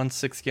reviews,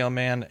 1/6 Scale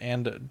Man,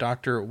 and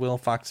Dr. Will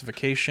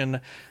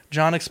Foxification.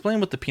 John,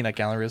 explain what the peanut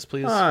gallery is,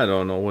 please. I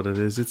don't know what it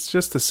is. It's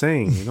just a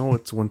saying.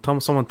 It's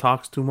when someone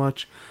talks too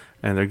much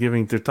and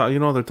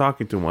they're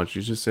talking too much.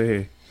 You just say,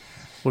 hey,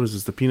 what is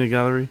this, the peanut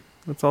gallery?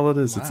 That's all it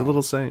is. Wow. It's a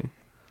little saying.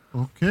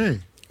 Okay.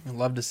 I'd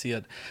love to see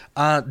it.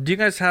 Do you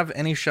guys have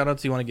any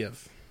shout-outs you want to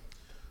give?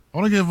 I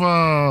want to give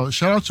a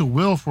shout-out to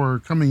Will for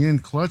coming in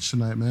clutch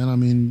tonight, man. I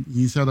mean,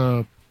 he's had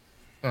a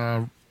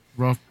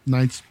rough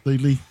nights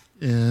lately,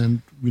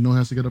 and we know he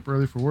has to get up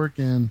early for work,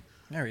 and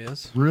there he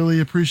is. Really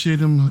appreciate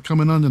him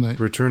coming on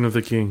tonight. Return of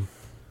the King.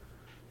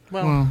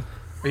 Well,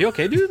 are you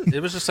okay, dude?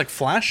 It was just like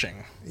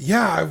flashing.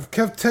 Yeah, I've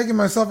kept taking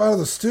myself out of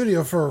the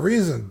studio for a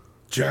reason,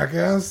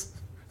 jackass.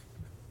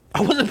 I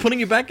wasn't putting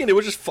you back in. It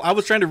was just I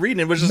was trying to read, and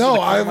it was just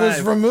I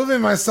was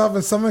removing myself,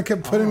 and someone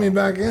kept putting me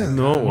back in.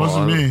 No, it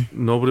wasn't me.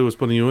 Nobody was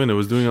putting you in. It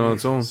was doing it on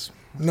its own.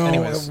 No,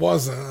 it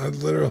wasn't. I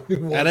literally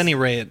wasn't. At any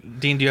rate,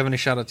 Dean, do you have any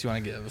shout-outs you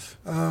want to give?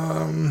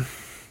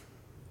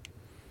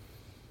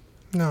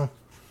 No.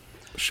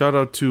 Shout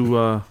out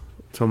to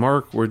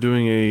Mark. We're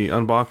doing a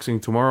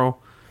unboxing tomorrow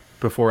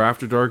before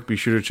After Dark. Be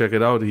sure to check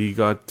it out. He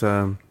got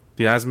the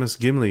Asmus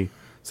Gimli,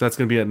 so that's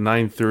going to be at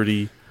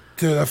 9:30.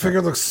 Dude, that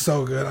figure looks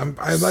so good. I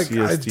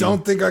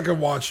don't think I could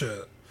watch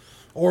it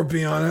or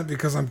be on it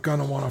because I'm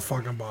gonna want to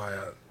fucking buy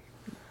it.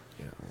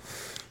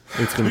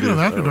 It's gonna Speaking of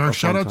After Dark,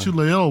 shout out to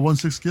Lael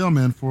 1/6 Scale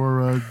Man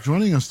for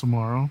joining us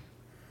tomorrow.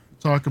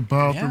 Talk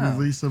about the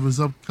release of his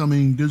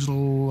upcoming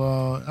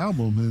digital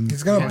album, and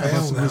he's gonna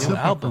bail now. This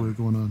album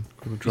going on.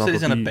 You said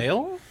he's gonna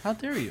bail? How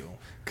dare you?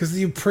 Because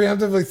you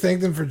preemptively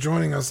thanked him for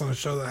joining us on a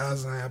show that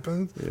hasn't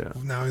happened. Yeah.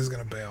 Now he's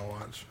gonna bail.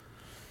 Watch.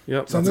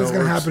 Yep. Something's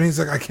gonna happen. He's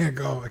like, I can't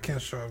go. I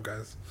can't show up,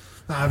 guys.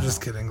 No, I'm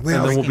just kidding. And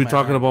then we'll be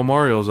talking about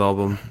Mario's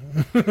album.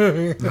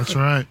 That's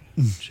right.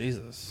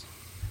 Jesus.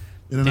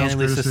 Danny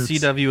Lee says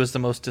CW is the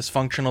most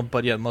dysfunctional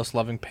but yet most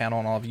loving panel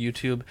on all of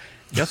YouTube.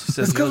 He also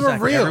says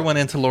everyone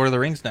into Lord of the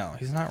Rings now.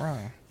 He's not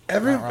wrong.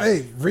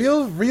 Hey,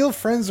 real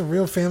friends and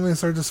real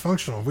families are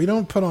dysfunctional. We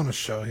don't put on a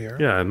show here.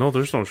 Yeah, no,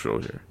 there's no show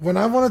here. When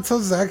I want to tell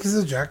Zach he's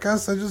a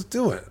jackass, I just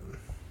do it.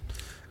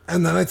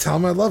 And then I tell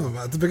him I love him.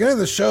 At the beginning of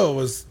the show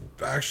was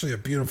actually a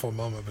beautiful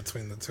moment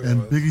between the two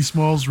and of us. Biggie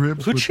Smalls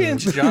ribs. Who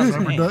changed John's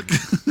name? The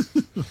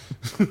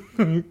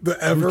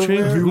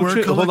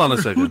Everwhere. Hold on a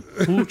second.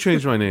 Who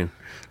changed my name?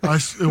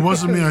 It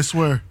wasn't me, I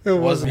swear. It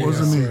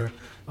wasn't me.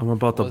 I'm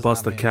about to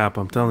bust a cap,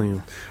 I'm telling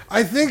you.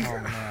 I think...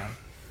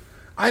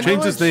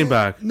 Change his name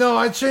back. No,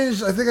 I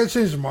think I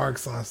changed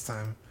Mark's last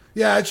time.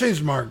 Yeah, I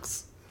changed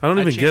Mark's. I don't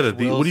even get it.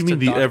 What do you mean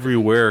the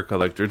Everywhere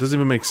Collector? It doesn't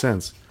even make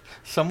sense.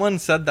 Someone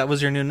said that was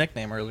your new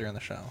nickname earlier in the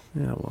show.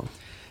 Yeah, well.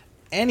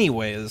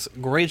 Anyways,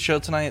 great show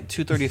tonight.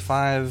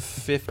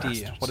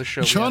 235.50. What a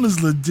show. Sean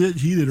is legit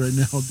heated right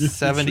now, dude.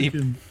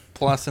 70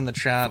 plus in the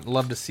chat.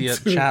 Love to see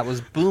it. Chat was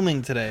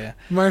booming today.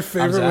 My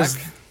favorite was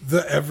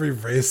the Every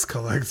Race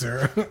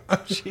Collector.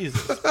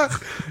 Jesus.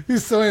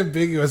 He's so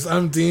ambiguous.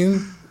 I'm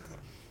Dean.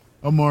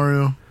 I'm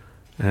Mario.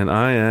 And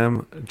I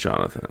am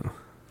Jonathan.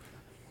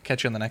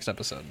 Catch you in the next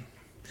episode.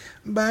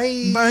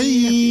 Bye.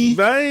 Bye.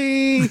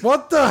 Bye.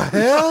 What the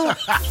hell?